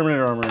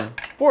Terminator armor.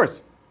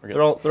 4s. We're good.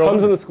 They're all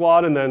Comes in the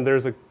squad and then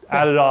there's a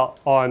added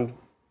on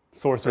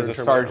Sorcerer. There's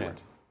a and Terminator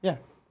sergeant. Yeah.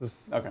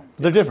 This- Okay.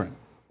 They're different.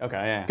 Okay,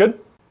 yeah. Good?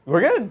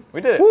 We're good.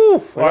 We did it.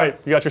 All right,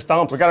 you got your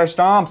stomps. We got our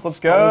stomps. Let's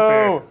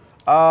go.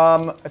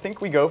 I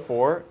think we go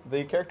for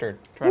the character.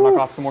 Try to knock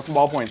off some more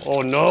ball points.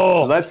 Oh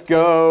no. Let's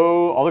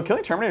go. Although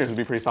killing Terminators would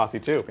be pretty saucy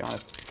too, to be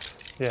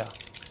honest. Yeah.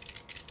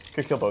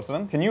 Could kill both of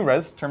them. Can you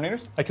res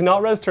Terminators? I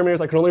cannot res Terminators,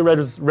 I can only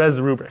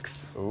res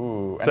rubrics.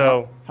 Ooh. And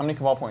So- how many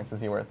cabal points is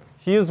he worth?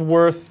 He is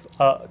worth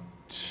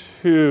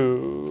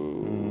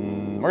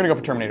 2. We're gonna go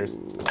for Terminators.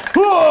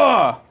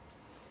 Ah!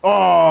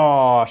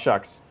 Oh,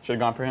 shucks. Should have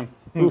gone for him.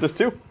 Just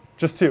 2.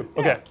 Just 2.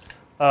 Okay.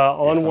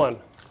 On Excellent. 1.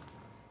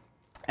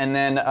 And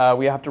then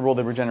we have to roll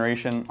the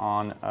regeneration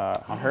on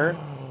her.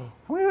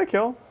 How many did I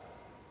kill?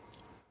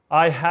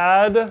 I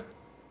had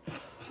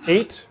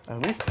 8.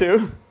 At least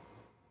 2.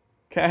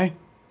 Okay.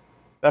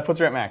 That puts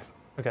her at max.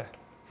 Okay.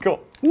 Cool.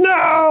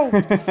 No!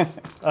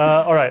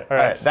 All right. All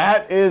right.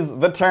 That is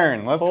the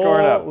turn. Let's score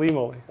it up. Holy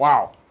moly.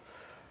 Wow.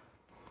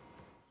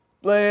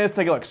 Let's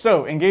take a look.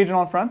 So, engage on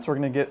all fronts. We're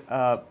going to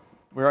get,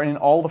 we're in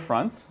all the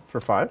fronts. For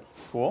 5?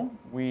 Cool.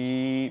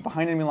 We,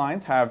 behind enemy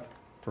lines, have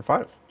For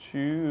 5.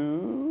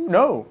 2.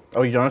 No.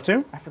 Oh, you don't have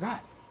to? I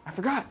forgot.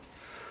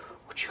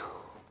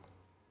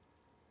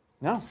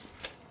 No.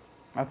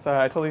 That's,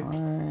 I totally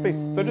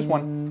spaced. So just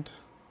 1.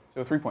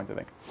 So 3 points, I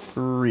think.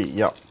 3,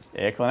 yep.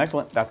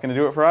 Excellent. That's going to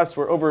do it for us.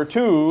 We're over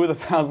to the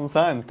Thousand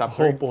Suns. Top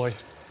 3. Oh boy.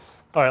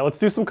 All right, let's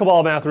do some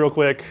Cabal math real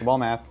quick. Ball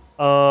math.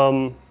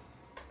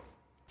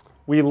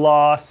 We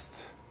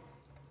lost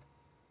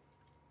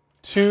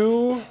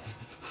 2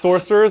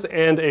 Sorcerers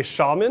and a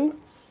Shaman.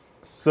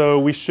 So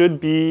we should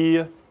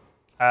be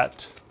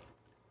at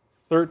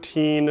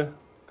 13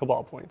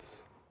 Cabal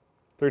points.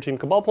 13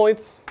 Cabal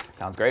points.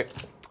 Sounds great.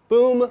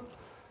 Boom.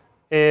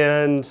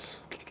 And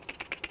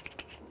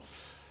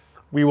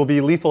we will be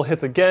lethal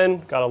hits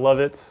again. Gotta love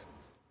it.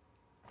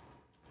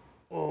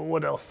 Oh,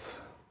 what else?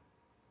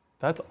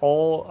 That's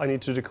all I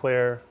need to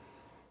declare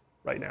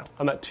right now.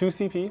 I'm at 2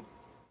 CP.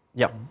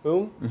 Yep.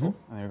 Boom. And then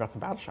we've got some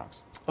battle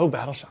shocks. Oh,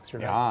 battle shocks.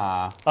 You're right.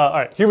 Ah. All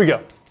right, here we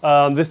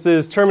go. This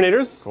is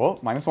Terminators. Cool.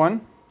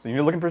 -1. So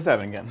you're looking for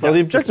 7 again. Well, the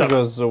Yes, objective so-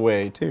 goes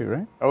away too,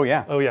 right? Oh,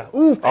 yeah. Oh yeah.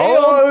 Ooh,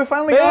 failed. Oh, we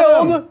finally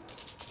got him.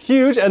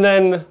 Huge. And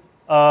then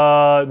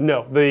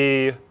no,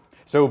 the.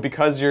 So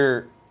because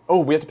you're... Oh,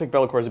 we have to pick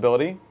Bellacor's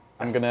ability.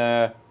 I'm going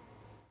to...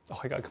 Oh,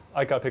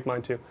 I got to pick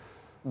mine too.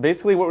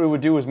 Basically, what we would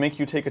do is make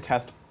you take a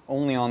test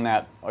only on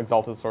that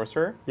Exalted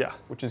Sorcerer. Yeah.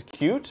 Which is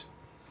cute.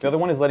 The other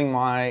one is letting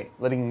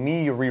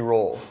me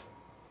re-roll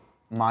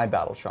my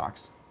battle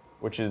shocks,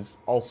 which is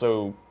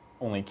also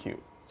only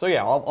cute. So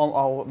yeah,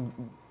 I'll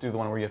do the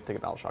one where you have to take a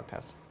battle shock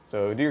test.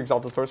 So do your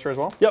Exalted Sorcerer as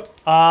well? Yep.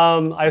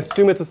 I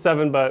assume it's a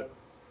 7, but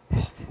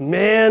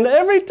man,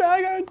 every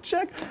time I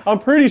check, I'm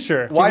pretty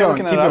sure. Why are you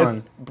looking at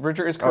it?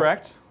 Bridger is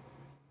correct.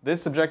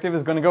 This objective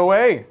is going to go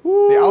away.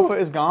 Woo. The alpha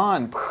is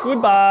gone.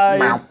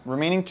 Goodbye.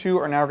 Remaining 2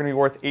 are now going to be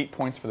worth 8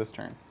 points for this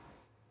turn.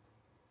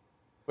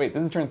 Wait,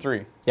 this is turn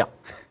 3. Yeah.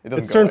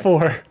 It's turn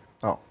 4.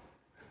 Oh.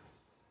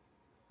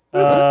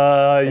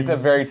 It's a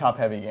very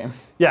top-heavy game.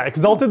 Yeah,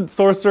 Exalted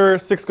Sorcerer,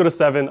 6 go to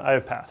 7. I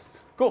have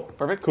passed. Cool,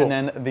 perfect. Cool. And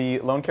then the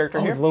lone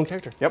character here. The lone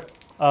character. Yep. Is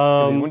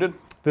he wounded?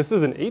 This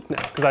is an 8 now,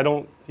 because I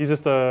don't, he's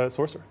just a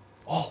sorcerer.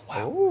 Oh,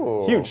 wow.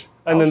 Ooh. Huge.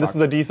 And then this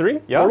is a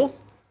D3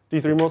 mortals.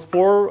 D3 mortals.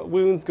 4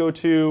 wounds go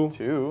to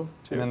 2.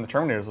 And then the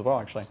Terminators as well,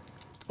 actually.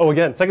 Oh,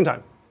 again, second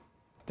time.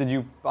 Did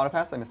you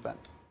auto-pass? I missed that.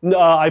 No,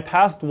 I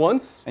passed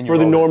once for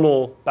the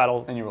normal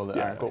battle. And you rolled it.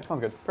 Yeah, all right, cool.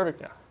 Sounds good.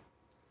 Perfect. Yeah.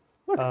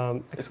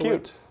 Look, it's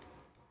cute.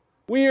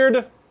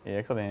 Weird. Yeah,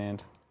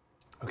 excellent.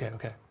 Okay.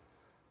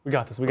 We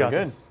got this. We got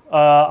this.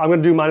 I'm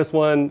going to do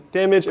 -1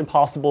 damage,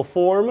 impossible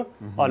form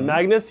on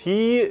Magnus.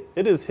 It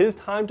is his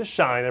time to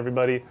shine,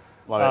 everybody.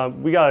 Love it.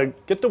 We got to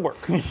get to work.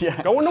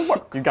 Yeah. Going to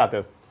work. You got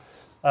this.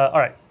 All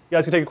right. You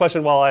guys can take a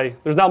question while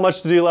there's not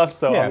much to do left,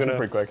 so I'm going to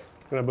pretty quick.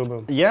 Boom,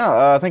 boom.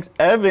 Yeah, thanks,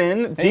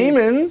 Evan. Hey.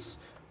 Demons,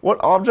 what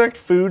object,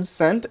 food,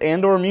 scent,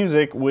 and/or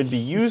music would be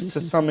used to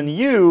summon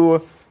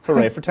you?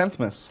 Hooray for 10th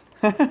miss.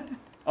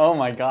 Oh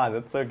my god,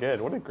 that's so good.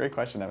 What a great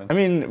question, Evan. I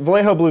mean,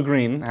 Vallejo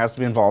Blue-Green has to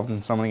be involved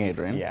in summoning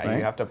Adrian. Yeah, right?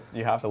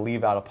 you have to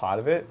leave out a pot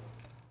of it.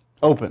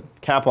 Open,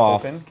 cap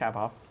off. Open, cap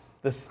off.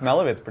 The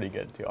smell of it's pretty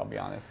good too, I'll be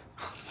honest.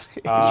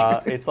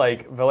 It's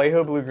like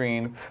Vallejo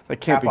Blue-Green.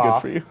 That can't be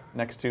good for you.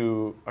 Next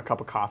to a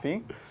cup of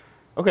coffee.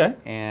 Okay.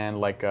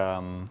 And like,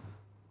 well,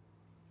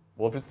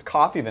 if it's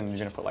coffee, then you're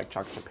gonna put like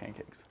chocolate chip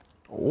pancakes.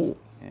 Oh.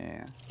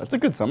 Yeah. That's a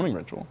good summoning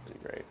ritual. Pretty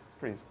great. It's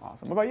pretty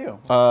awesome. What about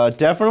you?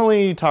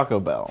 Definitely Taco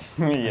Bell.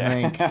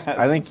 Yeah.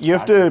 I think you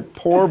have to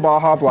pour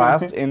Baja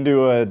Blast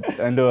into a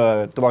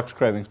deluxe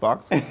cravings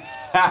box. Not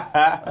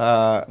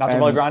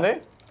Nacho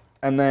Grande?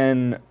 And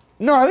then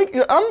no, I think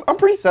I'm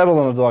pretty settled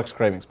on a deluxe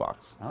cravings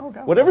box. Oh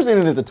god. Whatever's in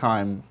it at the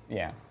time.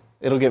 Yeah.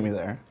 It'll get me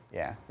there.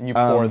 Yeah. And you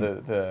pour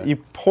You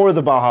pour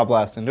the Baja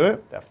Blast into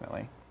it.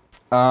 Definitely.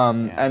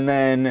 And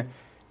then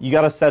you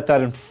got to set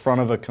that in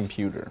front of a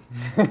computer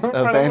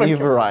of any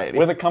variety.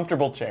 With a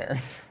comfortable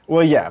chair.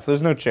 Well, yeah, if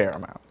there's no chair,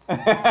 I'm out.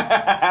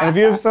 And if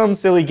you have some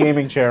silly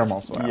gaming chair, I'm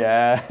also out.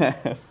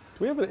 Yes.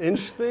 Do we have an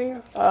inch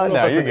thing?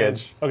 No, you're good.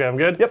 Inch. Okay, I'm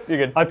good? Yep, you're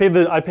good.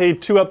 I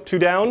paid 2 up, 2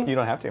 down. You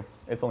don't have to.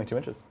 It's only 2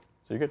 inches.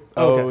 So you're good.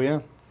 Oh,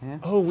 okay. Yeah.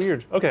 Oh,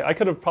 weird. Okay, I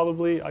could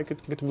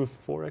get to move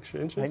 4 extra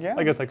inches. Yeah.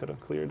 I guess I could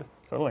have cleared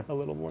Totally. a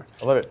little more.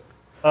 I love it.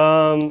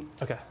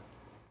 Okay.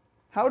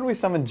 How would we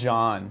summon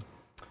John?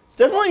 It's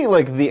definitely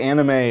like the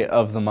anime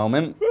of the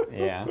moment.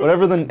 Yeah.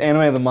 Whatever the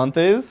anime of the month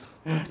is,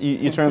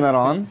 you turn that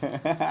on.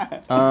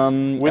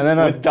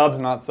 With dubs,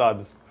 not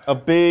subs. A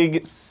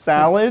big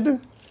salad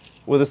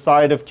with a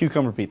side of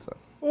cucumber pizza.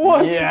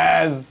 What?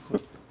 Yes.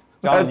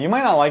 John, you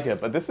might not like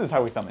it, but this is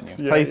how we summon you.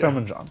 That's how you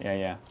summon John.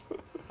 Yeah.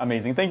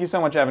 Amazing. Thank you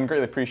so much, Evan.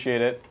 Greatly appreciate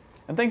it.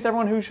 And thanks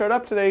everyone who showed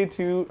up today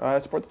to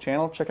support the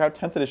channel. Check out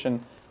 10th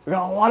edition. We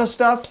got a lot of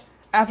stuff.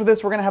 After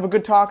this, we're going to have a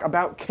good talk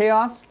about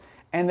Chaos.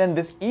 And then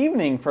this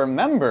evening, for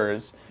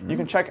members, you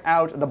can check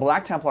out the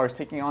Black Templars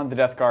taking on the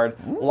Death Guard.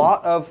 A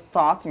lot of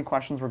thoughts and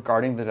questions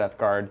regarding the Death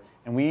Guard,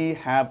 and we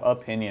have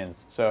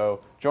opinions.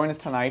 So join us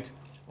tonight.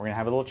 We're going to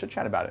have a little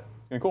chit-chat about it.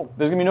 It's going to be cool.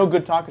 There's going to be no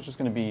good talk. It's just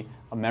going to be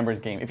a members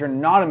game. If you're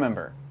not a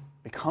member,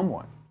 become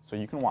one so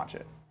you can watch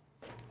it.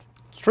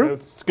 It's true.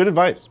 It's good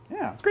advice.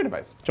 Yeah, it's great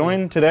advice.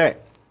 Join today.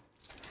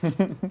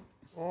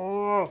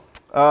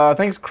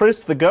 Thanks,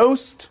 Chris the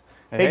Ghost.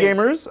 Hey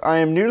gamers, I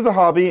am new to the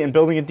hobby and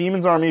building a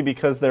Demon's army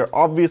because they're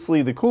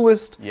obviously the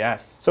coolest.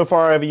 Yes. So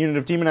far I have a unit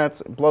of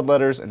Demonettes,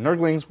 Bloodletters, and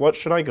Nurglings. What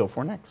should I go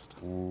for next?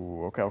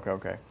 Ooh,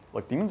 okay.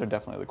 Look, Demons are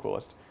definitely the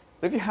coolest.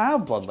 So if you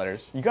have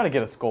Bloodletters, you got to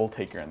get a Skull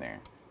Taker in there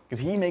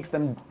because he makes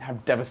them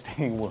have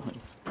devastating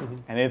wounds.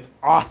 And it's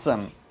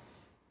awesome.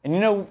 And you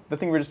know the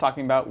thing we were just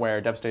talking about where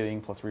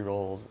devastating plus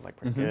rerolls is like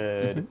pretty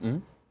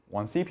good.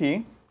 1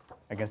 CP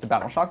against a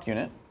Battle Shocked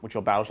unit, which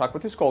you'll Battle Shock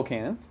with your Skull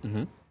Cannons.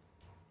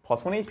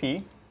 Plus 1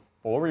 AP.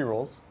 4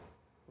 rerolls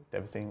with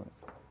devastating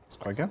wounds. That's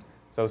quite good.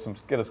 So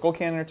get a Skull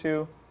Cannon or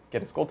 2,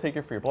 get a Skull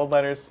Taker for your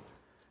Bloodletters,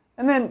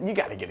 and then you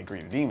got to get a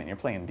Greedy Demon. You're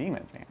playing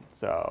Demons, man.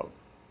 So,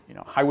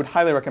 I would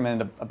highly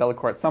recommend a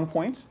Bellicor at some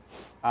point.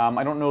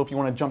 I don't know if you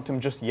want to jump to him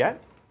just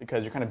yet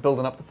because you're kind of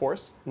building up the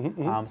force.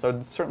 So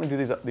I'd certainly do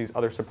these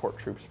other support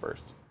troops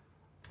first.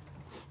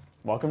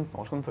 Welcome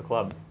to the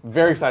club.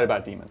 Very excited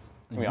about Demons.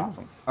 It's gonna be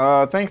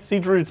awesome. Thanks,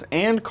 Siege Roots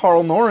and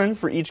Carl Noren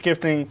for each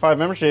gifting 5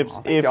 memberships.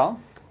 Thanks, if y'all.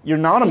 You're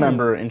not a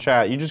member in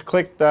chat, you just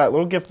click that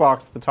little gift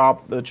box at the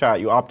top of the chat.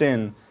 You opt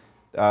in.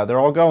 They're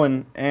all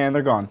going, and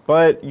they're gone.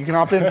 But you can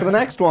opt in for the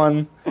next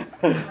one.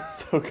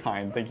 So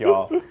kind. Thank you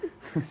all.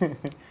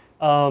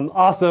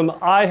 Awesome.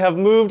 I have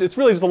moved. It's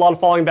really just a lot of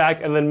falling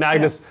back, and then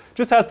Magnus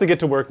just has to get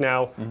to work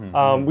now.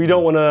 We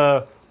don't want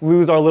to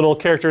lose our little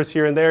characters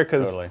here and there,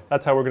 because Totally.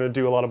 that's how we're going to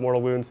do a lot of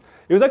mortal wounds.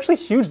 It was actually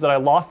huge that I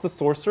lost the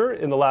sorcerer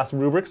in the last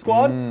rubric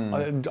squad.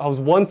 I was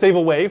one save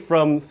away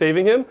from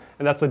saving him,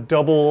 and that's a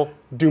double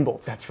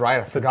Doombolt. That's right,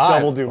 I forgot.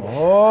 Double Doombolt.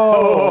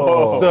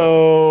 Oh.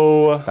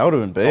 So That would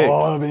have been big.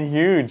 Oh, that would have been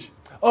huge.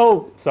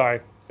 oh, sorry,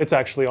 it's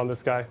actually on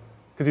this guy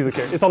because he's a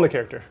character. It's on the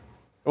character,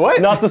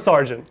 What? not the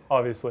sergeant,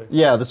 obviously.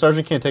 Yeah, the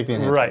sergeant can't take the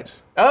enhancement. Right.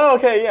 Oh,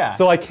 okay, yeah.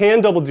 So I can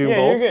double Doombolt.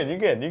 yeah, you're good, you're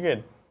good, you're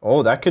good.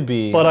 Oh, that could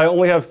be. But I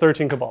only have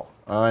 13 Cabal.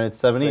 And it's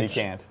 7 So each. you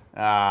can't.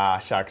 Ah,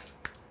 shucks.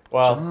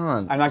 Well,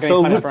 John. I'm not So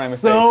getting punished for my let's-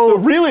 mistakes. So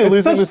really, It's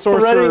losing such the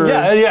sorcerer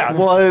spreading- yeah.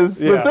 was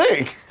Yeah. the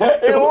thing.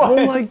 It was.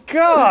 Oh my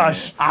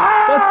gosh,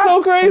 that's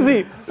so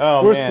crazy.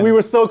 Oh, man. We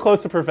were so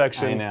close to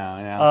perfection. I know,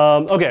 I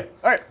know. Okay.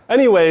 All right.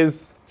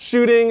 Anyways,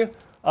 shooting.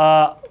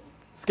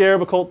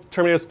 Scarab, Occult,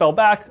 Terminators fell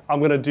back. I'm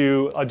going to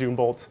do a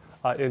Doombolt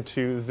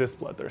into this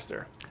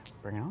Bloodthirster.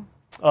 Bring it on.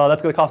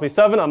 That's going to cost me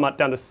 7. I'm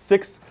down to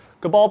 6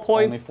 Cabal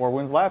points. Only 4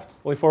 wounds left.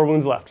 Only 4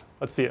 wounds left.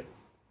 Let's see it.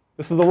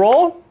 This is the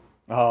roll.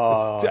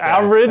 Oh, To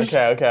average.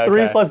 Okay.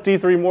 3 plus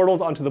D3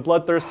 mortals onto the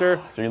Bloodthirster.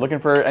 So you're looking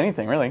for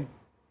anything, really.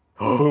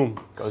 Boom.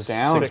 Goes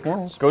down. 6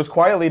 mortals. Goes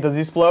quietly. Does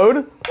he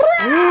explode?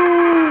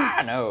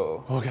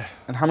 No. Okay.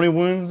 And how many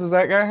wounds does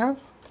that guy have?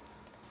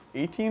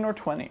 18 or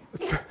 20.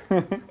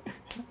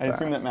 I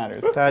assume that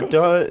matters.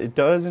 It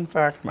does in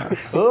fact matter.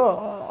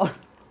 Ugh.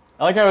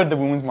 I like how I had the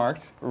wounds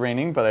marked,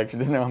 raining, but I actually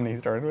didn't know how many he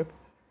started with.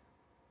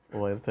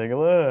 Let's take a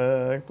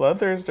look.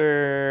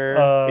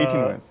 Bloodthirster.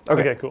 18 wounds.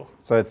 Okay, cool.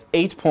 So it's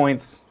 8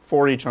 points,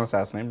 4 each on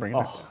Assassinate. Bring it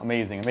back. Oh,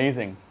 amazing,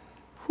 amazing.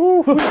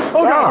 Oh,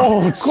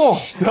 God.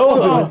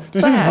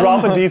 Did you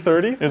drop a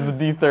D30? It's the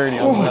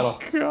D30 on the metal.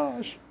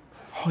 Gosh.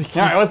 All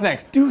right, what's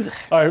next? Do that.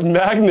 All right,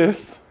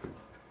 Magnus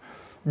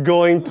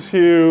going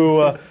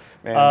to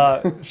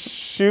Man.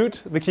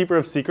 shoot the Keeper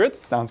of Secrets.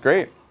 Sounds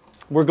great.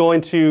 We're going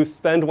to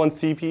spend 1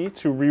 CP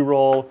to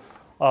reroll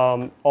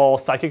all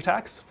psychic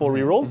attacks, full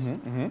rerolls.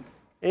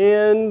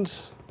 And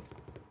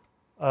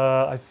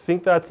I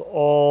think that's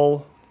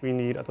all we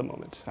need at the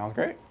moment. Sounds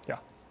great. Yeah.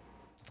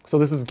 So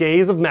this is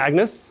Gaze of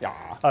Magnus. Yeah.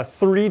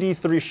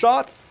 3d3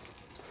 shots.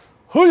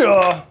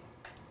 Hooyah!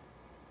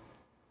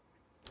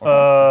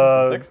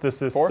 Six?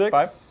 This is 4,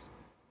 6.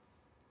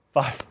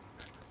 5.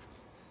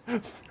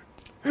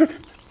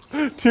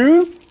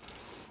 2s.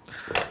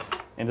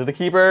 Into the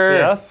keeper.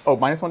 Yes. Oh,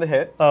 -1 to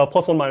hit.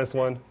 +1,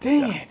 -1.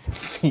 Dang it.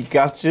 He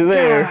got you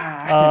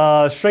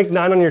there. Strength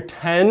 9 on your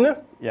 10.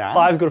 Yeah.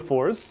 5s go to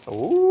 4s.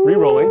 Ooh.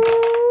 Rerolling.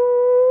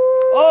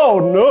 Oh,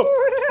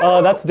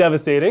 no. That's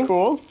devastating.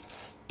 Cool.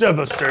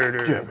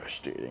 Devastating.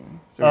 Devastating.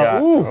 So we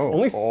got,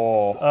 Only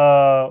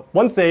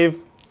 1 save,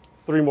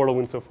 3 mortal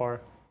wounds so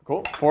far.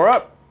 cool. 4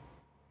 up.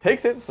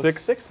 Takes it. So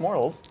 6. 6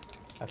 mortals.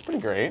 That's pretty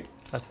great.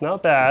 That's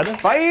not bad.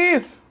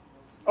 Faiz!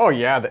 Oh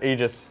yeah, the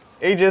Aegis.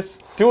 Aegis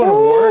doing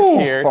work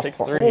here. Takes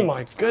 3. Oh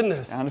my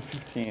goodness. Down to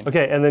 15.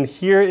 Okay, and then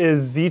here is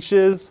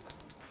Zeech's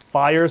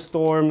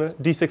Firestorm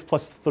D6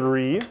 plus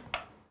 3.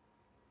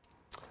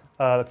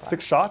 That's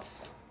 6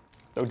 shots.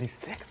 Oh,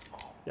 D6. Oh,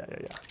 Yeah.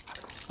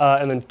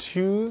 And then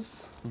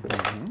 2s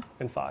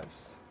and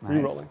 5s. nice.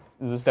 Rerolling.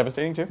 Is this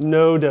devastating too?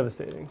 No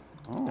devastating.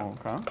 Oh,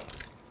 okay.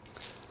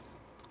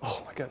 Oh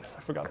my goodness,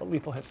 I forgot about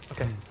lethal hits.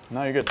 Okay.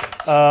 No, you're good.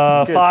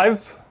 Good.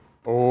 5s.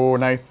 Oh,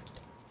 nice.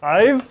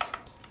 5s.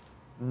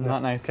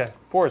 Not nice. Okay.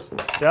 4s.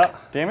 Yeah.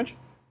 Damage?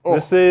 Oh.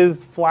 This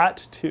is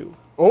flat 2.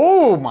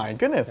 Oh my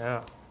goodness.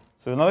 Yeah.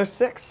 So another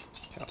 6.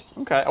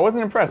 Okay, I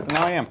wasn't impressed, and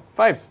now I am.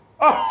 5s.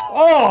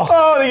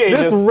 Oh, the Aegis.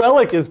 this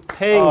relic is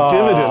paying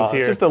dividends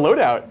here. It's just a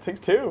loadout. It takes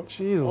 2.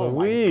 Jeez Oh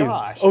my Louise.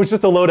 gosh. Oh, it's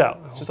just a loadout.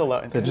 Just a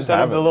loadout. just Instead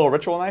have of the it. little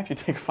ritual knife, you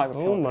take 5 of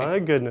Oh killing. my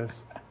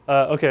goodness.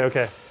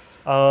 Okay.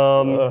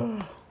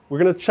 We're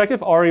gonna check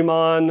if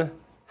Ahriman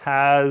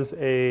has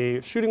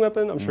a shooting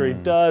weapon. I'm sure he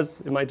does.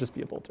 It might just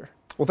be a bolter.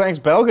 Well, thanks,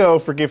 Belgo,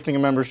 for gifting a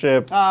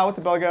membership. What's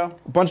a Belgo?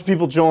 A bunch of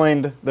people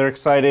joined. They're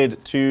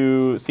excited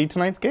to see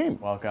tonight's game.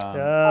 Welcome.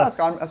 Yes.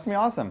 That's gonna be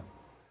awesome.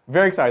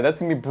 Very excited. That's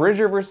gonna be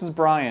Bridger versus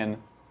Brian.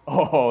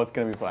 Oh, it's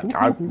gonna be fun.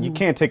 You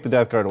can't take the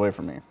Death Guard away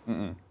from me.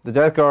 The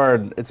Death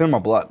Guard, it's in my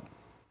blood.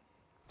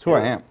 It's who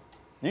I am.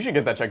 You should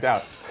get that checked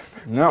out.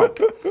 No.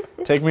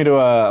 Take me to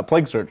a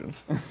plague surgeon.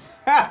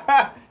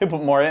 He'll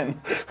put more in.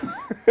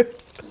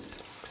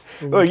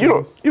 Oh, you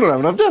don't have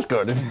enough Death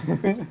Guard.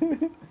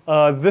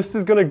 This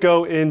is gonna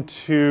go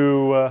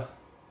into.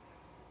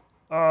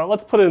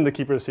 Let's put it in the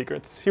Keeper of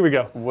Secrets. Here we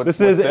go. What's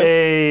this is this?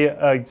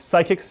 a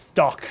psychic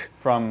stock.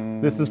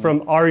 From. This is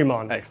from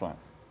Ahriman. Excellent.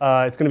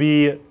 It's gonna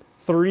be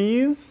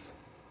 3s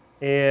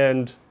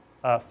and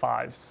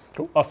 5s.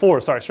 Cool.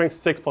 4. Sorry, strength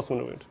 6 plus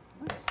 1 wound.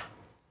 Nice.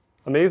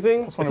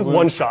 Amazing. Plus 1 This is wound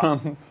 1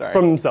 shot Sorry.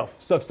 from himself.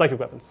 So psychic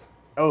weapons.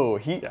 Oh,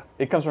 Yeah.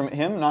 It comes from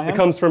him, not him. It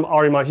comes from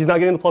Ahriman. He's not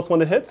getting the +1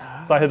 to hit,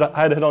 so I had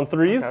to hit on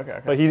 3s. Okay.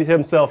 But he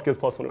himself gets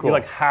 +1. Cool. He's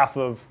like half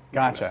of.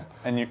 Gotcha. bonus.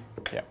 And you.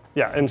 Yeah.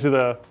 Yeah, into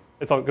the.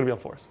 It's going to be on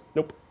 4s.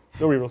 Nope.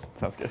 No rerolls.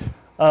 Sounds good.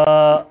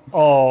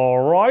 All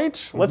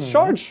right. Let's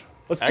charge.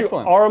 Let's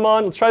Excellent. do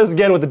Ahriman. Let's try this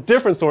again with a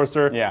different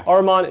sorcerer. Yeah.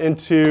 Ahriman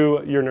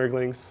into your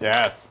Nurglings.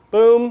 Yes.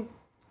 Boom.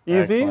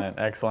 Easy. Excellent.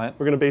 Excellent.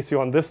 We're going to base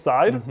you on this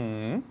side.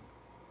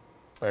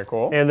 Very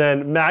cool. And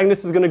then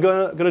Magnus is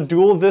gonna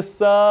duel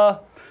this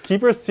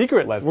Keeper's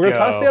Secrets. We're gonna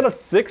try to stay out of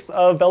 6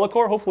 of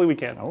Bellicor. Hopefully we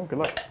can. Oh, good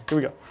luck. Here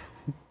we go.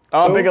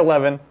 Oh, big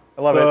 11.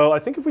 I love it. So I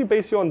think if we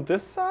base you on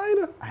this side,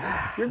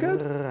 you're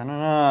good. I don't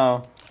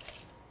know.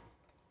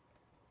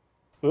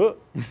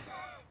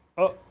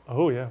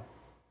 Oh yeah.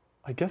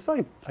 I guess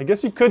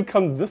you could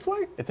come this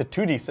way. It's a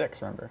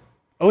 2d6, remember?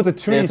 Oh, it's a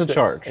 2d6. Yeah, it's a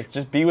charge. It's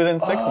just be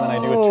within 6, and then I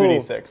do a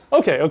 2d6.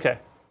 Okay.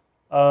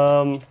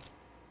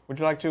 Would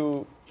you like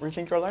to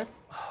rethink your life?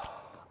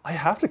 I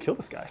have to kill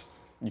this guy.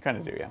 You kind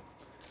of do, yeah.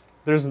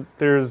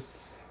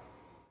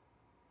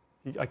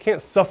 I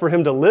can't suffer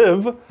him to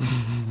live.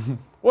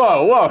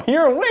 Whoa,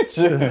 you're a witch!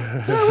 You're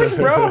a witch,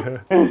 bro!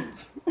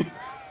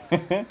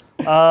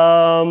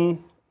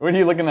 What are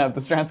you looking at?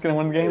 The strat's gonna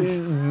win the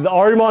game? The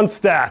Ahriman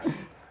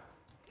stats.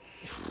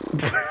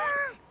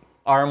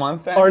 Ahriman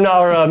stats? Or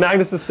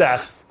Magnus's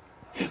stats.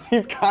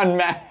 He's gone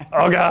mad.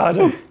 Oh god.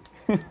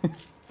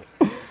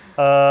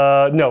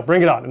 No,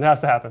 bring it on. It has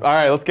to happen. All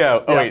right, let's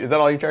go. Oh Yeah. wait, is that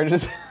all your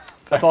charges?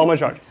 That's all my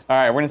charges. All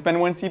right, we're gonna spend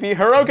 1 CP.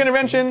 Heroic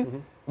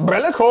Intervention.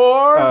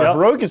 Bellicor. Yep.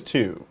 Heroic is 2.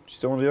 You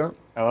still want to do that?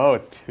 Oh,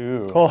 it's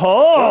 2. Oh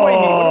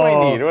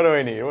What do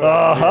I need?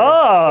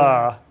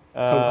 Aha!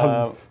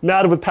 I'm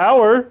mad with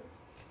power.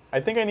 I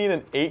think I need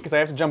an 8 because I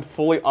have to jump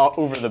fully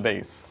over the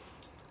base.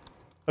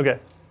 Okay.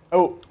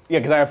 Oh, yeah,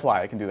 because I have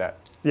fly. I can do that.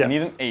 Yes. I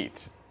need an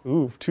 8.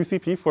 Ooh, 2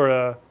 CP for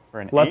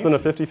an less than 8? a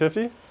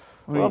 50-50.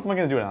 What else am I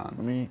going to do it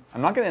on?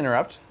 I'm not going to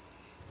interrupt.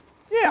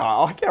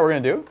 Yeah, heck yeah, we're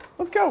going to do.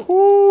 Let's go.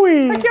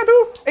 Ooh-wee. Heck yeah,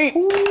 do. 8.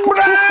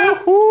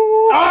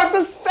 Oh, it's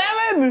a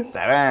 7.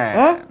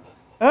 7.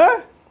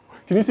 Huh?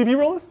 Can you CP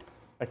roll this?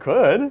 I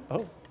could.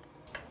 Oh.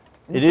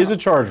 It is a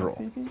charge roll.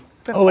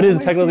 Oh, it is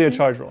technically a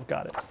charge roll.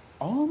 Got it.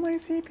 All my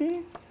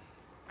CP?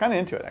 Kind of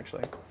into it,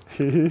 actually.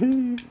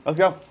 Let's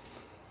go.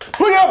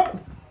 Put up!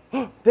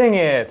 Dang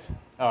it.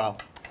 Oh, well.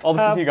 All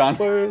the CP gone.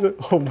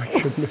 Oh my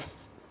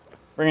goodness.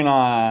 Bring it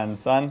on,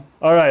 son.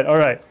 All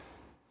right.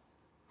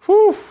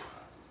 Whew.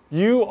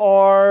 You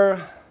are...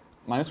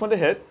 -1 to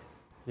hit.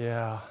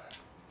 Yeah.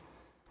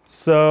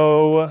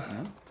 So...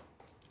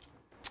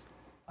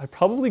 I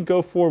probably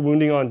go for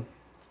wounding on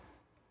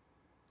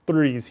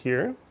 3s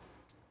here.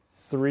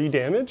 3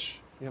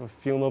 damage. You have a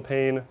feel no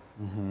pain.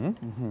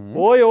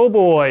 Boy, oh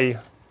boy.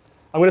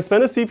 I'm going to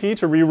spend a CP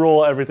to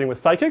re-roll everything with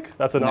Psychic.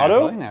 That's an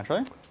auto.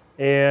 Naturally.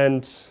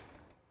 And,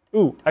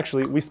 ooh,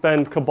 actually, we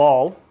spend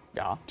Cabal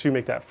Yeah. to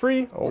make that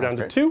free. We're down to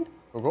great. 2.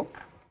 Cool.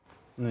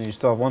 And then you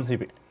still have 1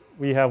 CP.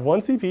 We have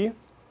 1 CP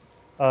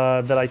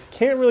that I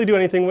can't really do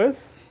anything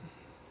with.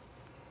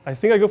 I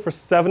think I go for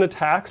 7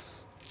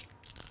 attacks,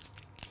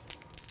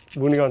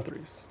 wounding on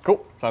 3s.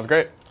 Cool. Sounds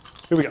great.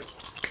 Here we go.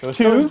 So it's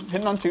 2s.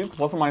 still hitting on 2s,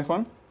 +1,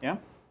 -1. Yeah.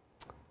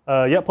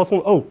 Yeah,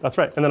 +1. Oh, that's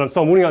right. And then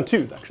so I'm wounding on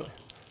 2s, actually.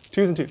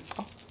 2s and 2s.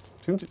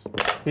 2s and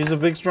 2s. He's a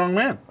big, strong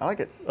man. I like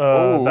it.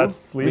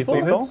 That's lethal.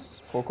 Lethal.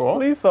 Cool.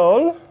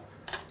 Lethal.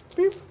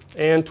 Beep.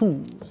 And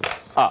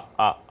 2s.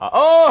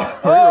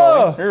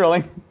 Oh!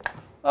 Rerolling.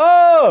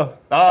 Oh!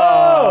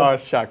 Oh,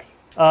 shucks.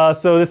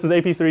 So this is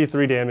AP3,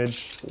 3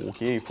 damage.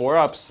 Okay, 4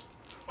 ups.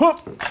 Hup!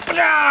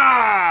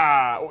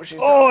 Oh, she's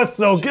Oh, it's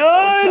so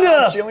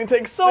good! She only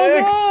takes So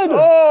 6. good!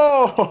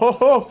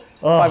 Oh!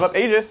 5 up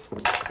Aegis.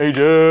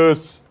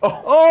 Aegis.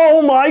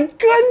 Oh my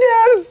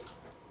goodness!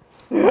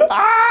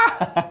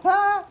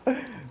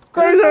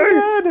 Crazy!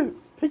 Good.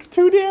 Takes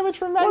 2 damage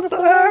from Magnus.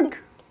 What the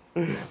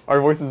heck?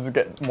 Our voices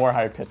get more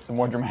high pitched the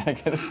more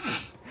dramatic it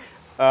is.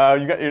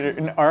 You got your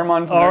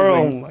Ahriman to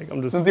Oh my!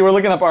 I'm just Since you were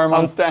looking up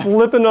Ahriman stats.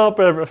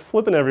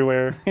 flipping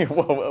everywhere.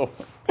 Whoa.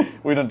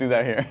 We don't do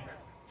that here.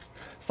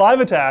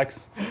 5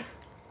 attacks,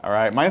 All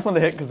right, -1 to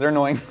hit because they're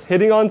annoying.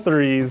 hitting on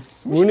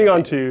 3s, wounding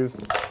on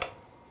 2s.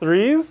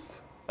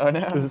 3s? Oh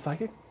no. Is it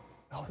psychic?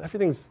 Oh,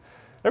 everything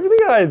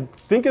I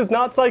think is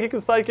not psychic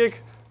is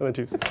psychic. And then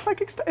 2s. It's a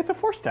psychic. It's a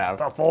 4-stab.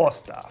 The 4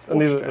 stuff.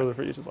 And these are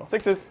for each as well.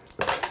 6s.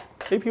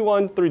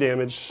 AP1, 3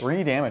 damage.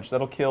 3 damage.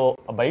 That'll kill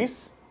a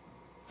base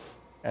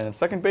and a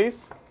second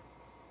base,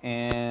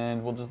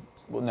 and we'll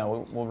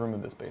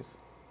remove this base.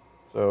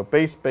 So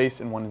base,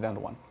 and 1 is down to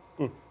 1.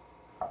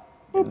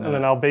 And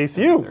then I'll base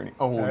you. 30.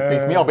 Oh,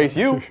 base me, I'll base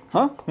you.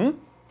 Huh?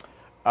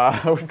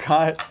 We've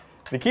got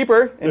the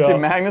Keeper into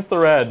Magnus the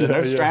Red. No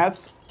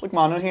strats. Look,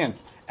 mono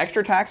hands.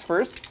 Extra attacks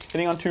first,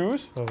 hitting on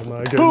 2s. Oh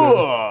my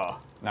goodness.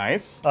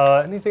 Nice.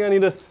 Anything I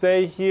need to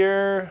say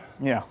here?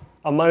 Yeah.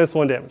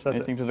 -1 damage. That's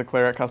Anything to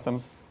declare at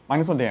customs?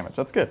 -1 damage.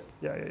 That's good.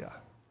 Yeah.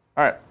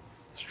 All right.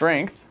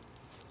 Strength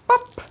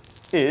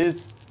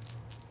is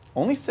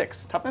only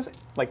 6. Toughness,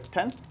 like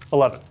 10?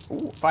 11.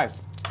 Ooh,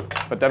 5s.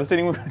 But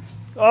devastating wounds.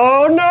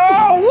 Oh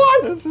no!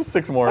 What? It's just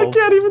 6 I mortals.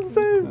 can't even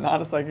save.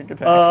 Not a psychic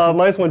attack.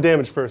 -1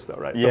 damage first, though,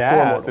 right? So 4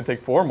 yeah, mortals. so take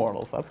 4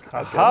 mortals. That's good.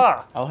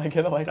 Aha! I like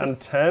it. Down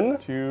 10.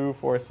 2,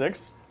 4,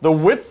 6. The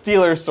Wit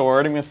Stealer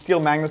Sword. I'm going to steal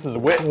Magnus's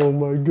wit. Oh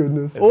my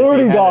goodness. As if he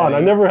Already had gone.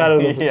 any. I never had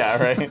it.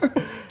 Yeah, right.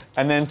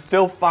 And then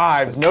still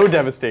 5s. No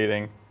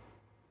devastating.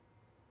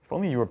 If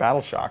only you were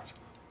battle shocked.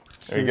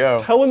 There you go.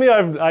 Telling me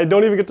I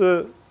don't even get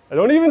to. I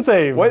don't even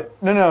save. What?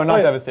 No,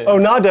 not devastating. Oh,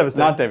 not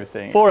devastating. Not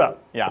devastating. 4 up.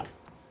 Yeah.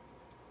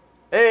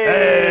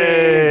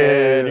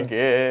 Hey!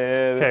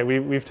 Good. Okay,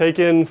 we've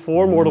taken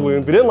 4 mortal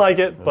wounds. We didn't like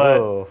it,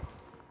 but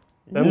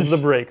them's the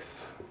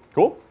breaks.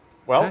 Cool.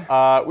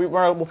 Well,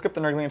 we'll skip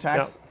the Nurgling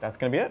attacks. Yep. That's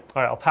going to be it.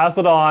 All right, I'll pass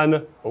it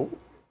on.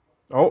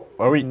 Oh,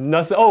 are we?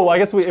 Nothing. Oh, I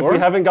guess if we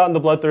haven't gotten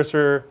the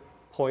Bloodthirster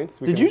points,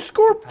 we Did you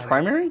score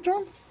primary,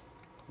 John?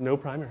 No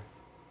primary.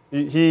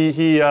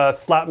 He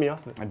slapped me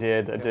off of it. I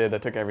did. I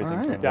took everything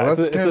from him. Yeah, Well,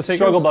 it's a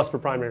struggle bus for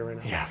primary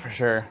right now. Yeah, for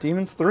sure.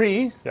 Demons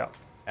 3. Yeah.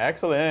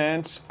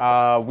 Excellent.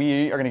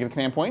 We are going to give a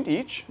command point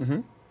each.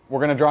 We're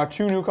going to draw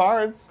 2 new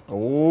cards.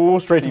 Oh,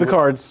 straight to the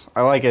cards.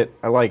 I like it.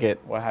 I like it.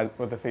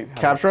 What the fate?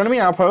 Capture enemy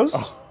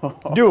outpost.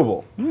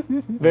 Doable.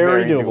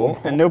 Very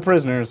doable. And no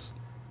prisoners.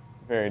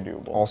 Very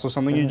doable. Also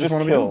something you This just is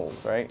want to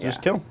kills, right?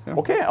 Just kill. Yeah.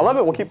 Okay, I love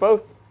it. We'll keep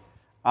both.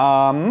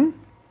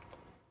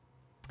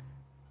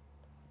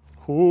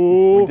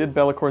 We did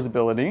Bellacor's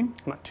ability.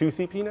 I'm at 2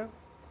 CP now.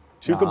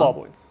 2 Cabal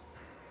points.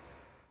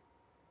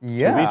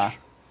 Yeah. Each.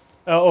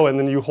 Oh, and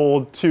then you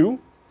hold 2.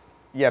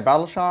 Yeah,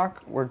 Battle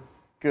Shock. We're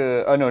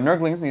good. Oh no,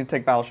 Nurglings need to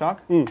take Battle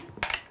Shock.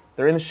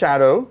 They're in the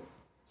shadow,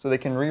 so they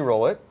can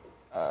re-roll it.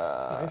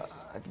 Nice.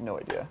 I have no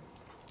idea.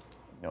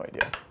 No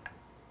idea.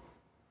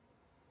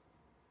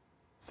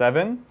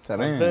 7.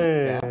 7.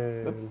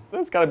 Yeah,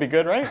 that's got to be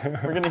good, right?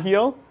 We're gonna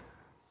heal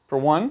for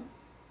 1,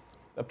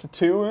 up to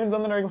 2 wounds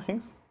on the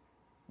Nurglings.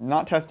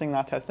 Not testing,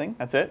 not testing.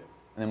 That's it.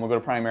 And then we'll go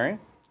to primary.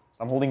 So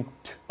I'm holding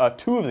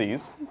 2 of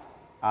these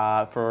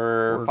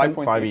for 5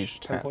 points 5 each.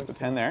 10 So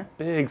 10 there.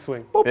 Big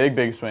swing.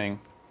 Big swing.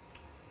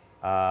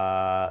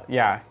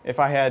 Yeah,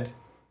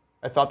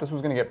 I thought this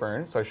was gonna get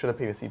burned, so I should have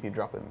paid a CP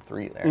drop in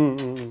 3 there.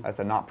 That's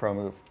a not pro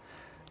move.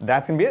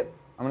 That's gonna be it.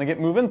 I'm gonna get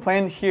moving.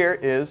 Plan here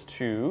is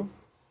to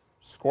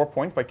score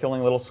points by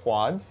killing little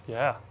squads.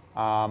 Yeah.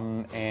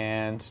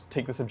 And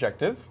take this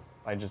objective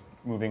by just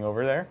moving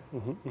over there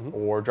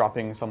or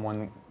dropping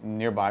someone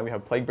nearby. We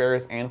have Plague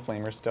Bearers and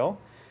Flamers still.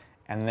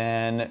 And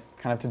then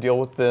kind of to deal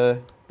with the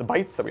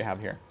bites that we have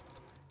here.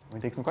 Let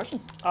me take some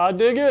questions. I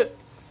dig it.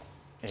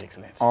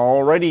 Excellent.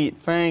 Alrighty,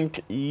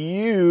 thank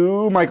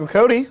you, Michael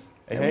Cody.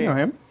 Hey. We know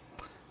him.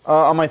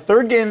 On my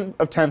 3rd game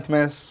of 10th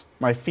Miss,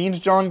 my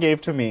Fiend John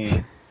gave to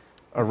me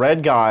a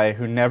red guy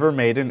who never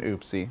made an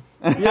oopsie.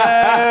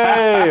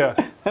 Yay!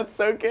 That's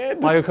so good.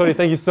 Michael Cody,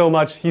 thank you so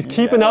much. He's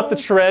keeping up the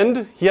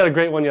trend. He had a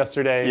great one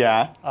yesterday.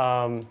 Yeah.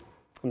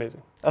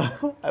 Amazing.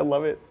 I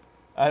love it.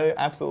 I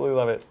absolutely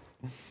love it.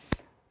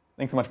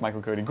 Thanks so much,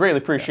 Michael Cody. Greatly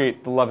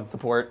appreciate the love and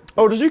support.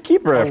 Oh, did you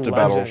keep her after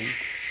Battle legend.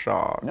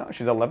 Shock? No,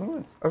 she's 11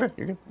 wounds. Okay,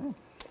 you're good.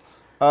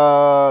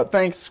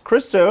 Thanks,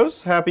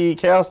 Christos. Happy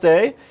Chaos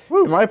Day.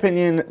 Woo. In my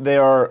opinion, they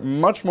are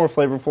much more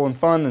flavorful and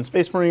fun than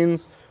Space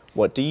Marines.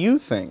 What do you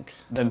think?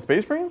 Then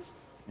Space Marines?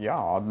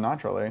 Yeah,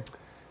 naturally.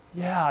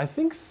 Yeah, I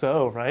think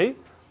so, right?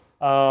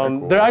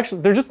 Cool.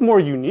 They're just more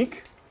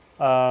unique.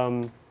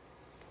 I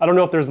don't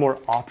know if there's more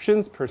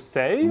options per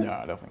se. No,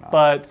 definitely not.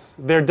 But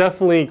they're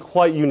definitely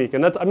quite unique,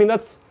 and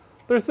that's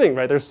their thing,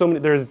 right? There's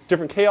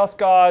different chaos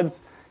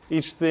gods.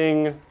 Each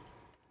thing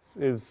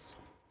is,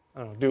 I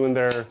don't know, doing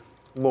their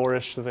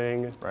lore-ish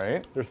thing.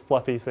 Right. There's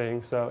fluffy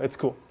things, so it's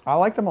cool. I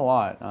like them a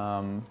lot.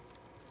 I'm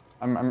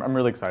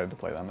really excited to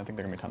play them. I think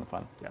they're gonna be a ton of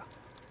fun. Yeah.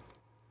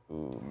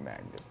 Ooh,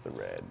 Magnus the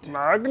Red.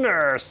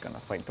 Magnus.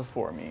 Gonna fight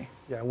before me.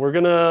 Yeah, we're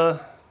gonna.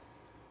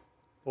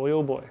 Boy,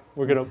 oh boy,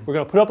 we're gonna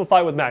put up a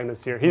fight with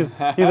Magnus here. He's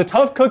a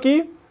tough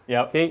cookie.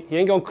 Yep. He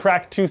ain't gonna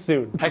crack too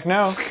soon. Heck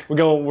no.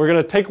 We're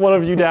gonna take one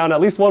of you down, at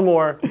least one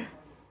more.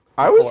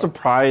 I was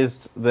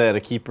surprised that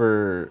a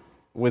keeper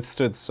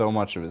withstood so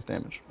much of his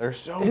damage. They're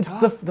so It's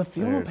tough. the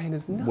feel of pain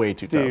is nuts, way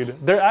too dude.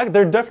 tough.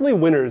 They're definitely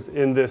winners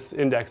in this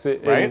index.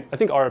 Right? I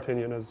think our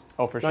opinion is.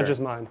 Oh, for sure. Not just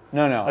mine.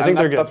 No. I think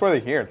they're good. That's why they're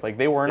here. It's like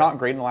they were not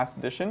great in the last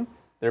edition.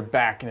 They're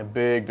back in a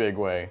big, big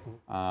way.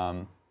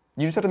 You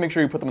just have to make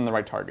sure you put them in the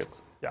right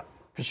targets. Yeah.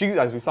 Because she,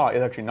 as we saw,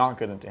 is actually not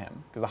good into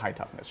him because of high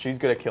toughness. She's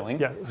good at killing.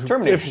 Yeah.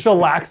 Terminator. If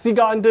Shalaxi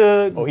got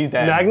into he's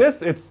dead.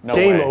 Magnus, it's No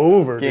game way.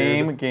 over,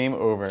 dude. Game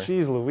over.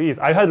 Jeez Louise.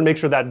 I had to make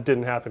sure that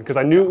didn't happen because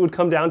I knew it would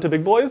come down to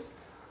big boys.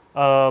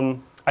 I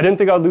didn't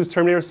think I'd lose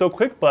Terminator so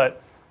quick,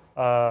 but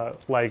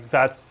like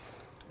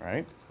that's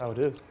Right? how it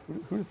is.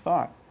 Who'd have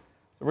thought?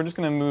 So we're just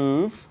going to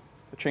move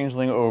the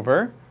Changeling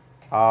over.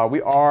 I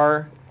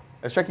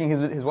was checking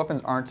his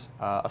weapons aren't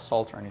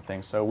assault or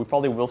anything, so we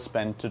probably will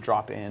spend to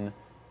drop in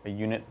a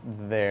unit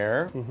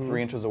there,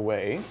 3 inches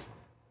away.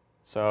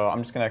 So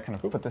I'm just going to kind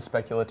of put this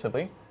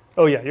speculatively.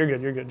 Oh yeah, you're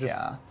good. You're good. Just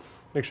Yeah.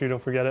 make sure you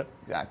don't forget it.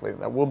 Exactly.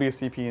 That will be a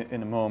CP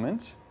in a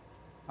moment.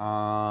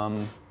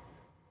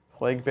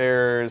 Plague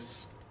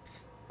Bears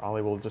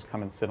probably will just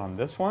come and sit on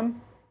this one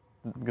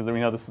because we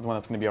know this is the one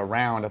that's going to be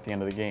around at the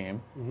end of the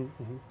game.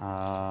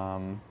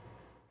 I'm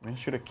going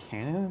to shoot a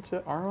cannon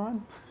into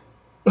Aron.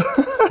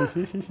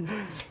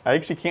 I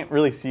actually can't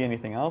really see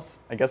anything else.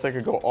 I guess I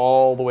could go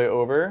all the way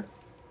over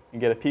and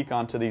get a peek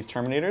onto these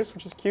Terminators,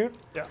 which is cute.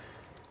 Yeah.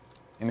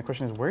 And the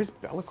question is, where's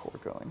Be'lakor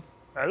going?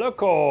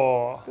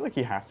 Be'lakor. I feel like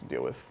he has to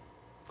deal with,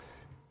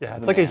 Yeah,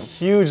 it's the like a Mans.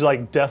 huge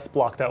like death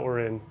block that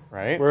we're in.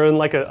 right? We're in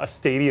like a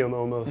stadium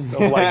almost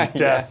of like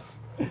death.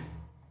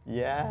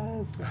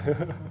 Yes.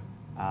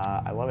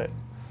 I love it.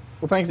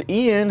 Well, thanks,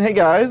 Ian. Hey,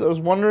 guys. I was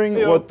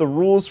wondering what the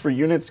rules for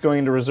units going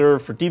into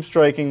reserve for deep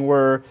striking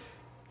were.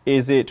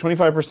 Is it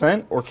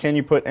 25%, or can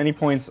you put any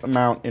points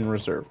amount in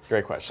reserve?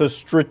 Great question. So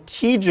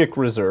strategic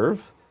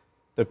reserve,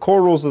 the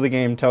core rules of the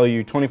game tell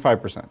you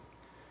 25%.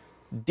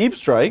 Deep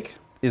strike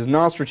is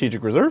not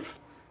strategic reserve.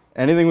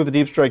 Anything with a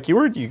deep strike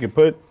keyword, you can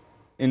put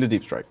into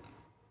deep strike.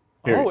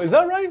 Period. Oh, is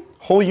that right?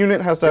 Whole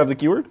unit has to have the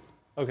keyword.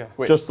 Okay.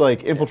 Wait. Just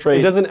like infiltrate.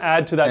 It doesn't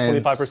add to that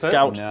and 25%?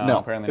 Scout. No,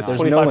 apparently It's not.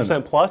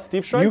 25% plus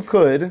deep strike? You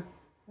could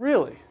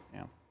Really?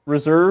 Yeah.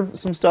 reserve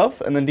some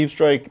stuff and then deep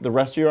strike the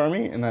rest of your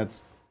army, and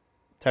that's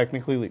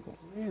technically legal.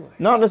 Really?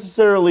 Not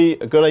necessarily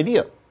a good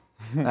idea.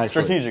 Actually.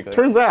 Strategically.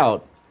 Turns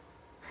out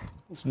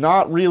it's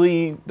not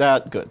really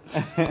that good.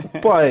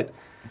 But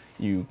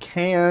you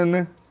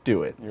can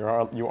do it. You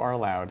are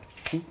allowed.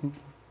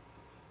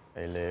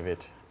 I love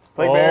it.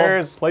 Plague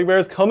Bears. Plague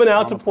Bears coming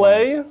out to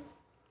play. Points.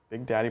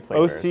 Big Daddy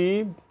Plague Bears.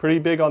 OC, pretty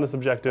big on this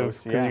objective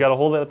because OC, yeah. you got to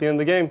hold it at the end of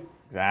the game.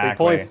 Exactly. Big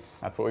points.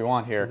 That's what we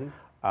want here.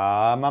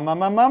 Mamma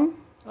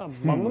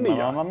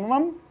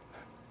mia.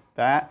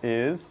 That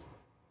is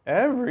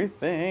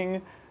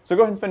everything. So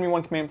go ahead and spend me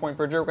 1 command point,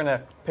 Bridger. We're going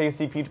to pay a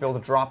CP to be able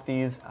to drop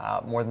these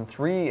more than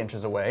 3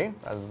 inches away,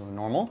 rather than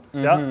normal.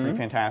 Yeah. Pretty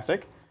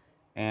fantastic.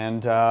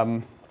 And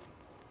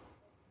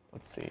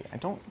let's see. I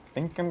don't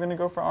think I'm going to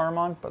go for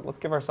Ahriman, but let's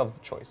give ourselves the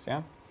choice,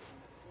 yeah?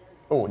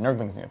 Oh,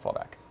 Nurglings need to fall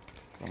back.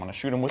 I want to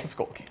shoot him with a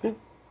skull cannon.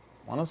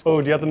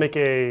 Oh, do you have to make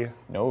a...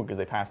 No, because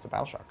they passed a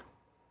battle shock.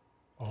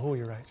 Oh,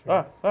 you're right.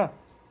 They'll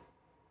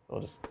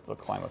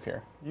climb up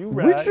here.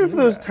 Which of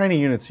those tiny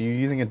units are you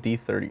using a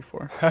D30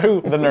 for?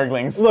 The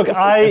Nurglings. Look, it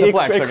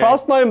okay.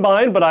 crossed my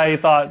mind, but I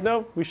thought,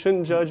 no, we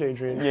shouldn't judge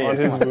Adrian on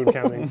his wound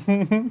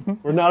counting.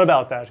 We're not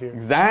about that here.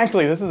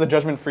 Exactly. This is a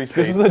judgment-free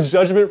space. This is a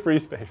judgment-free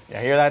space.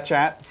 Yeah, hear that,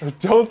 chat?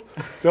 Don't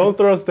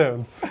throw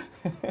stones.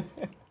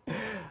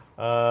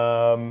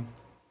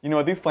 You know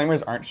what? These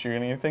flamers aren't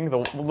shooting anything.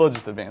 They'll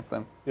just advance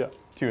them. Yeah.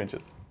 2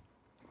 inches.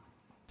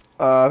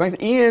 Thanks,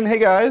 Ian. Hey,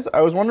 guys.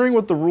 I was wondering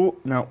what the rule...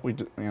 No, we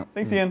just... Yeah.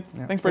 Thanks, Ian.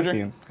 Yeah. Thanks, Bridger.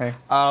 Ian. Hey.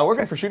 We're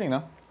good for shooting,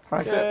 though.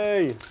 Hi.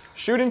 Yay.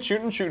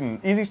 Shooting.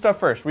 Easy stuff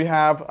first. We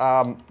have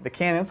the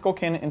cannon, skull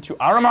cannon, into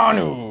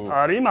Ahriman.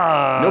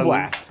 Ahriman. No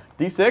blast.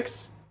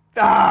 D6.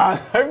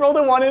 I rolled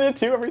a 1 and a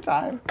 2 every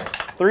time.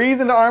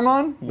 3s into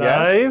Ahriman.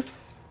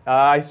 Nice.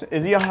 Yes.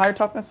 Is he a higher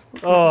toughness?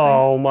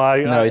 Oh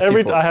my! No, he's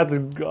every T4. I had to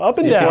go up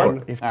and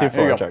down. If All right,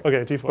 here you T4 go. check.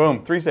 Okay, T4.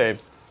 Boom. 3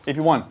 saves.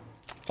 AP1.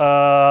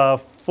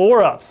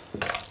 4 ups.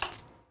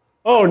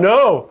 Oh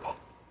no!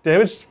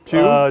 Damage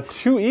 2?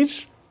 2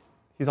 each.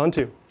 He's on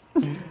 2.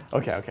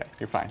 Okay.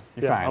 You're fine.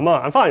 You're Yeah, fine.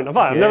 I'm fine.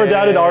 I've never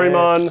doubted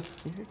Ahriman.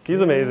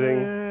 He's amazing.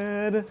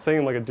 Good. Saying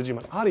him like a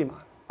Digimon.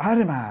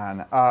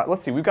 Ahriman.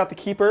 Let's see. We've got the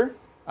Keeper,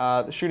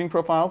 the shooting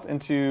profiles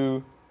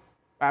into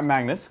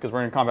Magnus, because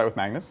we're in combat with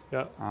Magnus.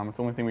 Yeah. It's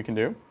the only thing we can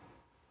do.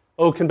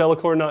 Oh, can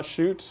Be'lakor not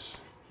shoot?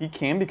 He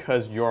can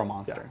because you're a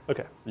monster. Yeah.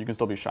 Okay. So you can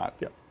still be shot.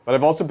 Yeah. But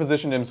I've also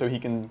positioned him so he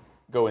can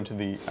go into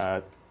the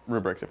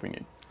rubrics if we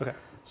need. Okay.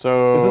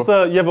 So Is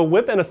this you have a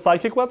whip and a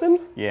psychic weapon?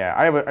 yeah,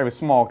 I have a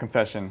small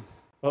confession.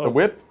 Uh-oh. The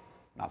whip,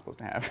 not supposed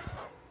to have.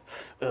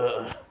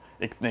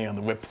 Ixnay on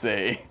the whip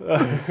say.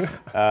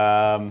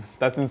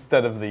 That's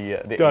instead of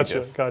the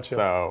Aegis. Gotcha.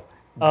 So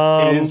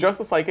it is just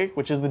the psychic,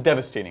 which is the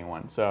devastating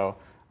one. So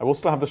I will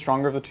still have the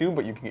stronger of the 2,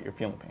 but you can get your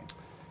Feel No Pain.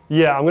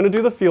 Yeah, I'm gonna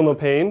do the Feel No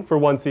Pain for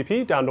 1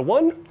 CP, down to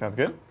 1. Sounds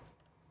good.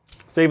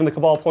 Saving the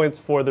Cabal points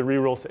for the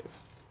reroll save.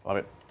 Love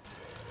it.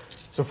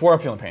 So 4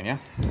 up Feel No Pain, yeah?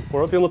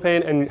 4 up Feel No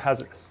Pain and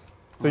hazardous.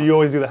 So you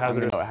always do the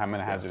hazardous. I'm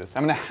gonna hazardous.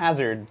 I'm gonna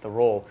hazard the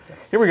roll.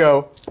 Here we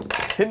go.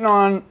 Hitting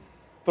on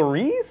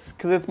 3s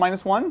because it's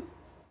 -1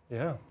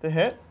 Yeah. to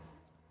hit.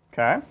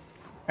 Okay.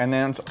 And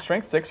then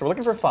strength 6. So we're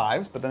looking for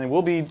 5s, but then it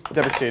will be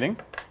devastating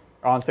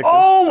on 6s.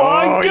 Oh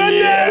my goodness!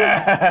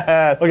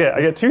 Yes. Okay,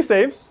 I get 2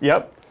 saves.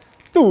 Yep.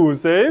 2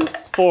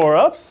 saves, 4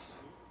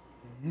 ups.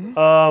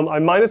 I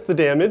minus the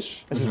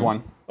damage. This is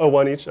 1. Oh,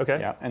 1 each.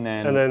 Okay. Yeah. And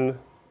then.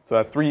 So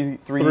that's 3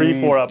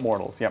 4 up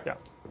mortals. Yep. Yeah.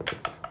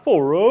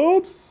 4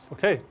 ups.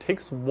 Okay,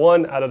 takes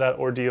 1 out of that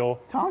ordeal.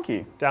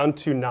 Tonky. Down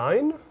to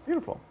 9.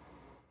 Beautiful.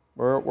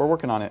 We're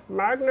working on it.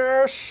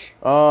 Magnus.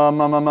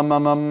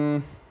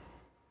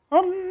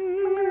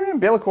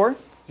 Be'lakor.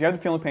 You have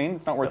the Feel No Pain.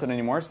 It's not worth it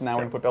anymore. So now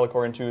we're gonna put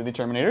Be'lakor into the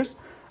Terminators.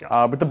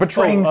 Yeah. With the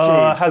Betraying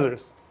Shades.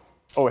 Hazardous.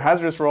 Oh,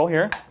 hazardous roll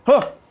here.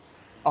 Huh.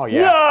 Oh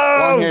yeah.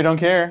 No! Long here, don't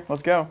care.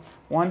 Let's go.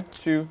 1,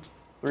 2,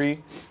 3.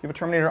 You have a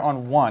Terminator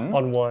on 1.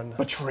 On 1.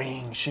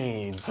 Betraying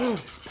Shades.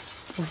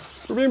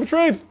 We're being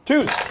betrayed.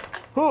 2s.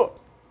 Huh.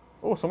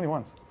 Oh, so many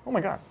 1s. Oh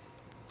my god.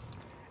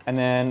 And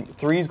then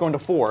 3s going to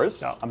 4s.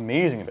 Yeah.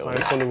 Amazing ability.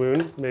 Minus 1 to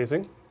wound.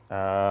 Amazing.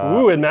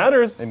 Ooh, it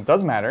matters. It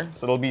does matter.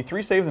 So it'll be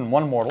 3 saves and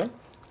 1 mortal.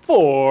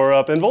 4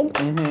 up invul.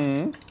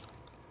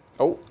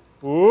 Oh.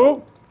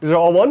 Ooh. These are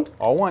all 1?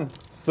 All 1.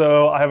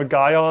 So I have a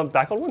guy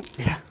back on 1.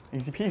 Yeah.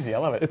 Easy peasy. I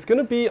love it. It's going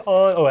to be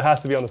on... Oh, it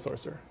has to be on the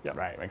sorcerer. Yeah.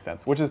 Right, makes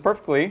sense. Which is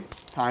perfectly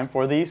time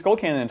for the skull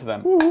cannon into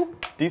them.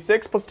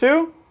 D6 plus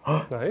 2.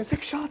 Nice.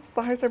 6 shots. It's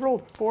the highest I've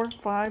rolled. 4,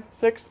 5,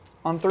 6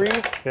 on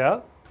 3s. Yeah.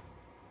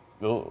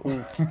 Ooh.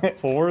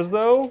 4s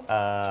though?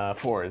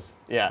 4s.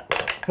 Yeah.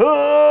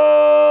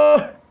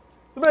 Oh!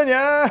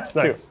 Sabina!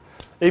 Nice.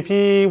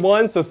 AP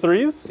 1, so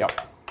 3s?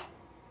 Yep.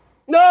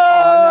 No!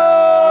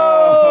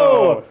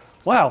 Oh, no!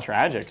 Wow. That's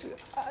tragic.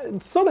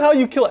 Somehow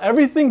you kill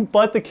everything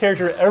but the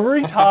character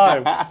every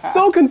time.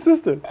 So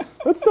consistent.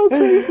 That's so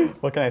crazy.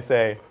 What can I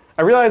say?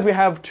 I realize we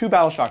have 2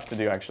 battle shocks to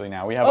do actually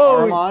now. We have Oh,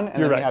 Armon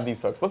and then right. we have these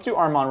folks. Let's do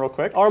Armon real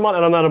quick. Armon,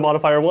 and I'm at a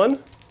modifier 1.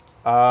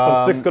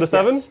 So 6 go to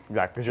 7? Yes,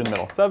 exactly, because you're in the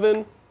middle.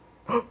 7.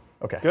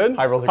 Okay. Good.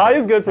 High rolls are High good.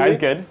 is good for High me. is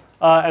good.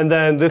 And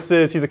then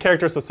he's a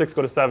character, so 6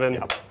 go to 7.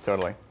 Yep,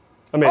 totally.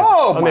 Amazing.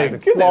 Oh, my Amazing.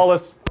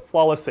 goodness.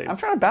 Flawless saves. I'm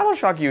trying to battle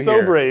shock you So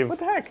here. brave. What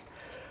the heck?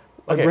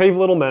 Okay. Brave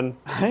little men.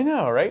 I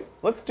know, right?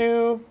 Let's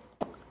do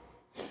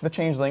the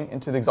Changeling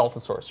into the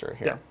Exalted Sorcerer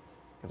here. Yeah.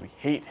 Because we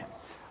hate him.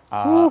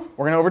 We're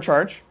going to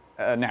overcharge,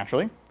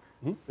 naturally.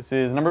 This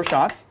is number of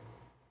shots.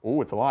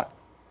 Ooh, it's a lot.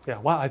 Yeah,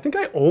 wow, I think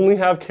I only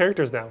have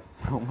characters now.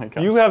 Oh my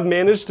gosh. You have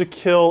managed to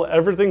kill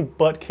everything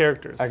but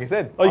characters. Like I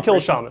said. Oh, you killed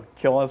a Operation shaman.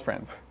 Kill all his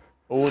friends.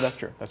 Oh, that's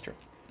true. That's true.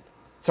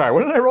 Sorry,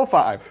 what did I roll?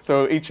 5.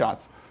 So 8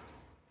 shots.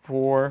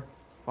 4,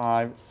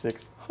 5,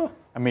 6.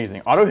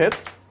 Amazing. Auto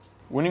hits.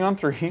 Winning on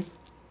 3s.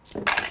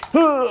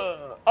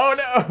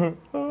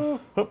 Oh no!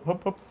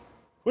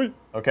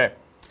 Okay.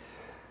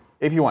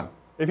 AP 1.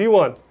 AP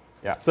 1.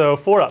 Yeah. So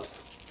 4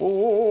 ups.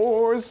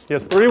 4s. He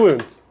has 3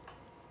 wounds.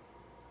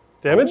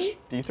 Damage?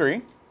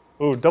 D3.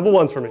 Ooh, double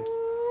 1s for me.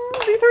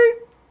 D3.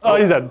 Oh,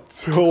 he's dead.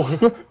 So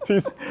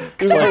he's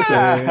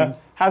like,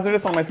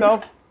 Hazardous on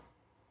myself.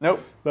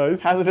 Nope.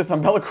 nice. Hazardous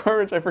on Bellicor,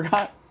 which I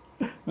forgot.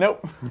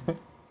 Nope.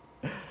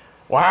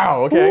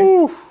 Wow, okay.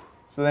 Ooh.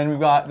 So then we've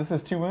got, this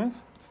is 2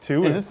 wounds. It's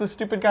 2. Is this the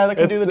stupid guy that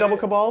can do the double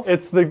cabals?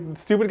 It's the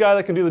stupid guy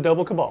that can do the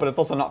double cabals. But it's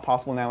also not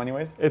possible now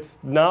anyways. It's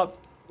not.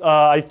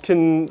 I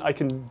can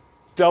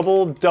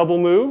double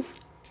move.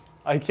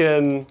 I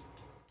can't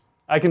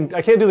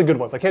do the good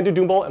ones. I can't do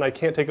Doombolt, and I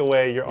can't take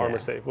away your armor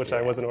save, which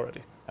I wasn't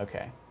already.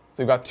 Okay.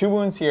 So we've got 2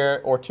 wounds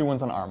here, or 2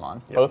 wounds on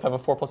Armon. Yep. Both have a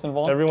 4+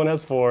 invuln. Everyone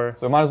has 4.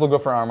 So we might as well go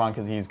for Armon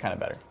because he's kind of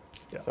better.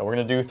 Yep. So we're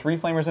gonna do 3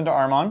 flamers into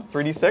Armon,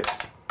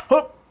 3d6.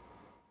 Hup.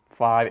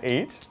 5,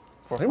 8.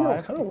 4, Flame roll's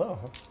 5. kind of low,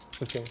 huh?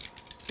 This game.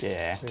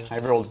 Yeah, I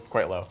rolled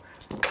quite low.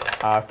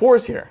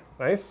 4s here.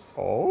 Nice.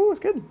 Oh, it's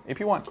good. AP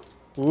 1.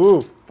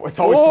 Ooh. It's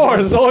always 4s.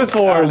 It's always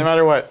 4s. No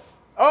matter what.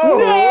 Oh!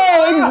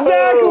 No,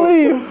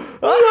 exactly.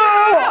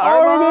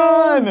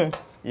 Armon!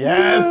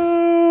 Yes!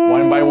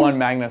 1 by 1,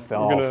 Magnus, they'll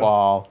all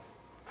fall.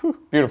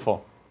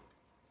 Beautiful.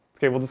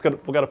 Okay, we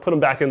gotta put them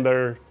back in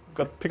there.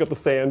 Got to pick up the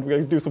sand. We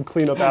gotta do some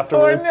cleanup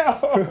afterwards.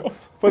 Oh no!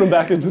 Put them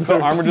back into The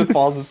their armor just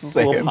falls as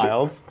little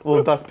piles,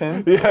 little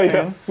dustpin.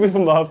 Yeah. Sweep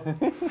them up.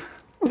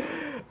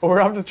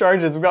 We're up to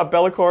charges. We've got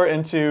Bellicor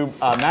into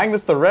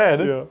Magnus the Red.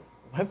 Yeah.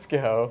 Let's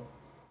go.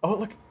 Oh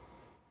look!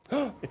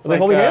 It's Are they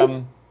holding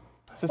hands?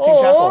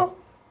 Sistine Chapel.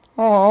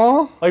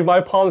 Aww. Like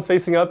my palm's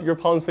facing up, your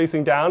palm's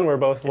facing down. We're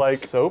both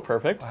like. It's so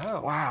perfect.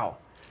 Wow.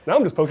 Now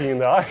I'm just poking you in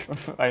the eye.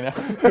 I know.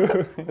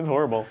 It's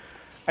horrible.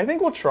 I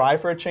think we'll try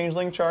for a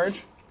Changeling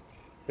charge.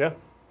 Yeah.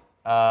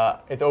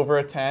 It's over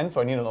a 10, so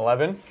I need an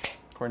 11,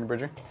 according to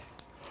Bridger.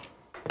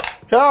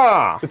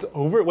 Yeah. It's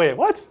over. Wait,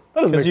 what?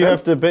 That doesn't make Because sense. you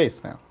have to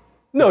base now.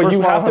 No, first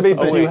you have model to has base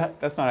to if base. you.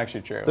 That's not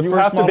actually true. You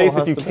first have to model base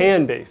has if you to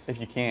can If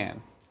base. you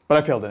can. But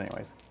I failed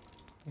anyways.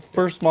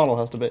 First model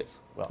has to base.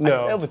 Well,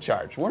 No. I failed the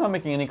charge. We're not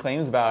making any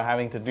claims about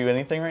having to do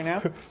anything right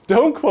now.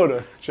 Don't quote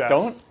us, Jack.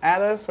 Don't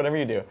add us, whatever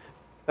you do.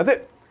 That's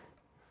it.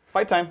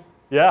 Fight time.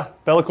 Yeah,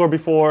 Bellicor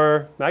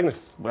before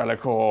Magnus.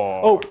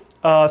 Bellicor. Oh,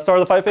 start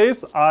of the fight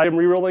phase. I am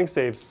rerolling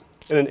saves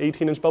in an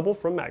 18-inch bubble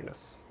from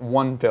Magnus.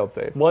 1 failed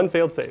save. 1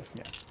 failed save.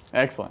 Yeah.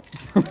 Excellent.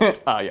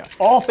 Yeah.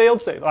 All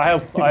failed saves. I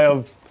have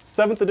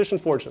 7th edition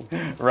fortune.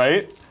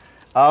 Right?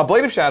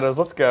 Blade of Shadows,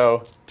 let's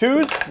go.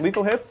 2s,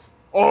 lethal hits.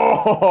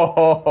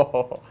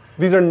 Oh!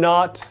 These are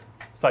not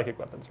psychic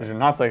weapons. These Right? are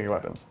not psychic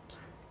weapons.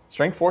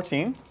 Strength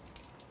 14.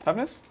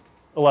 Toughness?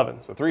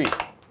 11. So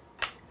 3s.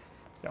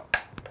 Yeah.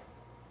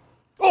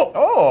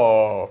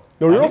 Oh!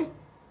 No rerolls?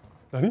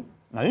 Nani?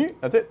 Nani?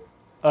 That's it.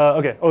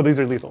 Okay. Oh, these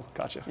are lethal.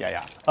 Gotcha.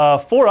 Yeah.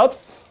 4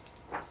 ups.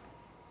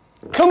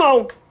 Come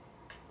on.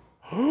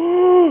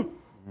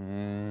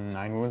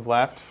 9 wounds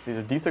left. These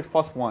are d6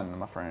 plus 1,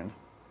 my friend.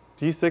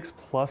 D6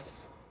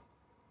 plus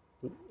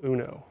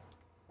Uno.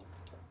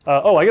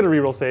 I get a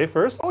reroll save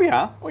first. Oh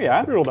yeah.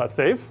 Reroll that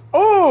save.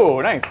 Oh,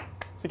 nice.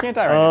 So you can't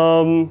die right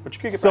now. But you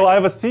could get So back. I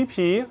have a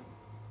CP.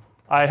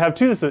 I have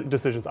 2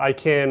 decisions. I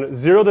can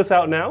zero this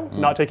out now,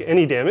 not take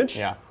any damage.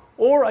 Yeah.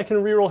 Or I can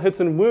reroll hits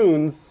and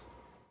wounds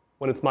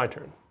when it's my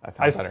turn. That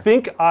sounds I better.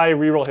 think I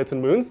reroll hits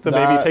and wounds to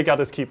maybe That take out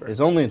this keeper. Is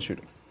only in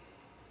shooting.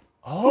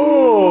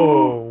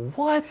 Oh,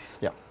 what?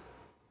 Yeah.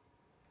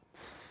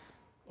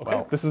 Okay,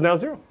 Well. this is now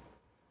 0.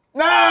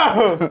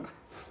 No!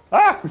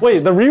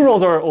 Wait, the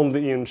rerolls are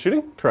only in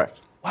shooting? Correct.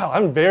 Wow,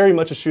 I'm very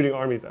much a shooting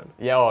army then.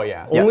 Yeah, oh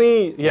yeah.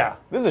 Only, yeah.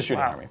 This is a shooting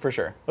Wow. army, for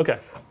sure. Okay,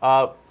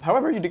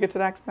 However, you do get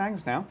to act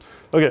Magnus now.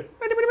 okay.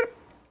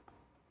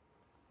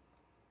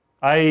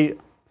 I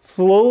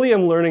slowly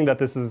am learning that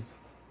this is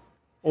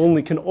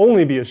can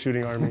only be a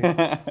shooting army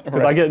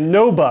because I get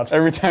no buffs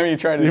every time you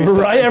try to do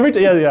right. Every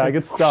time, yeah, I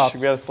get stopped.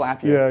 We gotta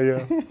slap you.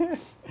 Yeah.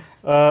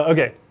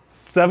 Okay,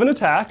 7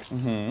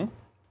 attacks,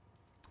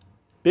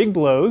 big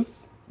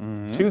blows,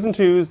 2s and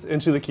 2s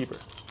into the keeper.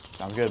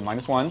 Sounds good.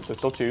 -1, so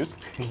still 2s.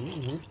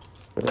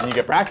 When you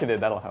get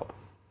bracketed, that'll help.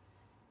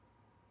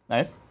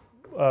 Nice.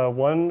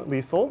 1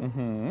 lethal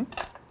and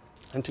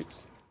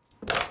 2s.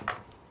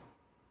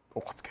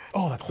 Oh, that's good.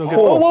 Oh, that's so good.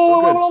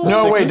 Whoa.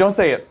 No, wait, don't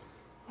say it.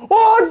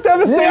 Oh, it's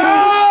devastating.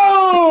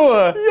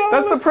 No! Yo,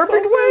 that's the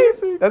perfect so way.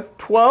 amazing. That's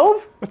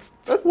 12? That's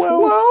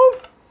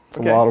 12? It's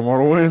a lot of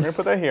mortal wounds. I'm gonna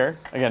put that here.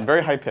 Again,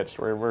 very high pitched.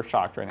 We're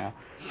shocked right now.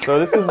 So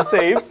this is the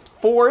saves.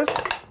 4s.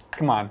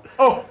 Come on.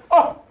 Oh.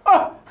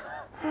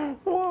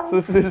 So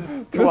this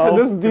is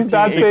 12. These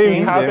bad saves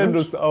happened.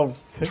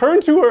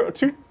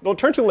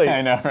 Turn too late.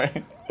 I know,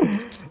 right?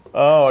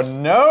 Oh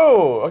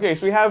no. Okay,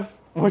 so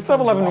we still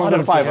have 11 wounds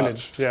and 5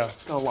 damage. Yeah.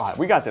 Still a lot.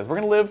 We got this. We're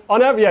gonna live.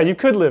 On average, yeah, you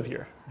could live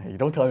here. Hey,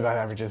 don't tell me about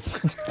averages.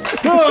 It's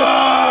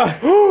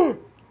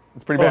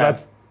pretty bad.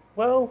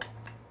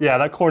 Yeah,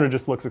 that corner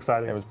just looks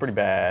exciting. It was pretty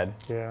bad.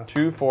 Yeah.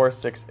 2, 4,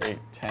 6, 8,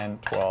 10,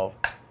 12,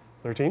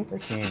 13?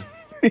 13.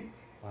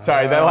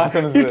 Sorry, that last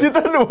one was You did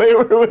that in a way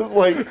where it was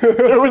like,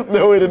 there was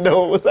no way to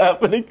know what was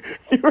happening.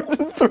 You were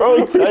just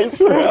throwing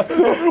dice around.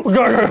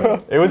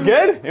 It was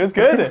good. It was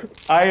good.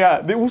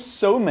 There was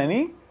so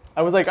many.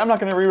 I was like, I'm not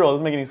going to reroll. It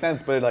doesn't make any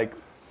sense. But it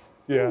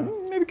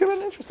maybe could have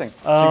been interesting.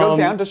 She goes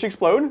down. Does she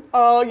explode?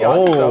 Yeah, I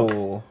think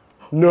so.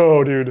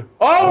 No, dude.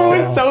 Oh, it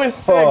was so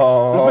sick.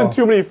 There's been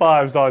too many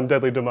 5s on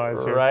Deadly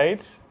Demise here.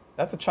 Right.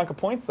 That's a chunk of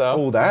points,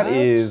 though. Oh, that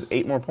is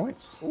 8 more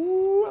points.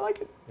 Ooh, I like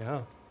it.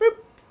 Yeah. Boop.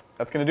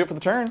 That's going to do it for the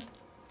turn.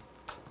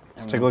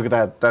 Let's take a look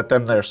at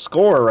their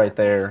score right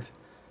there.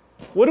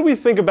 What do we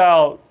think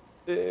about,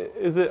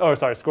 is it, oh,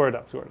 sorry, score it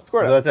up. Score it Oh,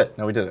 up. that's it.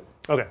 No, we did it.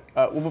 Okay.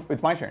 Well,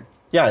 it's my turn.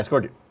 Yeah, I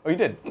scored you. Oh, you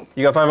did?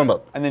 You got 5 on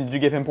both. And then did you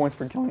give him points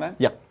for killing that?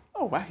 Yeah.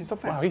 Oh, wow, he's so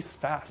fast. Wow, he's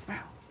fast. Wow.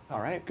 All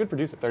right. Good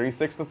producer.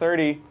 36 to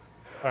 30.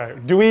 All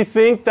right. Do we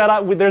think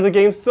that there's a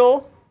game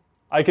still?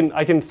 I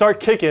can start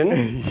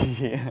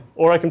kicking,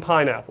 or I can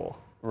pineapple.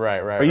 Right.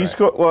 Are you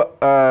so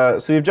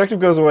the objective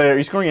goes away. Are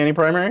you scoring any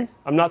primary?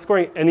 I'm not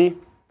scoring any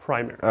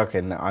primary.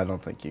 Okay, no, I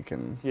don't think you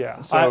can. Yeah.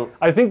 So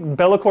I think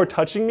Be'lakor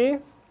touching me,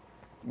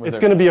 it's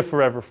going to be a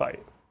forever fight.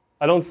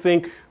 I don't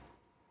think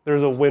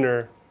there's a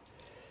winner.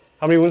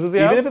 How many wounds does he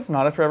have? Even if it's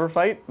not a forever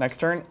fight, next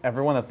turn,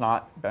 everyone that's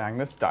not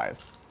Magnus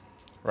dies.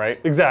 Right?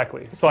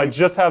 Exactly. So I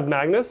just have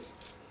Magnus.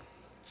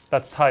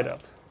 That's tied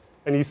up.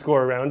 And you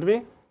score around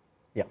me?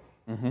 Yeah.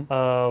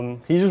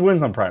 He just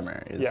wins on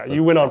primary. Yeah,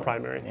 you win on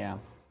primary. Yeah.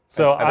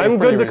 So I'm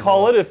good to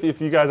call it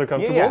if you guys are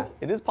comfortable. Yeah,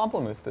 it is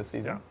Pomplamoose this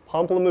season. Yeah,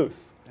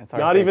 Pomplamoose. That's our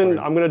Not safe even, word.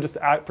 I'm going to just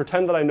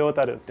pretend that I know what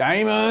that is.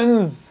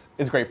 Daemons!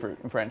 It's grapefruit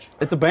in French.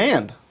 It's a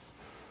band.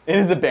 It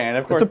is a band,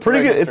 of course. It's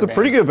a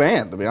pretty good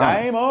band, to be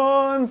honest.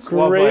 Daemons! Great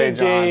Well played,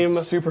 John. game.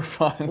 Super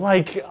fun.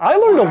 Like, I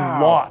learned a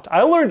lot.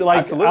 I learned, like,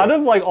 Absolutely. out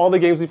of like all the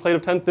games we played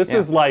of 10th, this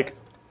is like,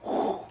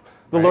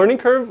 the learning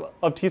curve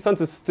of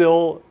T-Suns is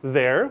still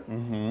there.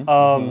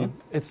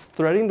 It's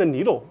threading the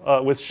needle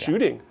with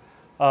shooting.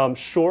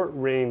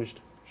 Short-ranged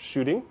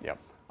shooting. Yep.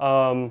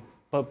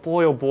 But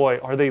boy, oh boy,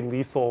 are they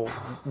lethal.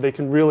 They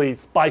can really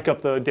spike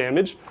up the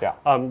damage.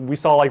 Yeah. We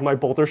saw like my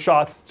bolter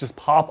shots just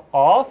pop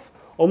off,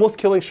 almost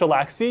killing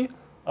Shalaxi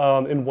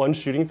in one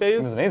shooting phase. It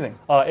was amazing.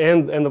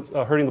 And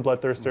hurting the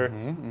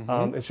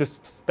Bloodthirster. It's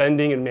just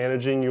spending and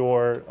managing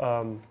your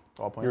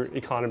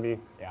economy.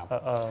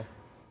 Yeah.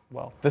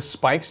 Well. The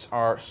spikes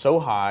are so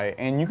high,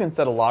 and you can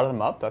set a lot of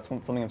them up. That's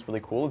something that's really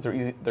cool.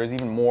 Is there's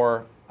even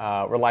more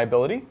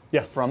reliability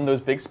from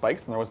those big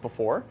spikes than there was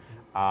before.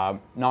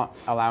 Not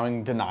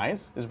allowing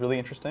denies is really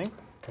interesting.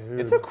 Dude.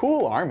 It's a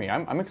cool army.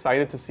 I'm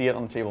excited to see it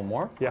on the table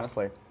more,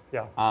 honestly.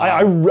 Yeah,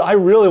 I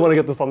really want to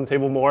get this on the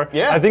table more.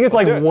 Yeah, I think it's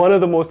like one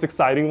of the most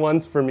exciting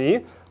ones for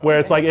me, where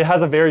it's like it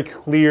has a very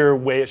clear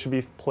way it should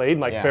be played,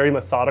 like very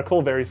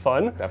methodical, very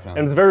fun. Definitely.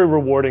 And it's very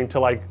rewarding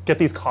to like get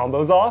these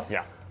combos off.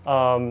 Yeah.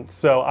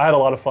 So I had a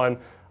lot of fun.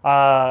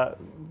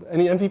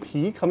 Any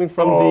MVP coming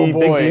from the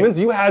big demons?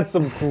 You had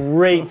some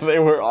great they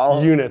were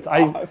all units.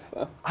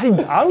 Awesome. I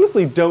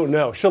honestly don't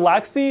know.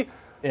 Shalaxi,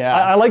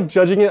 I like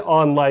judging it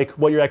on like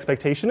what your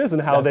expectation is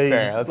and how That's they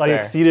fair.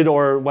 exceeded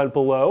or went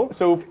below.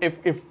 So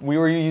if we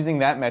were using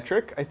that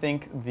metric, I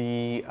think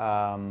the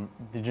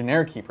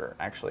generic keeper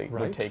actually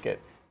would take it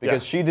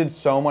because she did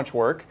so much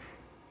work.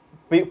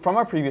 From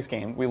our previous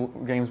games,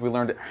 we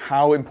learned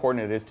how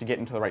important it is to get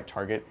into the right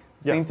target.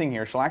 Same thing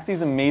here. Shalaxi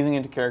is amazing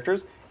into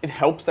characters. It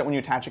helps that when you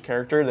attach a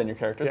character, then your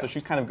character, so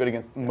she's kind of good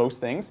against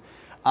most things.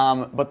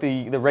 But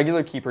the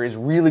regular keeper is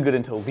really good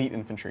into elite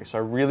infantry, so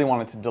I really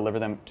wanted to deliver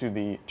them to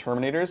the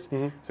Terminators.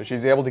 So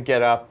she's able to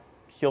get up,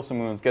 heal some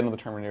wounds, get into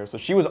the Terminator. So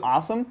she was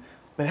awesome,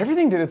 but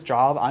everything did its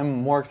job.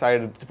 I'm more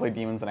excited to play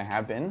demons than I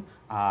have been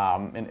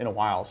in a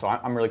while, so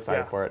I'm really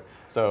excited for it.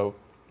 So.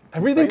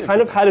 Everything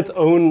kind of had its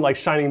own like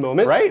shining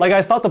moment. Right. Like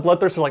I thought the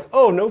Bloodthirster was like,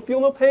 oh, no feel,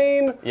 no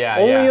pain. Yeah,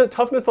 Only a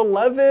toughness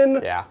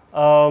 11. Yeah.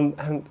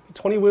 And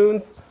 20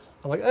 wounds.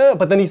 I'm like,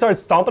 but then he started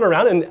stomping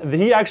around, and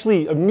he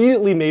actually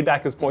immediately made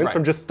back his points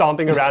from just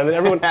stomping around, and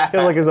everyone had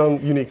like his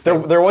own unique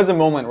thing. There was a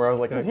moment where I was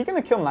like, is he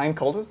going to kill 9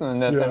 cultists and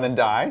then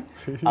die?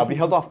 But he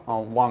held off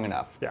long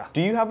enough. Yeah.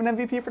 Do you have an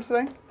MVP for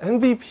today?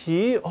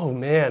 MVP? Oh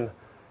man,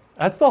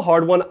 that's the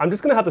hard one. I'm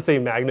just going to have to say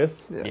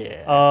Magnus.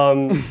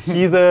 Yeah.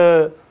 He's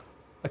a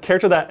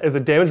character that is a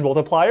damage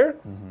multiplier,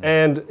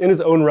 and in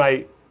his own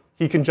right,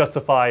 he can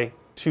justify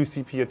 2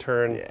 CP a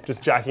turn,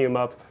 just jacking him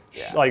up.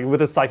 Like with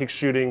his psychic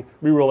shooting,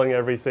 re-rolling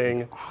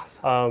everything.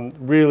 That's awesome.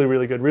 Really,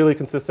 really good, really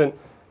consistent,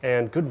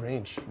 and good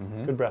range,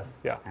 good breath.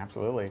 Yeah,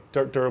 absolutely.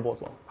 Durable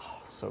as well.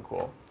 Oh, so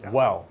cool. Yeah.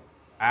 Well,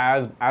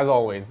 as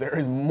always, there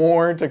is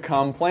more to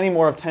come. Plenty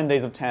more of 10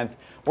 Days of 10th.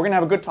 We're gonna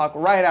have a good talk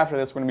right after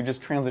this. We're gonna be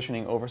just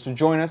transitioning over. So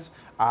join us.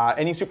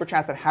 Any super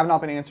chats that have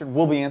not been answered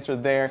will be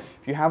answered there.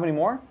 If you have any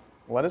more,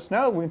 let us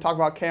know. We can talk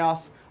about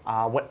chaos.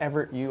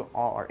 Whatever you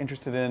all are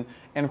interested in.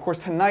 And of course,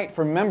 tonight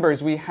for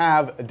members, we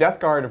have Death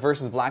Guard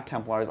versus Black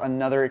Templars,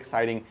 another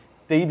exciting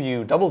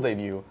double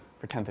debut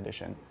for 10th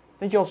edition.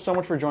 Thank you all so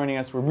much for joining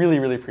us. We really,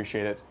 really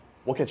appreciate it.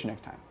 We'll catch you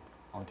next time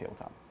on the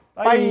Tabletop.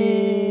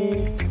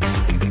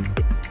 Bye.